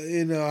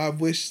I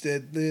wish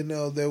that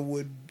there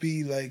would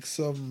be like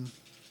some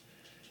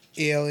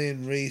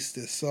alien race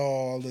that saw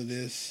all of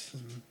this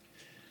and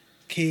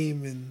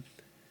came and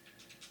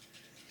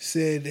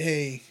said,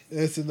 "Hey,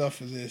 that's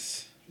enough of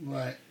this."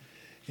 Right.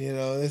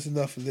 There's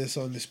enough of this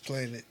on this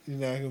planet. You're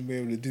not going to be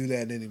able to do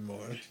that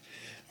anymore.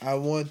 I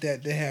want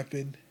that to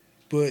happen,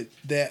 but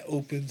that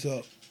opens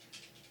up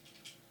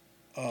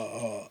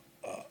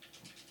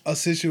a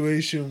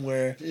situation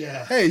where,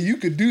 hey, you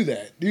could do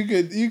that. You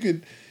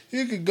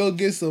could go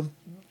get some.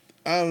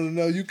 I don't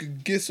know. You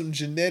could get some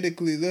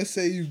genetically. Let's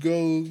say you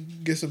go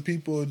get some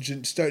people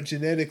and start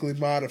genetically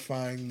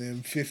modifying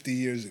them 50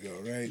 years ago,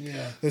 right?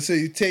 Yeah. Let's say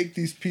you take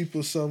these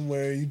people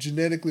somewhere, you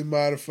genetically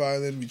modify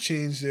them, you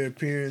change their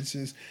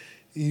appearances,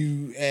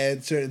 you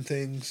add certain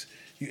things,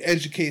 you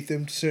educate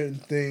them to certain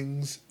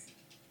things.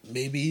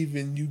 Maybe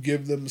even you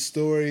give them a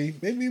story.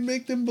 Maybe you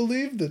make them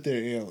believe that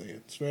they're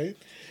aliens, right?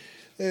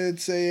 And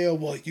say, "Oh,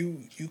 well,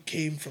 you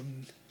came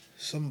from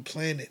some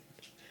planet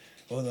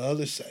on the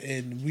other side,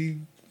 and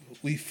we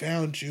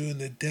found you in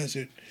the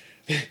desert,"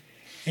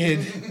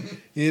 and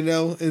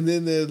and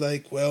then they're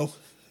like, "Well,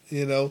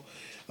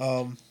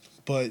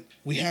 but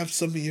we have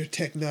some of your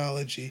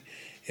technology,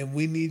 and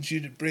we need you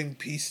to bring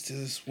peace to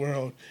this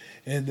world."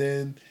 And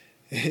then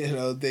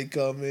they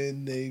come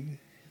in,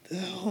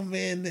 "Oh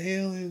man, the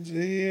aliens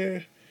are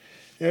here.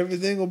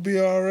 Everything will be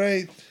all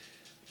right."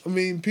 I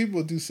mean,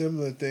 people do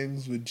similar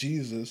things with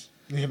Jesus,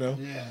 Yeah.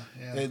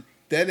 And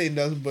that ain't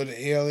nothing but an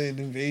alien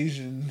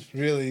invasion,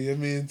 really. I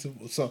mean,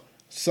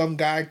 some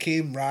guy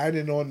came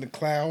riding on the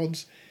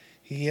clouds.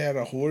 He had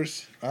a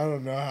horse. I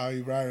don't know how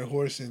he ride a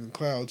horse in the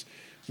clouds,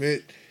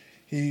 but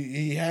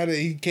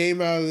he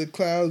came out of the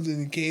clouds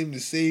and he came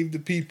to save the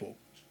people.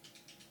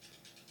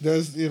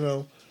 That's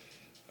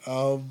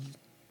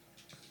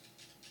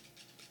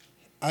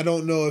I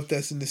don't know if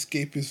that's an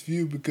escapist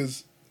view,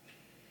 because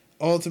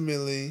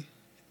ultimately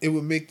it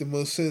would make the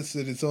most sense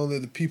that it's only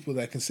the people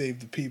that can save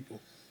the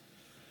people.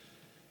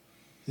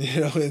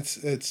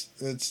 It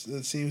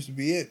seems to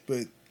be it,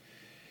 but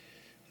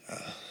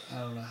I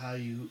don't know how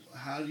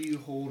do you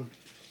hold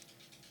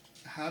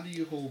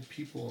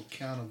people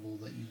accountable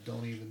that you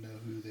don't even know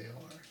who they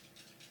are?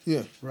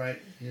 Yeah.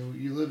 Right.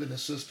 You live in a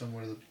system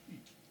where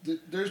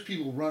there's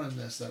people running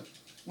this that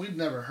we've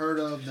never heard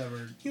of,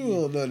 You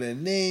don't know their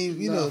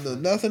name. You don't know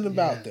nothing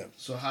about them.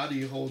 So how do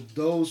you hold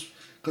those?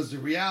 Because the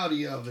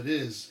reality of it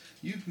is,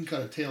 you can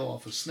cut a tail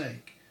off a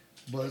snake,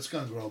 but it's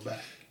gonna grow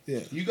back.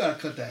 Yeah. You gotta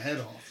cut that head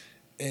off.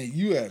 And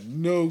you have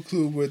no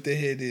clue what the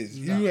head is.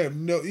 No.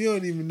 You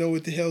don't even know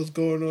what the hell's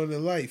going on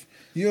in life.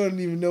 You don't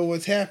even know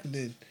what's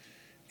happening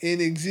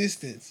in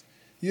existence.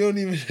 You don't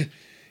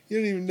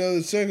even know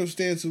the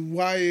circumstance of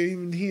why you're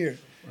even here.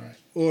 Right.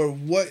 Or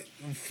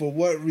for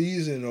what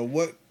reason, or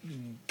what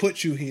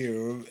put you here,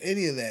 or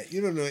any of that.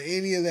 You don't know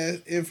any of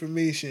that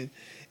information.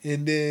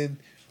 And then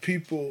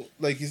people,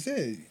 like you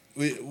said,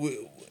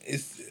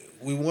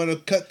 we want to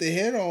cut the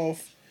head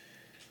off,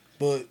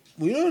 but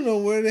we don't know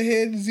where the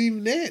head is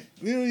even at.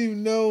 We don't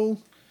even know.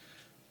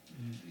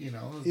 You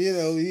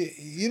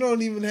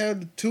don't even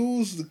have the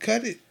tools to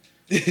cut it.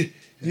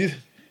 You,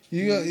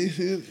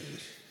 you,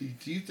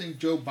 Do you think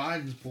Joe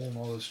Biden's pulling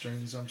all the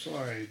strings? I'm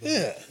sorry, but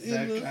yeah,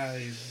 that guy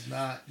is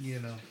not.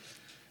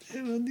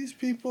 these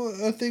people.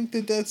 I think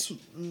that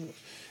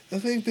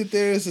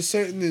there is a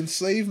certain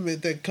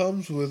enslavement that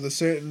comes with a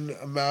certain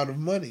amount of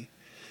money.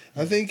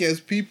 I think as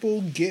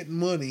people get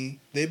money,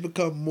 they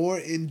become more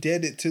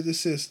indebted to the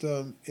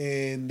system,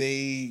 and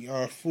they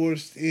are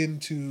forced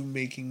into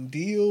making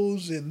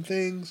deals and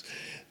things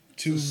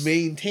to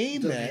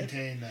maintain that.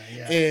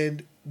 Yeah.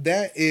 And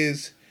that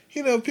is,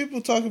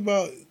 people talk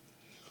about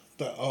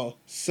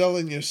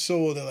selling your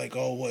soul. They're like,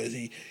 oh, what is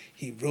he?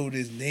 He wrote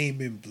his name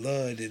in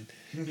blood, and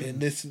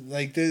this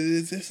like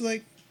this. It's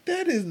like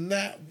that is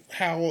not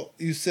how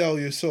you sell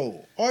your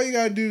soul. All you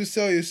gotta do to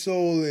sell your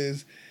soul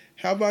is,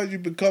 how about you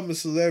become a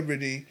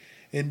celebrity,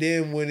 and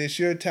then when it's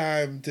your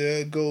time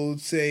to go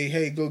say,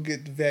 hey, go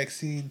get the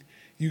vaccine,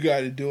 you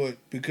got to do it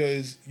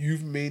because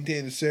you've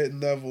maintained a certain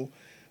level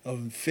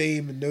of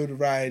fame and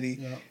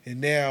notoriety,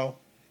 and now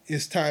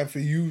it's time for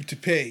you to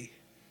pay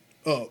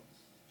up.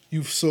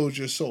 You've sold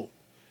your soul.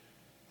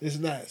 It's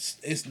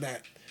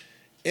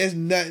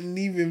nothing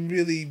even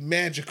really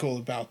magical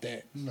about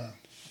that. No.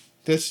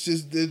 That's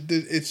just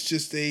it's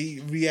just a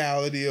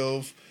reality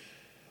of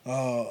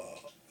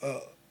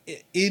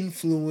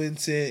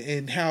influence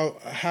and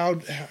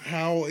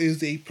how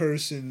is a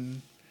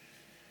person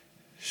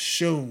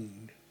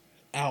shown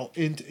out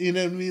into, you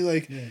know what I mean?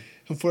 Like,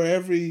 for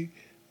every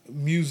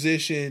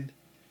musician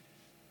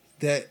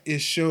that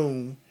is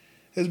shown,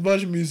 there's a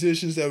bunch of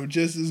musicians that were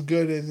just as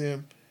good as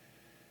him.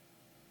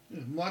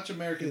 Watch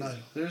American Idol.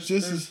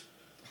 There's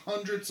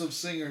hundreds of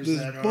singers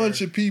that are bunch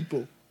of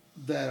people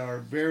that are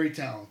very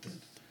talented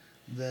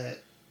that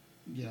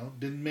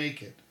didn't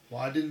make it.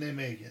 Why didn't they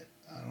make it?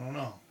 I don't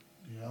know.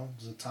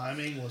 Was it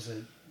timing? Was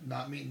it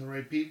not meeting the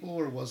right people,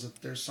 or was it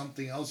there's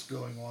something else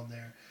going on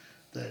there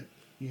that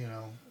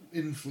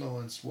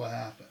influenced what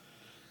happened?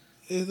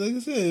 Like I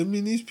said, I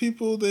mean, these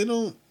people, they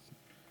don't.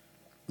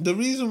 The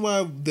reason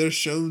why they're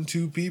shown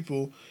to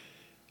people,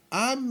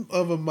 I'm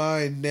of a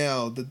mind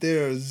now that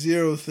there are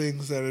zero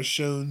things that are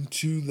shown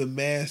to the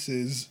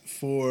masses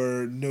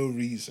for no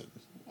reason.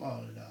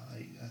 Oh, no,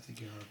 I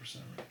think you're 100%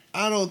 right.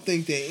 I don't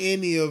think that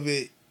any of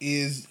it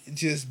is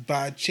just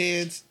by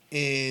chance,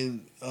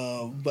 and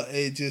but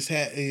it just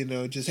happened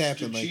like that.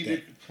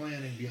 Strategic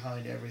planning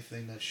behind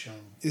everything that's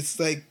shown. It's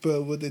like,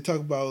 but what they talk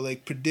about,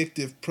 like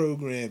predictive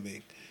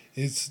programming.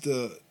 It's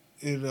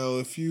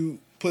if you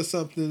put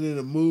something in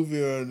a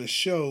movie or in a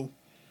show.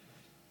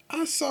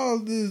 I saw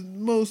the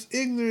most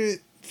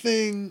ignorant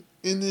thing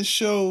in this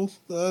show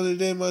the other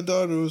day. My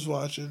daughter was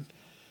watching.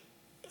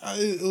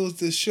 It was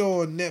this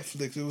show on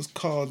Netflix. It was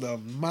called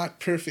My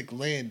Perfect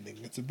Landing.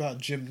 It's about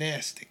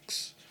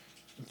gymnastics.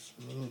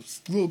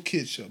 It's a little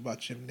kid show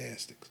about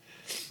gymnastics.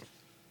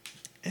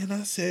 And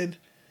I said,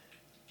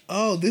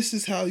 oh, this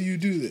is how you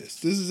do this.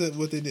 This is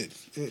what they did.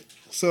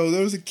 So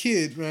there was a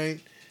kid,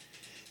 right?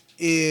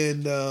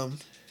 And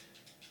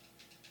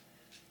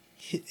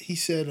he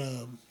said,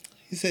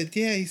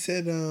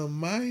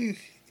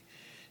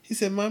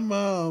 my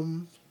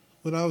mom,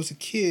 when I was a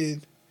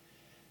kid,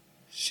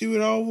 she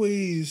would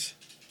always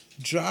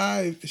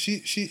drive. She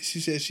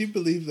said she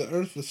believed the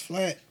earth was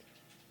flat.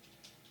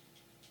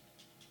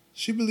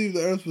 She believed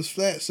the earth was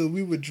flat, so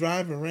we would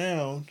drive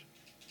around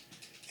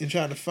and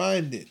try to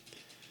find the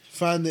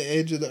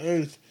edge of the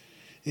earth.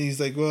 And he's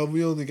like, well,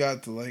 we only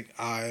got to like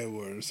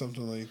Iowa or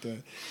something like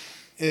that.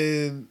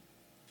 And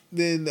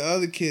then the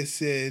other kid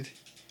said,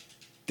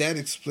 that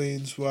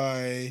explains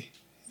why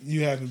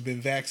you haven't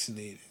been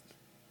vaccinated.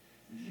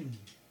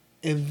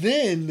 And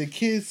then the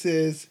kid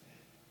says,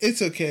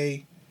 it's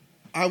okay,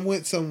 I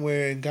went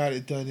somewhere and got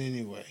it done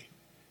anyway.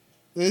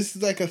 This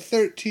is like a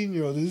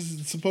 13-year-old. This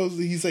is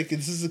supposedly, he's like,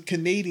 this is a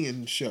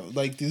Canadian show.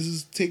 Like, this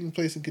is taking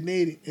place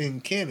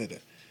in Canada.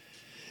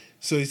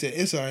 So he said,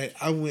 it's all right,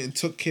 I went and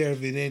took care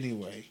of it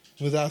anyway,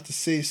 without the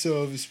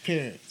say-so of his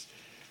parents.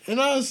 And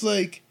I was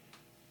like,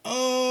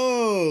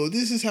 oh,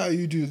 this is how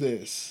you do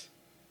this.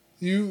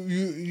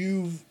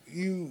 You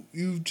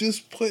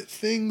just put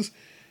things.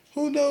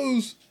 Who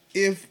knows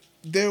if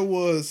there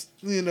was,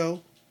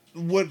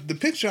 what the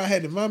picture I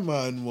had in my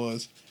mind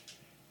was,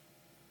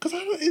 because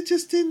it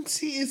just didn't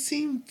seem, it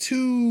seemed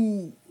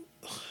too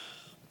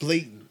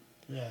blatant.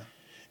 Yeah.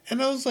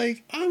 And I was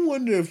like, I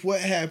wonder if what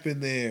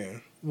happened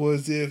there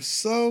was if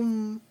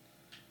some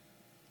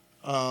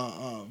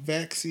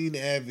vaccine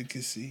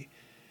advocacy,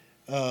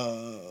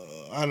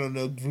 I don't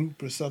know,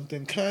 group or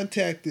something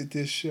contacted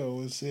this show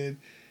and said,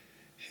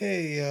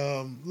 hey,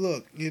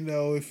 look,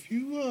 if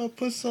you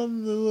put a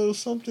little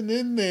something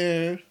in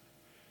there,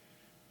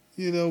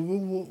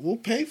 we'll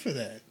pay for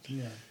that.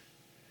 Yeah.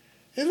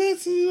 And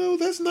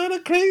that's not a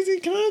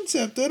crazy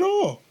concept at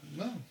all.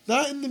 No.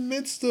 Not in the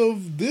midst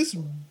of this,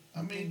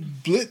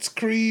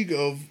 blitzkrieg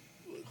of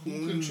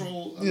who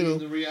control.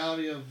 The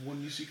reality of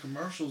when you see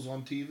commercials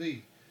on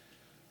TV.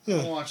 Yeah.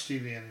 I don't watch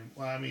TV anymore.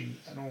 Well, I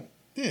don't.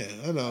 Yeah,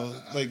 I know.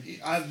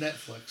 I have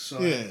Netflix, so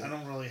I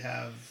don't really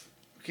have.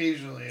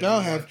 Occasionally, I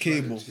don't have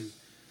cable.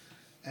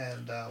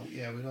 And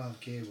we don't have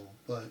cable,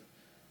 but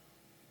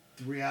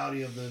the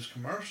reality of those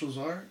commercials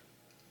are,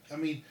 I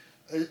mean,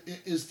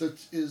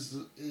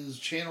 is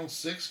Channel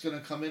 6 going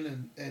to come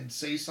in and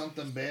say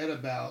something bad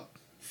about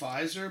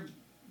Pfizer?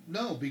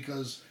 No,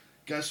 because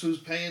guess who's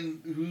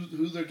paying,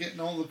 who they're getting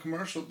all the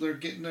commercial, they're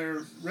getting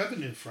their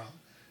revenue from,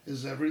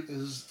 is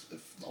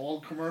all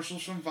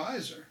commercials from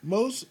Pfizer.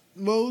 Most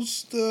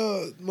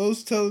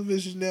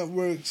television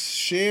networks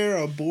share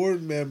a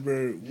board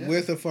member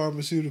with a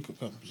pharmaceutical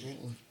company.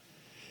 Absolutely.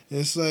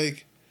 It's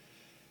like,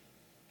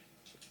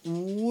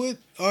 what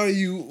are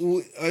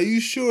you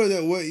sure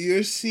that what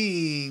you're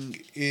seeing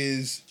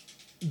is,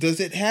 does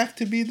it have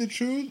to be the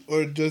truth,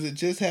 or does it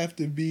just have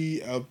to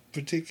be a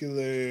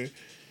particular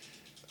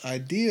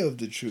idea of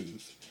the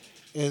truth?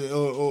 And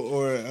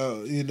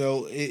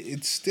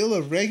it's still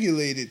a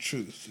regulated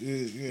truth.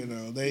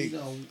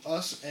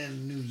 Us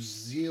and New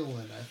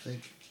Zealand, I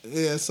think.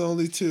 Yeah, it's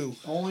only two.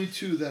 Only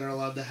two that are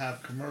allowed to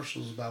have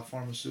commercials about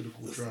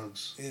pharmaceutical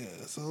drugs. Yeah,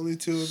 it's only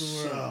two in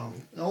the world.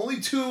 So,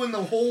 only two in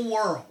the whole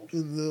world.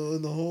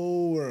 In the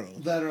whole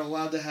world that are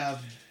allowed to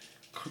have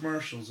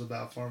commercials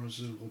about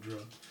pharmaceutical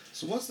drugs.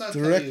 So what's that?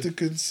 Direct to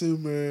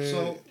consumer.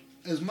 So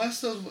as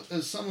messed up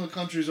as some of the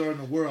countries are in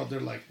the world, they're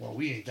like, well,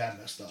 we ain't that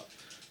messed up.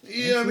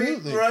 You know what I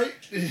mean? Right?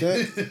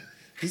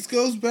 This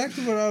goes back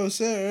to what I was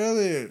saying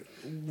earlier.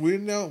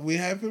 We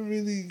haven't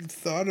really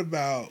thought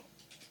about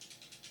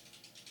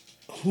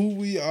who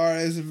we are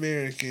as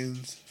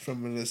Americans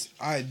from this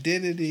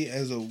identity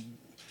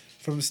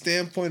from the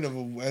standpoint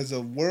of as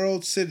a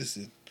world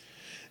citizen,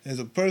 as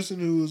a person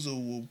who's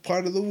a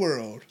part of the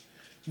world.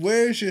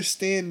 Where is your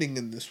standing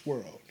in this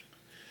world?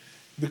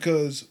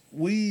 Because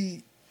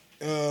we're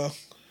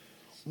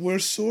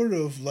sort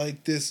of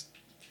like this.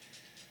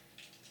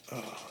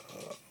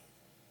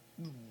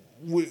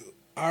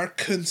 Our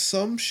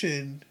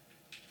consumption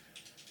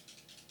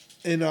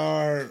and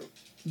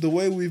the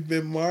way we've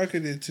been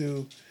marketed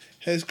to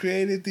has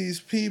created these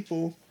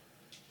people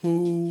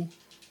who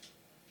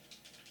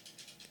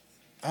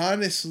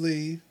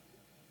honestly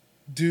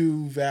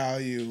do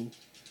value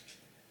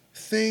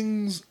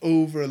things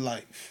over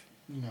life.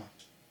 No.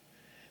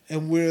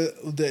 And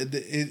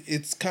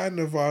it's kind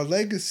of our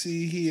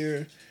legacy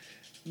here.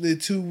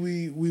 That's who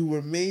we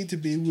were made to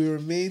be. We were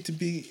made to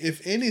be,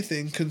 if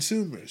anything,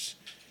 consumers.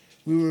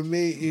 We were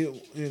made,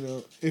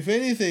 if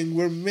anything,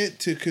 we're meant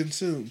to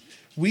consume.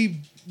 We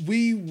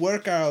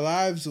work our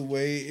lives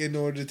away in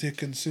order to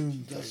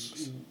consume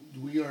things.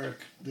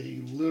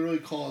 They literally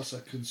call us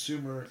a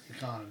consumer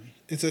economy.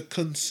 It's a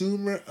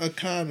consumer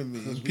economy.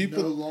 Because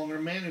we no longer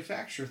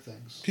manufacture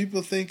things.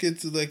 People think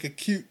it's like a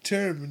cute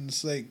term, and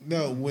it's like,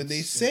 no, when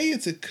they say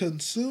it's a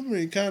consumer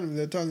economy,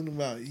 they're talking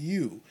about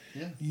you.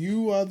 Yeah.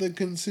 You are the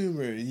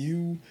consumer.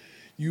 You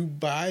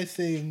buy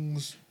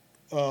things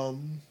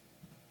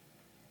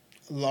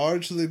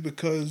largely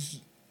because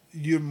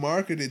you're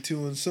marketed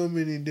to in so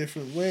many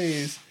different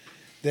ways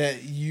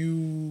that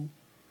you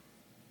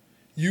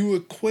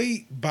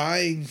equate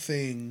buying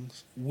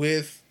things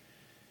with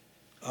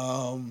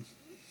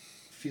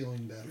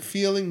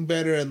feeling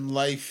better and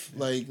life,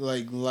 like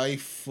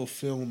life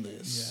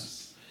fulfillment.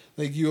 Yes.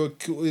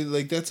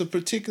 Like that's a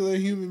particular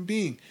human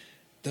being.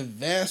 The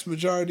vast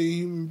majority of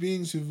human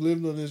beings who've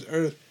lived on this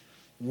earth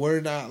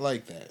were not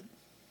like that.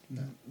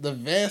 No. The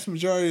vast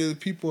majority of the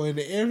people in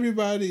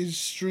everybody's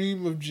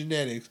stream of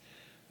genetics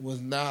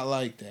was not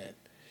like that.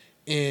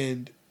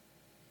 And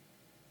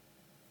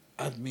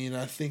I mean,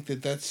 I think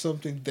that that's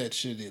something that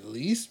should at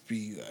least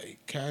be like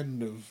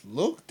kind of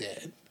looked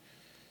at.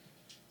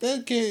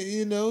 That can't,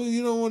 you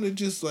don't want to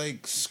just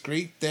like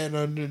scrape that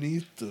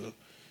underneath the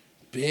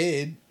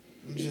bed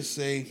and just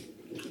say,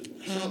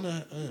 I don't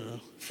know.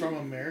 From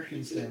an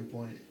American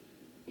standpoint,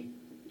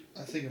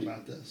 I think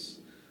about this.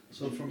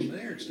 So from an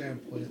American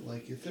standpoint,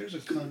 like if there's a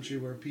country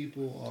where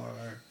people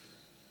are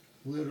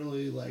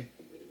literally like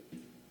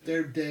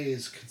their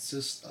days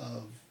consist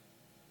of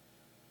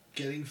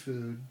getting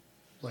food,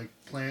 like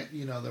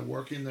they're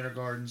working their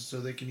gardens so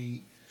they can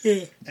eat,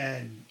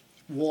 and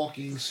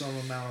walking some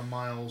amount of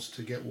miles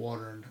to get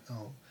water and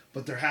home,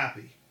 but they're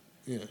happy.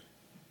 Yeah.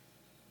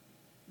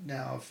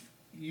 Now, if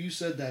you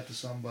said that to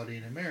somebody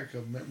in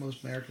America,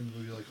 most Americans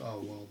would be like,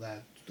 "Oh, well,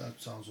 that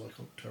sounds like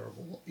a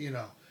terrible,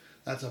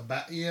 that's a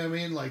bad, you know what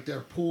I mean? Like they're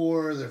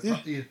poor,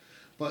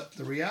 but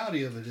the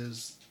reality of it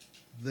is,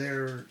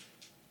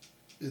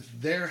 if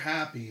they're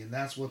happy and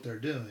that's what they're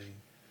doing,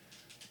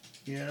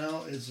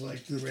 it's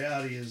like the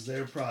reality is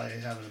they're probably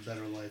having a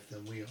better life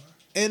than we are."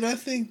 And I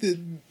think that,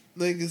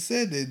 like I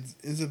said,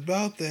 it's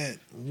about that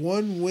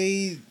one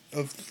way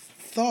of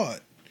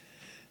thought.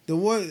 The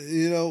one,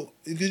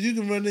 because you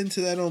can run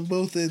into that on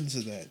both ends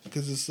of that.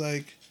 Because it's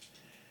like,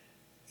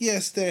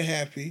 yes, they're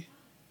happy,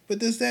 but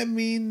does that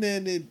mean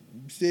that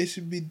they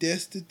should be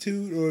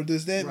destitute, or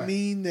does that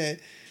mean that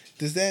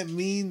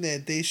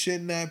they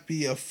should not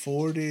be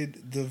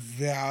afforded the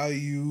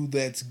value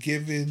that's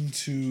given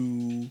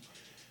to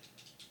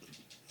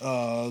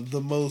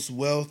the most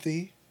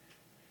wealthy?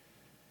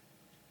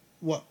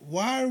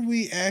 Why are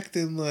we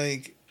acting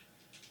like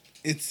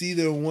it's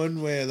either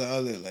one way or the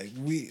other? Like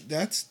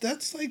that's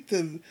like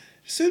as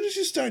soon as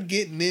you start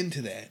getting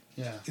into that,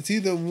 Yeah. It's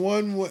either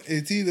one way.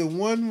 It's either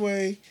one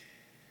way,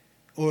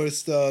 or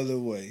it's the other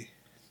way,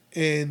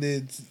 and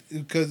it's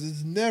because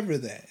it's never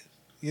that.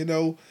 You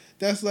know,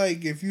 that's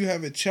like if you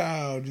have a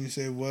child, you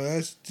say,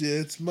 "Well,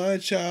 it's my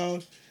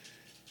child,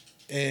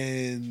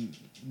 and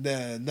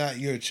not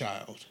your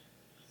child."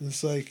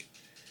 It's like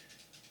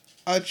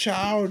a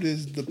child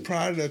is the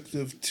product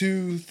of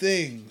two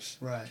things.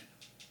 Right.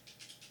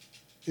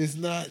 It's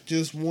not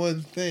just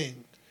one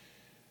thing.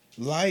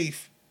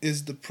 Life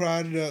is the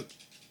product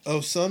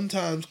of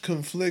sometimes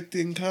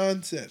conflicting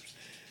concepts.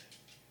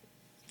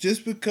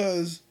 Just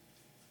because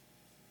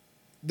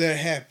they're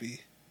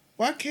happy,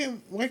 why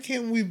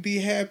can't we be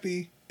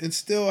happy and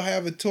still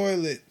have a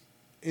toilet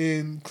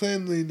and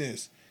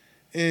cleanliness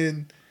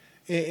and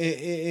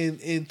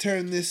and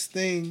turn this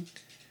thing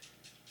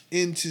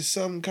into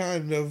some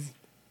kind of,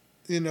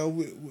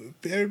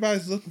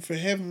 everybody's looking for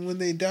heaven when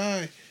they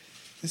die.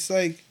 It's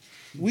like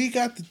we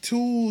got the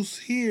tools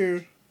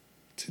here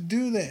to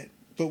do that,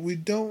 but we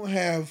don't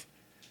have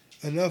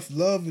enough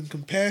love and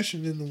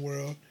compassion in the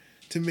world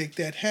to make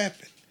that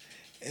happen.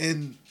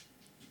 And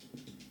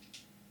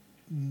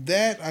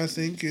that, I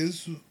think,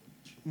 is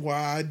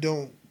why I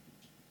don't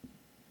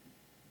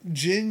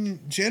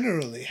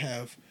generally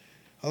have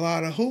a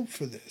lot of hope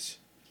for this.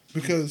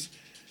 Because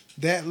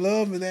that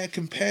love and that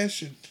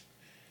compassion,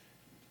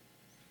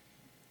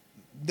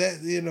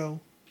 that,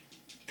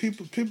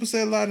 people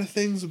say a lot of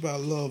things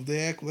about love. They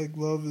act like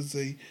love is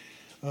a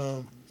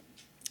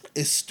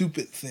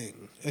stupid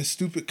thing, a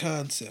stupid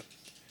concept.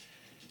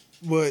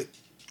 But,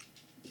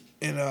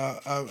 I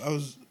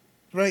was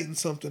writing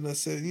something. I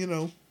said,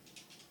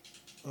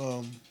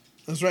 I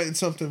was writing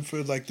something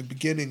for like the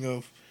beginning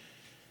of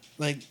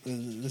like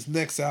this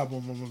next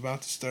album I'm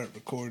about to start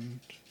recording.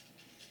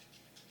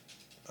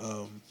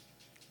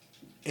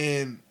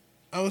 And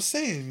I was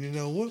saying,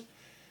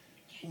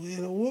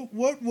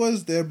 what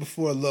was there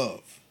before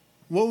love?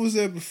 What was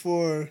there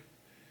before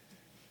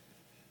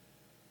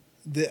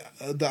the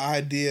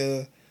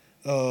idea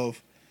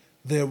of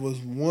there was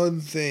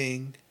one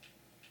thing,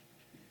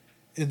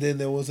 and then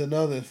there was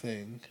another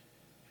thing,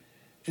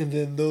 and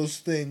then those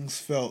things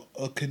felt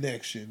a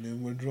connection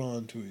and were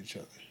drawn to each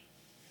other.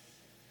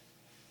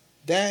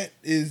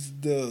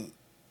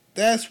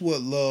 That's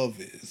what love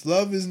is.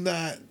 Love is,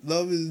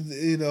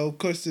 of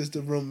course there's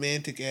the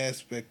romantic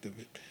aspect of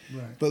it.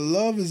 Right. But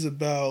love is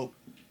about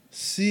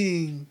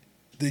seeing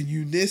the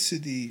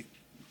unicity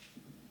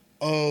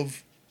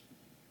of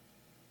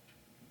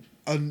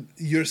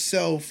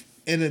yourself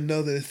and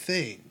another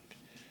thing.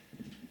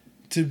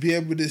 To be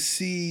able to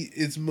see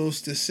its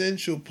most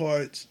essential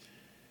parts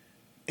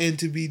and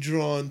to be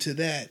drawn to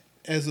that,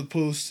 as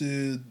opposed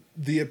to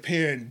the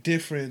apparent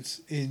difference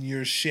in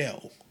your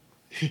shell.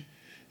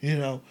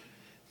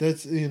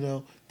 That's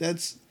a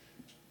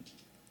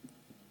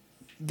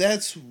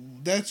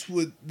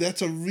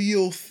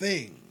real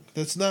thing.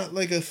 That's not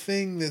like a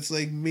thing that's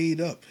like made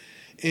up.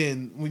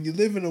 And when you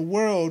live in a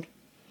world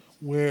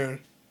where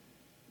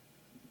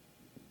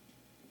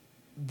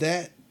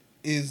that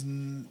is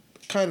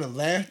kind of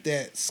laughed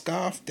at,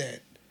 scoffed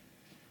at,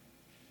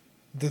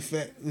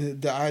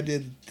 the idea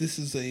that this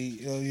is the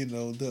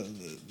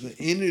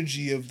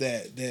energy of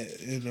that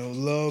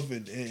love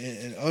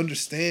and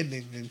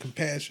understanding and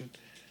compassion.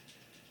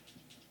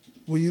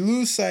 When you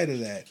lose sight of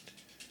that,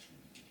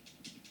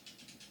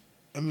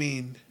 I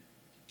mean,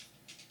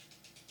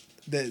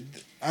 that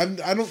I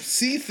don't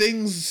see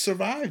things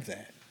survive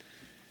that.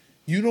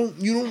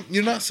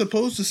 You're not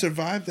supposed to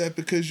survive that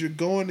because you're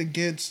going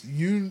against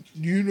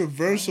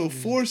universal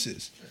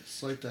forces.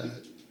 It's like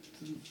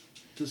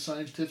the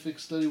scientific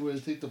study where they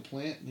take the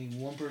plant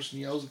and one person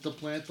yells at the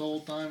plant the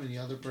whole time and the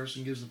other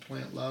person gives the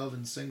plant love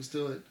and sings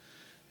to it,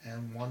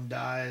 and one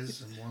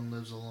dies and one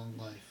lives a long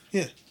life.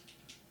 Yeah.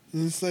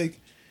 And it's like,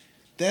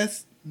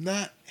 that's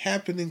not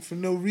happening for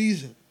no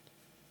reason.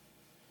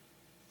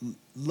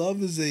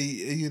 Love is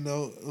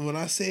when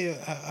I say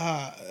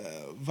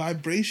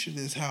vibration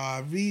is how I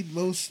read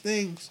most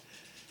things,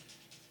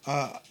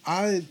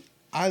 I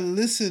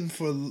listen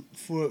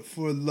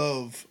for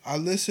love. I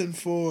listen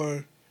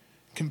for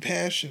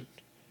compassion.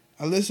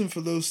 I listen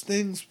for those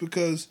things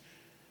because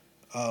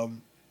I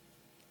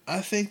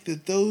think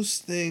that those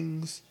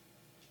things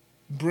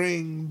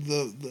bring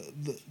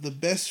the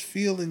best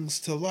feelings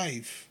to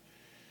life,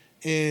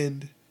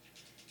 and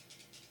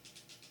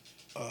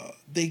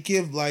they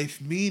give life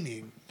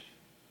meaning.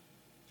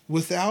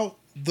 Without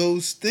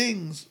those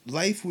things,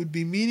 life would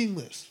be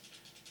meaningless.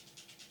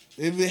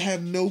 It would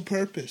have no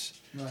purpose.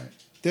 Right.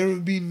 There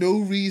would be no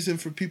reason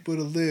for people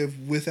to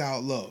live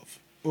without love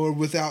or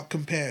without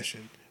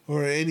compassion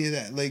or any of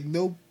that. Like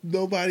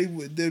nobody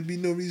would. There'd be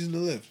no reason to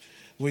live.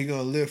 We're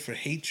gonna live for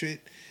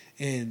hatred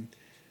and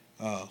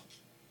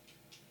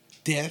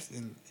death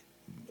and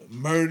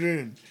murder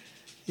and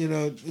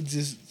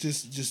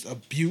just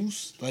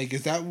abuse. Like,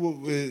 is that what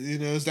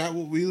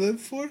we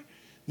live for?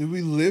 Do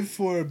we live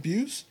for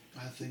abuse?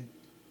 I think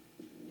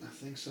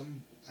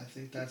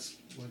that's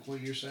like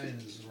what you're saying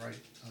is right.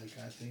 Like,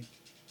 I think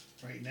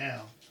right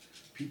now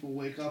people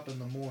wake up in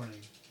the morning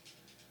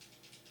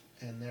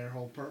and their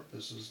whole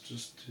purpose is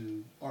just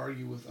to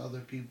argue with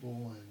other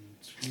people and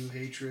spew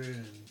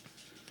hatred,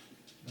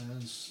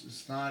 and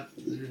it's not,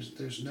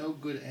 there's no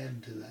good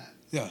end to that.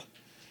 Yeah.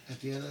 At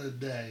the end of the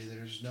day,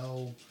 there's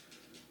no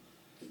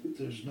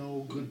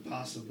good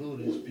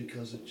possibilities,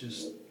 because it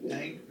just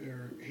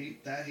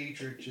that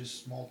hatred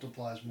just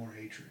multiplies more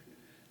hatred,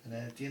 and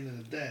at the end of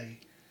the day,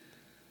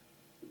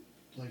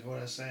 like what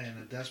I was saying,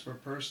 a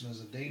desperate person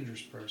is a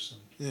dangerous person.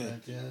 Yeah. And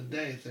at the end of the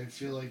day, if they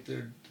feel like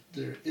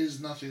there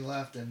is nothing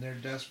left and they're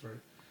desperate,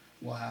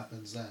 what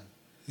happens then?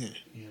 Yeah.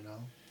 You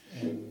know,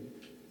 and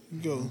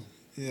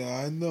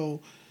Yeah, I know.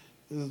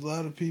 There's a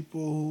lot of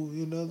people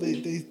who,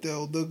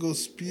 they'll go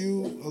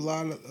spew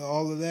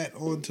all of that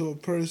onto a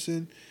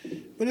person,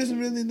 but it's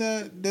really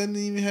doesn't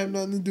even have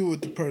nothing to do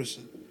with the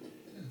person.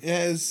 It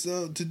has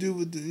to do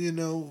with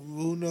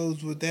who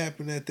knows what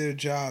happened at their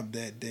job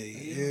that day.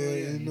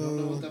 You don't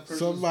know what that person's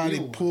somebody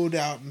deal was. pulled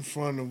out in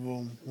front of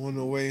them on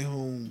the way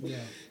home,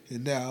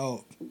 and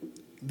now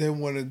they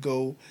want to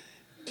go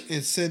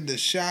and send a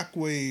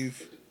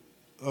shockwave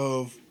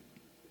of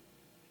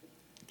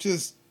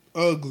just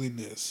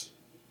ugliness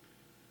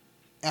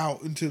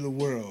out into the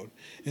world,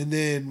 and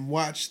then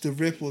watch the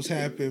ripples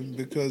happen,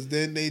 because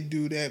then they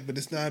do that, but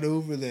it's not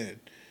over then,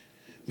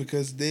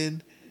 because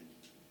then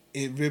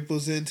it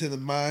ripples into the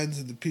minds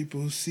of the people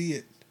who see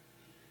it,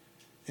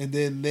 and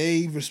then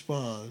they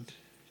respond,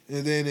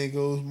 and then it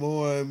goes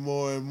more and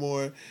more and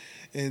more,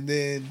 and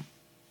then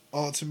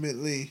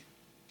ultimately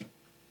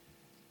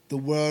the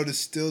world is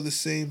still the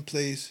same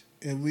place,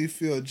 and we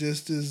feel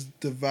just as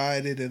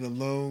divided and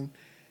alone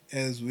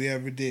as we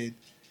ever did.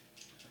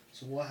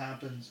 So what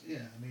happens?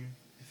 Yeah, I mean,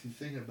 if you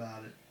think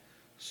about it,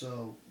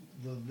 so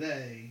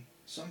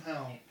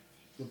somehow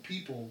the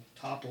people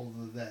topple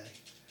the they,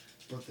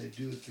 but they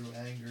do it through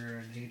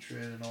anger and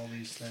hatred and all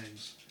these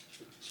things.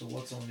 So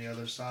what's on the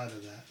other side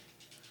of that?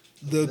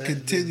 The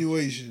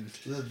continuation.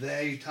 The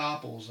they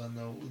topples, and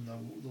the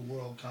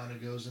world kind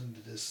of goes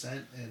into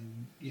descent,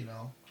 and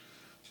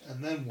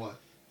and then what?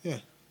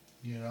 Yeah.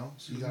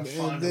 So you got to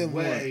find a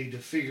way to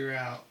figure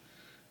out.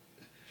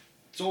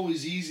 It's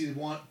always easy to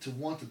want to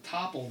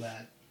topple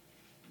that,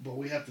 but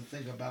we have to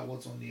think about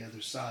what's on the other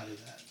side of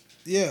that.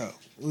 Yeah,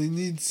 we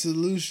need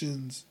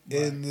solutions,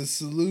 right. And the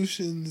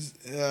solutions.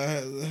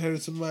 I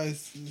heard somebody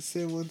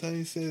say one time.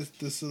 He says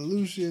the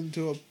solution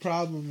to a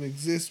problem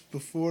exists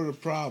before the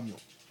problem.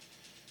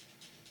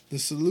 The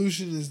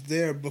solution is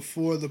there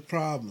before the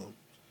problem,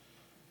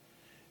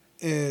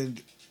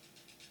 and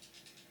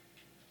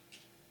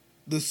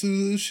the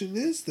solution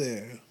is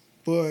there,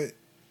 but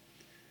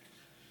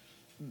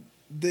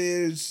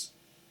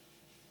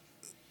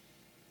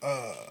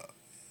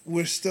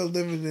we're still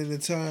living in a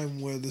time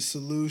where the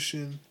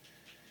solution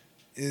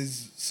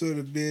is sort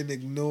of being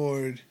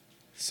ignored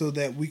so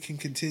that we can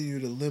continue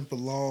to limp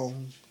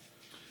along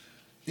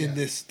in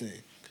this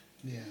thing.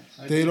 Yeah.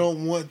 They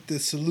don't want the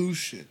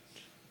solution.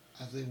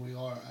 I think we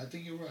are. I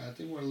think you're right. I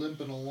think we're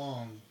limping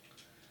along,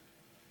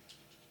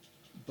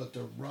 but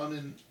they're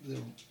running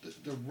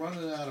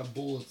out of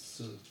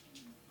bullets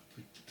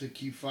to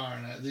keep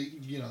firing at. They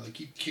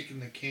keep kicking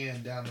the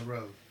can down the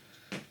road.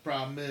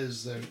 Problem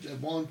is, at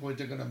one point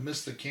they're going to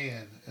miss the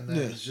can, and then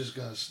it's just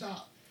going to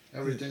stop.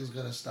 Everything's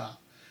going to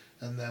stop,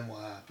 and then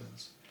what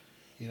happens?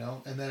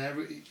 And then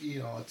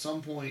at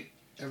some point,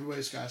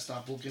 everybody's got to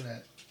stop looking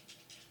at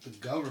the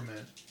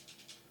government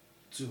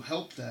to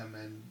help them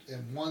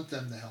and want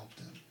them to help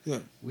them. Yeah,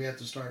 we have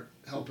to start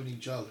helping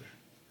each other.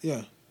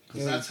 Yeah,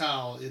 because that's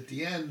how at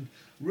the end,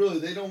 really,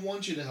 they don't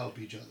want you to help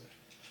each other.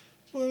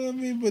 Well, I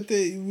mean, but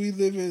we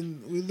live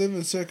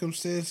in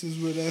circumstances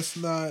where that's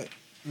not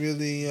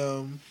really.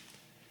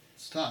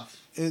 It's tough.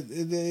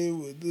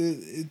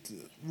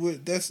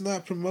 That's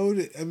not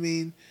promoted. I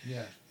mean.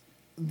 Yeah.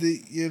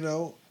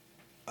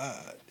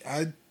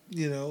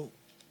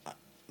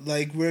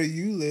 Like where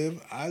you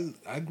live,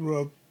 I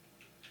grew up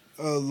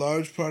a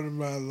large part of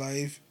my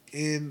life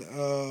in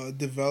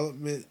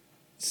development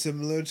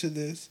similar to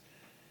this,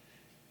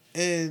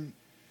 and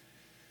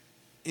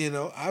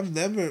I've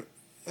never.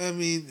 I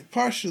mean,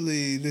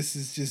 partially this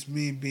is just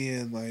me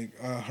being like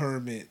a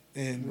hermit,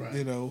 and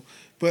right.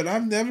 But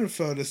I've never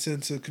felt a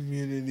sense of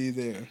community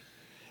there.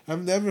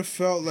 I've never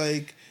felt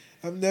like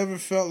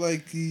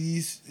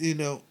these.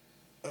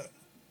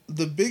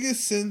 The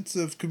biggest sense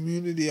of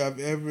community I've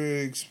ever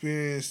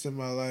experienced in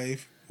my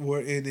life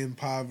were in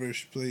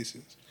impoverished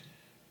places.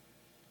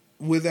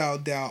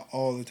 Without doubt,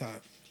 all the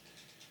time.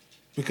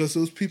 Because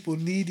those people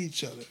need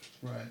each other.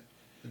 Right.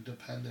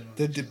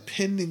 They're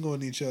depending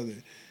on each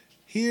other.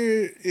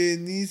 Here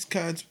in these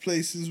kinds of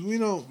places, we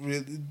don't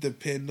really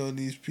depend on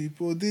these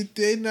people.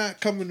 They're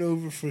not coming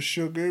over for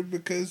sugar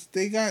because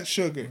they got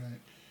sugar.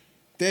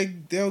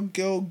 Right. They'll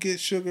go get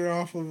sugar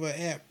off of an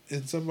app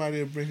and somebody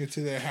will bring it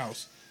to their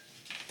house.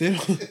 They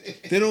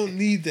don't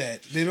need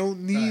that. They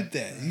don't need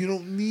that. Right. You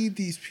don't need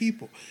these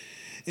people.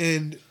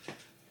 And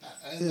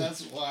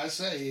that's why I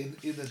say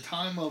in the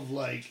time of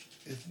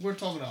if we're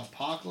talking about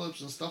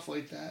apocalypse and stuff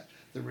like that,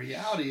 the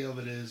reality of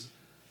it is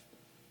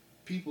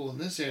people in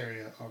this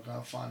area are going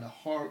to find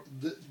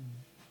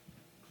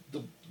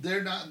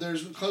they're not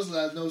there's because of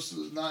that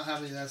not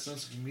having that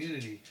sense of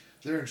community,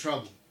 they're in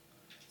trouble.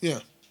 Yeah.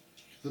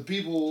 The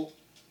people,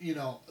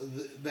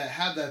 that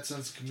have that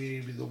sense of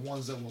community be the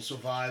ones that will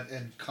survive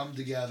and come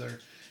together,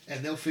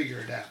 and they'll figure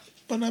it out.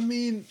 But I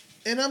mean,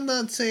 and I'm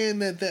not saying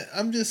that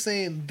I'm just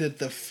saying that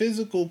the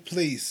physical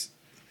place,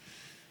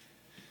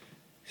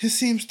 it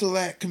seems to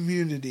lack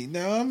community.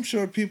 Now, I'm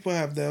sure people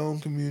have their own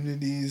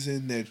communities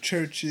in their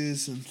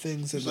churches and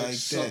things like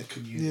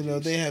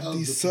that. They have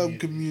these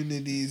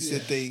sub-communities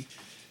that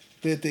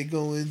they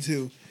go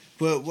into.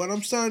 But what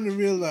I'm starting to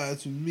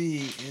realize with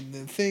me, and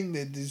the thing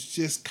that is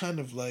just kind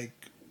of like,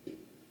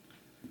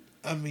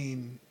 I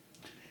mean,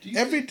 do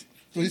you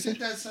think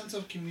that sense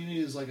of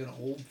community is like an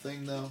old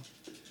thing, though?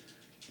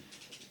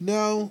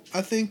 No,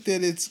 I think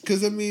that it's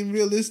because, I mean,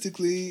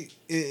 realistically,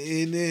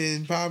 in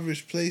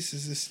impoverished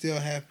places, it's still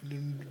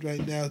happening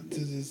right now to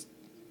this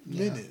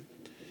minute.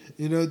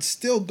 It's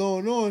still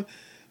going on,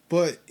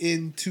 but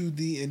into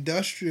the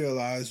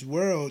industrialized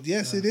world,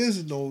 yes, it is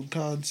an old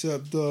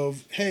concept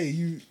of, hey,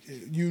 you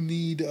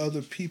need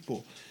other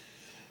people.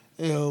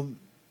 In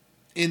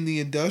the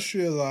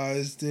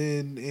industrialized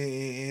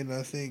and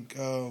I think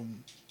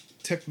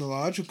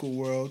technological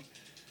world,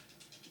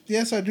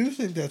 yes, I do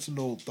think that's an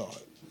old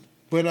thought.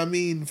 But I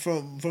mean,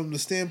 from the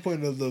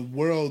standpoint of the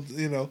world,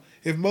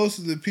 if most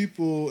of the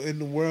people in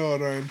the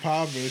world are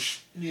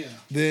impoverished,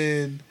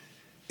 then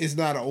it's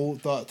not an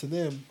old thought to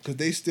them because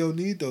they still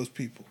need those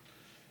people.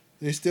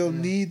 They still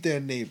need their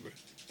neighbor.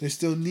 They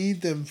still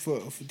need them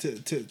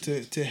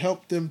to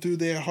help them through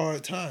their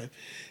hard time.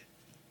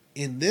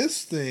 In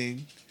this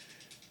thing,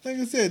 like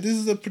I said, this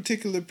is a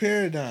particular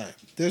paradigm.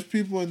 There's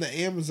people in the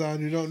Amazon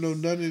who don't know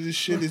none of this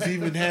shit is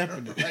even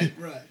happening.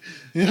 Right.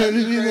 You know what I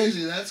mean?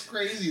 Crazy. That's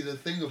crazy to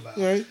think about.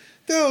 Right?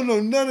 They don't know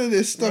none of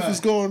this stuff is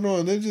going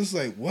on. They're just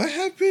like, what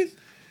happened?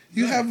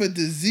 You have a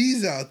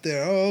disease out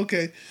there. Oh,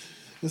 okay.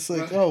 It's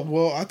like, oh,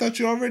 well, I thought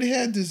you already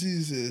had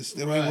diseases.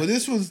 They're like, well,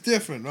 this one's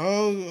different.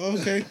 Oh,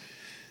 okay.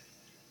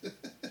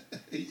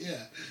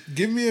 Yeah.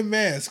 Give me a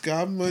mask.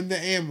 I'm in the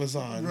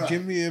Amazon. Right.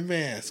 Give me a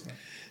mask. Right.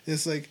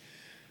 It's like,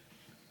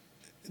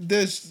 like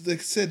I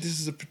said, this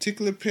is a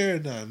particular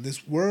paradigm. The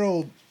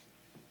world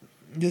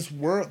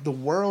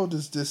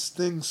is this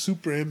thing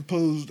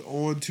superimposed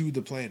onto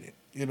the planet.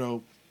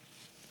 The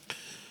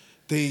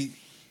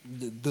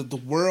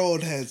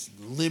world has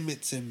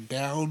limits and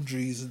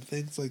boundaries and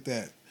things like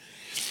that.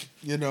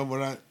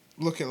 When I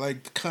look at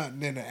like the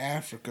continent of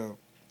Africa,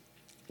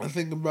 I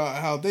think about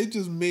how they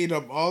just made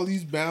up all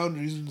these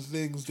boundaries and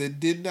things that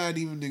did not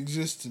even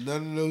exist to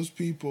none of those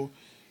people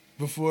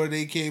before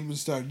they came and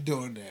started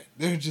doing that.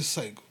 They're just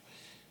like,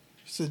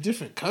 it's a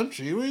different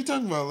country. What are you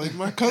talking about? Like,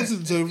 my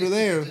cousin's over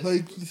there.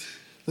 Like,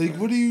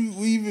 what do you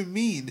even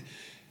mean?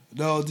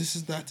 No, this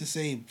is not the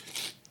same.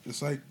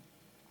 It's like,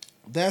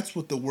 that's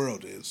what the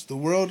world is. The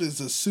world is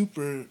a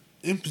super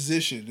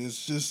imposition.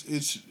 It's just,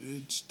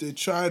 they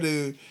try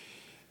to,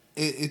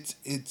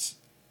 it's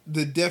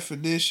the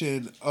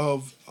definition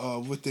of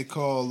what they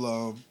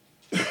call,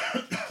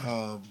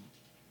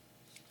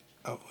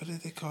 what do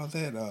they call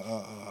that?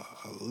 A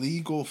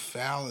legal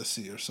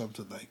fallacy or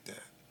something like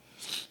that.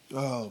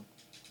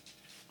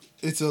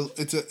 It's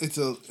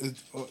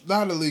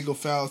not a legal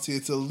fallacy.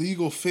 It's a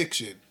legal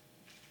fiction.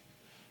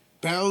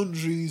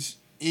 Boundaries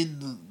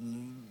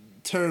in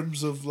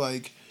terms of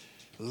like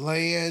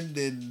land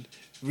and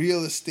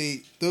real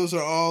estate, those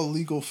are all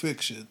legal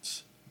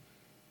fictions.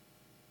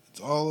 It's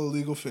all a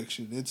legal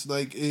fiction. It's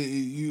like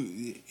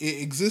it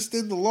exists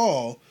in the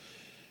law,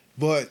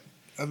 but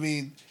I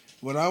mean,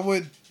 when I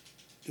went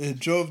and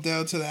drove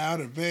down to the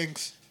Outer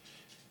Banks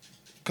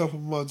a couple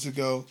months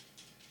ago,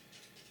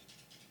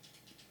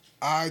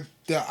 I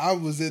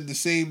was in the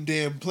same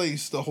damn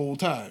place the whole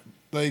time.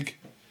 Like,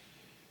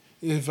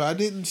 if I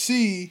didn't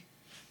see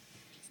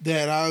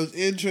that I was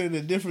entering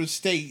a different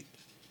state,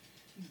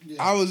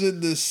 I was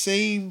in the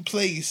same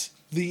place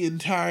the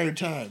entire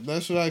time.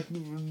 That's what I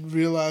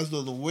realized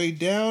on the way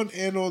down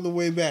and on the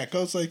way back. I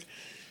was like,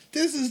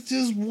 this is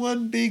just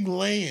one big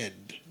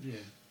land. Yeah.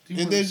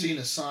 You would have seen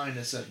a sign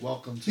that said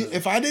 "Welcome to."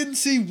 If I didn't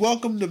see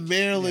 "Welcome to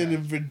Maryland"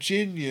 and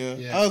Virginia,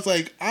 I was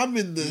like, I'm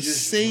in the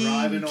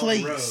same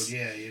place. On the road.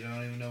 Yeah, you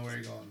don't even know where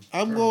you're going.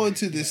 I'm going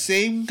to the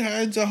same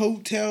kinds of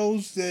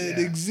hotels that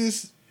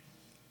exist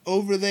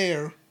over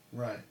there.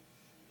 Right.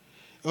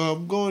 I'll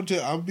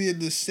be in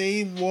the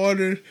same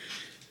water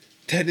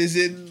that is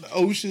in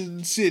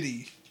Ocean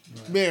City,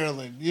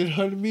 Maryland. You know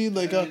what I mean?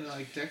 Like,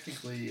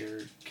 technically,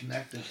 you're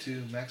connected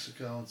to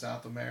Mexico and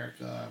South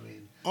America. I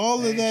mean,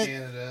 all of that,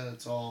 Canada.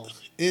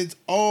 It's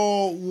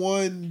all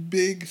one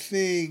big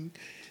thing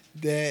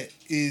that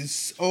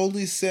is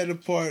only set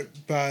apart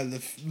by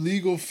the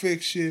legal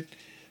fiction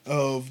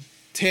of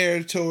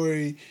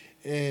territory,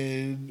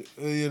 and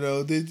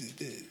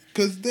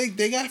because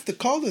they have to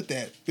call it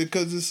that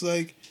because it's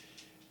like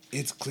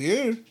it's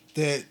clear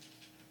that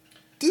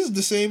this is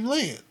the same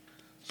land.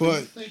 But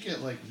I think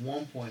at like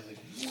one point, like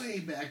way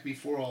back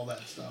before all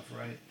that stuff,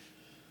 right?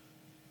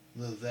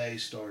 They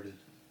started.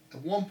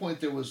 At one point,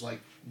 there was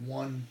like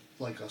one,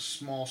 like a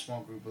small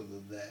group of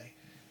the they,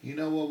 you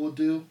know what we'll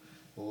do?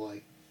 We'll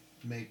like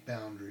make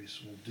boundaries.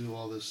 We'll do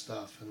all this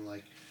stuff, and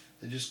like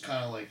they just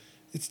kind of like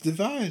It's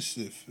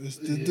divisive. It's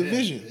the yeah,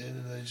 division.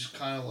 and they just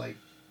kind of like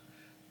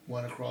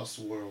went across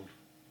the world,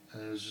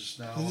 and it was just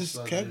now all It of a just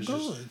sudden kept there's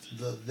going. just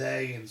the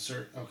they in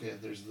certain. Okay,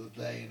 there's the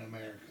they in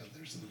America.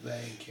 There's the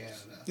they in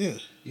Canada. Yeah.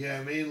 You know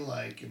what I mean?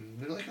 Like, and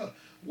we're like, oh,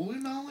 well, we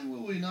not only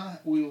will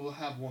we will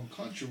have one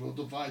country. We'll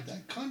divide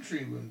that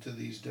country into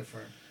these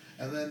different,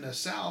 and then the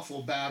South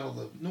will battle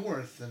the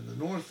North, and the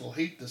North will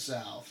hate the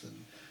South,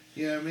 and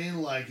you know what I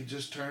mean? Like, it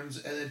just turns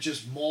and it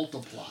just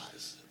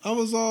multiplies. I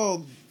was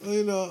all,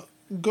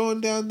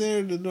 going down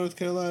there to North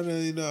Carolina,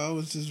 I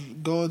was just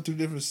going through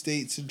different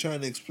states and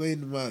trying to explain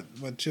to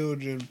my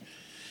children,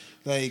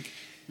 like,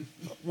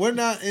 we're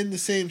not in the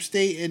same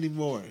state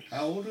anymore.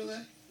 How old are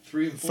they?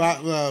 3 and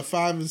 4?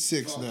 5 and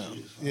 6 Oh, now.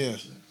 geez, 5 Yeah. and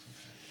 6, okay.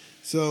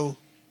 So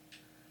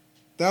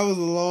that was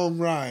a long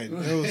ride.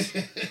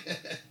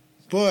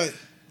 But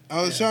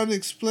I was trying to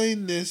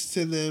explain this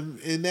to them,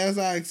 and as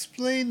I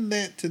explained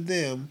that to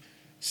them,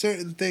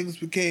 certain things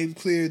became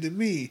clear to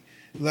me.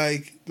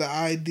 Like the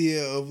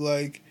idea of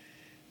like,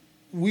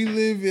 we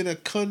live in a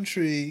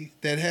country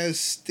that has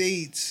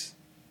states,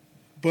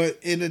 but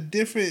in a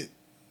different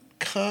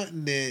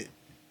continent,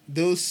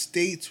 those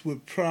states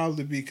would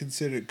probably be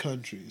considered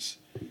countries.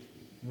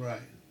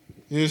 Right.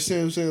 You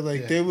understand what I'm saying?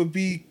 Like, Yeah. there would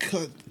be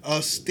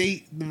a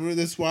state.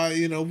 That's why,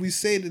 we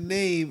say the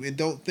name and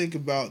don't think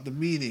about the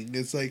meaning.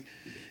 It's like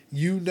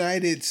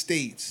United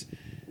States.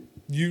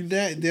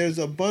 There's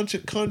a bunch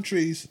of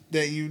countries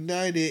that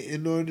united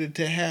in order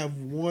to have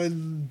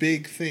one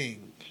big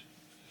thing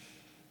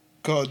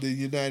called the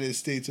United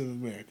States of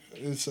America.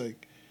 It's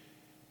like,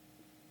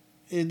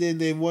 and then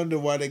they wonder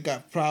why they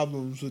got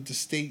problems with the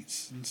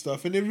states and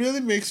stuff. And it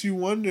really makes you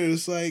wonder.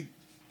 It's like,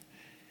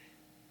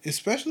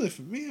 especially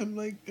for me, I'm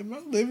like, am I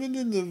living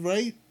in the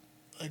right?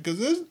 Because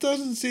this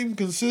doesn't seem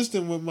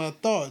consistent with my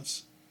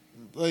thoughts.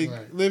 Like,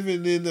 Right.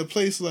 living in a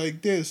place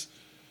like this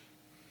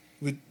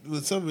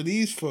with some of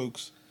these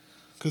folks.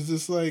 Because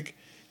it's like,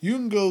 you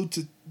can go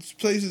to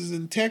places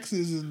in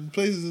Texas and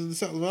places in the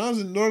South. When I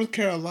was in North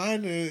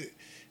Carolina,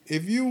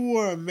 if you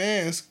wore a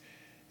mask,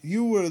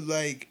 you were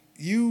like,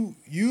 you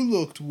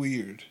looked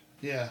weird.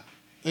 Yeah.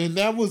 And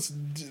that was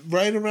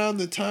right around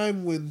the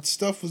time when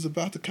stuff was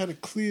about to kind of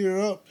clear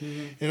up.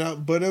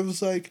 Mm-hmm. But it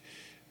was like,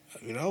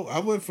 I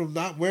went from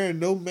not wearing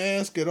no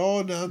mask at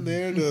all down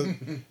there to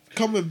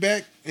coming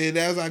back. And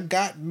as I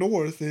got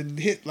north and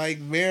hit like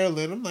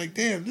Maryland, I'm like,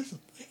 damn,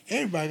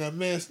 everybody got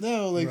masks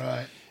now. Like,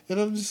 Right. And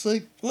I'm just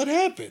like, what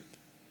happened?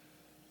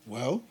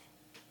 Well,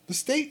 the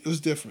state was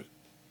different.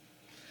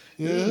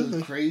 Isn't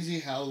it crazy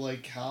how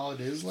it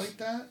is like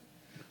that?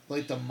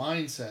 Like the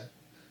mindset.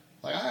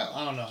 Like,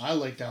 I don't know. I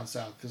like down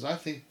south because I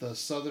think the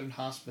southern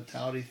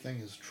hospitality thing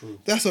is true.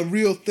 That's a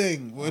real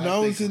thing. When I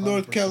was in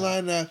North 100%.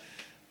 Carolina,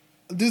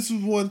 this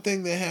was one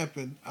thing that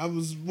happened. I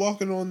was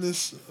walking on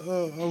this.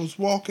 I was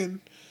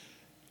walking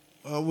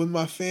with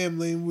my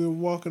family, and we were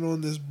walking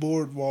on this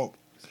boardwalk,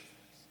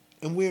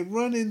 and we had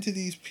run into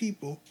these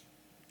people,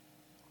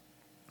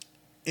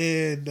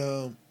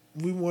 and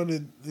we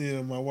wanted.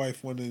 My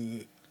wife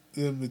wanted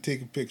them to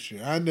take a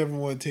picture. I never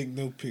want to take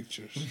no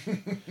pictures.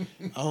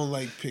 I don't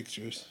like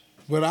pictures,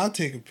 but I'll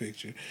take a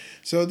picture.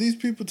 So these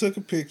people took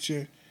a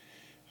picture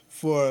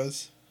for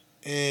us,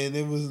 and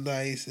it was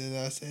nice, and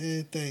I said,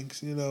 hey,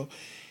 thanks,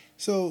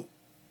 So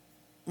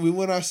we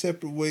went our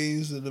separate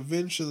ways, and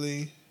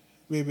eventually,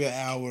 maybe an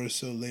hour or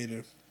so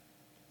later,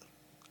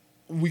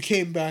 we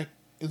came back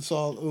and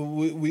saw,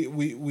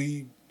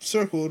 we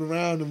circled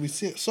around and we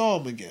saw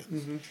them again.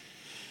 Mm-hmm.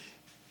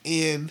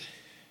 And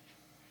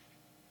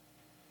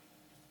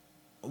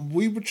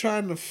we were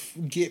trying to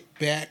get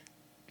back,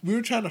 we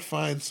were trying to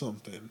find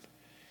something.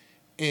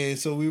 And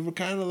so we were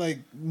kind of like,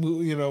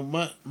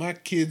 my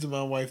kids and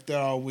my wife, they're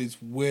always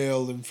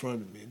well in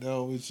front of me. They're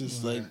always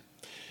just like,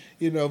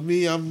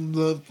 me, I'm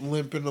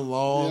limping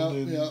along,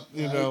 and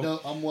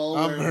I'm well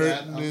aware I'm of hurting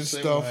that. I'm and the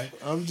same stuff. way.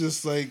 I'm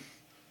just like,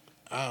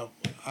 I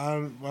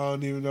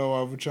don't even know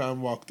why we're trying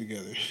to walk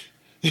together.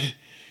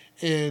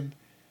 And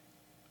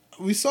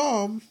we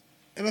saw them,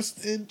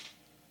 and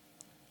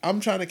I'm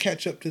trying to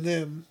catch up to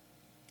them.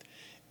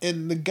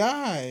 And the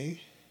guy,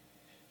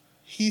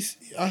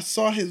 I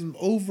saw his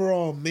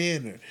overall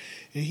manner,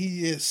 and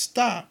he had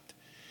stopped,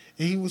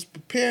 and he was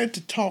prepared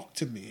to talk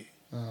to me.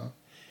 Uh-huh.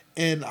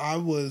 And I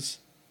was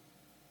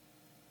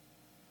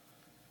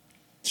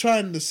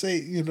trying to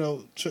say,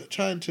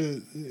 trying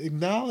to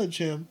acknowledge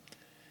him,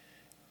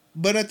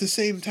 but at the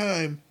same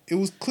time, it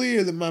was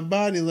clear that my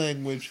body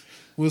language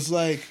was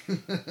like,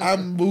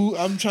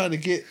 I'm trying to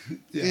get,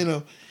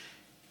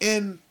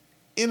 and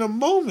in a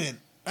moment,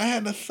 I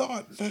had a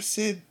thought that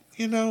said,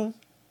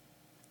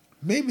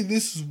 maybe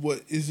this is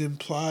what is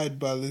implied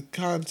by the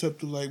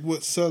concept of like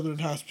what Southern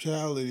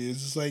hospitality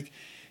is. It's like,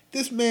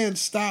 this man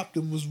stopped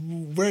and was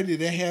ready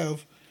to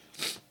have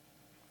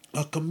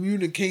a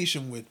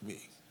communication with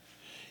me.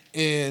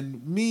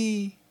 And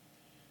me,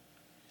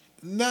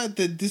 not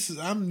that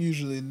I'm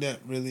usually not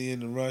really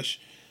in a rush,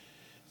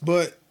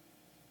 but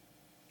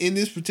in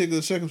this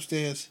particular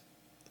circumstance,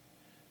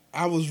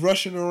 I was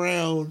rushing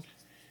around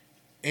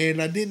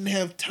and I didn't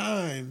have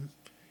time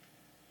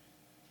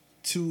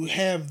to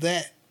have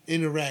that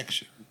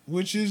interaction,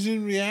 which is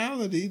in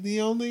reality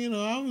the only,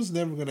 I was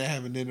never going to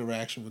have an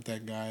interaction with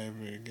that guy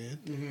ever again.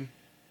 Mm-hmm.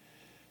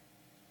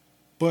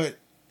 But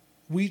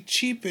we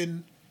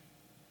cheapen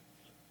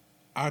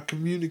our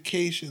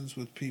communications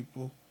with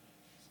people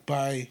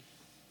by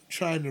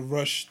trying to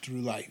rush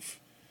through life.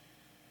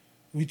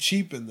 We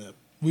cheapen them.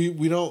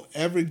 We don't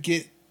ever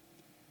get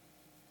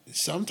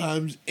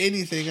sometimes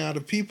anything out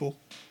of people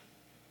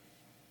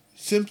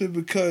simply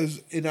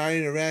because in our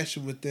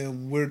interaction with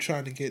them, we're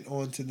trying to get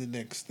on to the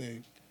next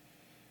thing.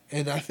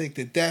 And I think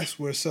that that's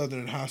where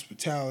Southern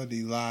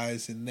hospitality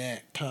lies, in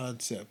that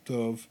concept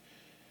of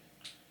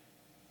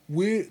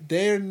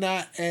they're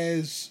not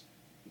as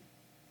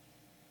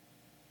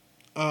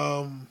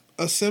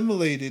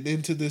assimilated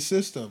into the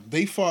system.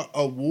 They fought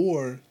a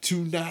war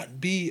to not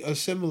be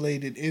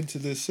assimilated into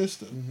this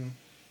system. Mm-hmm.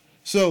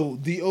 So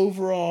the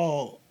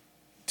overall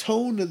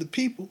tone of the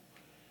people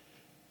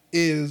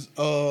is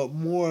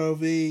more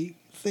of a,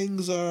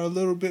 things are a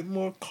little bit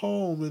more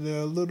calm, and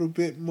they're a little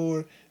bit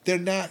more, they're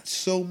not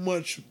so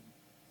much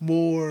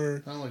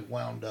more kind of like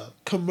wound up,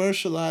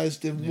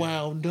 commercialized and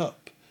wound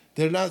up.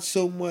 They're not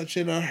so much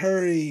in a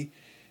hurry,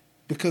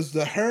 because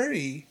the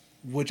hurry,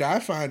 which I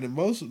find in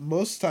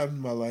most times in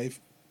my life,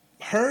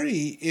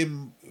 hurry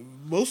in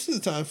most of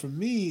the time for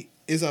me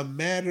is a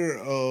matter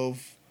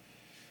of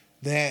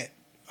that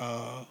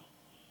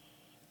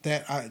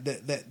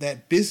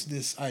that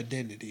business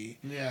identity.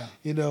 Yeah.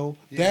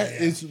 That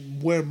is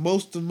where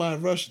most of my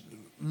rush,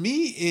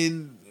 me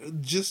in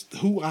just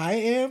who I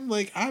am,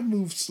 like I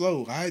move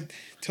slow. I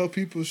tell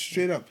people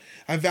straight up,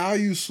 I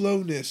value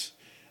slowness.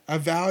 I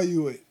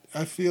value it.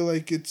 I feel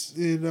like it's,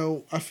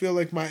 I feel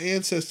like my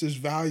ancestors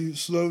valued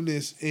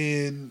slowness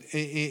and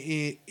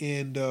you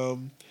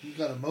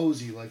got a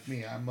mosey like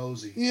me. I'm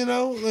mosey.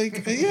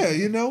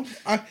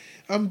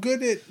 I'm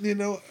good at,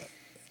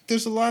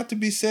 there's a lot to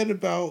be said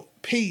about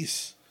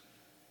pace.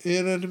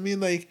 You know what I mean?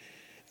 Like,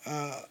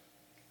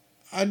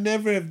 I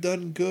never have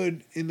done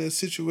good in a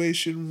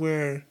situation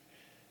where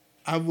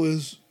I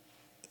was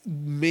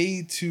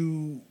made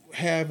to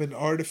have an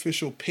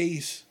artificial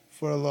pace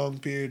for a long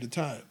period of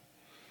time.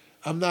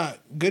 I'm not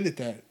good at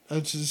that.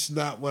 That's just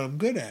not what I'm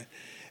good at.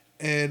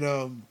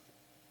 And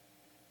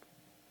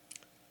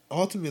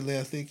ultimately,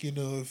 I think,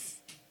 if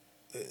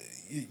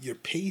your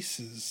pace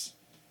is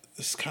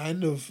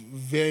kind of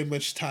very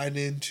much tied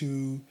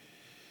into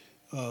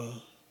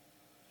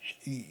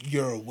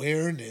your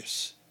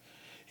awareness.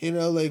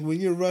 Like when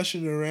you're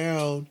rushing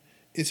around,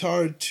 it's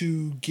hard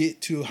to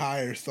get to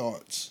higher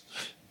thoughts.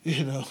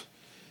 You're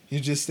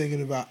just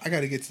thinking about, I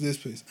got to get to this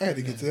place. I got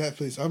to get to that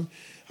place. I'm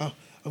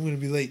going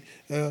to be late.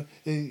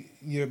 And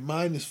your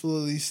mind is full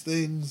of these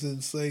things, and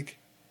it's like,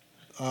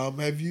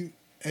 have you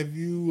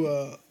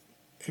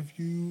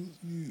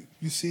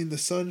seen the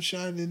sun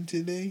shining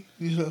today?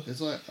 It's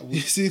like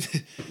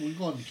we've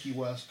gone to Key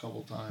West a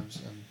couple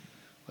times, and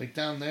like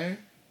down there,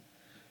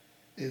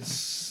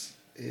 it's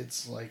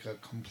like a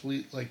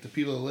complete, like the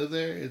people that live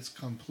there, it's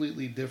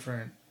completely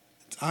different.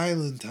 It's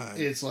island time.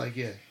 It's like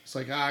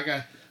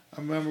I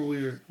remember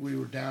we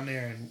were down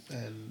there,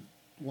 and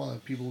one of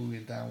the people we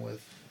went down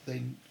with,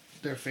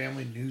 their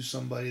family knew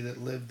somebody that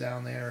lived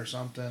down there or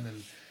something,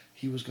 and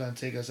he was going to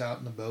take us out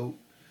in the boat.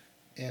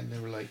 And they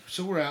were like,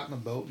 so we're out in the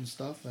boat and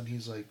stuff, and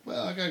he's like,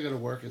 well, I gotta go to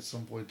work at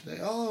some point today.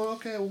 Oh,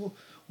 okay, well,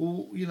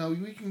 we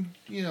can,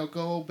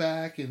 go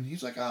back. And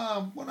he's like,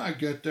 when I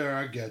get there,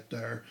 I get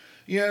there.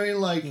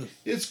 Like,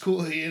 it's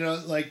cool,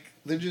 like,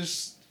 they're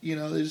just,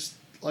 there's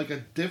like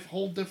a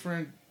whole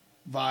different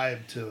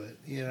vibe to it,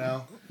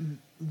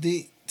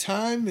 The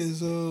time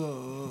is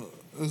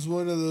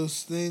one of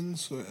those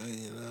things where,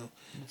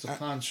 it's a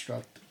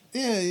construct.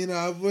 Yeah,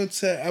 I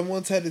once had I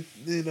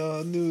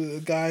knew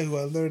a guy who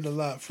I learned a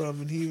lot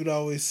from, and he would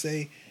always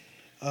say,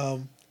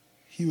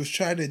 he was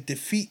trying to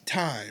defeat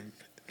time.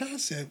 And I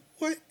said,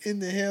 what in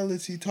the hell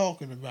is he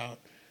talking about?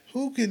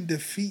 Who can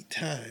defeat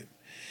time?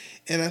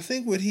 And I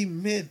think what he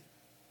meant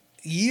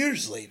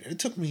years later, it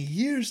took me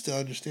years to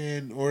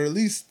understand, or at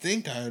least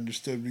think I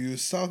understood what he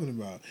was talking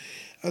about.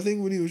 I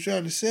think what he was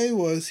trying to say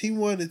was he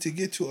wanted to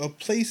get to a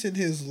place in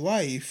his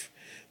life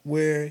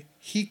where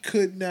he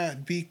could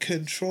not be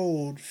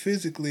controlled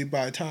physically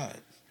by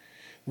time,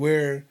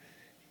 where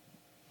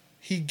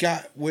he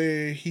got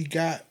when he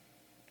got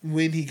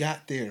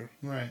there,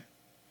 right,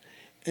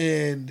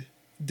 and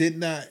did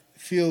not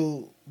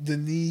feel the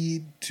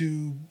need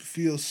to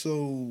feel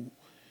so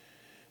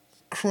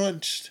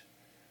crunched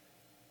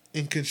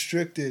and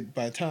constricted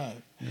by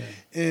time. Yeah.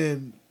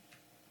 And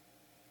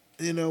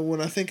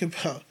when I think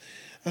about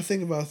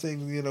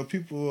things,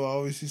 people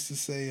always used to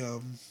say,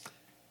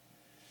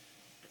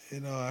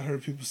 I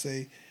heard people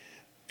say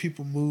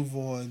people move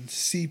on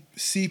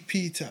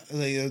CP time.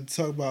 Like,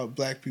 talk about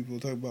black people,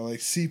 talk about like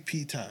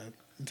CP time,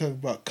 and talk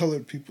about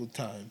colored people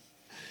time.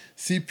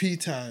 CP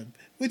time,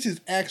 which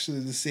is actually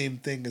the same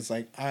thing as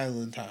like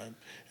island time.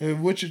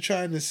 And what you're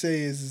trying to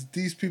say is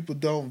these people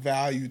don't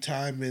value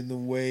time in the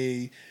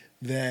way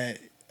that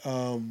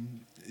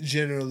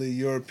generally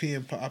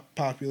European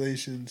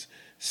populations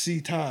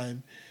see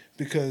time,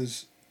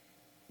 because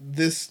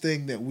this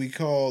thing that we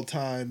call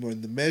time, or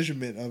the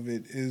measurement of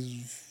it,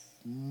 is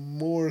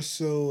more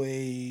so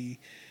a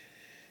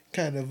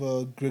kind of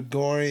a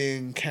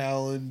Gregorian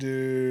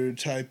calendar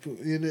type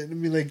of, you know what I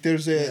mean? Like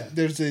there's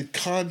a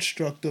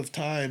construct of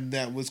time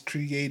that was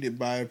created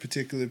by a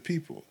particular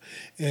people.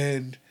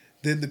 And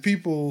then the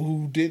people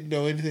who didn't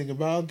know anything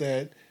about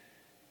that,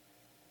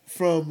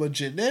 from a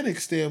genetic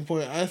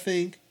standpoint, I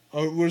think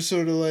we're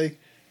sort of like,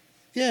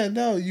 yeah,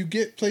 no, you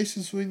get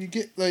places when you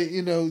get, like,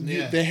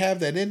 they have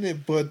that in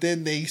it, but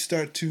then they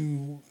start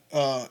to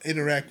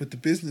interact with the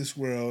business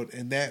world,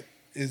 and that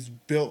is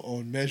built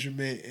on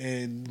measurement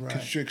and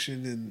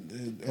constriction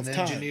and of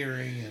time.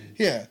 Engineering. And,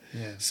 yeah.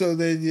 So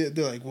then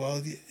they're like,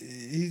 well,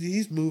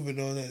 he's moving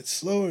on that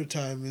slower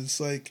time. And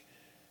it's like,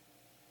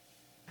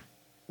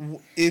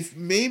 if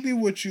maybe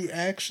what you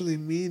actually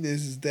mean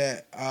is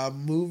that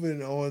I'm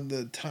moving on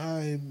the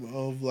time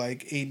of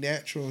like a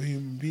natural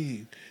human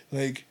being,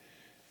 like,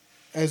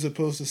 as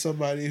opposed to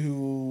somebody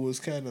who was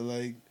kind of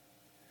like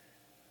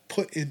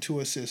put into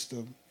a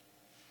system,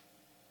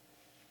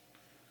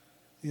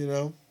 you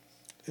know?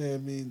 I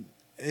mean,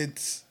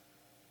 it's,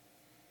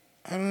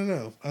 I don't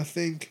know. I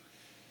think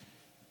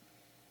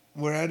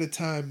we're at a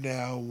time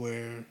now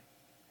where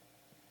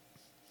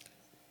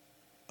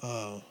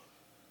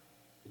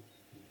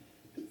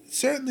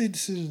certainly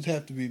decisions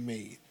have to be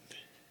made.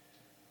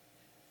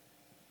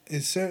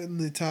 It's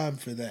certainly time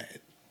for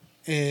that.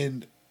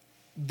 And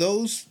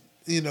those,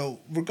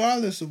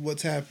 regardless of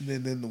what's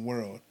happening in the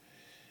world,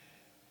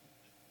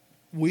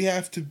 we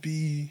have to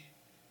be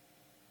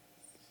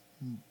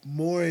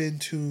more in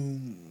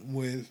tune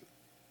with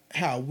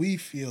how we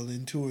feel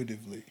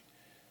intuitively.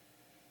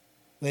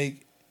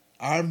 Like,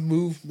 our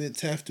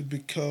movements have to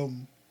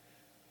become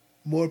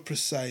more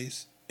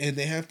precise, and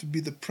they have to be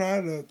the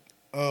product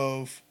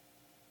of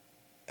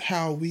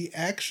how we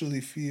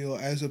actually feel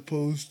as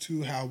opposed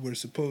to how we're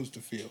supposed to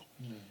feel.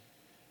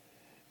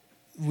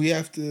 We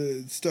have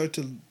to start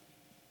to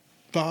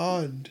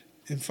bond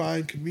and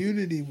find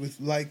community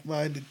with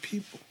like-minded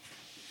people.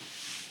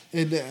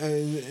 And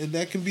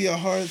that can be a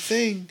hard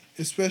thing,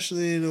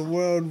 especially in a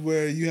world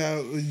where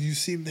you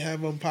seem to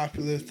have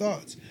unpopular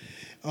thoughts.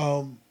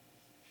 But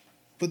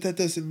that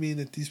doesn't mean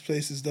that these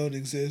places don't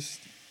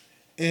exist.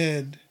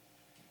 And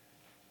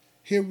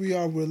here we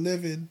are, we're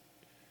living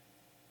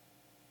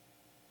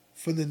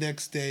for the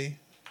next day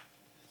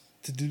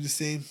to do the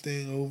same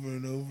thing over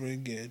and over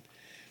again,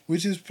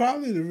 which is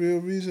probably the real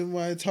reason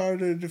why it's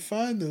harder to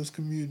find those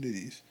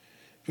communities,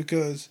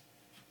 because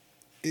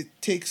you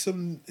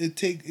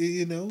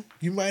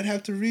might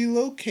have to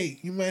relocate.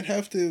 You might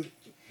have to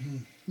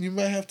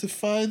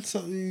find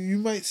something. You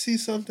might see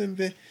something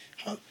that,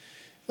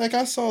 like,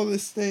 I saw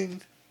this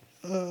thing,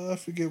 I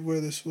forget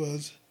where this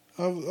was.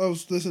 I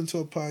was listening to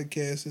a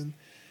podcast, and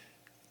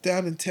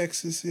down in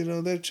Texas,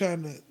 they're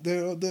trying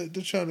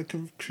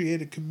to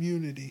create a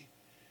community.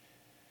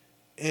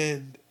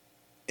 And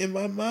in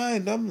my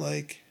mind, I'm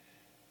like,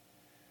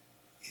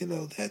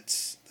 that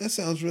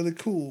sounds really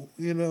cool,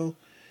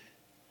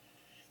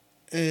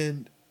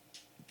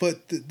 But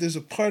there's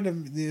a part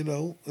of,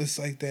 it's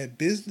like that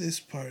business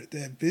part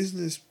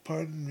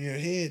in your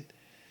head,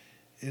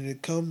 and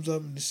it comes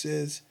up and it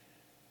says,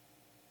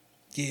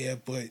 yeah,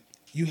 but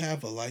you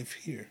have a life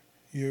here.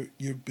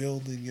 You're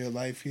building your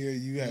life here.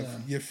 You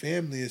have your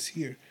family is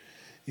here.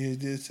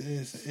 And it's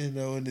the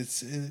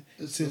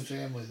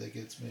family that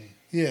gets me.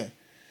 Yeah,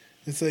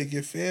 it's like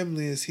your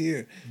family is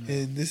here,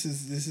 and this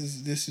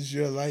is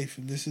your life,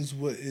 and this is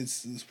what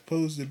it's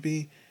supposed to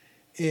be,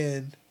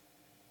 and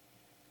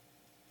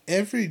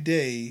every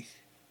day,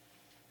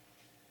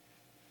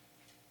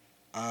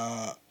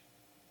 the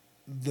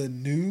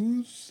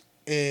news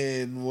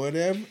and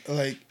whatever,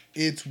 like,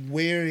 it's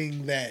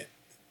wearing that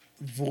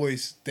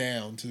voice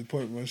down to the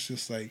point where it's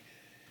just like,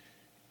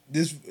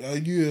 this,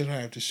 you're going to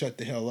have to shut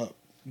the hell up.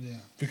 Yeah.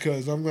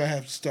 Because I'm going to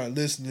have to start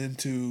listening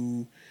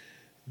to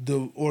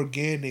the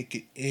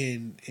organic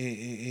and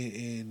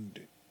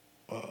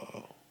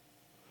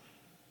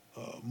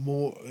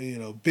more,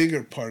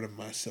 bigger part of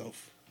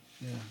myself.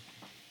 Yeah.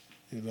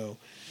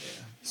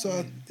 So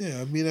I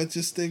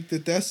just think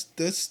that's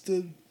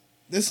the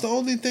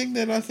only thing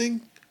that I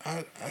think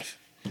I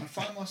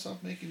find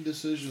myself making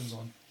decisions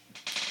on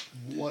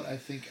what I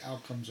think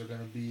outcomes are going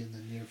to be in the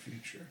near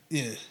future.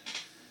 Yeah.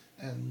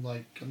 And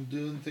like, I'm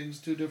doing things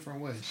two different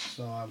ways.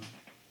 So I'm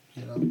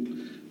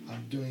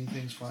doing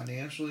things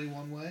financially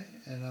one way,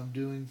 and I'm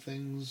doing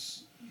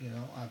things,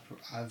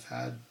 I've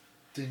had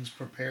things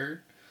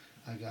prepared.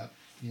 I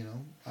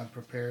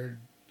prepared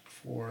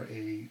for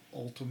a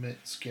ultimate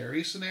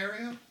scary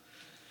scenario,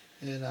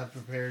 and I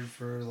prepared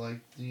for, like,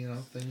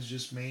 things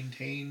just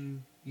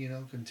maintain,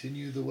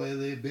 continue the way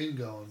they've been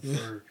going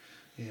for,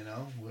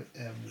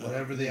 and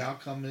whatever the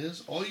outcome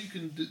is, all you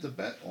can do,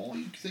 all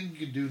you think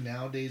you can do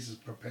nowadays is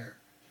prepare.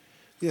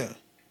 Yeah.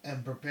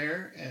 And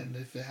prepare, and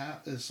if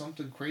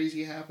something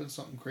crazy happens,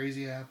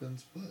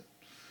 but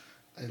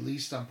at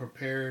least I'm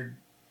prepared,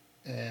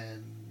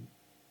 and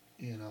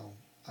you know,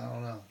 I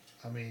don't know.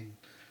 I mean,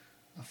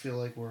 I feel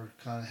like we're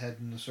kind of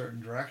heading in a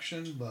certain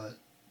direction, but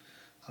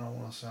I don't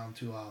want to sound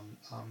too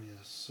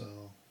ominous. So,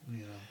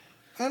 you know.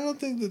 I don't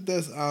think that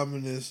that's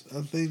ominous.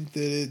 I think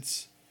that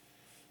it's,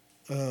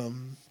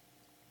 um,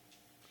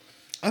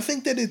 I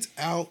think that it's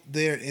out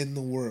there in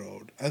the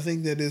world. I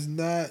think that it's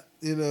not,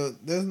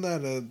 that's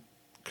not a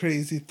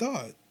crazy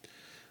thought.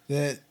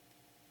 That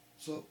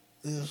So,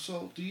 yeah.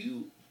 so do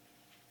you?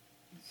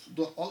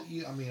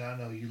 I mean, I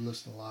know you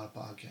listen to a lot of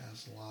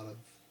podcasts, a lot of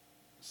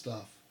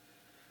stuff.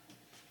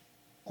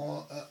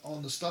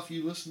 On the stuff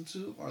you listen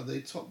to, are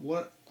they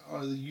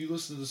you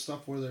listen to the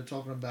stuff where they're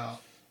talking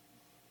about,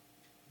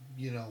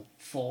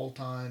 fall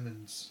time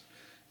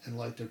and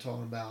like they're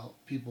talking about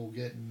people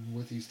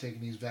taking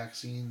these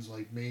vaccines,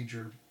 like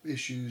major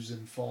issues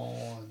in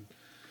fall, and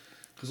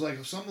because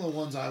like some of the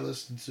ones I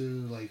listen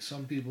to, like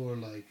some people are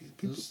like,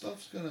 this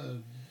stuff's gonna,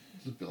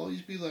 all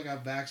these people that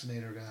got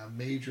vaccinated are gonna have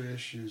major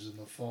issues in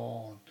the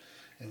fall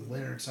and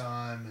winter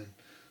time, and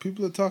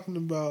people are talking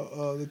about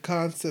the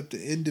concept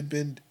of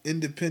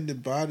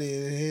independent body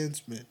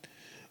enhancement,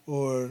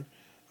 or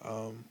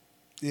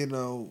you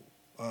know,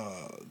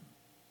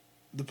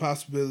 the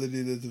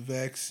possibility that the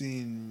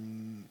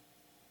vaccine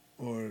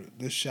or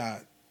the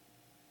shot,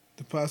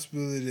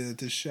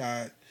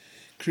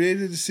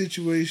 created a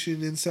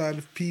situation inside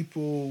of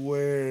people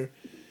where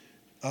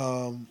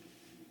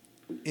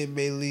it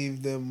may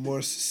leave them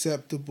more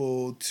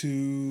susceptible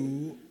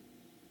to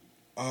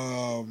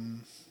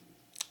an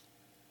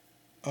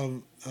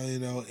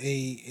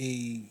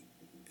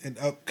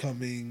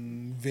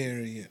upcoming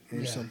variant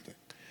or something.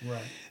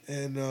 Right.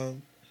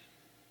 And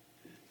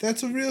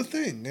that's a real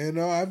thing.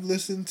 I've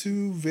listened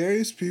to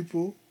various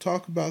people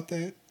talk about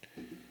that.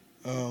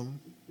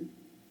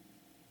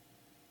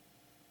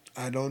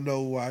 I don't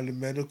know why the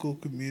medical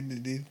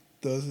community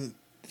doesn't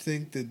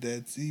think that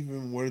that's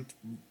even worth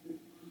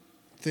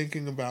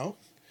thinking about,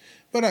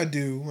 but I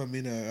do. I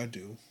mean, I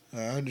do.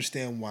 I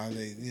understand why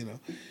they,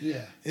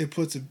 Yeah. It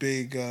puts a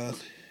big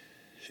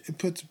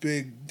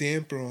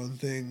damper on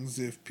things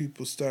if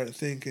people start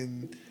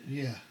thinking,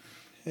 yeah,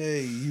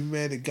 hey, you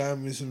might have got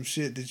me some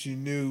shit that you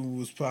knew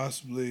was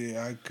possibly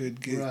I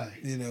could get,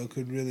 right.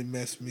 Could really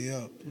mess me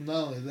up.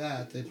 Not only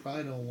that, they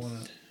probably don't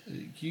want to.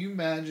 Can you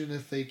imagine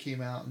if they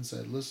came out and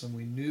said, listen,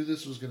 we knew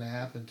this was going to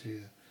happen to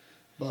you,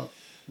 but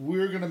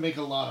we're going to make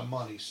a lot of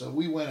money, so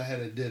we went ahead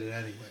and did it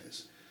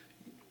anyways.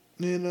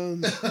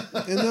 And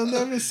they'll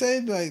never say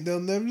it like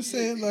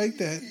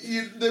that.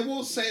 They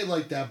won't say it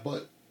like that,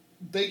 but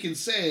they can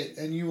say it,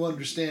 and you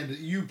understand it.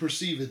 You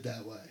perceive it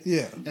that way.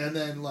 Yeah. And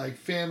then, like,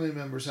 family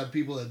members have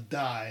people that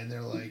die, and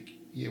they're like,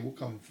 yeah, we're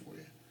coming for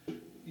you.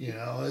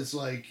 It's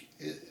like,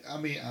 I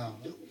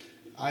don't know.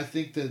 I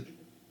think that,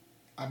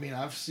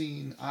 I've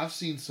seen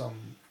some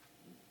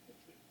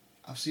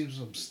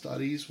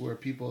studies where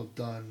people have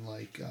done,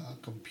 like,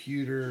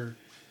 computer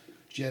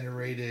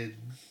generated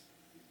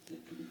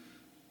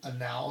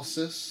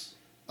analysis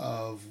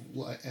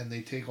and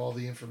they take all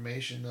the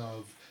information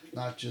of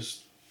not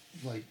just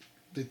like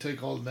they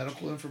take all the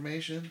medical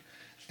information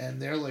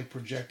and they're like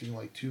projecting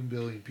like 2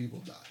 billion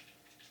people die,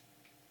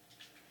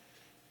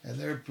 and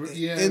they're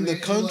in the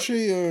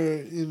country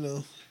or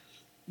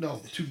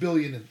no 2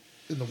 billion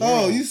in the world.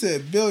 Oh, you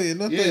said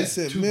billion. I thought you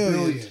said 2 million.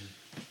 billion.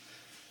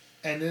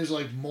 And there's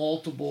like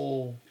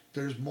multiple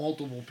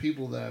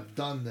people that have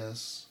done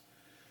this,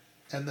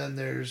 and then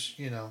there's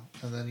and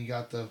then you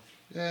got the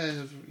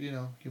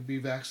you'll be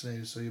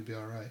vaccinated, so you'll be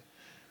all right.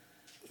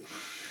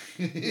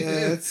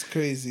 Yeah, that's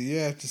crazy. You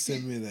have to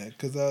send me that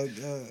because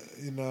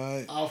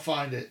I'll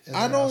find it.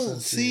 I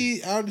don't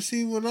see. I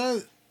see when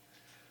I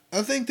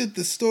think that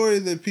the story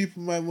that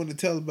people might want to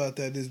tell about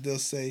that is they'll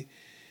say,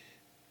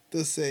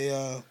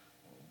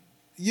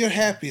 you're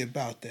happy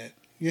about that.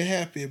 You're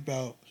happy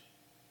about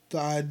the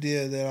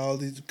idea that all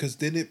these, because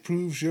then it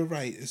proves you're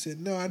right. I said,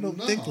 no, I don't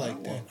think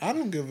like that. I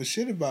don't give a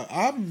shit about.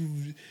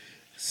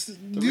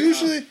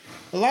 Usually,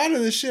 a lot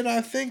of the shit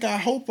I think, I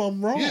hope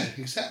I'm wrong. Yeah,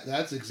 exactly.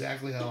 That's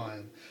exactly how I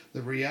am.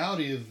 The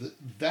reality of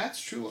that's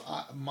true.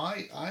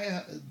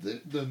 The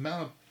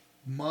amount of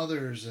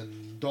mothers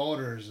and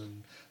daughters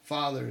and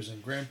fathers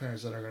and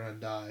grandparents that are going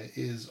to die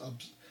is.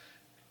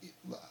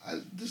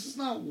 This is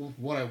not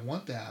what I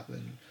want to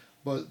happen,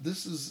 but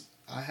this is.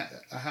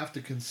 I have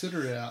to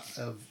consider it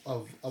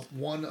of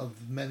one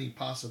of many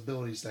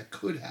possibilities that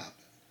could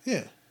happen.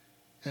 Yeah.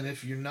 And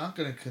if you're not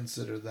going to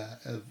consider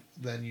that,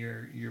 then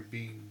you're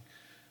being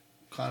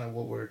kind of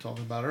what we were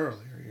talking about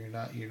earlier.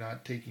 You're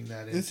not taking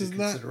that into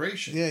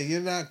consideration.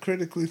 You're not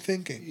critically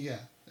thinking. Yeah,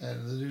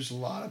 and there's a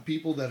lot of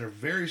people that are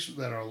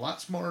a lot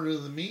smarter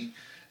than me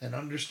and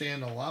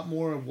understand a lot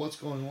more of what's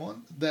going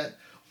on, that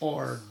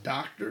are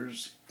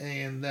doctors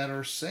and that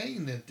are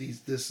saying that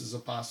this is a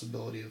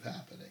possibility of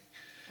happening.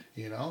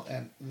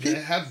 And they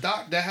have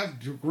doctorate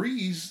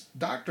degrees.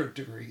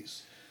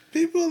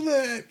 People,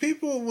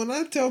 when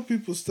I tell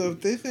people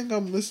stuff, they think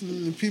I'm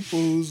listening to people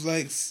who's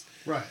like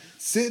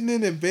sitting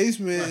in their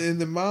basement, in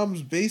the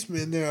mom's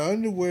basement, in their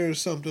underwear or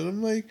something.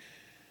 I'm like,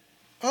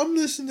 I'm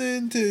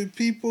listening to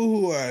people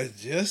who are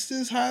just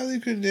as highly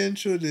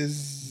credentialed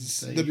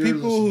as That the you're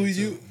people who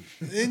listening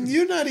you, and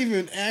you're not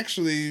even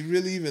actually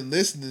really even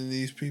listening to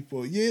these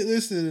people. You're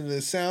listening to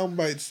the sound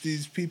bites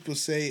these people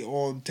say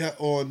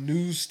on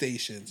news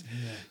stations.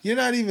 Yeah. You're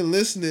not even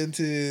listening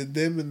to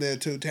them in their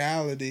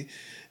totality.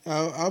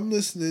 I'm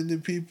listening to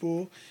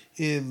people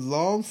in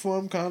long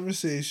form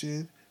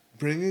conversation,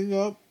 bringing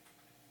up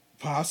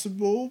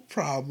possible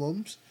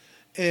problems,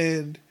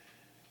 and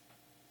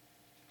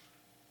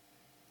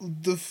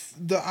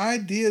the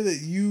idea that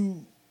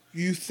you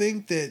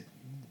think that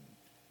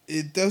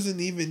it doesn't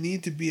even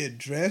need to be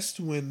addressed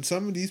when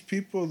some of these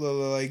people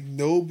are like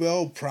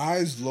Nobel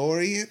Prize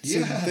laureates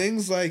and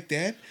things like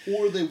that.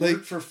 Or they like,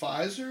 work for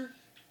Pfizer.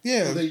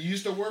 Yeah. Or they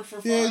used to work for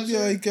yeah,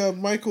 Pfizer. Yeah, like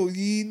Michael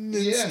Yeadon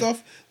and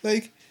stuff.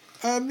 Like,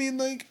 I mean,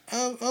 like,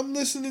 I'm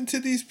listening to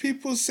these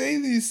people say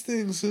these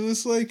things, and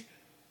it's like,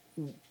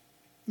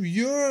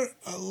 your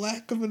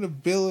lack of an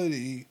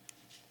ability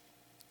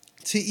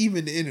to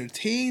even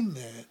entertain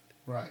that,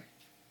 right,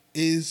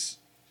 is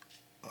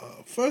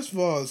first of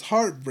all, is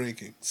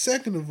heartbreaking.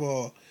 Second of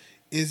all,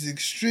 is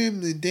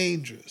extremely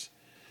dangerous.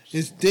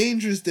 It's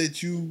dangerous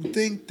that you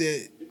think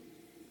that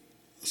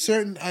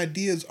certain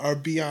ideas are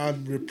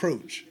beyond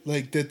reproach,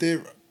 like that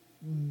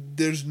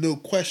there's no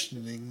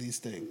questioning these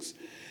things.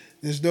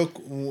 There's no,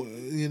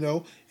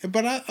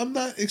 but I'm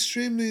not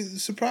extremely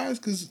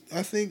surprised, because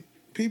I think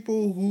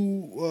people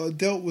who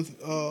dealt with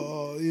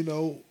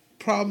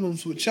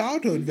problems with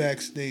childhood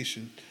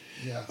vaccination.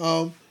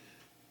 Yeah.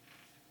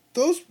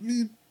 Those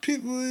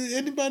people,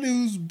 anybody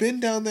who's been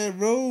down that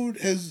road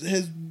has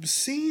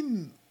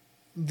seen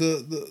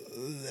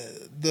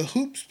the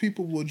hoops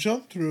people will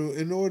jump through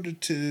in order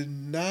to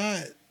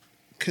not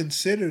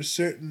consider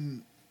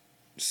certain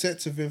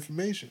sets of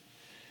information.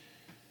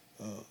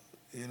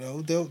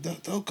 They'll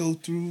go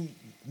through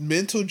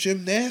mental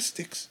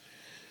gymnastics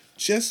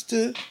just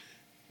to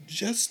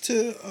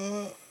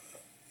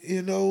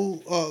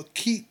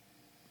keep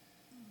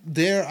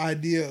their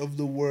idea of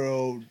the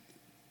world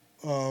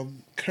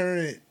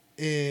current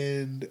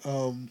and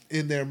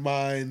in their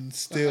mind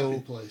still. A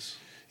happy place.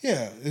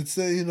 Yeah, it's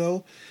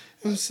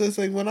it's just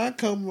like when I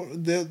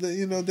come, they're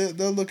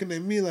looking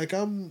at me like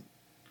I'm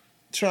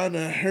trying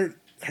to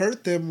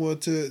hurt them or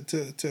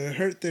to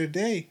hurt their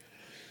day.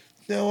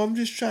 No, I'm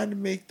just trying to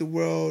make the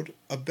world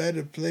a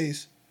better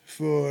place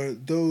for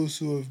those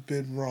who have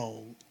been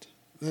wronged.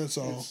 That's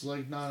all. It's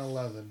like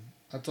 9/11.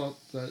 I thought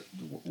that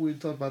we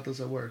talked about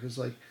this at work. It's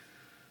like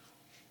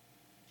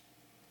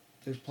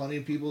there's plenty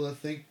of people that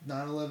think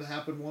 9/11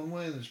 happened one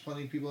way, and there's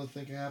plenty of people that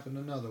think it happened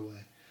another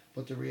way.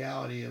 But the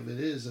reality of it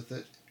is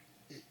that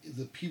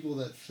the people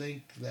that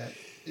think that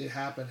it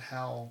happened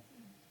how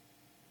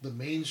the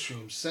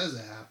mainstream says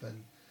it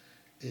happened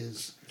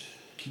is,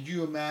 could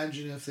you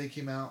imagine if they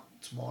came out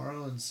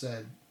tomorrow and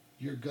said,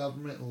 your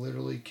government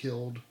literally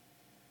killed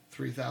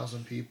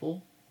 3,000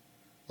 people?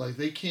 Like,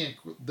 they can't,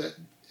 that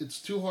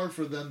it's too hard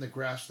for them to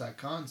grasp that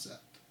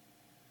concept.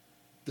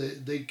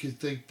 They could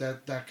think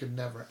that could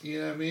never,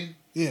 you know what I mean?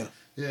 Yeah.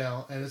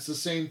 And it's the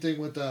same thing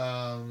with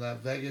that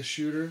Vegas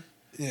shooter.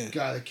 Yeah.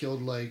 Guy that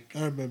killed, like,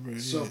 I remember.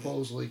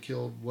 Supposedly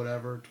killed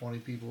whatever, 20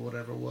 people,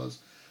 whatever it was.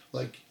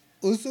 Like,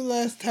 what's the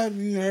last time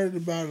you heard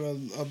about a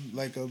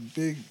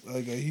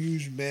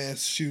huge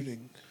mass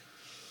shooting?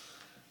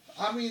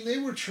 I mean, they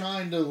were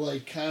trying to,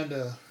 like, kind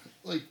of,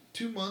 like,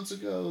 2 months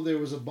ago, there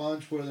was a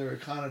bunch where they were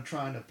kind of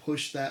trying to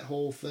push that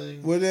whole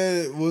thing.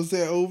 Was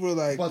there over,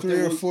 like, but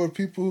 3 or 4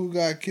 people who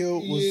got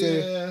killed?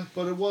 Yeah,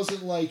 but it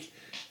wasn't, like...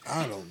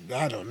 I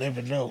don't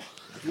never know.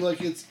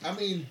 Like, it's, I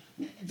mean,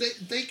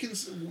 they can,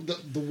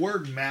 the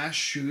word mass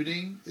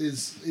shooting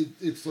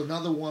it's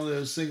another one of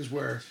those things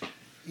where,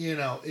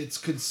 it's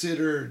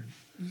considered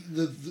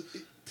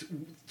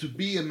to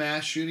be a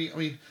mass shooting. I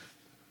mean,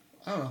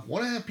 I don't know,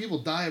 1.5 people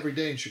die every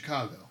day in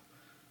Chicago.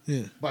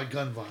 Yeah. By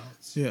gun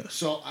violence. Yeah.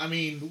 So, I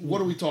mean,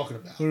 what are we talking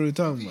about? What are we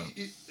talking about?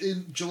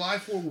 In July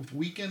 4th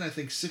weekend, I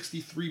think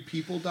 63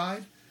 people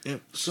died.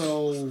 Yep.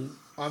 So,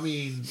 I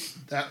mean,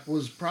 that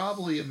was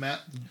probably that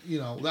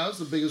was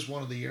the biggest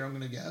one of the year, I'm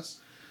going to guess.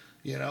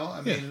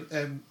 I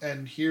mean,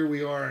 and here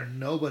we are, and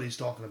nobody's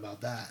talking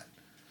about that.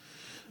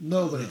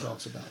 Nobody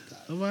talks about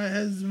that. Nobody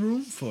has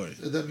room for it.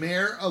 The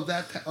mayor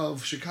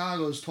of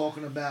Chicago is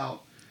talking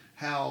about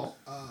how,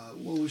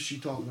 what was she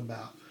talking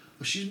about?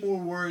 Well, she's more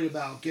worried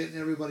about getting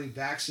everybody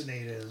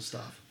vaccinated and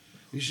stuff.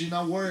 She's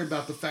not worried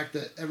about the fact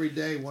that every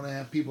day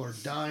 1.5 people are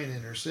dying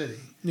in her city.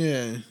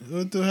 Yeah,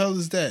 what the hell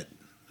is that?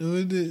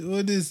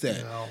 What is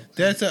that?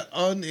 That's an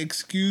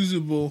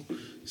unexcusable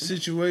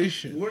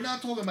situation. We're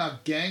not talking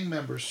about gang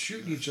members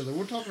shooting each other.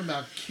 We're talking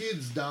about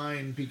kids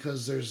dying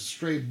because there's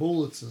stray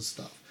bullets and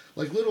stuff.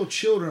 Like little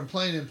children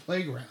playing in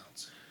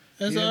playgrounds.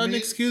 That's an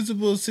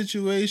unexcusable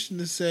situation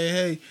to say,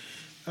 hey,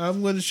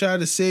 I'm going to try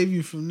to save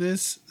you from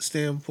this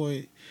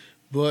standpoint,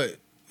 but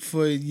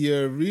for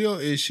your real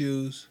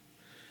issues,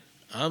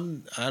 I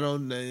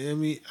don't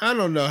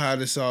know how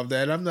to solve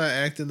that. I'm not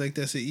acting like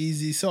that's an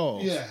easy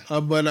solve. Yeah.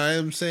 But I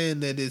am saying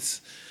that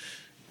it's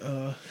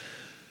the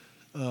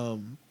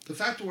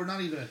fact that we're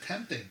not even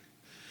attempting.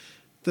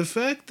 the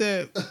fact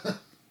that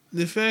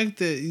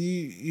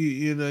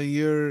you know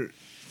you're.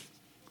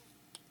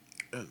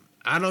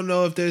 I don't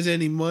know if there's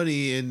any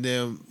money in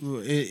them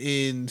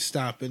in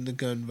stopping the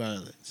gun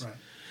violence. Right.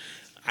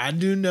 I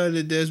do know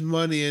that there's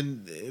money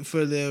in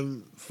for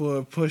them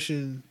for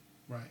pushing.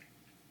 Right.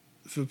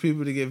 For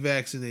people to get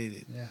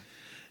vaccinated. Yeah.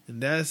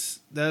 And that's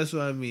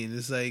what I mean.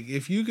 It's like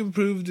if you can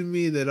prove to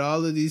me that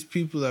all of these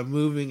people are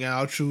moving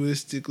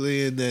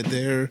altruistically and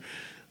that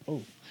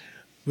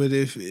but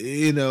if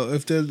you know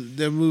if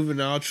they're moving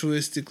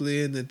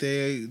altruistically and that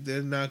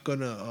they're not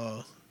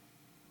gonna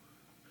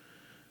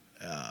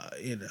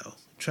you know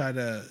try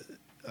to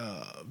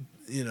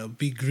you know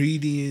be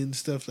greedy and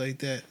stuff like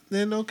that,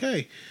 then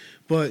okay.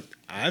 But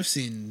I've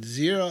seen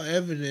zero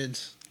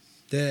evidence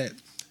that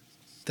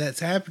that's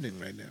happening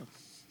right now.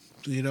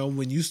 You know,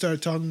 when you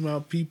start talking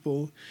about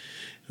people,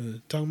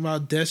 talking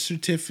about death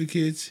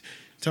certificates,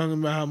 talking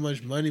about how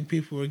much money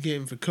people are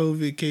getting for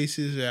COVID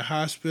cases at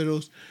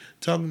hospitals,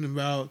 talking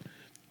about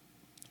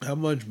how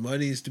much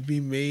money is to be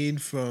made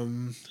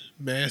from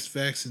mass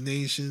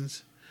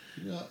vaccinations.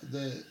 You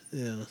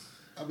know,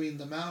 I mean,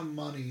 the amount of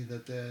money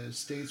that the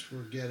states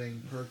were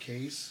getting per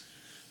case,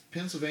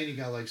 Pennsylvania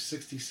got like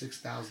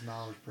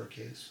 $66,000 per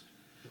case.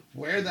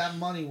 Where that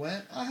money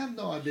went, I have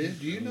no idea.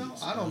 Do you know?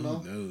 I don't know.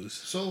 Who knows?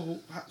 So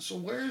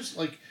where's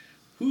like,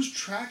 who's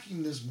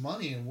tracking this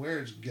money and where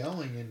it's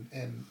going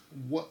and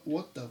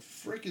what the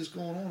frick is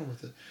going on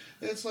with it?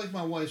 It's like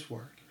my wife's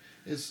work.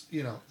 It's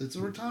it's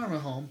a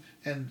retirement home,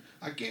 and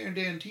I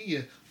guarantee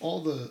you,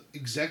 all the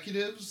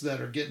executives that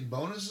are getting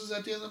bonuses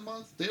at the end of the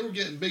month, they were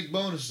getting big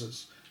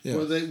bonuses. Yeah.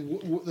 Where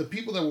the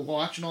people that were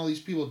watching all these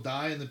people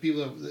die, and the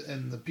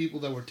people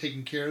that were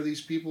taking care of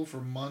these people for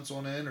months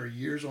on end or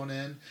years on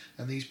end,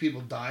 and these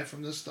people die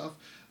from this stuff.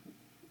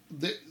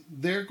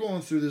 They're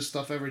going through this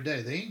stuff every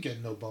day. They ain't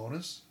getting no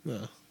bonus.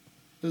 No.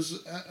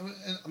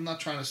 I'm not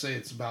trying to say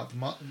it's about the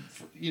month,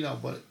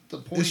 but the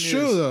point is... It's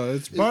true, though.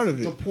 It's part of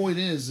it. The point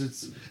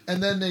is,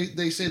 and then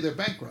they say they're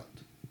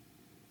bankrupt.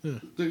 Yeah.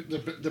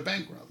 They're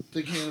bankrupt.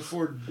 They can't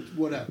afford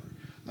whatever.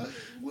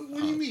 What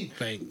do you mean?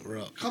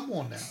 Bankrupt. Come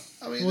on now.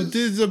 I mean, well,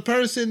 does the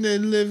person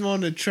that live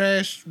on a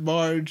trash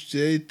barge,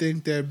 they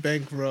think they're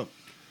bankrupt?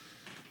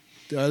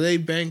 Are they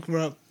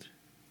bankrupt?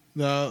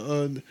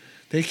 No,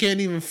 they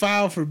can't even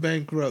file for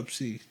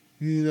bankruptcy.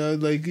 They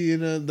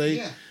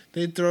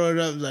throw it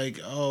up like,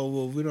 oh,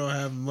 well, we don't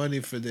have money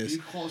for this.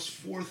 It costs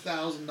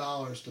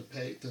 $4,000 to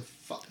pay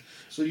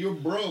so you're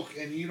broke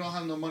and you don't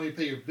have no money to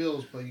pay your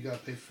bills, but you got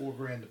to pay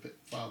 $4,000 to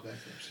file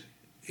bankruptcy.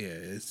 Yeah,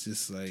 it's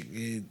just like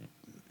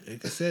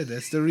I said,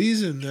 that's the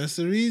reason. That's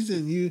the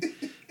reason.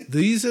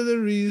 These are the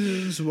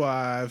reasons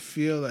why I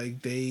feel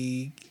like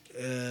they.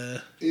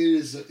 It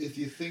is. If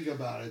you think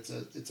about it,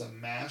 it's a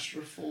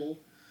masterful,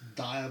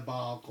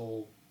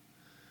 diabolical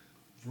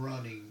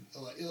running.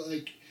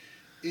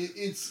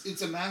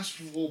 It's a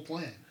masterful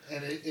plan,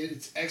 and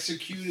it's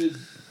executed.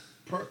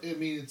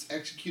 It's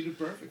executed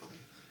perfectly.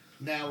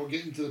 Now we're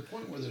getting to the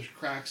point where there's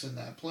cracks in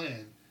that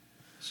plan.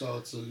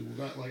 So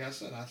like I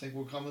said, I think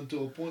we're coming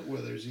to a point where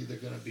it's either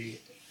going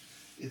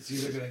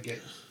to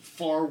get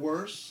far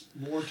worse,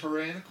 more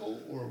tyrannical,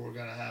 or we're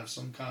going to have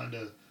some kind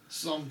of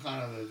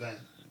event.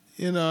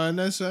 And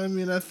that's, I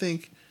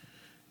think,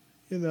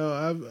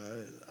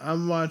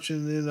 I'm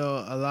watching,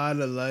 a lot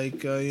of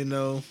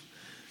the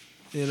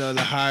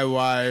High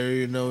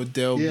Wire,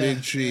 Del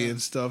Bigtree and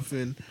stuff,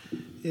 and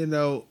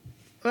a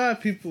lot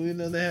of people,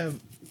 they have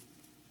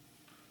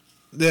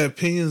their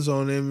opinions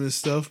on him and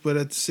stuff, but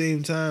at the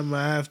same time,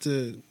 I have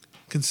to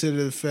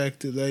consider the fact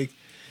that,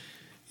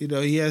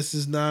 he has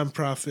this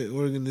nonprofit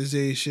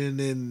organization,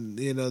 and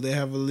they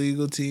have a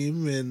legal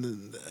team,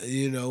 and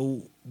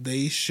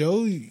they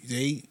show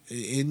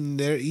in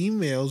their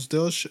emails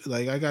they'll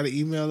I got an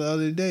email the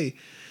other day,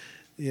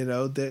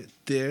 that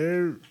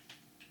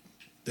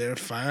they're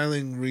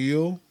filing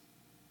real,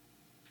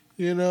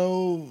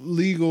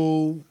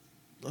 legal,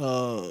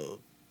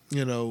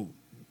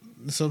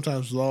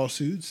 sometimes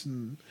lawsuits,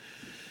 and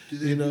do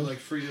they do like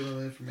Freedom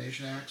of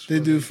Information Acts? They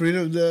do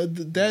freedom.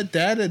 That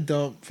data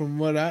dump from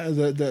what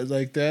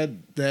that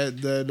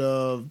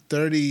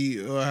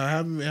 30 or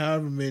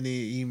however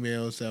many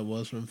emails that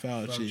was from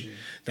Fauci.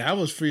 That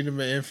was Freedom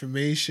of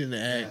Information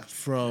Act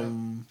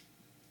from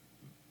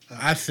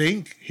I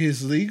think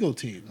his legal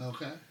team.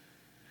 Okay.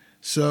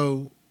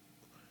 So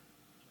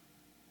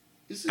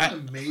isn't it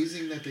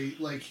amazing that they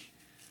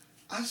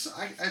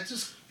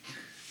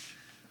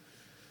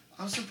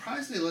I'm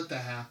surprised they let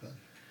that happen.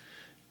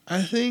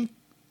 I think.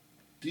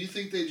 Do you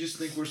think they just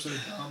think we're so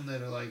dumb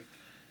that are like?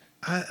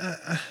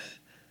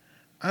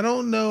 I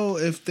don't know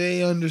if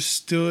they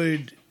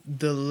understood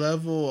the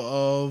level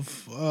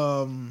of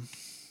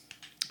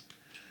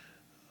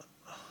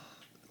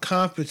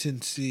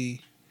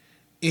competency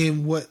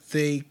in what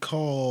they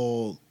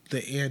call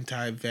the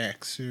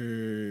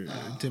anti-vaxxer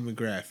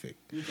demographic.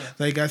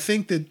 Okay. I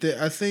think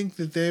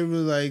that they were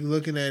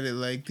looking at it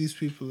like these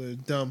people are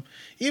dumb.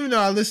 Even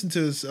though I listened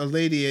to a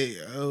lady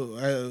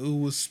who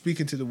was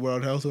speaking to the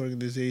World Health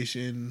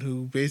Organization,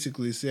 who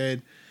basically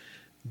said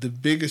the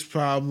biggest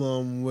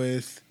problem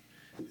with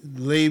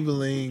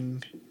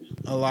labeling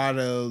a lot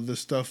of the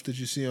stuff that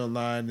you see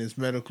online as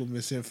medical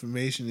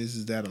misinformation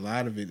is that a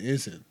lot of it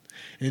isn't.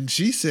 And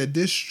she said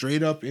this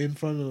straight up in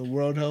front of the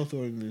World Health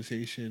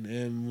Organization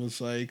and was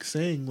like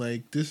saying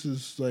like this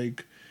is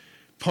like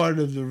part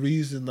of the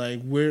reason like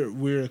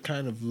we're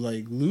kind of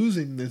like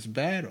losing this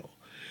battle.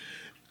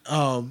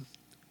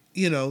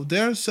 You know,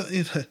 there's some,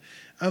 you know,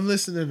 I'm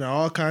listening to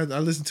all kinds. I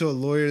listened to a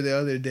lawyer the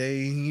other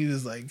day, and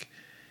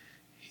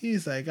he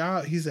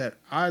said,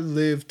 I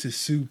live to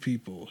sue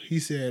people. He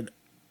said,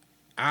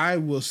 I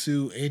will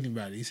sue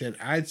anybody. He said,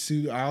 I'll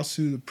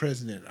sue the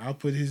president. I'll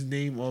put his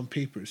name on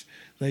papers.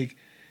 Like,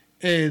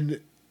 and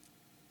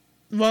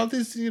while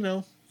this, you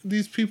know,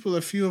 these people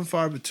are few and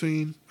far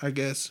between, I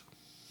guess,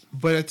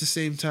 but at the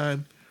same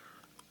time,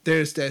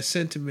 there's that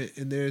sentiment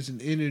and there's an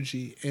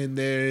energy and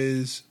there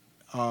is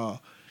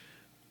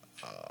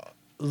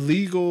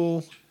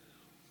legal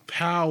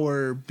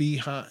power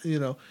behind, you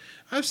know,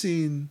 I've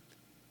seen,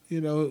 you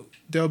know,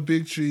 Del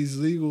Bigtree's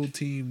legal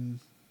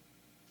team,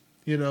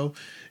 you know,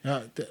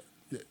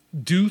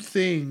 do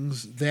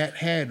things that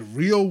had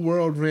real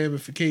world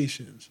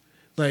ramifications,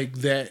 like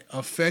that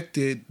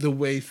affected the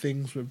way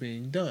things were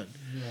being done.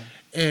 Yeah.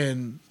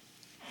 And,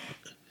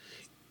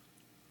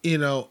 you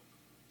know,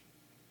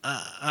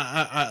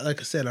 I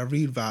like I said, I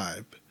read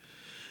vibe.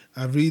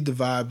 I read the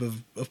vibe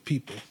of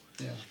people.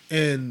 Yeah.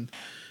 And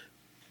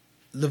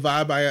the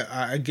vibe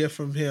I get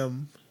from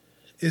him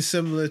is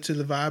similar to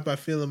the vibe I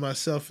feel in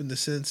myself in the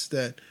sense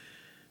that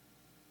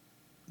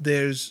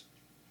there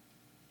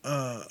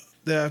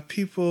are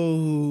people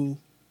who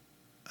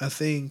I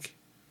think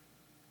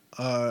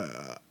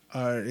are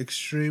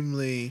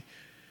extremely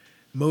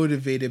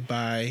motivated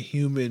by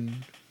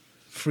human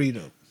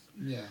freedom.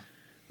 Yeah.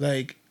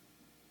 Like,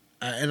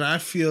 and I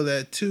feel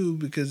that too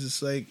because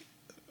it's like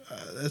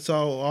that's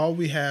all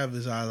we have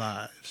is our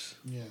lives.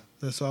 Yeah.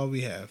 That's all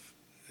we have,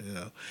 you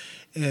know.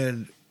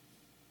 And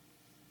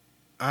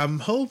I'm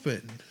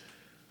hoping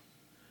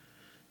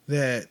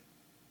that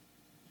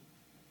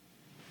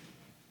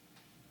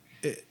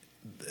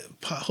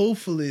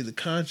hopefully the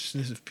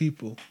consciousness of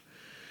people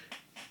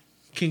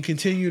can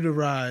continue to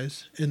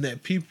rise and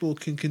that people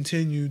can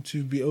continue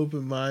to be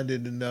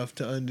open-minded enough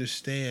to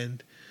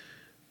understand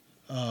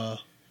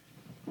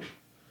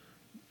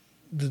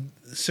the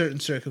certain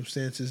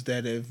circumstances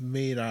that have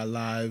made our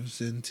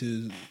lives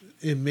in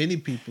many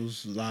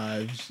people's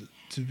lives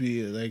to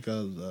be like a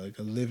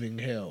living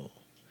hell.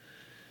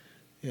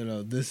 You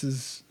know,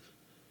 this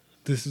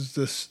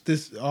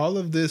all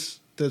of this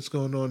that's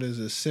going on is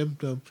a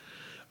symptom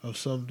of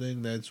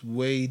something that's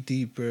way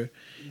deeper,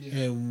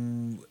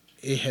 and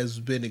it has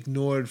been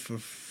ignored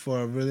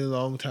for a really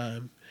long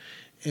time,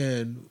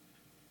 and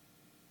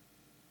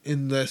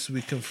unless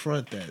we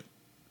confront that,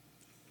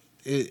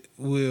 it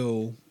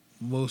will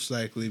most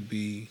likely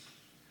be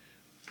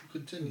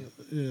continue.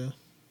 Yeah,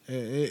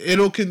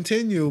 it'll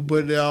continue,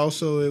 but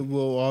it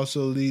will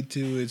also lead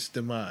to its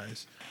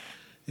demise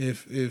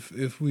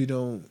if we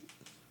don't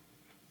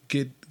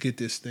get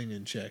this thing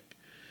in check.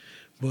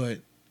 But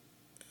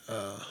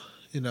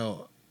you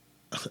know,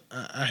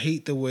 I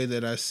hate the way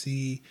that I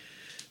see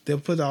they'll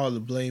put all the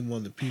blame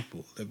on the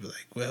people. They'll be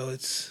like, well,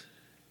 it's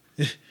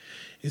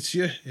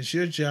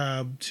your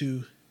job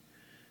to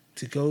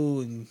go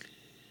and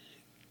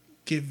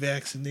get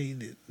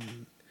vaccinated.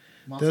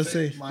 My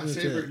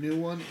favorite new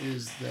one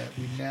is that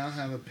we now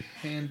have a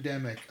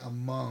pandemic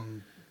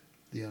among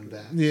the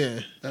unvaxxed. Yeah.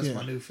 That's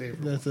my new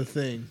favorite. That's a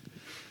thing.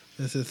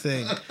 And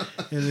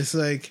it's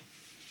like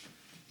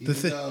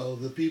though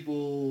the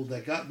people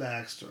that got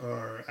vaxxed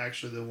are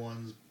actually the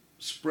ones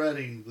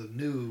spreading the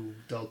new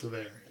Delta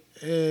variant.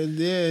 And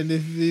then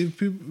if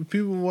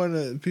people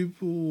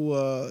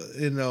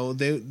you know,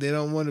 they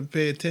don't want to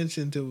pay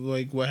attention to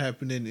like what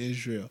happened in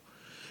Israel,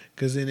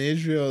 because in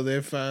Israel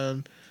they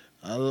found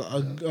a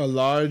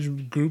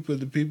large group of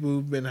the people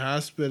who've been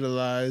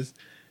hospitalized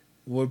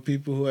were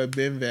people who had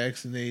been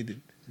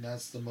vaccinated. And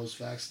that's the most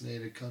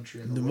vaccinated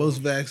country in the world. The most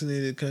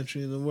vaccinated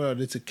country in the world.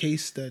 It's a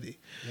case study.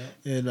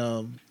 Yep.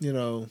 And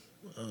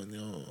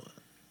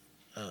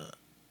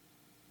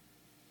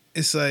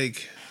it's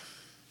like.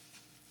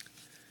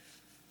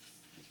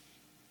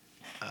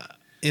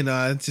 You know,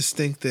 I just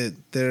think that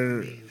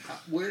they're.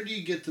 Where do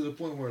you get to the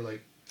point where,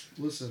 like,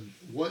 listen,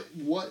 what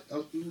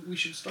we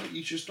should start?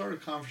 You should start a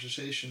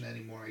conversation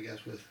anymore, I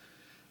guess, with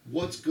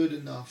what's good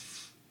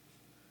enough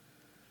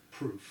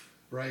proof,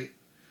 right?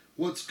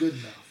 What's good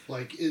enough?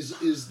 Like, is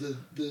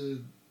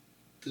the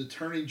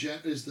attorney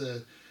is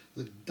the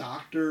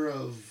doctor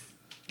of,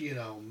 you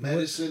know,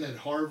 medicine at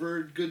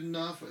Harvard good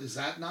enough? Is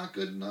that not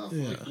good enough?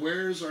 Yeah. Like,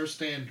 where's our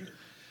standard?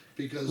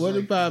 Because what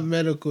about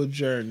medical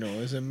journal?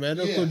 Is a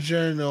medical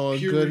journal a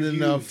good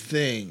enough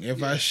thing?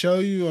 If I show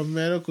you a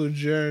medical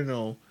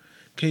journal,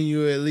 can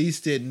you at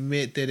least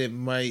admit that it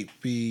might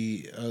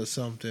be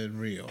something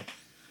real?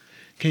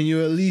 Can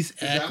you at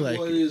least act like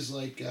it? Is that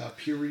what is like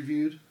peer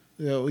reviewed?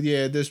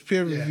 Yeah, there's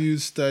peer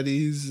reviewed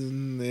studies,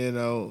 and you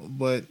know,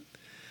 but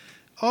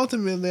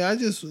ultimately, I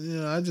just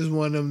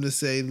want them to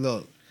say,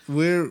 look,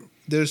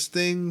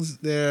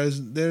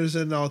 there's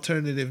an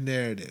alternative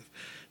narrative.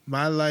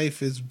 My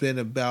life has been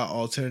about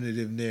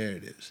alternative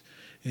narratives.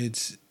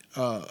 It's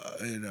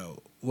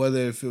whether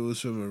if it was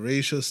from a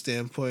racial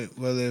standpoint,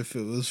 whether if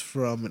it was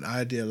from an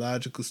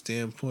ideological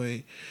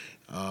standpoint.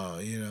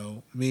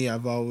 Me,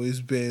 I've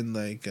always been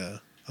like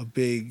a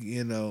big,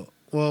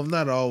 well,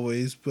 not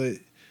always, but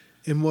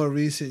in more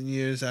recent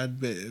years,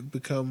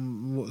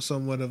 become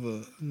somewhat of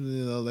a,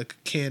 like a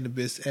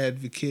cannabis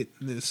advocate,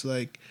 and it's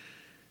like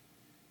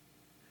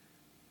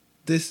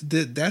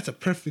that's a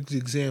perfect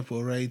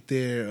example right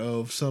there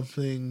of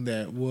something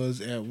that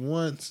was at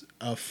once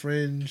a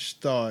fringe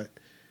thought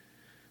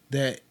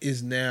that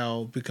is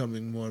now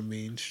becoming more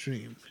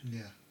mainstream.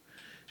 Yeah.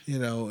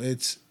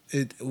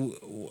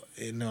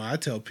 I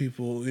tell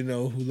people,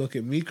 who look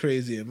at me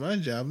crazy at my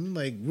job, I'm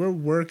like, we're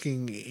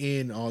working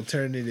in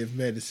alternative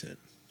medicine.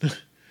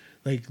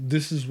 Like,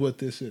 this is what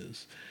this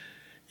is.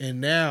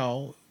 And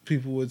now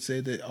people would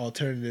say that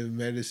alternative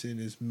medicine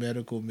is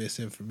medical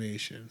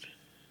misinformation.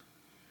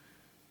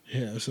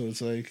 Yeah, so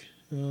it's like,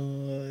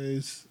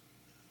 it's,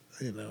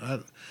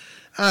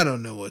 I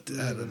don't know what to,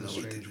 I don't know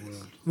what to do.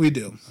 We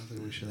do. I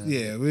think we should have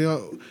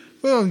we're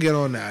gonna get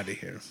on out of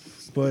here.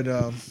 But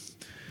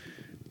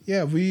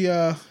yeah, we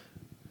I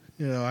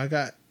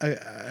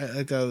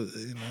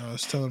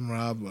was telling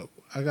Rob,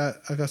 I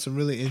got some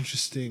really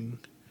interesting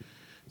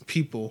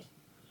people,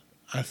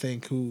 I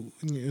think, who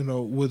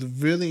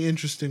with really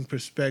interesting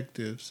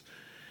perspectives.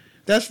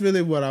 That's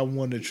really what I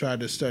want to try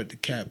to start to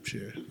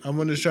capture. I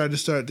want to try to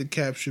start to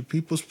capture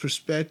people's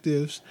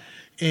perspectives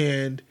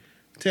and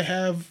to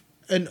have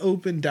an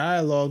open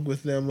dialogue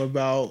with them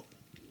about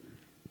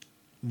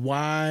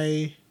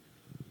why,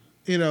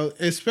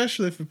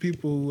 especially for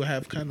people who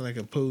have kind of like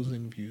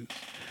opposing views.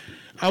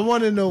 I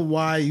want to know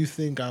why you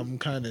think I'm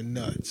kind of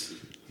nuts.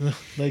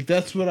 Like,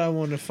 that's what I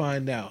want to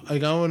find out.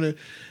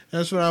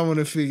 That's what I want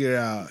to figure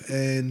out.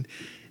 And,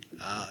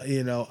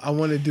 I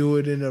want to do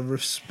it in a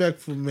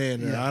respectful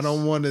manner. Yes. I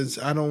don't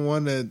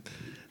want to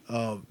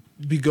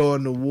be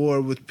going to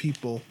war with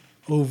people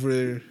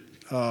over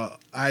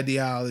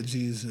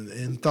ideologies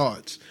and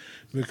thoughts,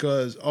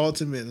 because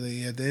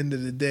ultimately, at the end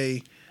of the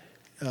day,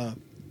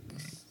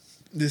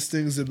 this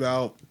thing's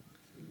about,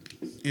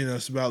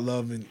 it's about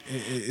love, and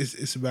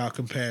it's about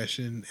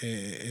compassion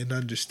and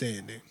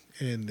understanding.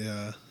 And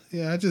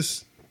I'm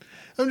just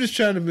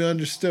trying to be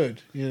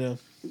understood.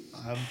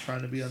 I'm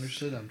trying to be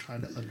understood. I'm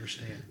trying to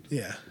understand.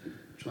 Yeah,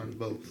 trying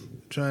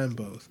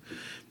both.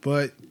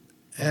 But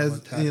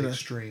as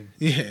extreme.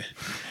 Yeah.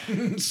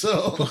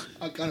 So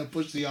I kind of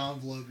push the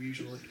envelope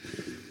usually.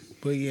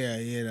 But yeah,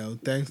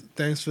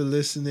 thanks for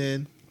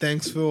listening.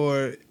 Thanks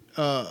for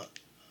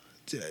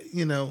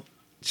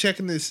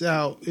checking this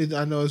out.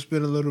 I know it's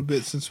been a little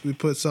bit since we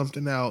put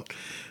something out,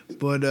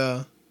 but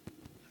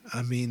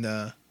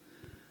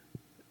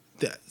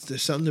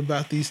there's something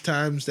about these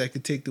times that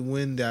could take the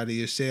wind out of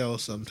your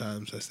sails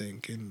sometimes, I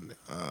think. And,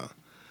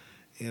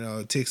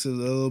 it takes a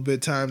little bit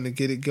of time to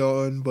get it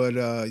going. But,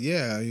 I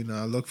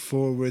look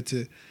forward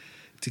to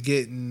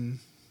getting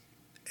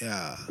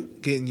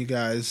you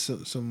guys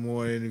some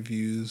more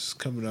interviews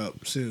coming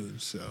up soon.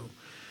 So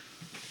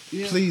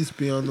please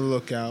be on the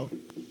lookout.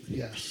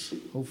 Yes.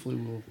 Hopefully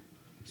we'll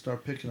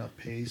start picking up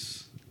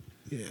pace.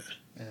 Yeah.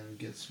 And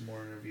get some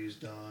more interviews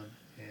done.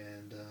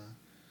 And,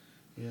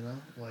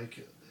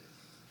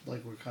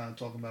 like we're kind of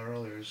talking about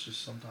earlier, it's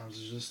just sometimes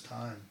it's just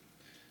time.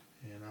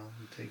 It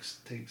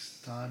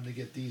takes time to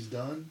get these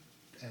done,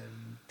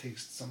 and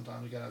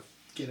sometimes you gotta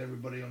get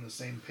everybody on the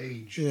same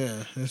page.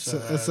 Yeah,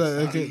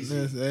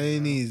 it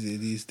ain't easy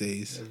these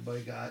days.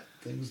 Everybody got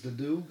things to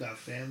do, got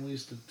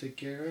families to take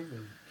care of,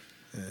 and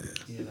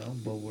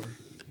but we're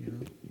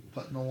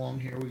putting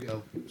along. Here we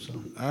go.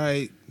 So all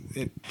right,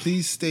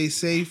 please stay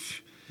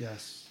safe.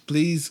 Yes.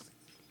 Please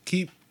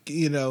keep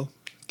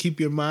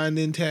your mind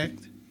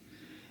intact.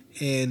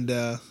 And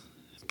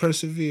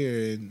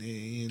persevere, and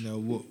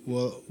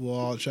we'll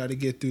all try to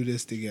get through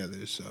this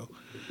together. So,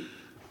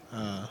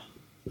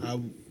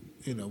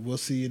 we'll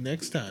see you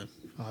next time.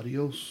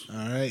 Adios.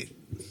 All right.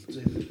 See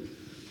you.